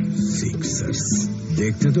 সিক্সার্স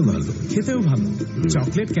দেখতে তো ভালো, খেতেও ভালো।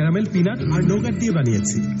 চকলেট, ক্যারামেল, পিনাট আর নোগাট দিয়ে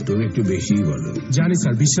বানিয়েছি। তুমি একটু বেশিই বলো। জানি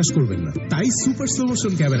স্যার, বিশ্বাস করবেন না, তাই সুপার স্লো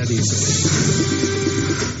মোশন ক্যামেরা নিয়ে এসেছি।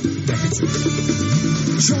 দেখেছি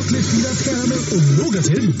চকলেট, পিনাট, ক্যারামেল ও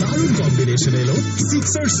নোগাটের দারুণ কম্বিনেশন এলো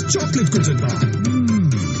সিক্সার্স চকলেট কোটেড বার।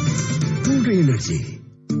 ফুল energy.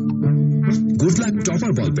 Good luck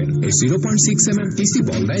topper ball pen এর 0.6mm TC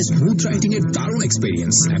বল দেয় স্মুথ রাইটিং এর দারুণ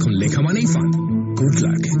এক্সপেরিয়েন্স। এখন লেখা মানেই fun. Good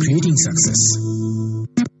luck, creating success.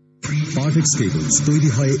 Partex cables তৈরি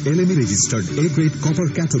হয় এলএমই registered A grade copper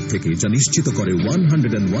cathode থেকে, যা নিশ্চিত করে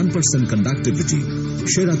 101% কন্ডাক্টিভিটি।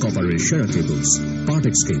 সেরা কপারের সেরা কেবলস,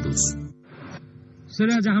 পার্টেক্স কেবলস।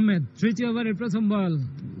 সিরাজ আহমেদ তৃতীয় ওভারের প্রথম বল,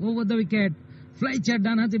 ওভার দ্য উইকেট। ফ্লাইচার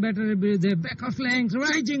ডানহাতি ব্যাটারের বিরুদ্ধে ব্যাক অফ লেংথ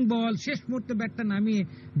রাইজিং বল, শেষ মুহূর্তে ব্যাটটা নামিয়ে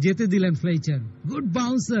যেতে দিলেন ফ্লাইচার। Good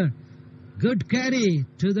bouncer, good carry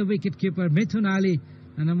to the wicket keeper মিথুন আলী।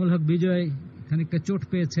 এনামুল হক বিজয় খানিকটা চোট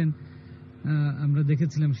পেয়েছেন, আমরা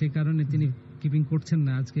দেখেছিলাম, সেই কারণে তিনি কিপিং করছেন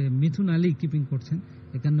না। আজকে মিথুন আলী কিপিং করছেন।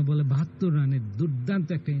 51 বলে 72 রানের দুর্দান্ত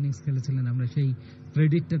একটা ইনিংস খেলেছিলেন। আমরা সেই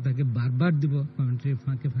ক্রেডিটটা তাকে বারবার দিব কমেন্ট্রির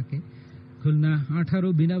ফাঁকে ফাঁকে। খুলনা 18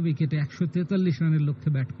 বিনা উইকেটে 143 রানের লক্ষ্যে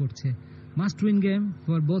ব্যাট করছে। Must win game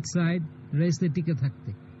for both side, রেসে টিকে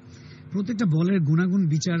থাকতে। প্রত্যেকটা বলের গুণাগুণ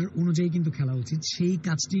বিচার অনুযায়ী কিন্তু খেলা উচিত, সেই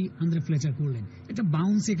কাজটি আন্দ্রে ফ্লেচার করলেন। একটা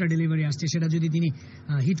বাউন্সে একটা ডেলিভারি আসছে, সেটা যদি তিনি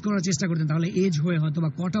হিট করার চেষ্টা করতেন তাহলে এজ হয়ে হয়তো বা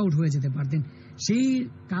কট আউট হয়ে যেতে পারতেন। সেই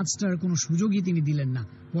কাজটার কোনো সুযোগই তিনি দিলেন না।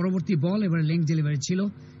 পরবর্তী বল এবারে লেংথ ডেলিভারি ছিল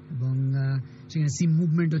এবং সেখানে সিম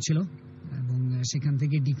মুভমেন্টও ছিল এবং সেখান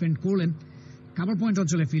থেকে ডিফেন্ড করলেন। কাভার পয়েন্ট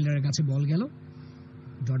অঞ্চলে ফিল্ডারের কাছে বল গেল,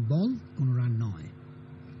 ডট বল, কোনো রান নয়।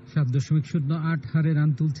 7.08 হারে রান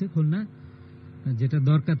তুলছে খুলনা, যেটা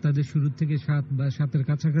দরকার তাদের শুরু থেকে 7 বা 7-এর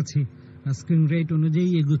কাছাকাছি। আস্কিং রেট অনুযায়ী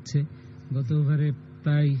এগুচ্ছে। গত ওভারে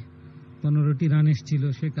প্রায় 15টি রান এসেছিল,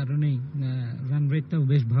 সে কারণেই রান রেটটাও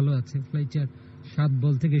বেশ ভালো আছে। ফ্লাইচার 7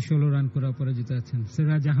 বল থেকে 16 রান করে অপরাজিত আছেন।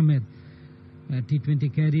 সিরাজ আহমেদ টি-20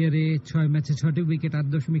 ক্যারিয়ারে 6 ম্যাচে 6টি উইকেট,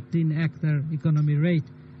 8.31 তার ইকোনমি রেট।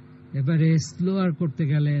 এবারে স্লোয়ার করতে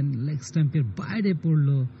গেলেন, লেগ স্ট্যাম্পের বাইরে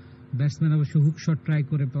পড়লো। ব্যাটসম্যান অবশ্য হুক শট ট্রাই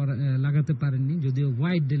করে লাগাতে পারেননি, যদিও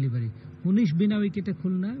ওয়াইড ডেলিভারি। 19 বিনা উইকেটে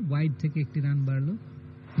খুলনা, ওয়াইড থেকে একটি রান বাড়লো।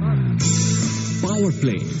 Power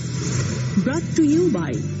play ব্রট to you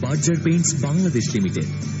by Berger Paints Bangladesh limited.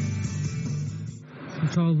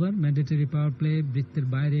 6 over mandatory power play, বৃত্তের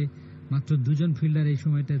বাইরে মাত্র 2 জন ফিল্ডার এই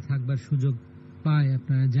সময়টায় থাকবার সুযোগ পায়।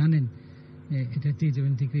 আপনারা জানেন এটা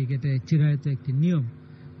টি-20 ক্রিকেটে চিরায়ত একটি নিয়ম,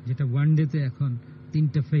 যেটা ওয়ানডেতে এখন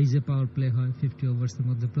 3টা ফেজে পাওয়ার প্লে হয়। 50 ওভার্সের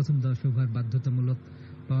মধ্যে প্রথম 10 ওভার বাধ্যতামূলক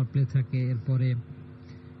পাওয়ার প্লে থাকে, এরপরে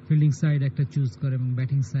ফিল্ডিং সাইড একটা চুজ করে এবং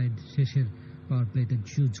ব্যাটিং সাইড শেষের পাওয়ার প্লেটা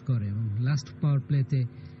চুজ করে, এবং লাস্ট পাওয়ার প্লেতে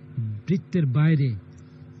বৃত্তের বাইরে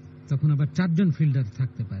তখন আবার 4 জন ফিল্ডার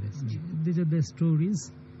থাকতে পারে। This are the stories.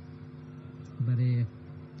 এবারে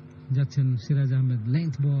যাচ্ছেন সিরাজ আহমেদ,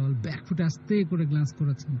 লেংথ বল, ব্যাকফুটে আস্তে করে গ্লান্স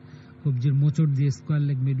করেছেন, কবজির মোচড় দিয়ে স্কোয়ার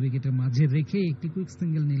লেগ মিড উইকেটের মাঝে রেখে একটি কুইক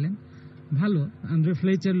সিঙ্গেল নিলেন। ভালো। Andre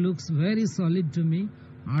Fletcher looks very solid to me.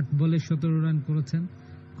 8 বলে 17 রান করেছেন।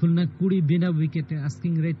 খুলনা 20 বিনা উইকেটে,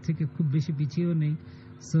 আস্কিং রেট থেকে খুব বেশি পিছিয়েও নেই।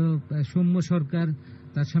 সো সৌম্য সরকার,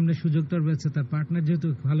 তার সামনে সুযোগটা রয়েছে, তার পার্টনার যেহেতু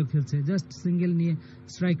ভালো খেলছে, জাস্ট সিঙ্গেল নিয়ে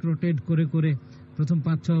স্ট্রাইক রোটেট করে করে প্রথম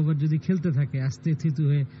 5-6 ওভার যদি খেলতে থাকে, আস্তে থিতু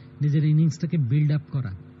হয়ে নিজের ইনিংসটাকে বিল্ড আপ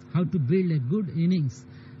করা। How to build a good innings.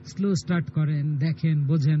 Slow start করেন, দেখেন,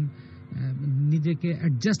 বোঝেন, নিজেকে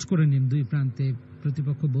অ্যাডজাস্ট করে নিন দুই প্রান্তে।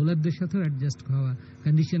 প্রতিপক্ষ বোলারদের সাথেও অ্যাডজাস্ট হওয়া,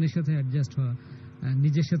 কন্ডিশনের সাথে অ্যাডজাস্ট হওয়া,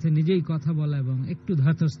 নিজের সাথে নিজেই কথা বলা এবং একটু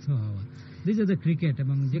ধাতস্থ হওয়া। This is the cricket.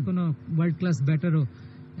 এবং যে কোনো ওয়ার্ল্ড ক্লাস ব্যাটারও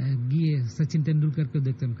গিয়ে সচিন তেন্ডুলকারকেও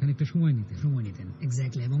দেখতেন খানিকটা সময় নিতেন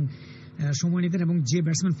এক্স্যাক্টলি, এবং সময় নিতেন এবং যে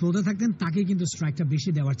ব্যাটসম্যান ফ্লোতে থাকতেন তাকে কিন্তু স্ট্রাইকটা বেশি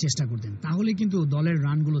দেওয়ার চেষ্টা করতেন, তাহলে কিন্তু দলের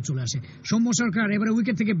রানগুলো চলে আসে। সৌম্য সরকার এবারে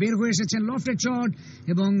উইকেট থেকে বের হয়ে এসেছেন, লফটেড শট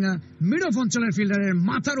এবং মিড অফ অঞ্চলের ফিল্ডারের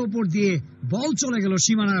মাথার উপর দিয়ে বল চলে গেল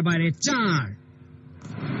সীমানার বাইরে। 4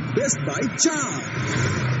 বেস্ট বাই 4।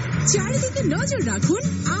 চারিদিকে নজর রাখুন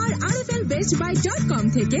আর rflbestbuy.com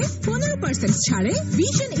থেকে 15% ছাড়ে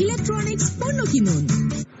ভিশন ইলেকট্রনিক্স পণ্য কিনুন।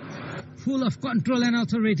 Full of control and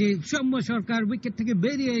authority. Soumya Sarkar wicket থেকে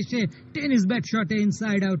বেরিয়ে এসে টেনিস ব্যাট শটে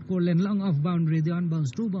ইনসাইড আউট করলেন, long of boundary, the on bounce,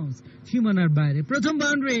 2 bounce সীমানার বাইরে। প্রথম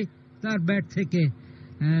বাউন্ডারি তার ব্যাট থেকে,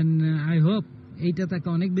 এন্ড আই হোপ এইটা তাকে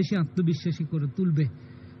অনেক বেশি আত্মবিশ্বাসী করে তুলবে।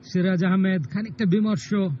 সিরাজ আহমেদ খানিকটা বিমর্ষ,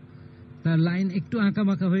 তার লাইন একটু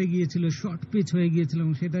আঁকামাকা হয়ে গিয়েছিল, শর্ট পিচ হয়ে গিয়েছিল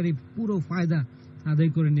এবং সেটারই পুরো ফায়দা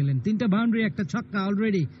আদায় করে নিলেন। 3টা বাউন্ডারি, একটা ছক্কা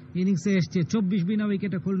অলরেডি ইনিংসে এসছে। 24 বিনা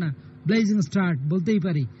উইকেটে খুলনা, ব্লেজিং স্টার্ট বলতেই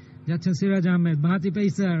পারি। যাচ্ছেন সিরাজ আহমেদ, বাঁহাতি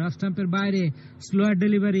পেসার, অফ স্টাম্পের বাইরে স্লোয়ার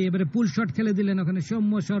ডেলিভারি, এবারে পুল শট খেলে দিলেন। ওখানে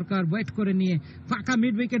সৌম্য সরকার ওয়েট করে নিয়ে ফাঁকা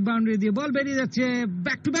মিড উইকেট বাউন্ডারি দিয়ে বল বেরিয়ে যাচ্ছে,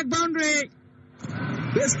 back to back boundary.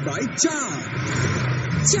 Best by 4।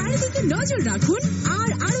 চারিদিকে নজর রাখুন আর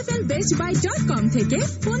rflbestbuy.com থেকে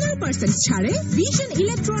 15% ছাড়ে ভিশন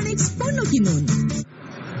ইলেকট্রনিক্স পণ্য কিনুন।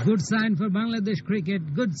 Good sign for Bangladesh cricket,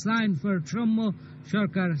 good sign for Soumya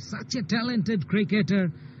Sarkar, such a talented cricketer,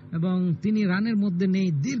 এবং তিনি রানের মধ্যে নেই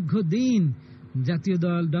দীর্ঘদিন। জাতীয়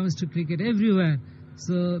দল, domestic cricket, everywhere.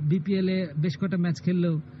 So BPL এ বেশ কটা ম্যাচ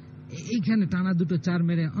খেললেও এইখানে টানা 2 4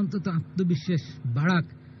 মেরে অন্তত আত্মবিশ্বাস বাড়াক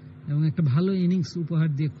এবং একটা ভালো ইনিংস উপহার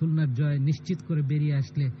দিয়ে খুলনার জয় নিশ্চিত করে বেরিয়ে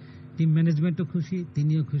আসলে টিম ম্যানেজমেন্টও খুশি,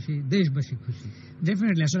 তিনিও খুশি, দেশবাসী খুশি।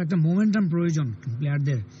 ডেফিনেটলি আসলে একটা মোমেন্টাম প্রয়োজন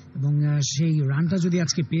প্লেয়ারদের, এবং সেই রানটা যদি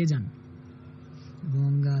আজকে পেয়ে যান এবং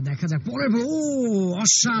দেখা যাক পরের বল, ও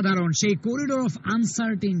অসাধারণ সেই করিডোর অফ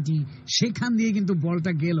আনসার্টেনটি, সেখান দিয়ে কিন্তু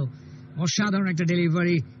বলটা গেল। অসাধারণ একটা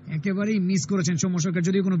ডেলিভারি, একেবারেই মিস করেছেন সৌম্য সরকার,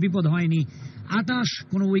 যদিও কোনো বিপদ হয়নি। 28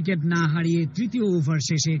 কোনো উইকেট না হারিয়ে তৃতীয় ওভার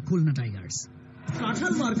শেষে খুলনা টাইগার্স।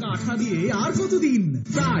 কাঁঠাল মার্কা আঠা দিয়ে আর কতদিন,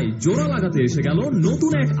 তাই জোড়া লাগাতে এসে গেল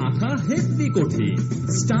নতুন এক আঠা হেভি কঠিন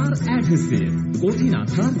স্টার অ্যাডহেসিভ, কঠিন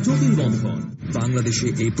আঠা জটিল বন্ধন। বাংলাদেশে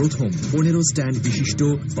এই প্রথম 15 স্ট্যান্ড বিশিষ্ট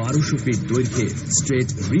 1200 ফিট দৈর্ঘ্যে straight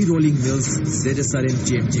রি-রোলিং mills ZSRM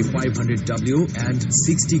TMT 500W and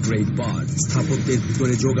 60 grade বার স্থাপত্যের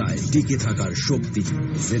ভিতরে যোগায় টিকে থাকার শক্তি।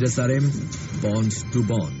 ZSRM bond two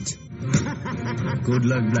bond. Good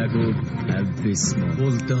luck Blackwood, have this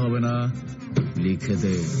বলতে হবে না, লিখে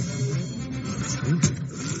দে।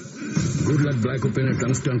 গুড লাক ব্ল্যাক ওপেনের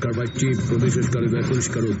টংস্টন কার্বাইড চিপ, প্রবেশকারীদের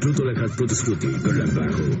পরিষ্কার ও দ্রুত লেখার প্রতিশ্রুতি। গুড লাক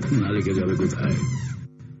ব্ল্যাক ও, না লিখে যাবে কোথায়?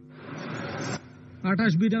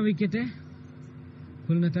 28 বিনা উইকেটে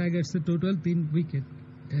খুলনা টাইগার্স এর টোটাল 3 উইকেট,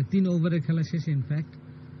 3 ওভারের খেলা শেষে। ইনফ্যাক্ট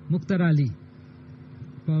মুক্তার আলী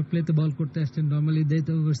পাওয়ার প্লেতে বল করতে আসছেন, নর্মালি ডেথ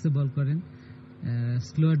ওভার্সে বল করেন,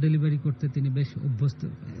 স্লোয়ার ডেলিভারি করতে তিনি বেশ অভ্যস্ত।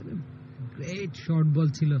 গ্রেট শর্ট বল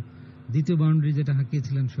ছিল, দ্বিতীয় বাউন্ডারি যেটা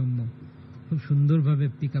হাঁকিয়েছিলেন সৌম্য, খুব সুন্দরভাবে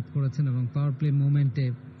পিক আপ করেছেন এবং পাওয়ার প্লে মোমেন্টে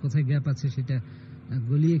কোথায় গ্যাপ আছে সেটা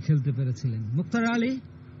গলিয়ে খেলতে পেরেছিলেন। মুক্তার আলী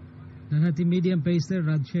ডানহাতি মিডিয়াম পেসার,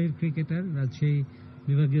 রাজশাহীর ক্রিকেটার, রাজশাহী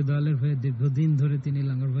বিভাগীয় দলের হয়ে দীর্ঘদিন ধরে তিনি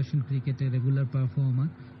লাঙ্গর ভার্সন ক্রিকেটে রেগুলার পারফর্মার।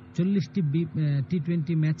 40টি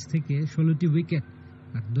টি20 ম্যাচ থেকে 16টি উইকেট,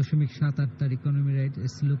 8.78 তার economy rate.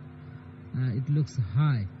 It looks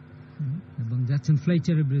high. এবং যাচ্ছেন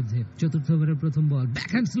ফ্লেচারের বিরুদ্ধে, চতুর্থ ওভারের প্রথম বল,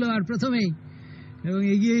 ব্যাকহ্যান্ড স্লোয়ার প্রথমেই, এবং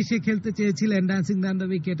এগিয়ে এসে খেলতে চেয়েছিলেন dancing done the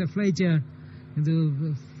wicket Fletcher, কিন্তু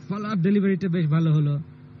ফলো আপ ডেলিভারিটা বেশ ভালো হলো।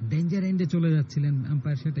 ডেঞ্জার এন্ডে চলে যাচ্ছিলেন,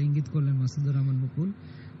 আম্পায়ার সেটা ইঙ্গিত করলেন মাসুদুর রহমান মুকুল।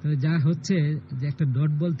 তবে যা হচ্ছে যে একটা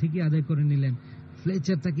ডট বল থেকে আদায় করে নিলেন।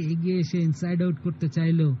 ফ্লেচার তাকে এগিয়ে এসে ইনসাইড আউট করতে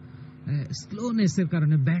চাইলো, স্লোনেসের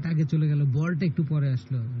কারণে ব্যাট আগে চলে গেল, বলটা একটু পরে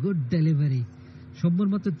আসলো। গুড ডেলিভারি, সম্ভব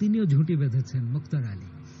মতো তিনিও ঝুঁটি বেঁধেছেন মুক্তার আলী।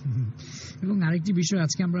 এবং আরেকটি বিষয়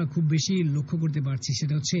আজকে আমরা খুব বেশি লক্ষ্য করতে পারছি,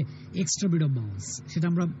 সেটা হচ্ছে এক্সট্রা বিট অফ বাউন্স। সেটা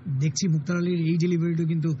আমরা দেখছি মুক্তার আলীর এই ডেলিভারিটা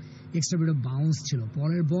কিন্তু এক্সট্রা বিট অফ বাউন্স ছিল।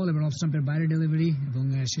 পরের বল এবার অফ স্টাম্পের বাইরে ডেলিভারি, এবং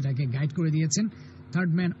সেটাকে গাইড করে দিয়েছেন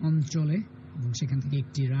থার্ড ম্যান অঞ্চলে, এবং সেখান থেকে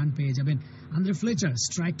একটি রান পেয়ে যাবেন আন্দ্রে ফ্লেচার।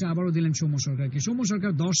 স্ট্রাইকটা আবারও দিলেন সৌম্য সরকারকে। সৌম্য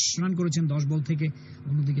সরকার 10 রান করেছেন 10 বল থেকে,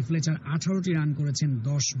 অন্যদিকে ফ্লেচার 18টি রান করেছেন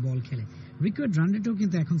 10 বল খেলে। রিকোয়ার্ড রান রেটও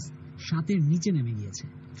কিন্তু এখন 7-এর নিচে নেমে গিয়েছে,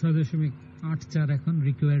 6.84 এখন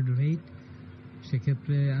রিকোয়ার্ড রেট।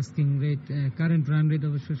 সেক্ষেত্রে asking rate, current run rate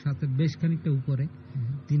অবশ্য 7-এর বেশ খানিকটা উপরে।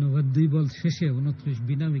 3 ওভার 2 বল শেষে 29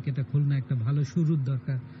 বিনা উইকেটে খুলনা একটা ভালো শুরুর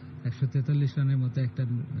দরকার, 143 রানের মতো একটা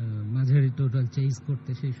মাঝারি টোটাল চেজ করতে।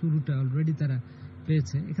 সেই শুরুটা অলরেডি তারা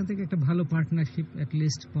পেয়েছে। এখান থেকে একটা ভালো পার্টনারশিপ,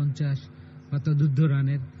 অ্যাটলিস্ট 50 বা তদুর্ধ্ব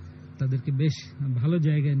রানের, তাদেরকে বেশ ভালো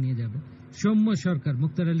জায়গায় নিয়ে যাবে। সৌম্য সরকার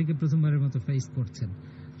মুক্তার আলীকে প্রথমবারের মতো ফেস করছেন।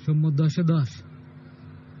 Soumya 10-10,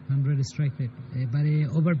 100 strike rate. এবারে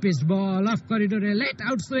ওভার পেস্ট বল অফ করিডোরে, late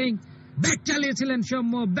out swing, bat চালিয়েছিলেন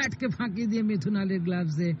Soumya, ব্যাটকে ফাঁকি দিয়ে মিথুন আলীর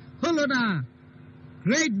গ্লাভসে, হলো না।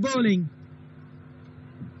 Great bowling.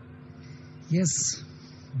 ইয়েস,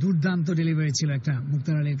 দুর্দান্ত ডেলিভারি ছিল একটা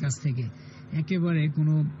মুক্তার আলীর কাছ থেকে, একেবারে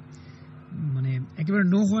কোনো একেবারে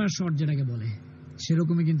নো হওয়ার শট যেটাকে বলে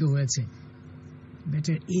সেরকমই কিন্তু হয়েছে।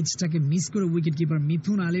 ব্যাটের এজটাকে মিস করে উইকেট কিপার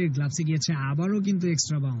মিথুন আলীর গ্লাভসে গিয়েছে, আবারও কিন্তু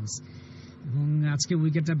এক্সট্রা বাউন্স। এবং আজকে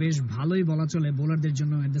উইকেটটা বেশ ভালোই বলা চলে বোলারদের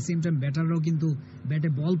জন্য। এট দ্য সেম টাইম ব্যাটাররাও কিন্তু ব্যাটে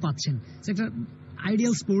বল পাচ্ছেন, একটা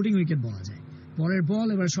আইডিয়াল স্পোর্টিং উইকেট বলা যায়। পরের বল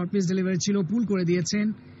এবার শর্ট পিচ ডেলিভারি ছিল, পুল করে দিয়েছেন,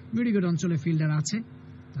 মিডিগুড অঞ্চলে ফিল্ডার আছে,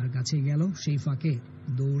 তার কাছে গেল, সেই ফাঁকে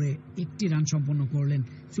দৌড়ে একটি রান সম্পন্ন করলেন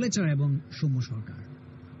ফ্লেচার এবং সৌম্য সরকার।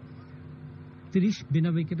 30 বিনা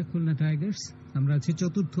উইকেটে খুলনা টাইগার্স। আমরা আছি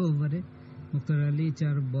চতুর্থ ওভারে। মুক্তার আলী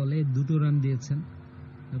 4 বলে 2 রান দিয়েছেন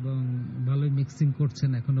এবং ভালোই মিক্সিং করছেন।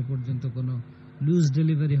 এখনো পর্যন্ত কোনো লুজ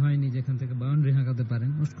ডেলিভারি হয়নি যেখান থেকে বাউন্ডারি হাঁকাতে পারেন।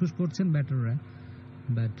 উসখুস করছেন ব্যাটাররা,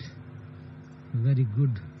 but very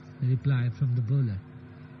good reply from the bowler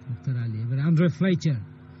মুক্তার আলী। এবার আন্দ্রে ফ্লেচার,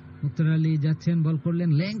 মুক্তার আলী যাচ্ছেন, বল করলেন,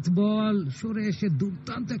 লেংথ বল, সরে এসে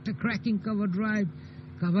দুর্দান্ত একটা ক্র্যাকিং কভার ড্রাইভ,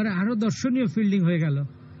 কভারে আরো দর্শনীয় ফিল্ডিং হয়ে গেল।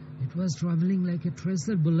 ইট ওয়াজ travelling like a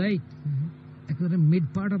treasure bullet, একেবারে mid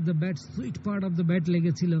part of the bat, sweet part of the bat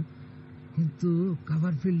লেগেছিল, কিন্তু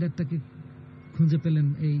কভার ফিল্ডারটাকে খুঁজে পেলেন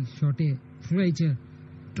এই শটে ফ্লেচার।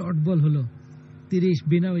 ডট বল হলো 30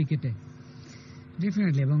 বিনা উইকেটে।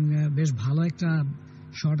 ডেফিনেটলি, এবং বেশ ভালো একটা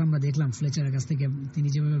শট আমরা দেখলাম ফ্লেচারের কাছ থেকে। তিনি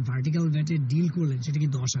যেভাবে ভার্টিক্যাল ব্যাটে ডিল করলেন সেটা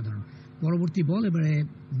কিন্তু অসাধারণ। পরবর্তী বল এবারে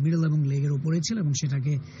মিডল এবং লেগের উপরে ছিল এবং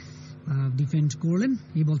সেটাকে ডিফেন্ড করলেন।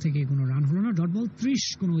 এই বল থেকে কোনো রান হলো না, ডট বল 30,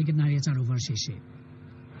 কোনো উইকেট না হারিয়ে 4 ওভার শেষে।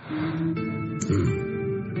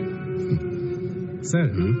 স্যার,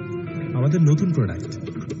 আমাদের নতুন প্রোডাক্ট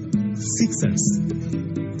সিক্সার্স।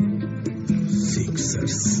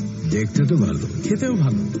 সিক্সার্স দেখতে তো ভালো, খেতেও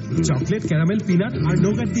ভালো। চকলেট, ক্যারামেল, পিনাট আর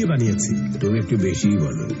নোগাট দিয়ে বানিয়েছি। তুমি একটু বেশিই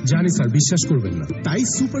বলো। জানি স্যার, বিশ্বাস করবেন না, তাই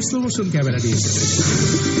সুপার স্লো মোশন ক্যামেরা নিয়ে এসেছে।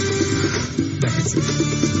 দেখেছি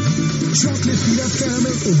চকলেট, পিনাট,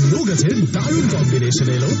 ক্যারামেল ও নোগাটের দারুণ কম্বিনেশন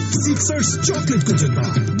এলো সিক্সার্স চকলেট কুচেন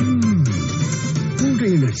বার। ফুল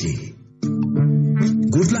energy.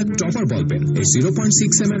 Good luck topper ball pen এই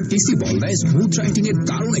 0.6mm টিসি বল দেয় স্মুথ রাইটিং এর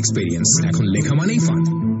দারুণ এক্সপেরিয়েন্স। এখন লেখা মানেই fun.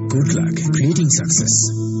 Good luck, creating success.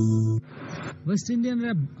 West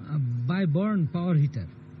ইন্ডিয়ানরা by born power hitter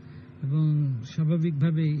এবং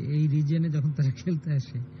স্বাভাবিকভাবে এই রিজিয়নে যখন তারা খেলতে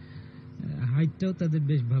আসে হাইটটাও তাদের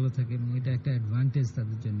বেশ ভালো থাকে এবং এটা একটা অ্যাডভান্টেজ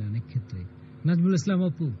তাদের জন্য অনেক ক্ষেত্রে। নাজমুল ইসলাম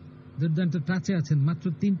অপু দুর্দান্ত টাচে আছেন, মাত্র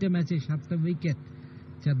 3টে ম্যাচে 7টা উইকেট,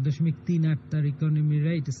 4.38 তার ইকোনমি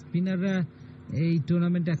রেট। স্পিনাররা এই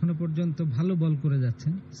টুর্নামেন্টে এখনো পর্যন্ত ভালো বল করে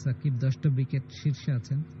যাচ্ছেন। সাকিব 10টা উইকেট শীর্ষে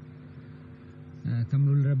আছেন,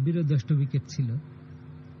 কামরুল রাব্বিরও 10টা উইকেট ছিল,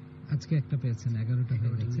 আজকে একটা পেয়েছেন, 11টা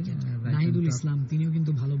হয়ে গেছে। নাহিদুল ইসলাম তিনিও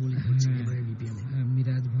কিন্তু ভালো বোলিং করছেন এবারে বিপিএল এ।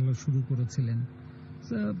 মিরাজ ভালো শুরু করেছিলেন,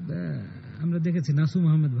 আমরা দেখেছি নাসুম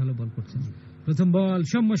আহমেদ ভালো বল করছেন। প্রথম বল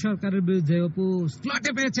সৌম্য সরকারের বিরুদ্ধে অপু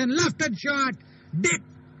স্লটে পেয়েছেন, left hand shot, deep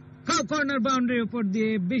corner বাউন্ডারির উপর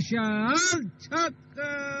দিয়ে বিশাল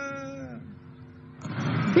ছক্কা।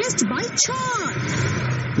 বেস্ট বাই 6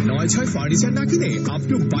 9/6 ফার্নিচার না কিনে আপ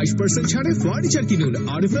টু 22% ছাড়ে ফার্নিচার কিনুন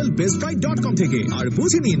rflbestbuy.com থেকে আর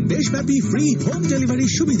বুঝে নিন দেশব্যাপী ফ্রি হোম ডেলিভারি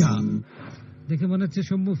সুবিধা। দেখে মনে হচ্ছে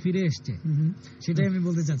সৌম্য ফিরে এসছে, সেটাই আমি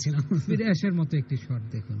বলতে চাচ্ছিলাম। ফিরে আসার মতো একটি শট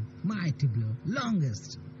দেখুন, মাইটি ব্লো, লংগেস্ট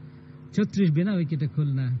 36 বিনা উইকেটে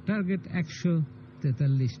খুলনা, টার্গেট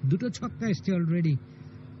 143, 2টো ছক্কা এসছে অলরেডি,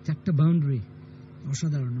 4টা বাউন্ডারি।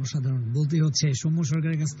 অসাধারণ অসাধারণ বলতেই হচ্ছে। সৌম্য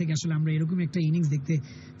সরকারের কাছ থেকে আসলে আমরা এরকম একটা ইনিংস দেখতে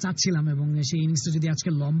চাচ্ছিলাম এবং সেই ইনিংসটা যদি আজকে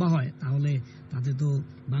লম্বা হয় তাহলে তাতে তো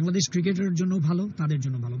বাংলাদেশ ক্রিকেটের জন্য ভালো, তাদের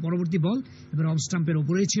জন্য ভালো। পরবর্তী বল এবার অফ স্টাম্পের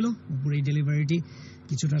ওপরেই ছিল, ওপরেই ডেলিভারিটি,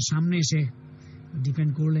 কিছুটা সামনে এসে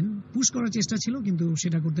ডিফেন্ড করলেন, পুশ করার চেষ্টা ছিল কিন্তু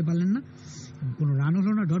সেটা করতে পারলেন না, কোনো রান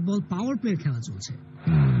হলো না। ডট বল, পাওয়ার প্লের খেলা চলছে।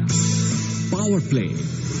 Power play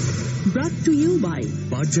ব্রট to you by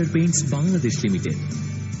Berger Paints Bangladesh limited.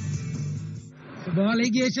 বল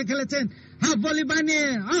এগিয়ে এসে খেলেছেন, হাফ ভলি বানিয়ে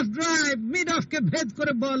অফ ড্রাইভ, মিড অফ কে ভেদ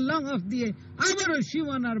করে বল লং অফ দিয়ে আবারও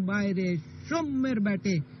সীমানার বাইরে, সৌম্যের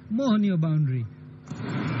ব্যাটে মোহনীয় বাউন্ডারি।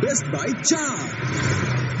 Best by 4।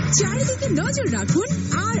 চারিদিকে নজর রাখুন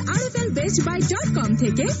আর rflbestbuy.com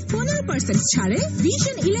থেকে 15% ছাড়ে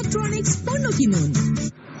ভিশন ইলেকট্রনিক্স পণ্য কিনুন।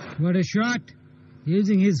 What a shot,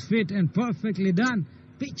 using his feet and perfectly done,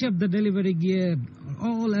 pitch up the delivery gear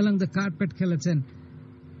all along the carpet খেলেছেন।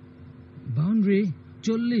 বাউন্ডারি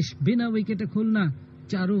 40 বিনা উইকেটে খুলনা,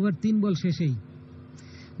 4 ওভার 3 বল শেষেই।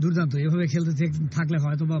 দুর্দান্ত, এভাবে খেলতে থাকলে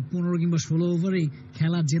হয়তো বা 15 কিংবা 16 ওভারেই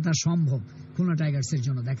খেলা জেতা সম্ভব খুলনা টাইগার্সের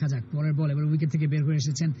জন্য। দেখা যাক পরের বল, এবার উইকেট থেকে বের হয়ে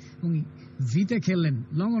এসেছেন এবং ভিতে খেললেন,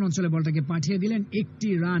 লং অন অঞ্চলে বলটাকে পাঠিয়ে দিলেন, একটি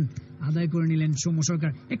রান আদায় করে নিলেন সৌম্য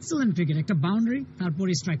সরকার। এক্সেলেন্ট ক্রিকেট, একটা বাউন্ডারি,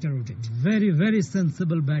 তারপরে স্ট্রাইকটা rotate. Very very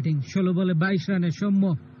sensible batting. 16 বলে 22 রানে সৌম্য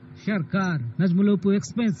সরকার। নাজমুল অপু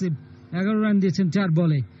এক্সপেন্সিভ 11 রান দিয়েছেন 4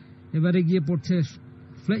 বলে। এবারে গিয়ে পড়ছে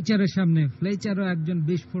ফ্লেচারের সামনে, ফ্লেচারও একজন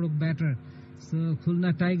বিস্ফোরক ব্যাটার।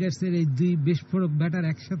 খুলনা টাইগার্সের এই 2 বিস্ফোরক ব্যাটার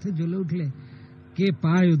একসাথে জ্বলে উঠলে কে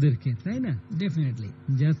পায় ওদেরকে, তাই না? ডেফিনেটলি।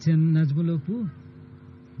 যাচ্ছেন নাজমুল অপু,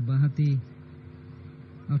 বাঁহাতি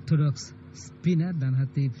অর্থোডক্স স্পিনার,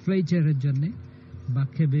 ডানহাতি ফ্লেচারের জন্য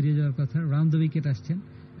বাক্যে বেরিয়ে যাওয়ার কথা। রাউন্ড দ্য উইকেট আসছেন,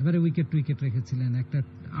 এবারে উইকেট টু উইকেট রেখেছিলেন, একটা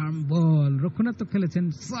আর্ম বল, রক্ষণাত্মক খেলেছেন,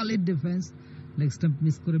 solid defence, leg stump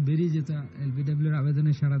miss করে বেরিয়ে যেত। এলবিডব্লিউর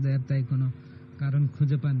আবেদনে সাড়া দেওয়ার তাই কোনো কারণ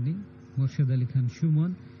খুঁজে পাননি মোর্শেদ আলী খান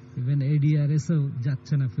সুমন। ইভেন এডিআরএসও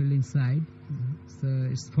যাচ্ছে না fielding side. So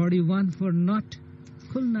it's 41 for not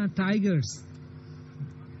Khulna Tigers.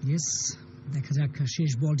 Yes, দেখা যাক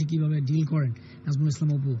শেষ বলটি কিভাবে ডিল করেন নাজমুল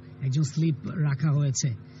ইসলাম অপু। একজন স্লিপ রাখা হয়েছে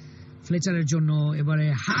ফ্লেচারের জন্য, এবারে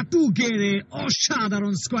হাঁটু গেড়ে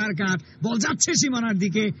অসাধারণ স্কোয়ার কাট, বল যাচ্ছে সীমানার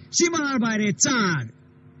দিকে, সীমানার বাইরে 4।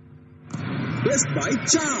 Best by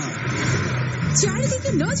 4। চারিদিকে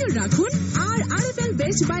নজর রাখুন আর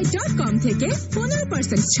rflbestbuy.com থেকে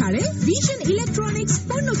 15% ছাড়ে ভিশন ইলেকট্রনিক্স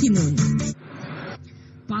পণ্য কিনুন।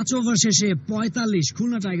 5 ওভার শেষে 45,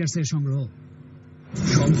 খুলনা টাইগার্সের সংগ্রহ।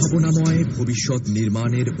 সম্ভাবনাময় ভবিষ্যৎ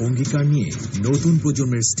নির্মাণের অঙ্গীকার নিয়ে নতুন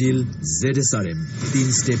প্রজন্মের স্টিল ZSRM 3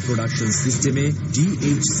 স্টেপ প্রোডাকশন সিস্টেমে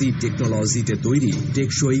DHC টেকনোলজিতে তৈরি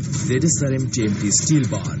টেকসই ZSRM TMT স্টিল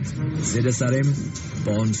বার। ZSRM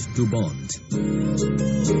bond two bond.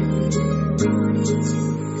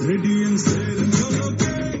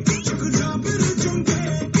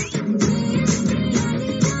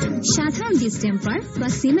 সাধারণ ডিস্টেম্পার বা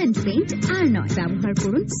সিমেন্ট পেইন্ট আর নয়, ব্যবহার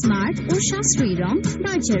করুন স্মার্ট ও সাশ্রয়ী রং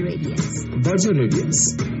বার্জার রেডিয়াস। বার্জার রেডিয়াস,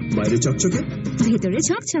 বাইরে চকচকে, ভেতরে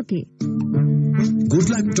ঝকঝকে। Good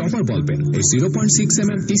luck topper ball pen এর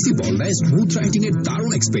 0.6mm টিসি বল দেয় স্মুথ রাইটিং এর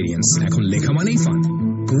দারুণ এক্সপেরিয়েন্স। এখন লেখা মানেই fun.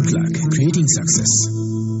 Good luck, creating success.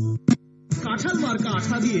 কাঁঠাল মার্কা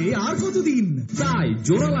আঠা দিয়ে আর কতদিন? তাই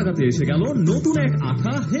জোড়া লাগাতে এসে গেল নতুন এক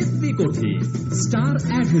আঠা হেভি কঠিন স্টার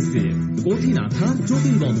অ্যাডহেসিভ, কঠিন আঠা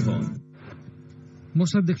জটিল বন্ধন।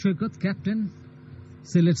 মোসাদ্দেক সৈকত ক্যাপ্টেন,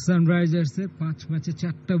 সিলেট সানরাইজার্সের 5 ম্যাচে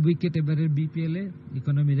 4টা উইকেট এবারের বিপিএল এ,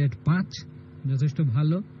 ইকোনমি রেট 5, যথেষ্ট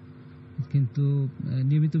ভালো, কিন্তু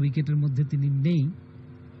নিয়মিত উইকেটের মধ্যে তিনি নেই।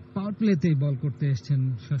 পাওয়ার প্লেতে বল করতে এসেছেন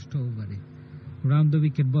 6ষ্ঠ ওভারে। রাউন্ড দ্য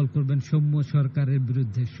উইকেট বল করবেন সৌম্য সরকারের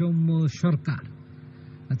বিরুদ্ধে। সৌম্য সরকার,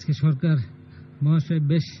 আজকে সরকার মহাশয়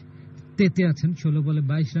বেশ তেতে আছেন, 16 বলে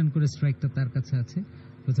 22 রান করে স্ট্রাইকটা তার কাছে আছে।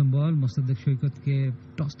 প্রথম বল Mosaddek সৈকতকে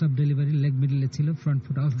toss up delivery, leg মিডলে ছিল, front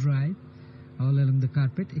foot of drive, all along the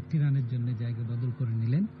carpet. 1টি রানের জন্য জায়গা বদল করে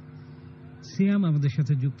নিলেন। সিয়াম আমাদের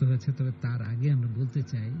সাথে যুক্ত হয়েছে, তবে তার আগে আমরা বলতে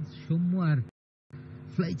চাই সৌম্য আর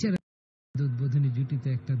ফ্লেচার উদ্বোধনী জুটিতে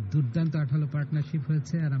একটা দুর্দান্ত 18 পার্টনারশিপ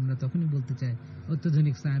হয়েছে, আর আমরা তখনই বলতে চাই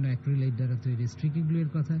অত্যাধুনিক সায়ানো অ্যাক্রিলাইট দ্বারা তৈরি স্টিকি গ্লু এর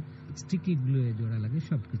কথা। স্টিকি গ্লু এ জোড়া লাগে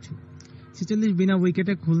সবকিছু। 46 বিনা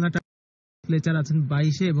উইকেটে খুলনা ফ্লেচার আছেন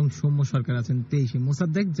 22-এ এবং সৌম্য সরকার আছেন 23-এ।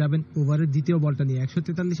 মোসাদ্দেক যাবেন ওভারের দ্বিতীয় বলটা নিয়ে।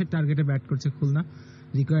 143-এর টার্গেটে ব্যাট করছে খুলনা।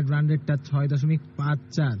 রিকোয়ার্ড রান রেটটা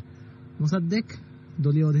 6.54। মোসাদ্দেক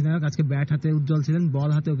দলীয় অধিনায়ক, আজকে ব্যাট হাতে উজ্জ্বল ছিলেন, বল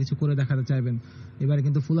হাতেও কিছু করে দেখাতে চাইবেন। এবারে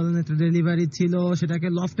কিন্তু ফুল অনের ডেলিভারি ছিল, সেটাকে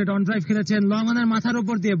লফটেড অন ড্রাইভ খেলেছেন লং অনের মাথার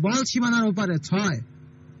উপর দিয়ে, বল সীমানার ওপারে। 6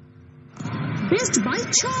 বেস্ট বাই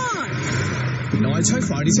 6। 9-6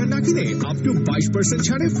 ফার্নিচার না কিনে আপ টু 22%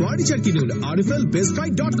 ছাড়ে ফার্নিচার কিনুন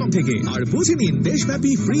rflbestbuy.com থেকে আর বুঝে নিন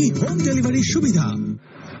দেশব্যাপী ফ্রি হোম ডেলিভারির সুবিধা।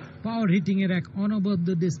 পাওয়ার হিটিং এর এক অনবদ্য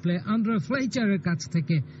ডিসপ্লে আন্ড্রে ফ্লেচারের কাছ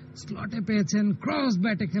থেকে স্লটে পেয়েছেন, ক্রস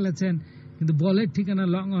ব্যাটে খেলেছেন, কিন্তু বলের ঠিকানা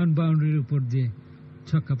লং অন বাউন্ডারির উপর দিয়ে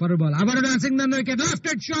ছক্কা। পরের বল আবার dancing the wicket,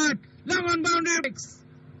 লেফটেড shot, long on boundary.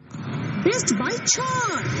 Best by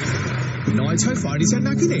 6। 9-6 furniture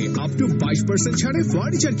না কিনে আপ টু 22% ছাড়ে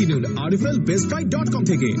ফার্নিচার কিনুন rflbestbuy.com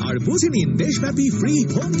থেকে আর বুঝে নিন দেশব্যাপী ফ্রি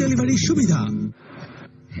হোম ডেলিভারির সুবিধা।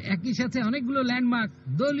 একই সাথে অনেকগুলো ল্যান্ডমার্ক,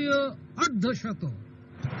 দলীয় অর্ধশত,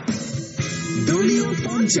 দলীয়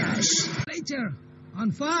 50। ফ্লেচার অন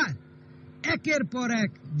ফায়ার, একের পর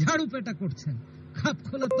এক ঝাড়ু পেটা করছেন, খাপ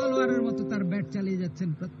খোলা তলোয়ারের মতো তার ব্যাট চালিয়ে যাচ্ছেন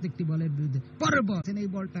প্রত্যেকটি বলের বিরুদ্ধে। পরের বল, এই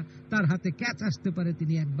বলটা তার হাতে ক্যাচ আসতে পারে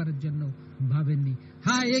তিনি একবারের জন্য ভাবেননি।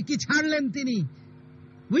 হ্যাঁ, একই ছাড়লেন তিনি,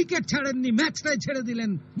 উইকেট ছাড়েননি, ম্যাচটাই ছেড়ে দিলেন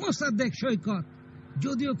মোসাদ্দেক সৈকত।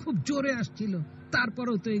 যদিও খুব জোরে আসছিল,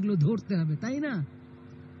 তারপরেও তো এগুলো ধরতে হবে, তাই না?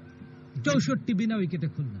 64 বিনা উইকেটে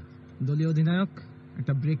খুলনা। দলীয় অধিনায়ক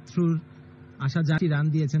একটা ব্রেক থ্রুর আশা জাতি রান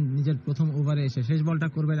দিয়েছেন নিজের প্রথম ওভারে এসে। শেষ বলটা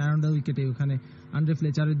করবেন অ্যারাউন্ড দ্য উইকেটে, ওখানে আন্ড্রে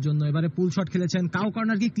ফ্লেচারের জন্য। এবারে পুল শট খেলেছেন, কাউ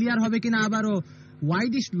কর্নার কি ক্লিয়ার হবে কিনা, আবারও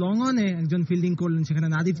ওয়াইডিশ লং অনে একজন ফিল্ডিং করলেন, সেখানে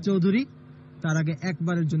নাদিফ চৌধুরী। তার আগে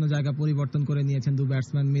একবারের জন্য জায়গা পরিবর্তন করে নিয়েছেন দু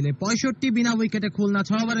ব্যাটসম্যান মিলে। 65 বিনা উইকেটে খুলনা,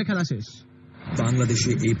 6 ওভারের খেলা শেষ।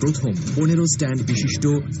 বাংলাদেশে এই প্রথম 15 স্ট্যান্ড বিশিষ্ট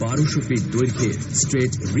 1200 ফিট দৈর্ঘ্যের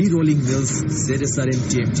straight রি-রোলিং mills ZSRM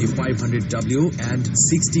TMT 500W and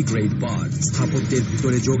 60 grade বার স্থাপত্যের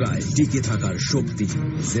ভিতরে যোগায় টিকে থাকার শক্তি।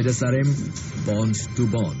 ZSRM bond two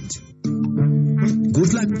bond.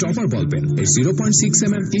 Good luck topper ball pen এর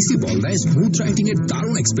 0.6mm টিসি বল দেয় স্মুথ রাইটিং এর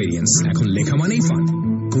দারুণ এক্সপেরিয়েন্স। এখন লেখা মানেই fun.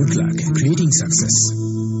 Good luck, creating success.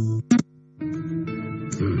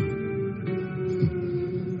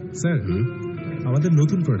 Sir, আমাদের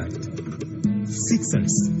নতুন প্রোডাক্ট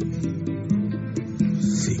সিক্সার্স।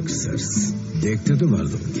 সিক্সার্স দেখতে তো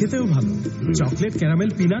ভালো, খেতেও ভালো। চকলেট,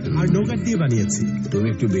 ক্যারামেল, পিনাট আর নোগাট দিয়ে বানিয়েছি। তুমি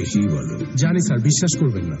একটু বেশিই বলো। জানি স্যার, বিশ্বাস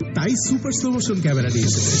করবেন না, তাই সুপার স্লো মোশন ক্যামেরা নিয়ে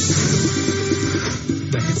এসেছি।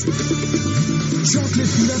 দেখেছি চকলেট,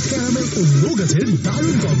 পিনাট, ক্যারামেল ও নোগাটের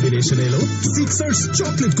দারুণ কম্বিনেশন এলো sixers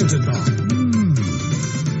chocolate coated bar.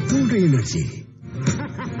 Full energy.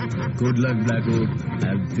 Good luck Blackwood,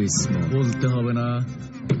 have this small. বলতে হবে না,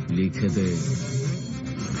 লিখে দে।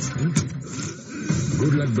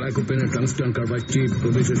 গুড লাক ব্ল্যাক ওপেনের টংস্টন কার্বাইড চিপ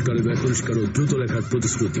প্রবেশকারী পরিষ্কার ও দ্রুত লেখার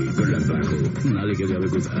প্রতিশ্রুতি। গুড লাক ব্ল্যাক না লিখে যাবে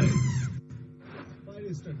কোথায়।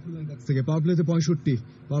 থেকে পাওয়ার প্লেতে 65,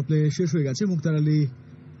 পাওয়ার প্লে শেষ হয়ে গেছে। মুক্তার আলী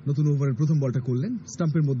নতুন ওভারের প্রথম বলটা করলেন,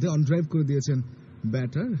 স্টাম্পের মধ্যে অন ড্রাইভ করে দিয়েছেন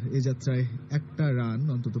ব্যাটার। এই যাত্রায় একটা রান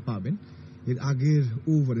অন্তত পাবেন। এর আগের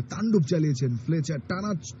ওভারে তাণ্ডব চালিয়েছেন ফ্লেচার,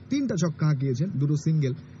 টানা 3টা ছক্কা হাঁকিয়েছেন, 2টো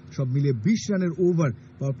সিঙ্গেল, সব মিলিয়ে 20 রানের ওভার।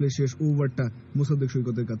 পাওয়ার প্লে শেষ ওভারটা মোসাদ্দেক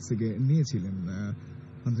সৈকতের কাছ থেকে নিয়েছিলেন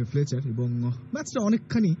আন্দ্রে ফ্লেচার এবং ম্যাচটা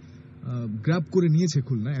অনেকখানি গ্র্যাব করে নিয়েছে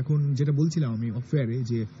খুলনা। এখন যেটা বলছিলাম আমি অফেয়ারে,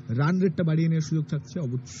 যে রান রেটটা বাড়িয়ে নেওয়ার সুযোগ থাকছে,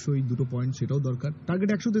 অবশ্যই 2 পয়েন্ট সেটাও দরকার। টার্গেট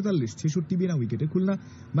 143, 66 বিনা উইকেটে খুলনা।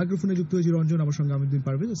 মাইক্রোফোনে যুক্ত হয়েছে রঞ্জন, আমার সঙ্গে আমিদ্দিন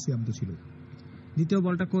পারভেজ, সিয়াম তো ছিল। দ্বিতীয়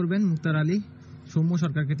বলটা করবেন মুক্তার আলী, সৌম্য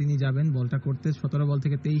সরকারকে তিনি যাবেন বলটা করতে। 17 বল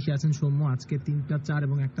থেকে 23 আছেন সৌম্য। আজকে 3টা 4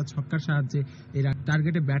 এবং একটা ছক্কার সাহায্যে এই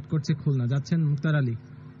টার্গেটে ব্যাট করছে খুলনা। যাচ্ছেন মুক্তার আলী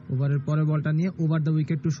ওভারের পরে বলটা নিয়ে, over the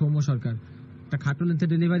wicket two Soumya সরকার। একটা খাটো লেন্থে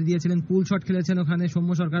ডেলিভারি দিয়েছিলেন, পুল শট খেলেছেন ওখানে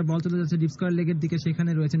সৌম্য সরকার। বল চলে যাচ্ছে ডিপ স্কয়ার লেগের দিকে,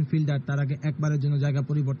 সেখানে রয়েছেন ফিল্ডার। তার আগে একবারের জন্য জায়গা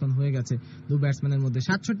পরিবর্তন হয়ে গেছে দু ব্যাটসম্যানের মধ্যে।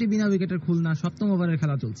 67 বিনা উইকেটের খুলনা, 7ম ওভারের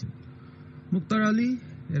খেলা চলছে। মুক্তার আলী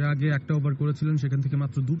এর আগে একটা ওভার করেছিলেন, সেখান থেকে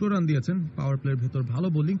মাত্র 2 রান দিয়েছেন। পাওয়ার প্লের ভেতর ভালো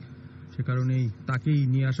বোলিং, সে কারণেই তাকেই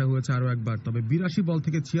নিয়ে আসা হয়েছে আরো একবার। তবে 82 বল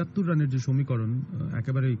থেকে 76 রানের যে সমীকরণ,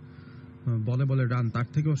 একেবারেই বলে বলে রান, তার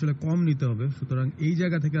থেকে আসলে কম নিতে হবে। সুতরাং এই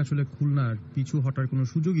জায়গা থেকে আসলে খুলনার পিছু হটার কোনো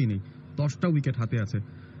সুযোগই নেই। 10টা উইকেট হাতে আছে।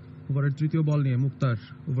 ওভারের 3য় বল নিয়ে মুক্তার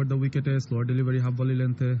ওভার দ্য উইকেটে slower delivery, half volley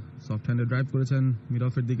লেন্থে soft হ্যান্ডে drive করেছেন। মিড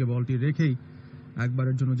অফের দিকে বলটি রেখেই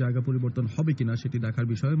একবারের জন্য জায়গা পরিবর্তন হবে কিনা সেটি দেখার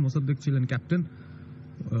বিষয়। মোসাদ্দেক ছিলেন ক্যাপ্টেন,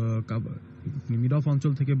 মিড অফ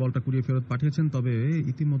অঞ্চল থেকে বলটা কুড়িয়ে ফেরত পাঠিয়েছেন। তবে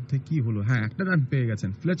ইতিমধ্যে কি হলো, হ্যাঁ একটা রান পেয়ে গেছেন।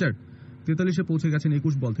 ফ্লেচার 43-এ পৌঁছে গেছেন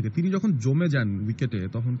 21 বল থেকে। তিনি যখন জমে যান উইকেটে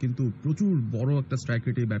তখন কিন্তু প্রচুর বড় একটা স্ট্রাইক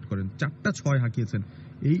রেটে ব্যাট করেন। 4টা 6 হাঁকিয়েছেন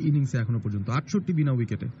এই ইনিংসে এখনো পর্যন্ত, 68 বিনা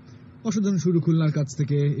উইকেটে। অসাধারণ শুরু খুলনার কাছ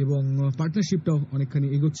থেকে এবং পার্টনারশিপটাও অনেকখানি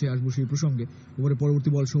এগোচ্ছে। আসবো সেই প্রসঙ্গে। ওভারে পরবর্তী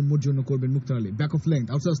বল সৌম্যর জন্য করবেন মুক্তার Ali. Back of length,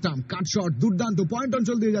 outside stump, cut shot, দুর্দান্ত পয়েন্ট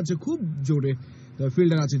অঞ্চল দিয়ে যাচ্ছে খুব জোরে।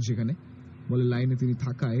 ফিল্ডার আছেন সেখানে, বলে লাইনে তিনি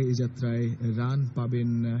থাকায় এই যাত্রায় রান পাবেন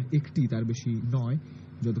 1টি, তার বেশি নয়।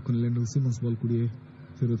 যতক্ষণ লেন্ডল সিমন্স বল কুড়িয়ে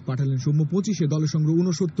ফেরত পাঠালেন সৌম্য। 25-এ দলের সংগ্রহ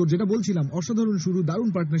 69। যেটা বলছিলাম, অসাধারণ শুরু, দারুণ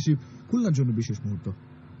পার্টনারশিপ, খুলনার জন্য বিশেষ মুহূর্ত।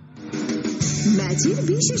 ম্যাচের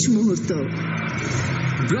বিশেষ মুহূর্ত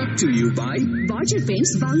brought to you by Berger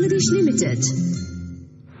Paints Bangladesh limited.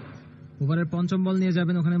 ওভারের 5ম বল নিয়ে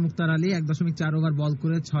যাবেন ওখানে মুক্তার আলী। 1.4 ওভার বল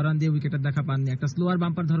করে 6 রান দিয়ে উইকেটের দেখা পাননি। একটা স্লোয়ার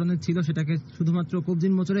বাম্পার ধরনের ছিল, সেটাকে শুধুমাত্র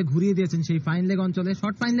কবজির মোচড়ে ঘুরিয়ে দিয়েছেন সেই ফাইন লেগ অঞ্চলে।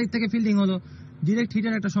 শর্ট ফাইন লেগ থেকে ফিল্ডিং হলো, ডিরেক্ট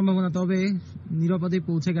হিটের একটা সম্ভাবনা, তবে নিরাপদেই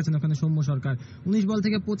পৌঁছে গেছেন ওখানে সৌম্য সরকার। 19 বল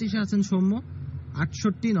থেকে 25-এ আছেন সৌম্য।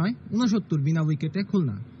 68 নয় 69 বিনা উইকেটে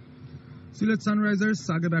খুলনা। সিলেট সানরাইজার্স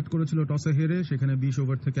আগে ব্যাট করেছিল, টসে হেরে। সেখানে 20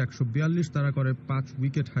 ওভার থেকে 142 তারা করে 5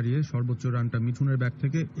 উইকেট হারিয়ে। সর্বোচ্চ রানটা মিঠুনের ব্যাট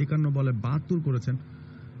থেকে 51 বলে 72 করেছেন।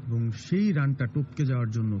 এবং সেই রানটা টপকে যাওয়ার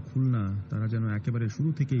জন্য খুলনা তারা যেন একেবারে শুরু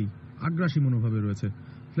থেকেই আগ্রাসী মনোভাবে রয়েছে।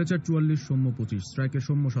 ফ্লেচার 44, সৌম্য 25, স্ট্রাইকে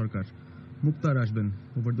সৌম্য সরকার। মুক্তার আসবেন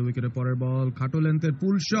ওভার দ্য উইকেটের পরের বল, খাটো লেন্থের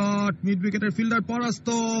পুল শট, মিড উইকেটের ফিল্ডার পরাস্ত।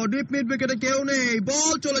 ডিপ মিড উইকেটে কেউ নেই,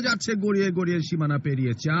 বল চলে যাচ্ছে গড়িয়ে গড়িয়ে সীমানা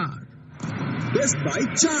পেরিয়ে। 4 বেস্ট বাই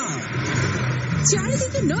 4।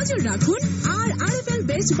 চারিদিকে নজর রাখুন আর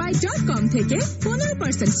rflbestbuy.com থেকে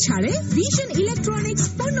 15% ছাড়ে ভিশন ইলেকট্রনিক্স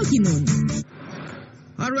পণ্য কিনুন।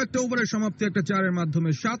 আরো একটা ওভারের সমাপ্তি, একটা 4-এর মাধ্যমে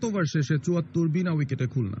 7 ওভার শেষে 74 বিনা উইকেটে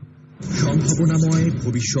খুলনা। সম্ভাবনাময়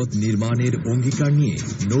ভবিষ্যৎ নির্মাণের অঙ্গীকার নিয়ে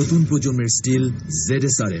নতুন প্রজন্মের স্টিল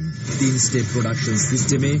ZSRM 3 স্টেপ প্রোডাকশন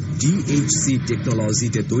সিস্টেমে DHC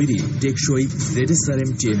টেকনোলজিতে তৈরি টেকসই ZSRM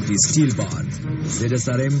TMT স্টিল বার।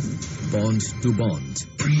 ZSRM bond two bond.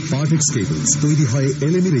 Partex cables তৈরি হয়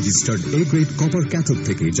LME registered A grade copper cathode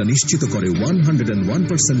থেকে, যা নিশ্চিত করে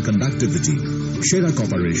 101% কন্ডাক্টিভিটি। সেরা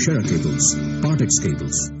কপারের সেরা cables, Partex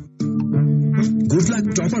cables. Good luck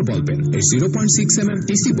topper ball pen এর 0.6mm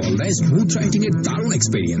TC বল দেয় স্মুথ রাইটিং এর দারুণ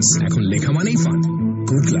এক্সপেরিয়েন্স। এখন লেখা মানেই fun.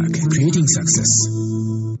 Good luck, creating success.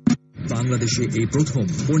 বাংলাদেশে এই প্রথম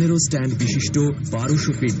 15 স্ট্যান্ড বিশিষ্ট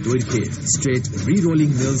 1200 ফিট দৈর্ঘ্যের straight রি-রোলিং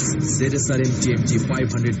mills ZSRM TMT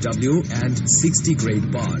 500W and 60 grade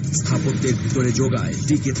বার স্থাপত্যের ভিতরে যোগায়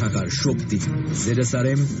টিকে থাকার শক্তি।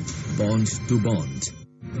 ZSRM bond two bond.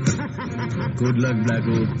 Good luck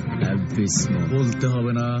Blackwood, have this বলতে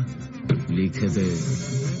হবে না, লিখে দে।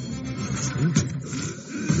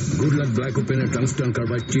 গুড লাক ব্ল্যাক ওপেনের টংস্টন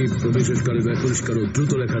কার্বাইড চিপ প্রবেশকারী পরিষ্কার ও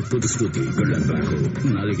দ্রুত লেখার প্রতিশ্রুতি। গুড লাক ব্ল্যাক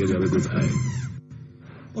না লিখে যাবে কোথায়।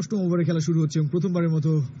 8ম ওভারে খেলা শুরু হচ্ছে এবং প্রথমবারের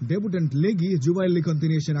মতো ডেবুটেন্ট লেগি জুবাইর লিখন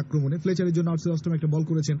তিনি এসেছেন আক্রমণে। ফ্লেচারের জন্য আউটসাইড অষ্টম একটা বল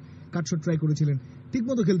করেছেন, কাটশট ট্রাই করেছিলেন,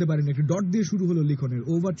 ঠিকমতো খেলতে পারেন। একটু ডট দিয়ে শুরু হলো লিখনের।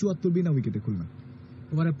 ওভার 74 বিনা উইকেটে খুলনা।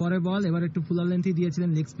 ওভারে পরে বল, এবার একটু ফুলার লেন্থই দিয়েছিলেন,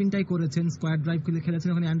 লেগ স্পিনটাই করেছেন, স্কোয়ার ড্রাইভ খেলেছেন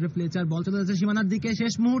ওখানে অ্যান্ড্রে ফ্লেচার। বল চলে যাচ্ছে সীমানার দিকে,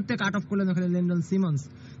 শেষ মুহূর্তে কাট অফ করলেন ওখানে লেন্ডল সিমন্স।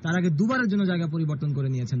 তার আগে দুবারের জন্য জায়গা পরিবর্তন করে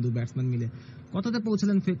নিয়েছেন দু ব্যাটসম্যান মিলে। কততে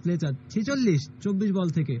পৌঁছলেন ফ্লেচার? 46, 24 বল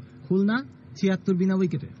থেকে খুলনা 76 বিনা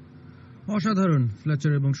উইকেটে। অসাধারণ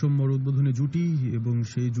ফ্লেচার এবং সৌম্যর উদ্বোধনী জুটি, এবং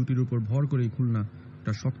সেই জুটির উপর ভর করেই খুলনা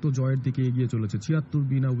একটা শক্ত জয়ের দিকে এগিয়ে চলেছে। 76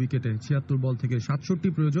 বিনা উইকেটে, 76 বল থেকে 67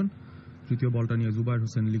 প্রয়োজন। তৃতীয় বলটা নিয়ে জুবাইর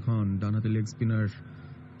হোসেন লিখন, ডানহাতে লেগ স্পিনার,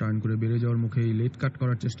 টার্ন করে বেড়ে যাওয়ার মুখে লেট কাট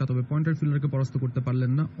করার চেষ্টা, তবে পয়েন্টার ফিল্ডারকে পরাস্ত করতে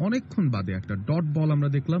পারলেন না। অনেকক্ষণ বাদে একটা ডট বল আমরা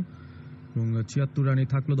দেখলাম। এবং ৭৬ রানে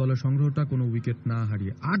থাকলো দলের সংগ্রহটা, কোনো উইকেট না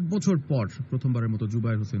হারিয়ে ৮ বছর পর প্রথমবারের মতো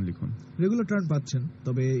জুবায়ের হোসেন লিখন রেগুলার টার্ন পাচ্ছেন,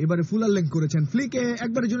 তবে এবারে ফুলার লেগ করেছেন। ফ্লিকে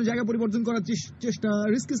একবারের জন্য জায়গা পরিবর্তন করার চেষ্টা,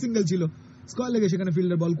 রিস্কি সিঙ্গেল ছিল, স্কয়ার লেগে সেখানে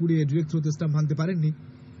ফিল্ডার বল কুড়িয়ে ডিরেক্ট থ্রোতে স্টাম্প ভাঙতে পারেননি।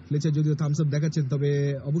 ফ্লেচার যদিও থামস আপ দেখাচ্ছেন, তবে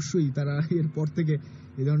অবশ্যই তারা এর পর থেকে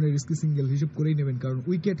এই ধরনের রিস্কি সিঙ্গেল হিসেব করেই নেবেন, কারণ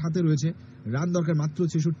উইকেট হাতে রয়েছে, রান দরকার মাত্র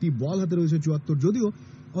 ৬৬, বল হাতে রয়েছে ৭৪। যদিও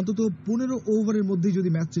অন্তত ১৫ ওভারের মধ্যেই যদি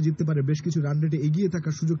ম্যাচটা জিততে পারে, বেশ কিছু রান রেটে এগিয়ে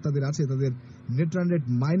থাকার সুযোগ তাদের আছে। তাদের নেট রান রেট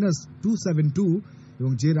 -272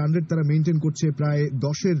 এবং যে রান রেট তারা মেইনটেইন করছে প্রায়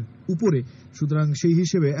 10-এর উপরে, সুতরাং সেই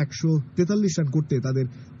হিসেবে ১৪৩ রান করতে তাদের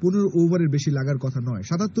 ১৫ ওভারের বেশি লাগার কথা নয়।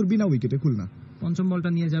 ৭৭ বিনা উইকেটে খুলনা। পঞ্চম বলটা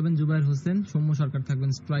নিয়ে যাবেন জুবায়ের হোসেন, সৌম্য সরকার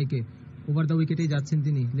থাকবেন স্ট্রাইকে। ওভার দ্য উইকেটেই যাচ্ছেন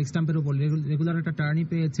তিনি, লেগ স্টাম্পের উপর রেগুলার একটা টার্নই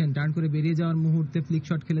পেয়েছেন, টার্ন করে বেরিয়ে যাওয়ার মুহূর্তে ফ্লিক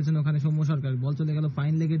শট খেলেছেন ওখানে সৌম্য সরকার, বল চলে গেল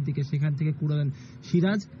ফাইন লেগের দিকে, সেখান থেকে কুড়ালেন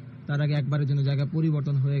সিরাজ, তার আগে একবারের জন্য জায়গা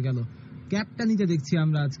পরিবর্তন হয়ে গেল। ক্যাপটা নিতে দেখছি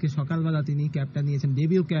আমরা আজকে সকালবেলা, তিনি ক্যাপটা নিয়েছেন,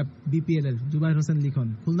 ডেবিউ ক্যাপ বিপিএল এর, জুবায়ের হোসেন লিখন।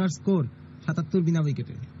 খুলনার স্কোর ৭৭ বিনা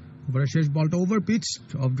উইকেটে। ওভারের শেষ বলটা ওভার পিচ,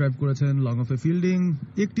 অফ ড্রাইভ করেছেন, লং অফে ফিল্ডিং,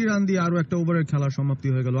 একটি রান দিয়ে আরো একটা ওভারের খেলার সমাপ্তি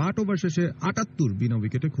হয়ে গেল। ৮ ওভার শেষে ৭৮ বিনা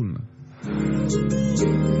উইকেটে খুলনা।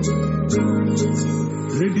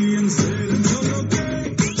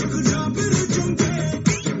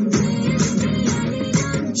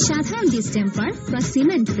 সাধারণ ডিস্টেম্পার বা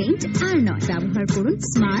সিমেন্ট পেইন্ট আর নয়, ব্যবহার করুন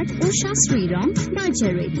স্মার্ট ও সাশ্রয়ী রং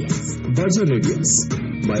বার্জার রেডিয়াস। বার্জার রেডিয়াস,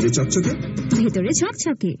 বাইরে চকচকে, ভেতরে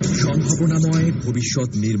ঝকঝকে। সম্ভাবনাময় ভবিষ্যৎ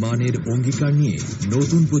নির্মাণের অঙ্গীকার নিয়ে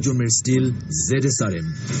নতুন প্রজন্মের স্টিল ZSRM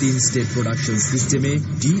 3 স্টেপ প্রোডাকশন সিস্টেমে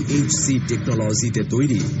DHC টেকনোলজিতে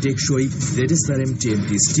তৈরি টেকসই ZSRM TMT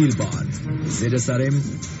স্টিল বার। ZSRM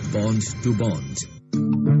bond two bond.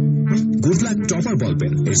 Goodluck topper ball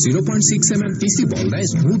pen এর 0.6mm TC বল দেয়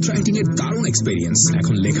স্মুথ রাইটিং এর দারুণ এক্সপেরিয়েন্স।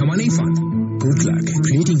 এখন লেখা মানেই ফান। Goodluck,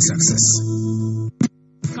 creating success.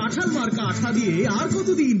 কাঁঠাল মার্কা আঠা দিয়ে আর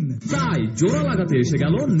কতদিন? তাই জোড়া লাগাতে এসে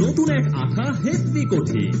গেল নতুন এক আঠা হেভি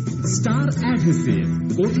কঠিন স্টার অ্যাডহেসিভ,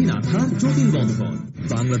 কঠিন আঠা জটিল বন্ধন।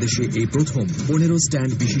 বাংলাদেশে এই প্রথম 15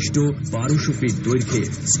 স্ট্যান্ড বিশিষ্ট 1200 ফিট দৈর্ঘ্যের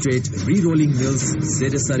straight রি-রোলিং mills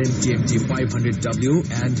ZSRM TMT 500W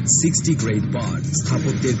and 60 grade বার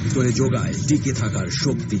স্থাপত্যের ভিতরে যোগায় টিকে থাকার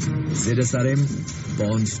শক্তি। ZSRM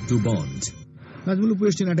bond two bond. Nazmul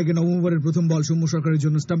উপেস্টিন অ্যাটাকে নবম ওভারের প্রথম বল সৌম্য সরকারের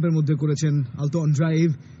জন্য স্টাম্পের মধ্যে করেছেন, আলতো অন ড্রাইভ,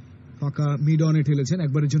 ফাঁকা মিড অনে ঠেলেছেন,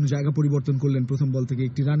 একবারের জন্য জায়গা পরিবর্তন করলেন। প্রথম বল থেকে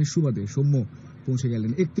একটি রানের সুবাদে সৌম্য পৌঁছে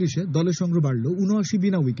গেলেন ৩১-এ, দলের সংগ্রহ বাড়ল ৭৯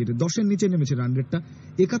 বিনা উইকেটে, 10-এর নিচে নেমেছে রান রেটটা,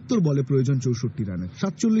 ৭১ বলে প্রয়োজন 64 রানের।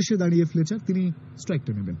 ৪৭-এ দাঁড়িয়ে ফ্লেচার, তিনি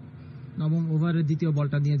স্ট্রাইকটা নেবেন। নবম ওভারের দ্বিতীয়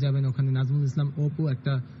বলটা নিয়ে যাবেন ওখানে নাজমুল ইসলাম অপু,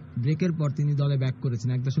 একটা ব্রেকের পর তিনি দলে ব্যাক করেছেন,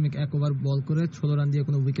 ১.১ ওভার বল করে ১৬ রান দিয়ে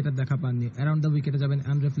কোনো উইকেটের দেখা পাননি। অ্যারাউন্ড দ্য উইকেটে যাবেন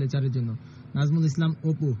আন্দ্রে ফ্লেচারের জন্য। নাজমুল ইসলাম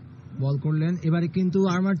অপু বল করলেন, এবারে কিন্তু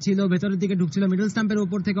আর্মার ছিল, ভেতরের দিকে ঢুকছিল, মিডল স্টাম্পের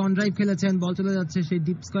উপর থেকে অন ড্রাইভ খেলেছেন, বল চলে যাচ্ছে সেই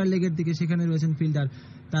ডিপ স্কয়ার লেগের দিকে, সেখানে রয়েছেন ফিল্ডার,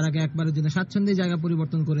 তার আগে একবারের জন্য স্বাচ্ছন্দ্যে জায়গা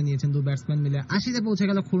পরিবর্তন করে নিয়েছেন দু ব্যাটসম্যান মিলে। ৮০-তে পৌঁছে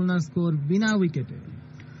গেল খুলনা, স্কোর বিনা উইকেটে।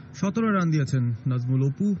 ১৭ রান দিয়েছেন নাজমুল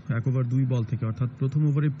অপু ১ ওভার 2 বল থেকে, অর্থাৎ প্রথম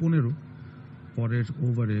ওভারে ১৫, পরের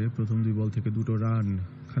ওভারে প্রথম 2 বল থেকে 2টো রান।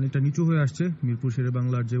 খানিকটা নিচু হয়ে আসছে মিরপুর শেরে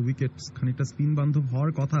বাংলার যে উইকেট, খানিকটা স্পিন বান্ধব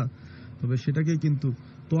হওয়ার কথা, তবে সেটাকেই কিন্তু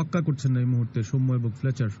তোয়াক্কা করছেন না এই মুহূর্তে সৌম্য এবং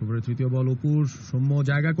ফ্লেচার। ওভারের তৃতীয় বল অপুর, সৌম্য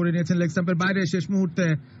জায়গা করে নিয়েছেন লেগ স্টাম্পের বাইরে, শেষ মুহূর্তে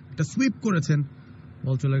একটা সুইপ করেছেন,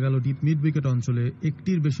 বল চলে গেল ডিপ মিড উইকেট অঞ্চলে।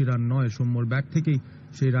 একটির বেশি রান নয়, সৌম্যর ব্যাট থেকেই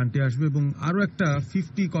সেই রানটি আসবে এবং আরো একটা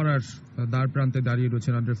 50 করার দ্বার প্রান্তে দাঁড়িয়ে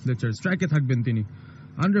রয়েছেন আন্ড্রে ফ্লেচার, স্ট্রাইকে থাকবেন তিনি।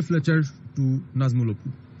 Andre Fletcher two Nazmul Apu.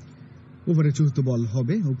 ওভারে ৪র্থ বল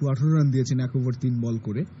হবে, অপু ১৮ রান দিয়েছেন ১ ওভার ৩ বল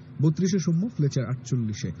করে, ৩২-এ সৌম্য, ফ্লেচার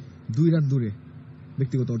 ৪৮-এ, 2 রান দূরে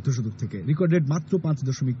ব্যক্তিগত অর্ধশতক থেকে। রেকর্ড রেট মাত্র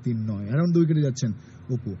 ৫.৩৯। অ্যারাউন্ড দ্য উইকেটে যাচ্ছেন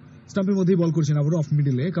অপু, স্টাম্পের মধ্যেই বল করছেন, আবার অফ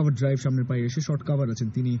মিডলে কভার ড্রাইভ, সামনের পায়ে এসে শর্ট কভার আছেন,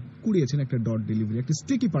 তিনি কুড়িয়েছেন একটা ডট ডেলিভারি, একটা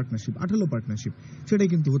স্ট্রিকি পার্টনারশিপ, 18 পার্টনারশিপ, সেটাই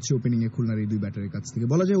কিন্তু হচ্ছে ওপেনিং এ খুলনার এই দুই ব্যাটারের কাছ থেকে।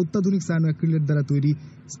 বলা যায় অত্যাধুনিক সায়ানো অ্যাক্রিলিক দ্বারা তৈরি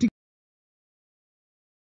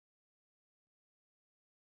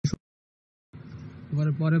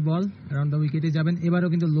পরে বল অ্যারাউন্ড দ্য উইকেটে যাবেন, এবারও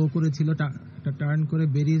কিন্তু লো করেছিল, টার্ন করে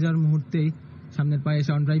বেরিয়ে যাওয়ার মুহূর্তেই সামনের পায়ে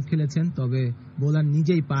এসে অন ড্রাইভ খেলেছেন, তবে বোলার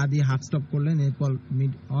নিজেই পা দিয়ে হাফ স্টপ করলেন, এরপর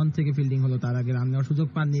মিড অন থেকে ফিল্ডিং হলো, তার আগে রান নেওয়ার সুযোগ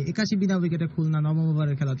পাননি। ৮১ বিনা উইকেটে খুলনা, নবম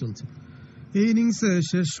ওভারের খেলা চলছে। এই ইনিংসে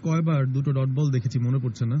শেষ কয়বার 2টো ডট বল দেখেছি মনে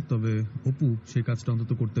পড়ছে না, তবে অপু সেই কাজটা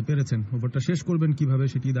অন্তত করতে পেরেছেন। ওভারটা শেষ করবেন কিভাবে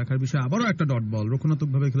সেটি দেখার বিষয়। আবারও একটা ডট বল,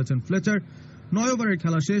 রক্ষণাত্মকভাবে খেলেছেন ফ্লেচার। 9 ওভারের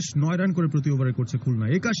খেলা শেষ, 9 রান করে প্রতি ওভারে করছে খুলনা,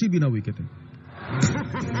 ৮১ বিনা উইকেটে।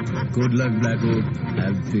 Good luck Blackwood,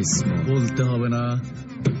 have this, বলতে হবে না,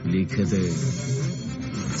 লিখে দে।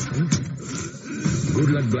 গুড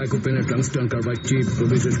লাক ব্ল্যাক ওপেনের টংস্টন কার্বাইড চিপ,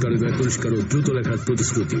 প্রবেশকারীদের পরিষ্কার ও দ্রুত লেখার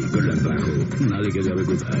প্রতিশ্রুতি। গুড লাক ব্ল্যাক, না লিখে যাবে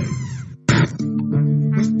কোথায়?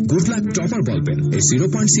 Good luck topper ball pen এই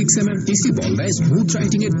 0.6mm টিসি বল দেয় স্মুথ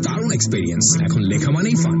রাইটিং এর দারুণ এক্সপেরিয়েন্স। এখন লেখা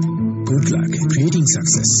মানেই fun. Good luck creating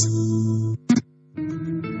success.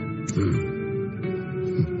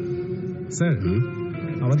 Sir,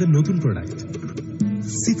 আমাদের নতুন প্রোডাক্ট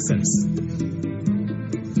সিক্সার্স।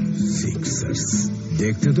 সিক্সার্স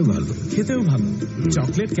দেখতে তো ভালো, খেতেও ভালো।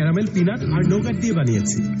 চকলেট, ক্যারামেল, পিনাট আর নোগাট দিয়ে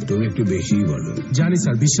বানিয়েছি। তুমি একটু বেশিই বলো। জানি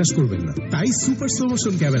স্যার, বিশ্বাস করবেন না, তাই সুপার স্লো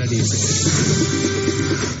মোশন ক্যামেরা নিয়ে এসেছি।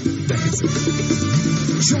 দেখেন স্যার,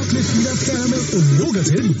 চকলেট, পিনাট, ক্যারামেল ও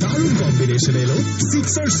নোগাটের দারুণ কম্বিনেশন এলো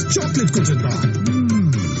sixers chocolate coated bar.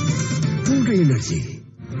 Full energy.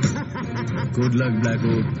 Good luck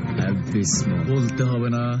Blackwood, have this. বলতে হবে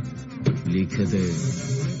না, লিখে দে।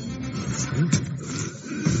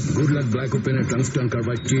 গুড লাক ব্ল্যাক ওপেনের টংস্টন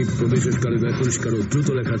কার্বাইড চিপ প্রবেশকারী পরিষ্কার ও দ্রুত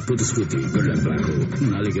লেখার প্রতিশ্রুতি। গুড লাক ব্ল্যাক ও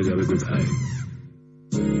না লিখে যাবে কোথায়?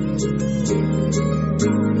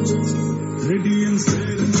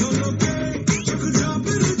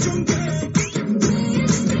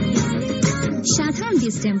 সাধারণ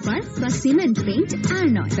ডিস্টেম্পার বা সিমেন্ট পেইন্ট আর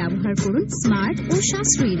নয়, ব্যবহার করুন স্মার্ট ও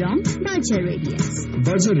সাশ্রয়ী রং বার্জার রেডিয়াস।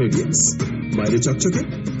 বার্জার রেডিয়াস, বাইরে চকচকে,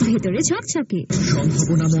 ভেতরে ঝকঝকে।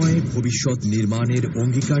 সম্ভাবনাময় ভবিষ্যৎ নির্মাণের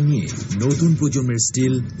অঙ্গীকার নিয়ে নতুন প্রজন্মের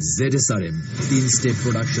স্টিল ZSRM 3 স্টেপ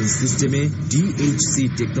প্রোডাকশন সিস্টেমে DHC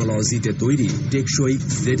টেকনোলজিতে তৈরি টেকসই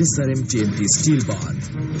ZSRM TMT স্টিল বার।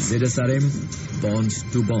 ZSRM bond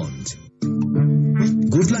two bond.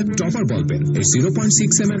 Good luck topper ball pen এই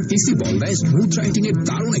 0.6mm টিসি বল দেয় স্মুথ রাইটিং এর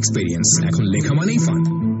দারুণ এক্সপেরিয়েন্স। এখন লেখা মানেই fun.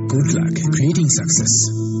 Good luck creating success.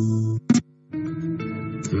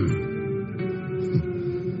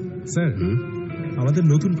 Sir, আমাদের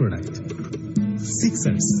নতুন প্রোডাক্ট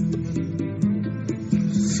সিক্সার্স।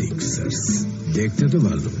 সিক্সার্স দেখতে তো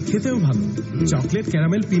ভালো, খেতেও ভালো। চকলেট,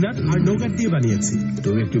 ক্যারামেল, পিনাট আর নোগাট দিয়ে বানিয়েছি।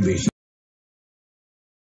 তুমি একটু বেশি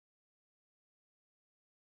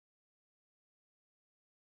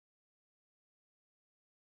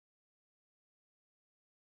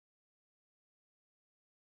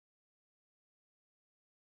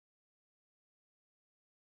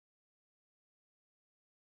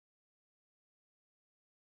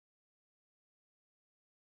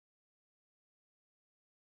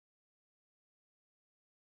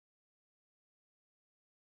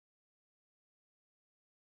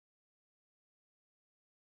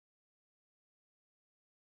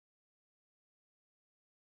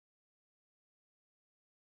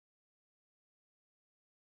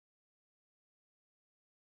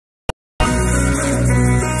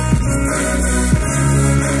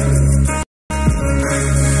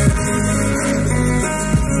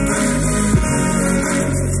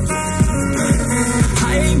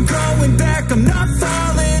I'm not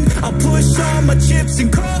falling. I'll push all my chips and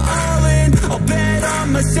call all in. I'll bet on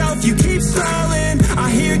myself, you keep stalling. I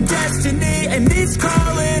hear destiny and it's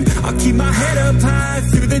calling. I'll keep my head up high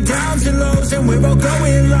through the downs and lows, and we're all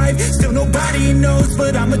going life. Still nobody knows,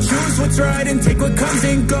 but I'ma choose what's right and take what comes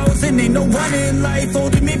and goes. And ain't no one in life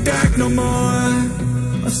holding me back no more.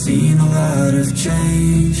 I've seen a lot of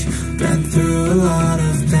change, been through a lot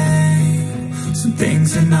of pain. Some things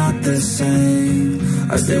are not the same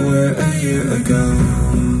as they were a year ago,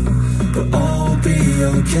 but all will be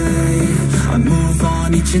okay. I move on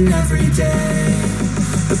each and every day.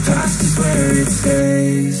 The past is where it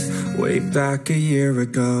stays, way back a year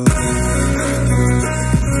ago.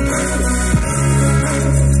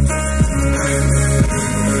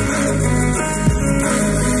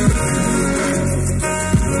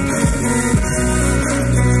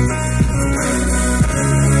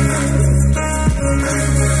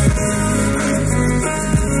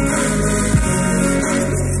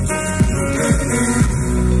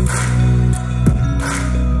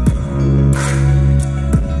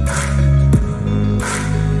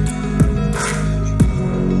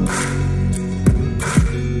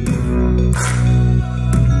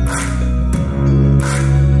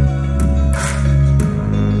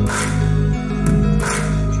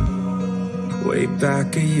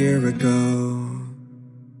 Back a year ago.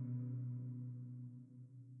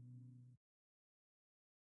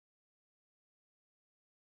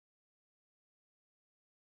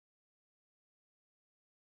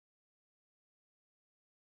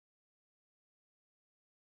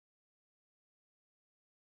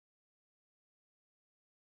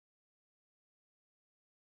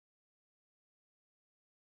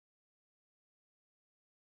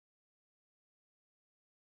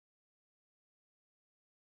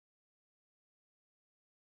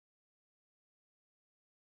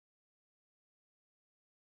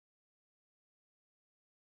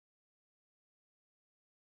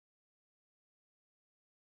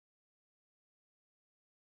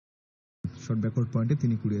 Shot backward পয়েন্টে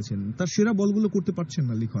তিনি কুড়িয়েছেন। তার সেরা বলগুলো করতে পারছেন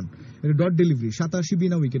না লিখন। এটা ডট ডেলিভারি 87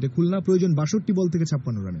 বিনা উইকেটে। খুলনা প্রয়োজন 62 বল থেকে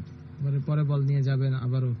 56 রানে। পরে বল নিয়ে যাবেন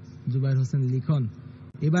আবারও জুবাইর হোসেন লিখন।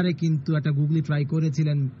 এবারে কিন্তু একটা গুগলি ট্রাই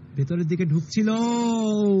করেছিলেন, ভেতরের দিকে ঢুকছিল,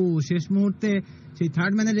 শেষ মুহূর্তে সেই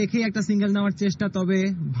থার্ড ম্যানে রেখে একটা সিঙ্গেল নেওয়ার চেষ্টা, তবে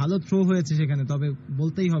ভালো থ্রো হয়েছে সেখানে। তবে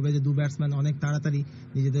বলতেই হবে যে দু ব্যাটসম্যান অনেক তাড়াতাড়ি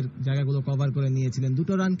নিজেদের জায়গাগুলো কভার করে নিয়েছিলেন।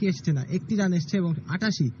 2 রান কি এসছে না, 1টি রান এসছে এবং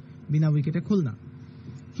 88 বিনা উইকেটে খুলনা।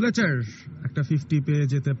 ফ্লেচার একটা 50 পেয়ে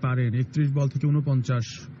যেতে পারেন। 31 বল থেকে 49,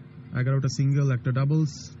 11টা সিঙ্গেল, একটা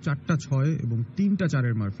ডাবলস, 4টা 6 এবং 3টা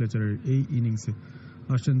 4-এর মার ফ্লেচারের এই ইনিংসে।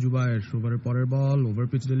 আসছেন জুবায়ের, ওভারের পরের বল, ওভার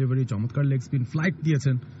পিচ ডেলিভারি, চমৎকার লেগ স্পিন, ফ্লাইট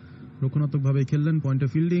দিয়েছেন, রক্ষণাত্মকভাবে খেললেন, পয়েন্টে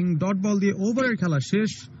ফিল্ডিং, ডট বল দিয়ে ওভারের খেলা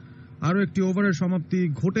শেষ। আরো একটি ওভারের সমাপ্তি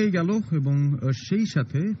ঘটেই গেল এবং সেই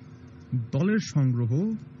সাথে দলের সংগ্রহ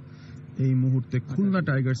এই মুহূর্তে খুলনা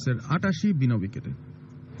টাইগার্সের 88 বিনা উইকেটে।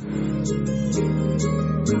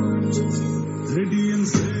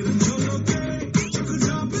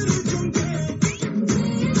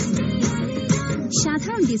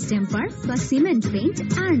 সাধারণ ডিস্টেম্পার বা সিমেন্ট পেইন্ট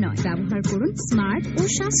আর নয়, ব্যবহার করুন স্মার্ট ও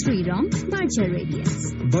সাশ্রয়ী রং বার্জার রেডিয়াস।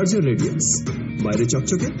 বার্জার রেডিয়াস, বাইরে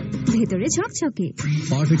চকচকে, ভেতরে ঝকঝকে।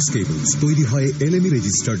 পার্টেক্স কেবলস তৈরি হয় এলএমই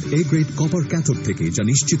registered A grade copper cathode থেকে, যা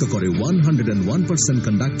নিশ্চিত করে 101%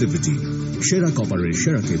 কন্ডাক্টিভিটি। সেরা কপারের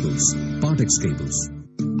সেরা cables, Partex cables.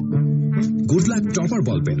 Good luck topper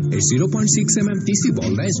ball pen এর 0.6mm টিসি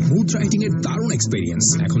বল দেয় স্মুথ রাইটিং এর দারুণ এক্সপেরিয়েন্স।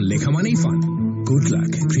 এখন লেখা মানেই fun. Good luck,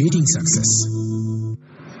 creating success.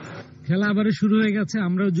 খেলা আবারও শুরু হয়ে গেছে,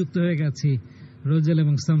 আমরাও যুক্ত হয়ে গেছি রোজেল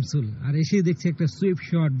এবং শামসুল। আর এসেই দেখছি একটা sweep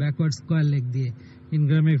shot backward square leg দিয়ে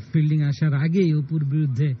ইনগ্রামের ফিল্ডিং আসার আগেই অপুর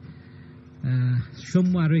বিরুদ্ধে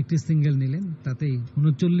সৌম্য আরো একটি সিঙ্গেল নিলেন, তাতেই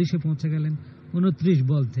 39-এ পৌঁছে গেলেন 29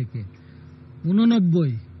 বল থেকে।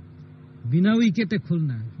 89 বিনা উইকেটে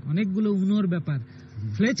খুলনা, অনেকগুলো উনোর ব্যাপার।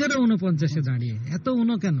 ফ্লেচারও 49-এ দাঁড়িয়ে, এত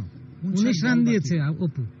উনো কেন? 19 রান দিয়েছে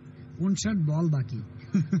অপু, 59 বল বাকি,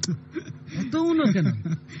 এত উনো কেন?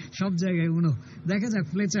 সব জায়গায় উনো। দেখা যাক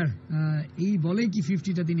ফ্লেচার এই বলেই কি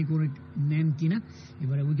 50টা তিনি করে নেন কিনা।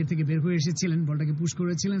 এবারে উইকেট থেকে বের হয়ে এসেছিলেন, বলটাকে পুশ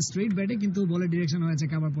করেছিলেন স্ট্রেট ব্যাটে, কিন্তু বলের ডিরেকশন হয়েছে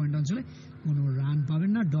কাভার পয়েন্ট অঞ্চলে, কোনো রান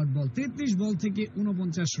পাবেন না। Dot ball. 33 বল থেকে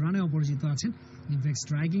 49 রানে অপরাজিত আছেন। ইনফ্যাক্ট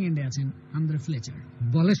স্ট্রাইকিং এন্ডে আছেন আন্দ্রে ফ্লেচার।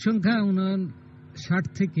 বলের সংখ্যা 59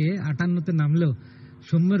 থেকে 58-তে নামলেও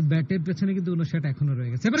সৌম্যের ব্যাটের পেছনে কিন্তু 59 এখনো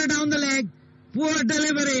রয়ে গেছে। এবারে down the leg, poor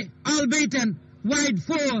delivery, all বেটেন, wide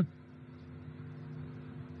 4।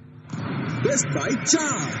 Best by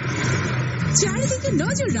 4। চারিদিকে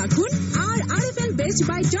নজর রাখুন আর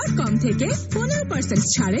rflbestbuy.com থেকে 15%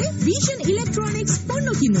 ছাড়ে ভিশন ইলেকট্রনিক্স পণ্য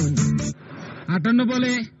কিনুন। 58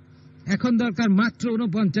 বলে এখন দরকার মাত্র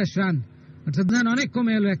 49 রান, অর্থাৎ অনেক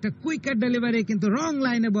কমে এলো। একটা কুইকার ডেলিভারি, কিন্তু রং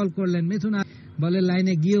লাইনে বল করলেন মিথুন। বলের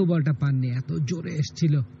লাইনে গিয়েও বলটা পাননি, এত জোরে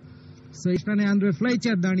এসছিল। সেই স্থানে আন্দ্রে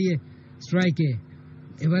ফ্লেচার দাঁড়িয়ে স্ট্রাইকে।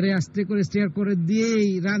 এবারে আস্তে করে স্টেয়ার করে দিয়েই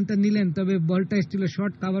রানটা নিলেন, তবে বলটা এসেছিল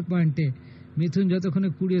শর্ট কাভার পয়েন্টে। মিথুন যতক্ষণে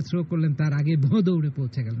কুড়িয়ে থ্রো করলেন তার আগে দৌড়ে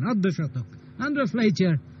পৌঁছে গেলেন। অর্ধশতক আন্দ্রে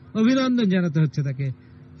ফ্লেচার, অভিনন্দন জানাতে হচ্ছে তাকে।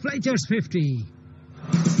 ফ্লেচার্স 50।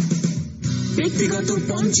 ব্যক্তিগত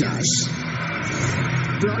 50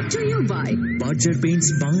 Brought to you by Berger Paints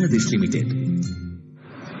Bangladesh limited.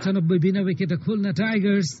 96 বিনা উইকেটে খুলনা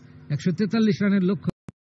টাইগার্স 143 রানের লক্ষ্য।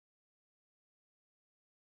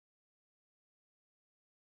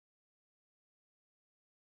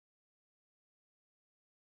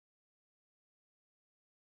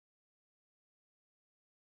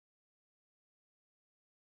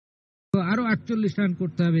 আরো 48 রান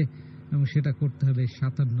করতে হবে এবং সেটা করতে হবে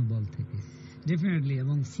 57 বল থেকে ডেফিনেটলি।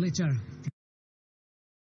 এবং ফ্লেচার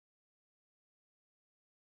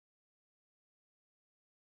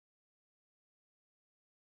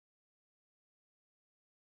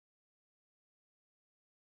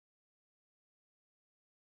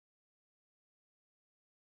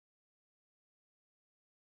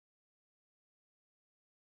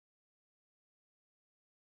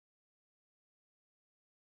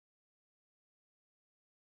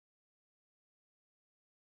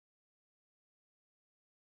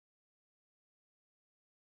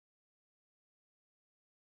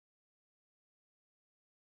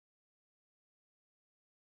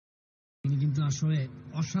তিনি কিন্তু আসলে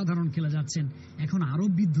অসাধারণ খেলে যাচ্ছেন। এখন আরো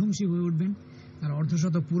বিধ্বংসী হয়ে উঠবেন। তার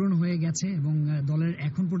অর্ধশতক পূরণ হয়ে গেছে এবং দলের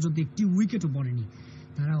এখন পর্যন্ত একটি উইকেটও পড়েনি।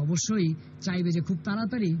 তারা অবশ্যই চাইবে যে খুব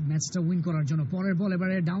তাড়াতাড়ি ম্যাচটা উইন করার জন্য। পরের বল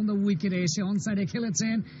এবারে ডাউন দ্য উইকেটে এসে অন সাইডে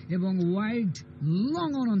খেলেছেন এবং ওয়াইড লং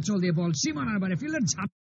অন অঞ্চল দিয়ে বল সীমানার বাইরে, ফিল্ডার ঝাঁপ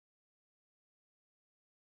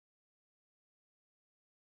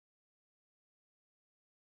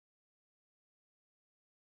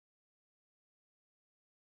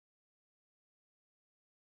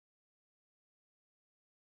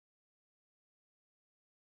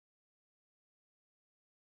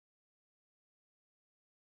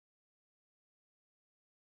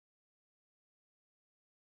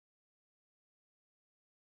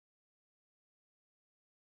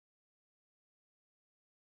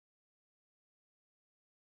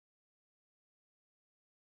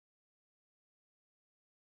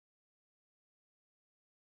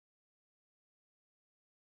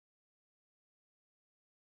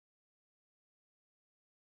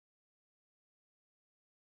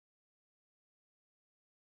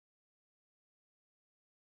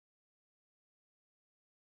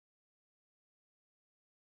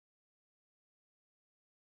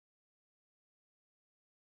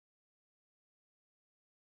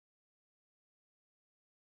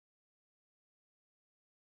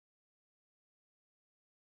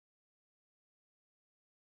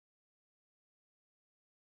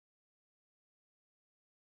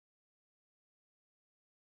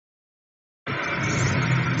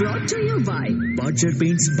Brought to you by Berger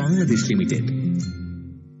Paints Bangladesh limited.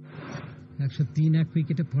 103 এক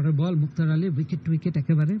উইকেটে পরের বল মুক্তার আলী উইকেট টু উইকেট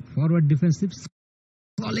একেবারে ফরওয়ার্ড ডিফেন্সিভ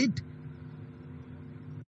সলিড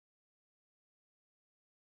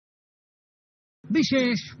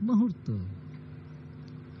বিশেষ মুহূর্ত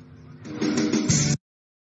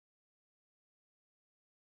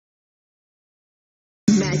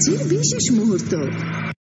ম্যাচের বিশেষ মুহূর্ত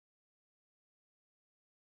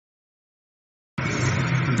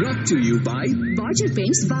Brought to you by Berger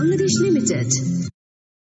Paints Bangladesh limited.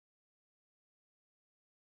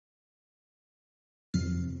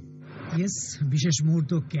 Yes, বিশেষ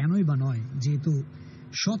মুহূর্ত কেনই বা নয়, যেহেতু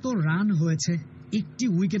 100 রান হয়েছে, একটি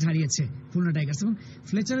উইকেট হারিয়েছে খুলনা টাইগার্স এবং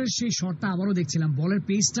ফ্লেচারের সেই শটটা আবারও দেখছিলাম, বলের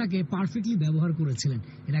পেসটাকে পারফেক্টলি ব্যবহার করেছিলেন।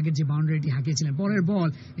 এর আগে যে বাউন্ডারিটি হাঁকিয়েছিলেন, পরের বল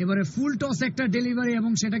এবারে ফুল টস একটা ডেলিভারি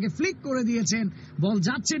এবং সেটাকে ফ্লিক করে দিয়েছেন। বল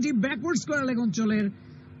যাচ্ছে ডিপ ব্যাকওয়ার্ড স্কয়ার লেগ অঞ্চলের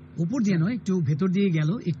উপর দিয়ে নয়, একটু ভেতর দিয়ে গেল,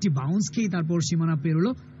 একটি বাউন্স খেয়ে তারপর সীমানা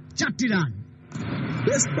পেরোলো। 4টি রান।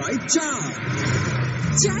 Best by 4।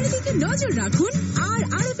 চারিদিকে নজর রাখুন আর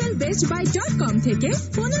rflbestbuy.com থেকে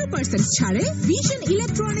 15% ছাড়ে ভিশন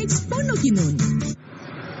ইলেকট্রনিক্স পণ্য কিনুন।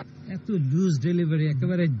 এত লুজ ডেলিভারি,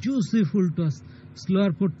 একেবারে জুসি ফুল টস,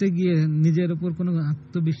 স্লোয়ার করতে গিয়ে নিজের উপর কোনো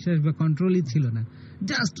আত্মবিশ্বাস বা কন্ট্রোলই ছিল না,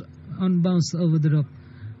 just on bounce over the রপ,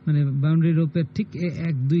 মানে বাউন্ডারি রোপের ঠিক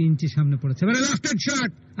 1-2 ইঞ্চি সামনে পড়েছে। এবারে লাস্টেড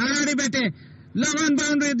শট, আড়াআড়ি ব্যাটে লং অন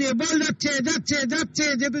বাউন্ডারি দিয়ে বল যাচ্ছে যাচ্ছে যাচ্ছে,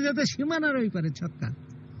 যেতে যেতে সীমানার ওই পারে ছক্কা।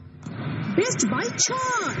 Best by 6।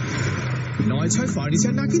 9-6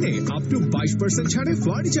 ফার্নিচার না কিনে আপ টু 22% ছাড়ে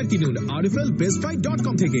ফার্নিচার কিনুন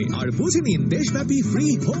rflbestbuy.com থেকে আর বুঝে নিন দেশব্যাপী ফ্রি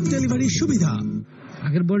হোম ডেলিভারি সুবিধা।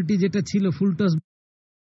 আগের বলটি যেটা ছিল ফুল টস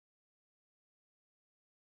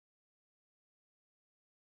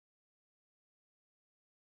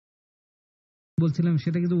বলছিলাম,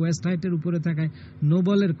 সেটা কিন্তু ওয়েস্ট হাইটের উপরে থাকায় নো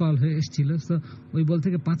বলের কল হয়ে এসেছিল, তো ওই বল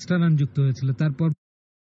থেকে 5টা রান যুক্ত হয়েছিল। তারপর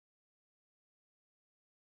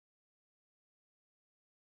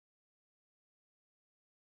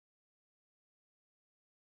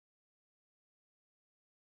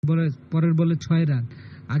পরের বলে 6 রান,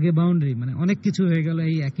 আগে বাউন্ডারি, মানে অনেক কিছু হয়ে গেল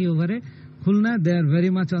এই একই ওভারে। খুলনা দে are very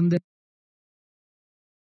much on the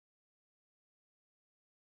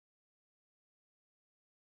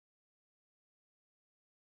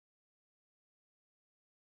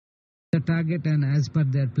target and as per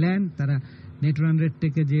there plan, তারা নেট রান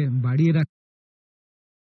রেটটাকে যে বাড়িয়ে রাখ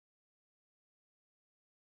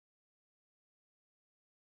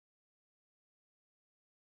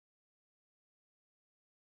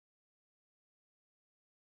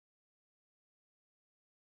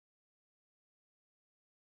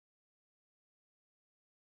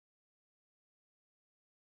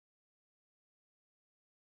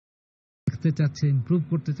করতে চাচ্ছে, ইমপ্রুভ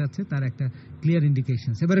করতে চাচ্ছে, তার একটা ক্লিয়ার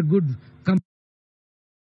ইন্ডিকেশন। এবারে গুড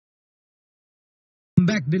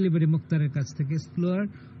ব্যাক ডেলিভারি মুক্তারের কাছ থেকে, স্লোয়ার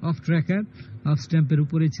অফ ট্র্যাকার, অফ স্ট্যাম্পের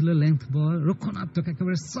উপরে ছিল, লেংথ বল, রক্ষণাত্মক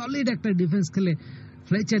একেবারে সলিড একটা ডিফেন্স খেলে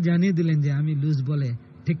ফ্লেচার জানিয়ে দিলেন যে আমি লুজ বলে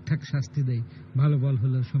ঠিকঠাক শাস্তি দেই, ভালো বল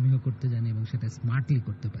হলো সমীহ করতে জানি এবং সেটা স্মার্টলি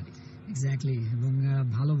করতে পারি। এক্স্যাক্টলি, এবং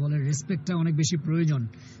ভালো বলের রেসপেক্টটা অনেক বেশি প্রয়োজন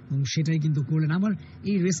এবং সেটাই কিন্তু করলেন। আমার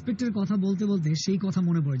এই রেসপেক্টের কথা বলতে বলতে সেই কথা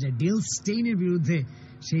মনে পড়ে যায়, ডেল স্টেইনের বিরুদ্ধে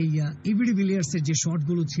সেই এবিডি বিলিয়ার্সের যে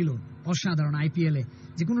শটগুলো ছিল অসাধারণ, আইপিএলে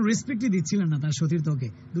যে কোনো রেসপেক্টই দিচ্ছিলেন না তার সতীর্থকে,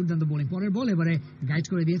 দুর্দান্ত বোলিং। পরের বল এবারে গাইড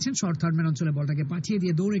করে দিয়েছেন, শর্ট থার্ড ম্যান অঞ্চলে বলটাকে পাঠিয়ে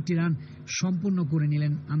দিয়ে দৌড় একটি রান সম্পূর্ণ করে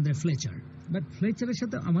নিলেন আন্দ্রে ফ্লেচার। বাট ফ্লেচারের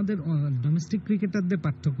সাথে আমাদের ডোমেস্টিক ক্রিকেটারদের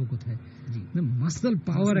পার্থক্য কোথায়? মাসল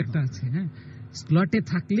পাওয়ার একটা আছে, হ্যাঁ, স্লটে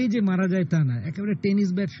থাকলেই যে মারা যায় তা না, একেবারে টেনিস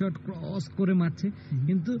ব্যাট শট ক্রস করে মারছে,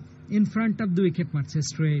 কিন্তু in front of the wicket মারছে,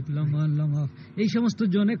 straight, long on, long of, এই সমস্ত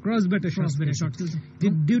জোনে ক্রস ব্যাটে shot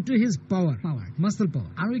due to his power, muscle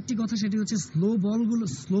পাওয়ার। আরো একটি কথা, সেটি হচ্ছে স্লো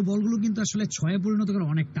বলগুলো কিন্তু আসলে 6-এ পরিণত করা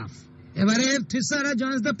অনেক টাফ। এবারে Thisara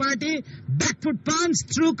joins the party, back foot punch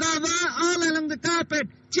through cover all along the carpet,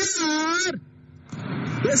 4।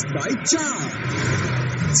 Best by 4।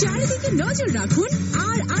 চারিদিকে নজর রাখুন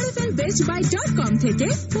আর rflbestbuy.com থেকে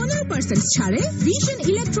 15% ছাড়ে ভিশন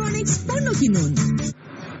ইলেকট্রনিক্স পণ্য কিনুন।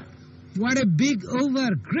 What a big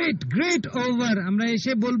over, great over. আমরা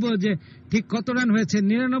এসে বলবো যে ঠিক কত রান হয়েছে,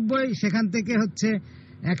 99, সেখান থেকে হচ্ছে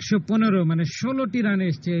 115, মানে 16টি রান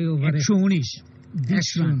এসছে এই ওভারে, 119,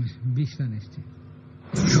 20 রান এসছে।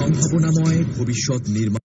 সম্ভাবনাময় ভবিষ্যৎ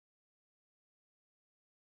নির্মাণ।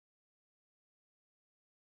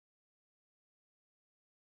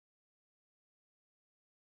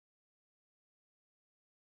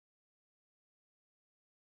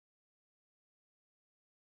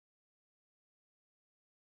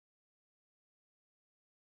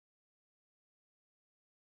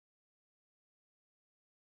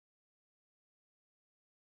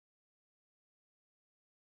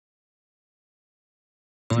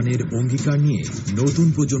 নির্মাণের অঙ্গীকার নিয়ে নতুন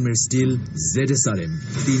প্রজন্মের স্টিল ZSRM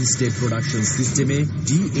 3 স্টেপ প্রোডাকশন সিস্টেমে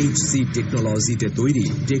DHC টেকনোলজিতে তৈরি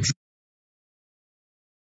টেকসই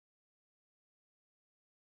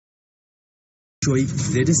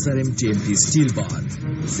ZSRM TMT স্টিল বার।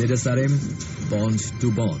 ZSRM bond two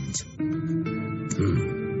bond.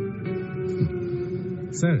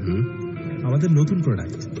 Sir, আমাদের নতুন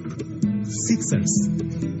প্রোডাক্ট সিক্সার্স।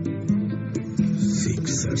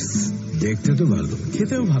 দেখতে তো ভালো,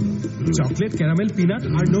 খেতেও ভালো। চকলেট, ক্যারামেল, পিনাট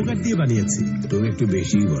আর নোগাট দিয়ে বানিয়েছি। তুমি একটু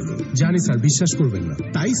বেশিই বলো। জানি স্যার, বিশ্বাস করবেন না,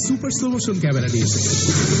 তাই সুপার স্লো মোশন ক্যামেরা নিয়ে এসেছি।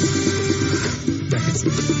 দেখেন,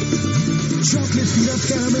 চকলেট, পিনাট,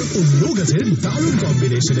 ক্যারামেল ও নোগাটের দারুণ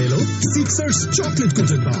কম্বিনেশন এলো সিক্সার্স চকলেট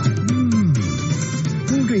কোটেড বার।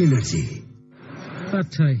 এনার্জি।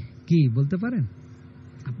 আচ্ছা, কি বলতে পারেন?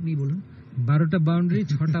 আপনি বলুন। 12টা বাউন্ডারি,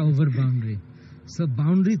 6টা ওভার বাউন্ডারি।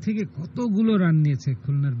 বাউন্ডারি থেকে কতগুলো রান নিয়েছে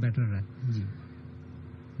খুলনার ব্যাটাররা।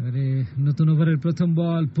 আরে নতুন ওভারের প্রথম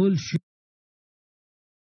বল, পুল শট।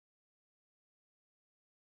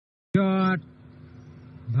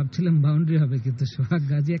 ভাবছিলাম বাউন্ডারি হবে, কিন্তু সোহাগ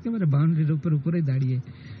গাজী একেবারে বাউন্ডারির উপরে দাঁড়িয়ে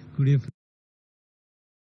কুড়িয়ে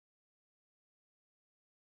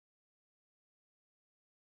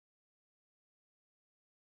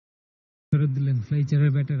ফেরত দিলেন।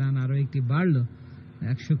 ফ্লেচারের ব্যাটে রান আরো একটি বাড়লো,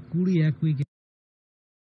 120, 1 উইকেট।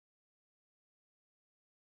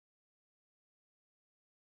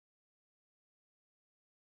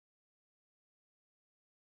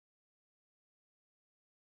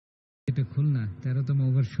 খুলনা 13তম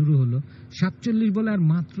ওভার শুরু হলো, 47 বলে আর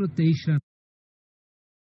মাত্র 23 রান।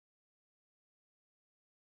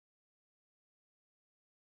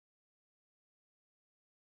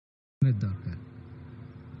 দরকার,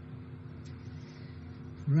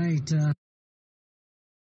 রাইট।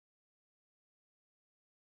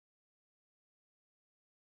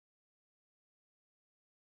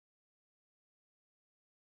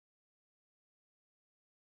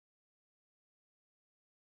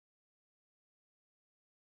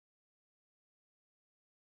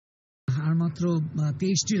 আর মাত্র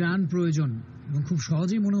 23টি রান প্রয়োজন এবং খুব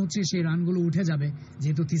সহজেই মনে হচ্ছে সেই রানগুলো উঠে যাবে,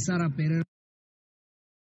 যেহেতু থিসারা, পেরেরা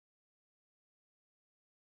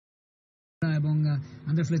এবং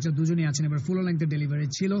আন্ডার ফ্লেচার দুজনই আছেন। এবার ফুল লেন্থের ডেলিভারি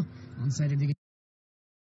ছিল অন সাইডের দিকে,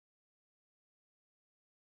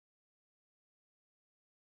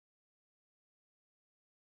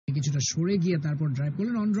 কিছুটা সরে গিয়ে তারপর ড্রাইভ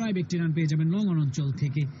করলেন। অন ড্রাইভ একটি রান পেয়ে যাবেন লং অন অঞ্চল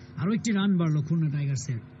থেকে। আরো একটি রান বাড়লো খুলনা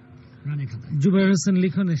টাইগার্সের রানের খাতায়। জুবাইর হোসেন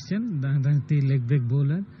লিখন এসছেন, ডানহাতি leg break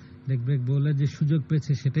bowler. Leg break bowler যে সুযোগ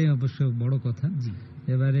পেয়েছে সেটাই অবশ্য বড় কথা।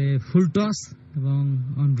 এবারে ফুল টস এবং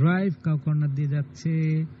অন ড্রাইভ, কাউ কর্নার দিয়ে যাচ্ছে,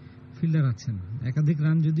 ফিল্ডার আছেন। একাধিক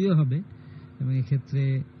রান যদিও হবে এবং এক্ষেত্রে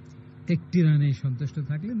একটি রানে সন্তুষ্ট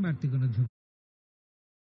থাকলেন, বাড়তি কোনো ঝুঁকি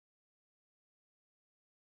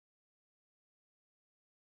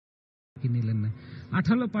নিলেন না।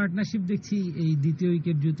 18 পার্টনারশিপ দেখছি এই দ্বিতীয়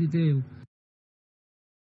উইকেট জুটিতে।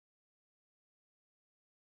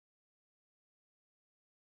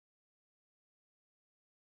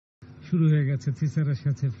 শুরু হয়ে গেছে থিসারার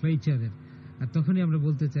সাথে ফ্লেচারের। আর তখনই আমরা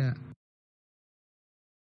বলতে চাই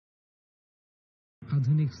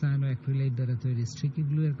আধুনিক সায়ানো অ্যাক্রিলাইট দ্বারা তৈরি স্টিকি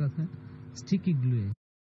গ্লু এর কথা। স্টিকি গ্লু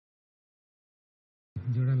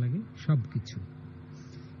জোড়া লাগে সবকিছু।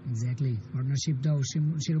 এক্স্যাক্টলি, পার্টনারশিপটাও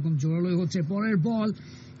সেরকম জোরালোই হচ্ছে। পরের বল,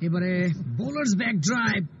 এবারে বোলার্স ব্যাক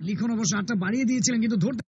ড্রাইভ। লিখন অবশ্য 8টা বাড়িয়ে দিয়েছিলেন, কিন্তু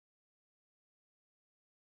ধরতে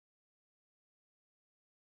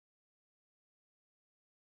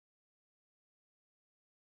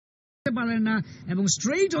পারলেন না এবং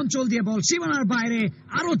স্ট্রেইট অঞ্চল দিয়ে বল সীমানার বাইরে।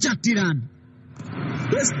 আরো 4টি রান।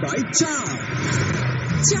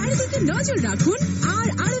 চারিদিকে নজর রাখুন আর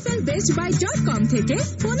rflbestbuy.com থেকে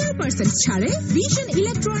 15% ছাড়ে ভিশন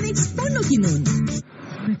ইলেকট্রনিক্স পণ্য কিনুন।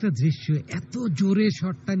 একটা দৃশ্য, এত জোরে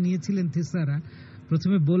শটটা নিয়েছিলেন থিসারা।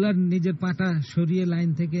 প্রথমে বোলার নিজের পাটা সরিয়ে লাইন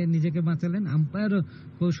থেকে নিজেকে বাঁচালেন, আম্পায়ারও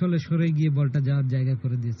কৌশলে সরে গিয়ে বলটা যাওয়ার জায়গা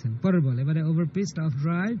করে দিয়েছেন। পরের বল, এবারে ওভার পিচড অফ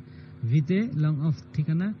ড্রাইভ, ভিতে লং অফ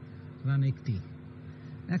ঠিকানা, রান একটি।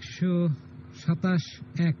 127,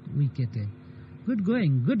 1 উইকেটে। Good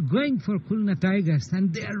going for Khulna Tigers and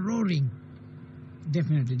they are roaring.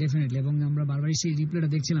 Definitely. এবং আমরা বারবারই সেই রিপ্লেটা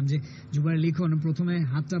দেখছিলাম যে জুবাইর লিখন প্রথমে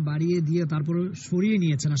হাতটা বাড়িয়ে দিয়ে তারপর সরিয়ে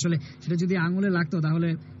নিয়েছেন। আসলে সেটা যদি আঙুলে লাগতো তাহলে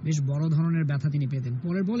বেশ বড় ধরনের ব্যথা তিনি পেতেন।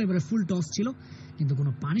 পরের বল, এবারে ফুল টস ছিল, কিন্তু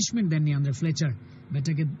কোনো পানিশমেন্ট দেননি আন্ডার ফ্লেচার।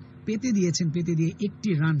 ব্যাটটাকে পেতে দিয়েছেন, পেতে দিয়ে একটি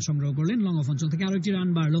রান সংগ্রহ করলেন লং অফ অঞ্চল থেকে। আরো একটি রান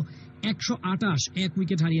বাড়লো, 128, 1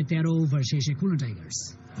 উইকেট হারিয়ে 13 ওভার শেষে খুলনা টাইগার্স।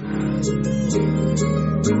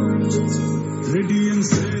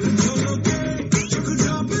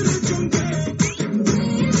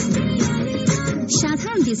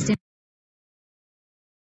 সাধারণ ডিস্টেন্স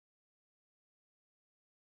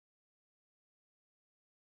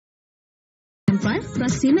ডিস্টেম্পার বা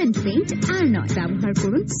সিমেন্ট পেইন্ট আর নয়। ব্যবহার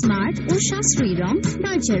করুন স্মার্ট ও সাশ্রয়ী রং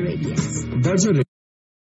বার্জার রেডিয়াস।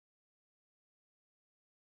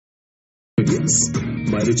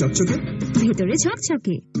 বাইরে চকচকে, ভেতরে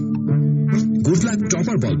ঝকঝকে। Good luck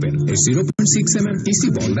topper ball pen এর 0.6mm টিসি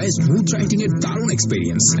বল দেয় স্মুথ রাইটিং এর দারুণ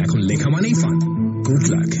এক্সপেরিয়েন্স। এখন লেখা মানেই fun. Good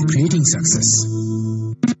luck, creating success.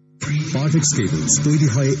 Partex cables তৈরি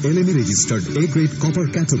হয় এলএমই registered A grade copper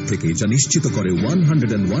cathode থেকে, যা নিশ্চিত করে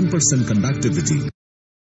 101% কন্ডাক্টিভিটি।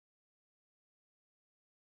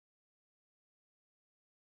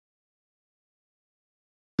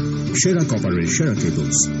 সেরা কপারের সেরা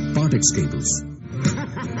cables, Partex cables.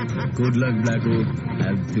 Good luck Blackwood,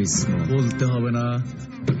 have this বলতে হবে না,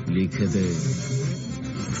 লিখে দে।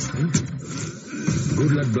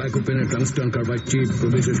 গুড লাক ব্ল্যাক ওপেনের টাংস্টান কার্বাইড চিপ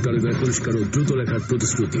প্রবেশকারীদের পরিষ্কার ও দ্রুত লেখার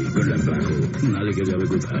প্রতিশ্রুতি। গুড লাক ব্ল্যাক না লিখে যাবে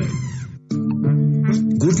কোথায়?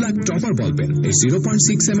 Good luck topper ball pen এর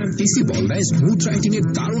 0.6mm টিসি বল দেয় স্মুথ রাইটিং এর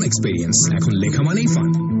দারুণ এক্সপেরিয়েন্স। এখন লেখা মানেই fun.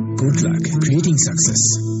 Good luck, creating success.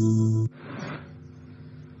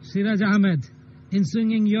 Siraj Ahmed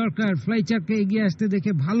inswing yorker ফ্লাইচারকে এগিয়ে আসতে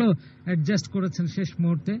দেখে ভালো অ্যাডজাস্ট করেছেন শেষ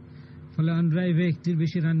মুহূর্তে, ফলে অন ড্রাইভে একটির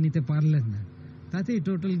বেশি রান নিতে পারলেন না। তাতেই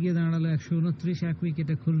টোটাল গিয়ে দাঁড়ালো 129, 1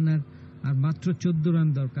 উইকেটে খুলনার, আর মাত্র 14 রান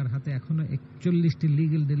দরকার। হাতে এখনো 41টি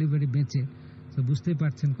লিগ্যাল ডেলিভারি বেঁচে। তো বুঝতেই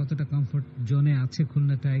পারছেন কতটা কমফোর্ট জোনে আছে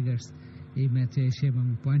খুলনা টাইগার্স এই ম্যাচে এসে, এবং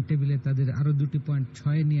পয়েন্ট টেবিলে তাদের আরো 2টি পয়েন্ট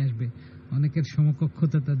 6 নিয়ে আসবে। অনেকের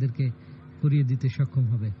সমকক্ষতা তাদেরকে করিয়ে দিতে সক্ষম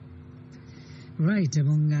হবে। রাইট,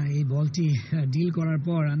 এবং এই বলটি ডিল করার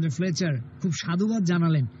পর আন্ডার ফ্লেচার খুব সাধুবাদ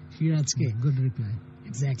জানালেন সিরাজকে। Good reply.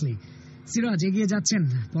 এক্স্যাক্টলি। সিরাজ এগিয়ে যাচ্ছেন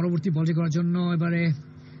পরবর্তী বলটি করার জন্য। এবারে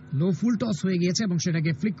লো ফুল টস হয়ে গিয়েছে এবং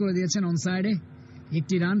সেটাকে ফ্লিক করে দিয়েছেন অন সাইডে।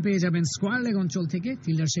 একটি রান পেয়ে যাবেন স্কোয়ার লেগ অঞ্চল থেকে।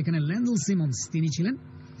 ফিল্ডার সেখানে ল্যান্ডেল সিমন্স তিনি ছিলেন।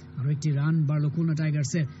 আরো একটি রান বাড়লো খুলনা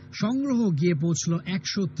টাইগার্সের। সংগ্রহ গিয়ে পৌঁছলো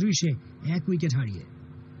 130-এ 1 উইকেট হারিয়ে।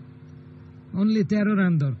 অনলি 13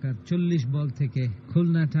 রান দরকার 40 বল থেকে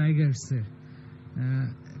খুলনা টাইগার্সের।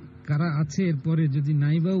 কারা আছে এরপরে যদি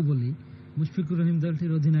নাইবাও বলি, মুশফিকুর রহিম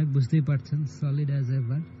দলটির অধিনায়ক, বুঝতেই পারছেন সলিড অ্যাজ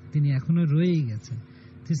এভার, তিনি এখনো রয়েই গেছে।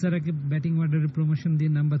 থিসারাকে ব্যাটিং অর্ডারে প্রমোশন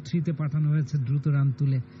দিয়ে নাম্বার 3-তে পাঠানো হয়েছে দ্রুত রান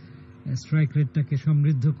তুলে স্ট্রাইক রেটটাকে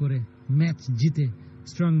সমৃদ্ধ করে ম্যাচ জিতে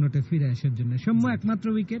স্ট্রং নোটে ফিরে আসার জন্য। সৌম্য একমাত্র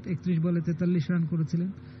উইকেট, 31 বলে 43 রান করেছিলেন।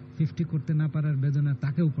 50 করতে না পারার বেদনা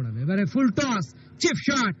তাকেও পড়াবে। এবারে ফুল টস, চিপ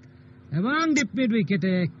শট এবং ডিপ মিড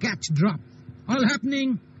উইকেটে ক্যাচ ড্রপ, অল হ্যাপনিং।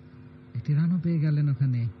 একটি রানও পেয়ে গেলেন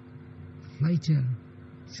ওখানে ফ্লাইচার।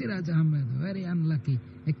 Siraj Ahmed very unlucky,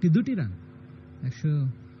 1-2 run.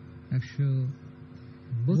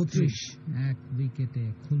 132 1 উইকেটে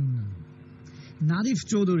খুলনা। নাদিফ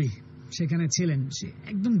চৌধুরী সেখানে ছিলেন, সে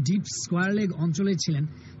একদম ডিপ স্কোয়ার লেগ অঞ্চলে ছিলেন।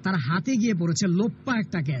 তার হাতে গিয়ে পড়েছে লোপ্পা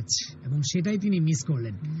একটা ক্যাচ এবং সেটাই তিনি মিস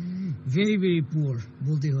করলেন। ভেরি ভেরি পুয়ার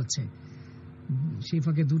বলতে হচ্ছে। সেই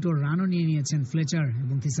ফাঁকে 2টো রানও নিয়ে নিয়েছেন ফ্লেচার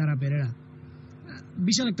এবং থিসারা পেরেরা।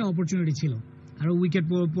 বিশাল একটা অপরচুনিটি ছিল। আরো উইকেট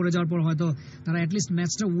পড়ে যাওয়ার পর হয়তো তারা অ্যাটলিস্ট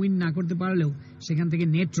ম্যাচটা উইন না করতে পারলেও সেখান থেকে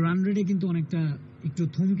নেট রান রেটে কিন্তু অনেকটা একটু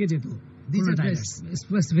থমকে যেত।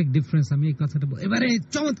 স্পেসিফিক ডিফারেন্স, আমি এই কথাটা বলবো। এবারে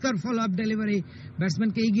চমৎকার ফলো আপ ডেলিভারি,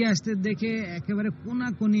 ব্যাটসম্যানকে এগিয়ে আসতে দেখে একেবারে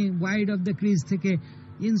কোনাকুনি ওয়াইড অফ দ্য ক্রিজ থেকে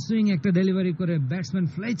ইনসুইং একটা ডেলিভারি করে ব্যাটসম্যান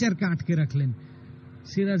ফ্লাইচারকে আটকে রাখলেন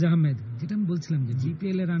সিরাজ আহমেদ। যেটা আমি বলছিলাম যে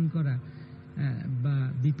বিপিএল এ রান করা বা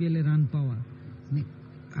বিপিএল এ রান পাওয়া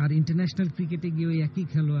আর ইন্টারন্যাশনাল ক্রিকেটে গিয়ে ওই একই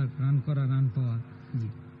খেলোয়াড় রান করা রান পাওয়া,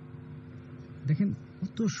 দেখেন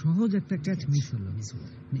কত সহজ একটা ক্যাচ মিস হলো।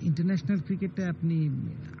 ইন্টারন্যাশনাল ক্রিকেটে আপনি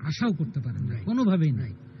আশাও করতে পারেন না, কোনোভাবেই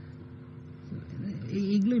নাই।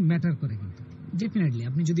 এইগুলোই ম্যাটার করে কিন্তু ডেফিনেটলি।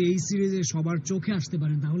 আপনি যদি এই সিরিজে সবার চোখে আসতে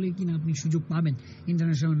পারেন তাহলে কিনা আপনি সুযোগ পাবেন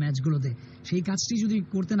ইন্টারন্যাশনাল ম্যাচগুলোতে। সেই কাজটি যদি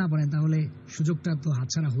করতে না পারেন তাহলে সুযোগটা তো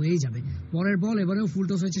হাতছাড়া হয়েই যাবে। পরের বল এবারেও ফুল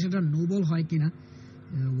টস হয়েছে, সেটা নো বল হয় কিনা,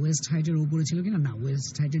 ওয়েস্ট হাইটের উপরে ছিল কিনা, না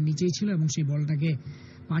ওয়েস্ট হাইটের নিচেই ছিল এবং সেই বলটাকে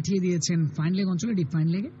পাঠিয়ে দিয়েছেন ফাইন লেগ অঞ্চলে, ডিপ ফাইন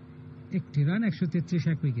লেগে। একটি রান 133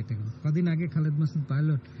 1 উইকেটে। কদিন আগে খালেদ মাসুদ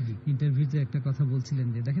পাইলট ইন্টারভিউতে একটা কথা বলছিলেন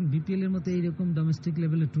যে দেখেন বিপিএল এর মতো এইরকম ডোমেস্টিক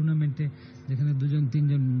লেভেলের টুর্নামেন্টে যেখানে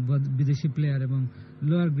 2-3 বিদেশি প্লেয়ার এবং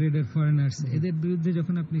লোয়ার গ্রেডের ফরেনার্স, এদের বিরুদ্ধে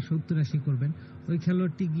যখন আপনি 70-80 করবেন, ওই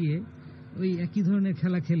খেলোয়াড়টি গিয়ে ওই একই ধরনের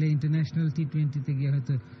খেলা খেলে ইন্টারন্যাশনাল টি20তে গিয়ে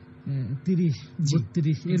হয়তো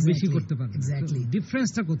 30-32 এর বেশি করতে পারবে।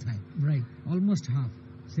 ডিফারেন্সটা কোথায়? Right, almost half.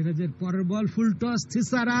 সিরাজের পরের বল ফুল টস,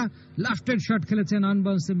 থিসারা লাফটেড শট খেলেছেন, on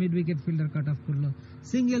বাউন্সে mid wicket fielder cut off করলো,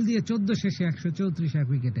 সিঙ্গেল দিয়ে 14 শেষে 134 1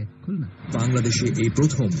 উইকেটে খুলনা। বাংলাদেশে এই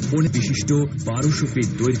প্রথম বিশিষ্ট 1200 ফিট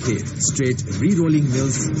দৈর্ঘ্যে straight রি-রোলিং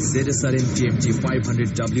mills ZSRM TMG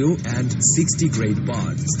 500W and 60 grade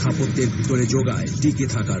বার স্থাপত্যের ভিতরে যোগায় টিকে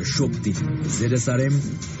থাকার শক্তি। ZSRM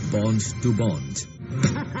bond two bond.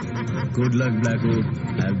 Good luck Blackwood,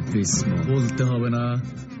 have peace. বলতে হবে না,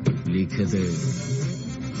 লিখে দে।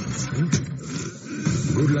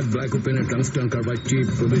 গুড লাক ব্ল্যাক ওপেনের টংস্টন কার্বাইড চিপ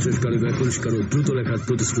প্রবেশকারী পরিষ্কার ও দ্রুত লেখার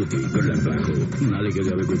প্রতিশ্রুতি। গুড লাক ব্ল্যাক ও, না লিখে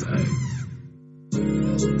যাবে কোথায়?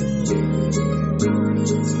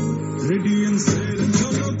 রেডিয়েন্সের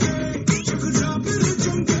ঝলকে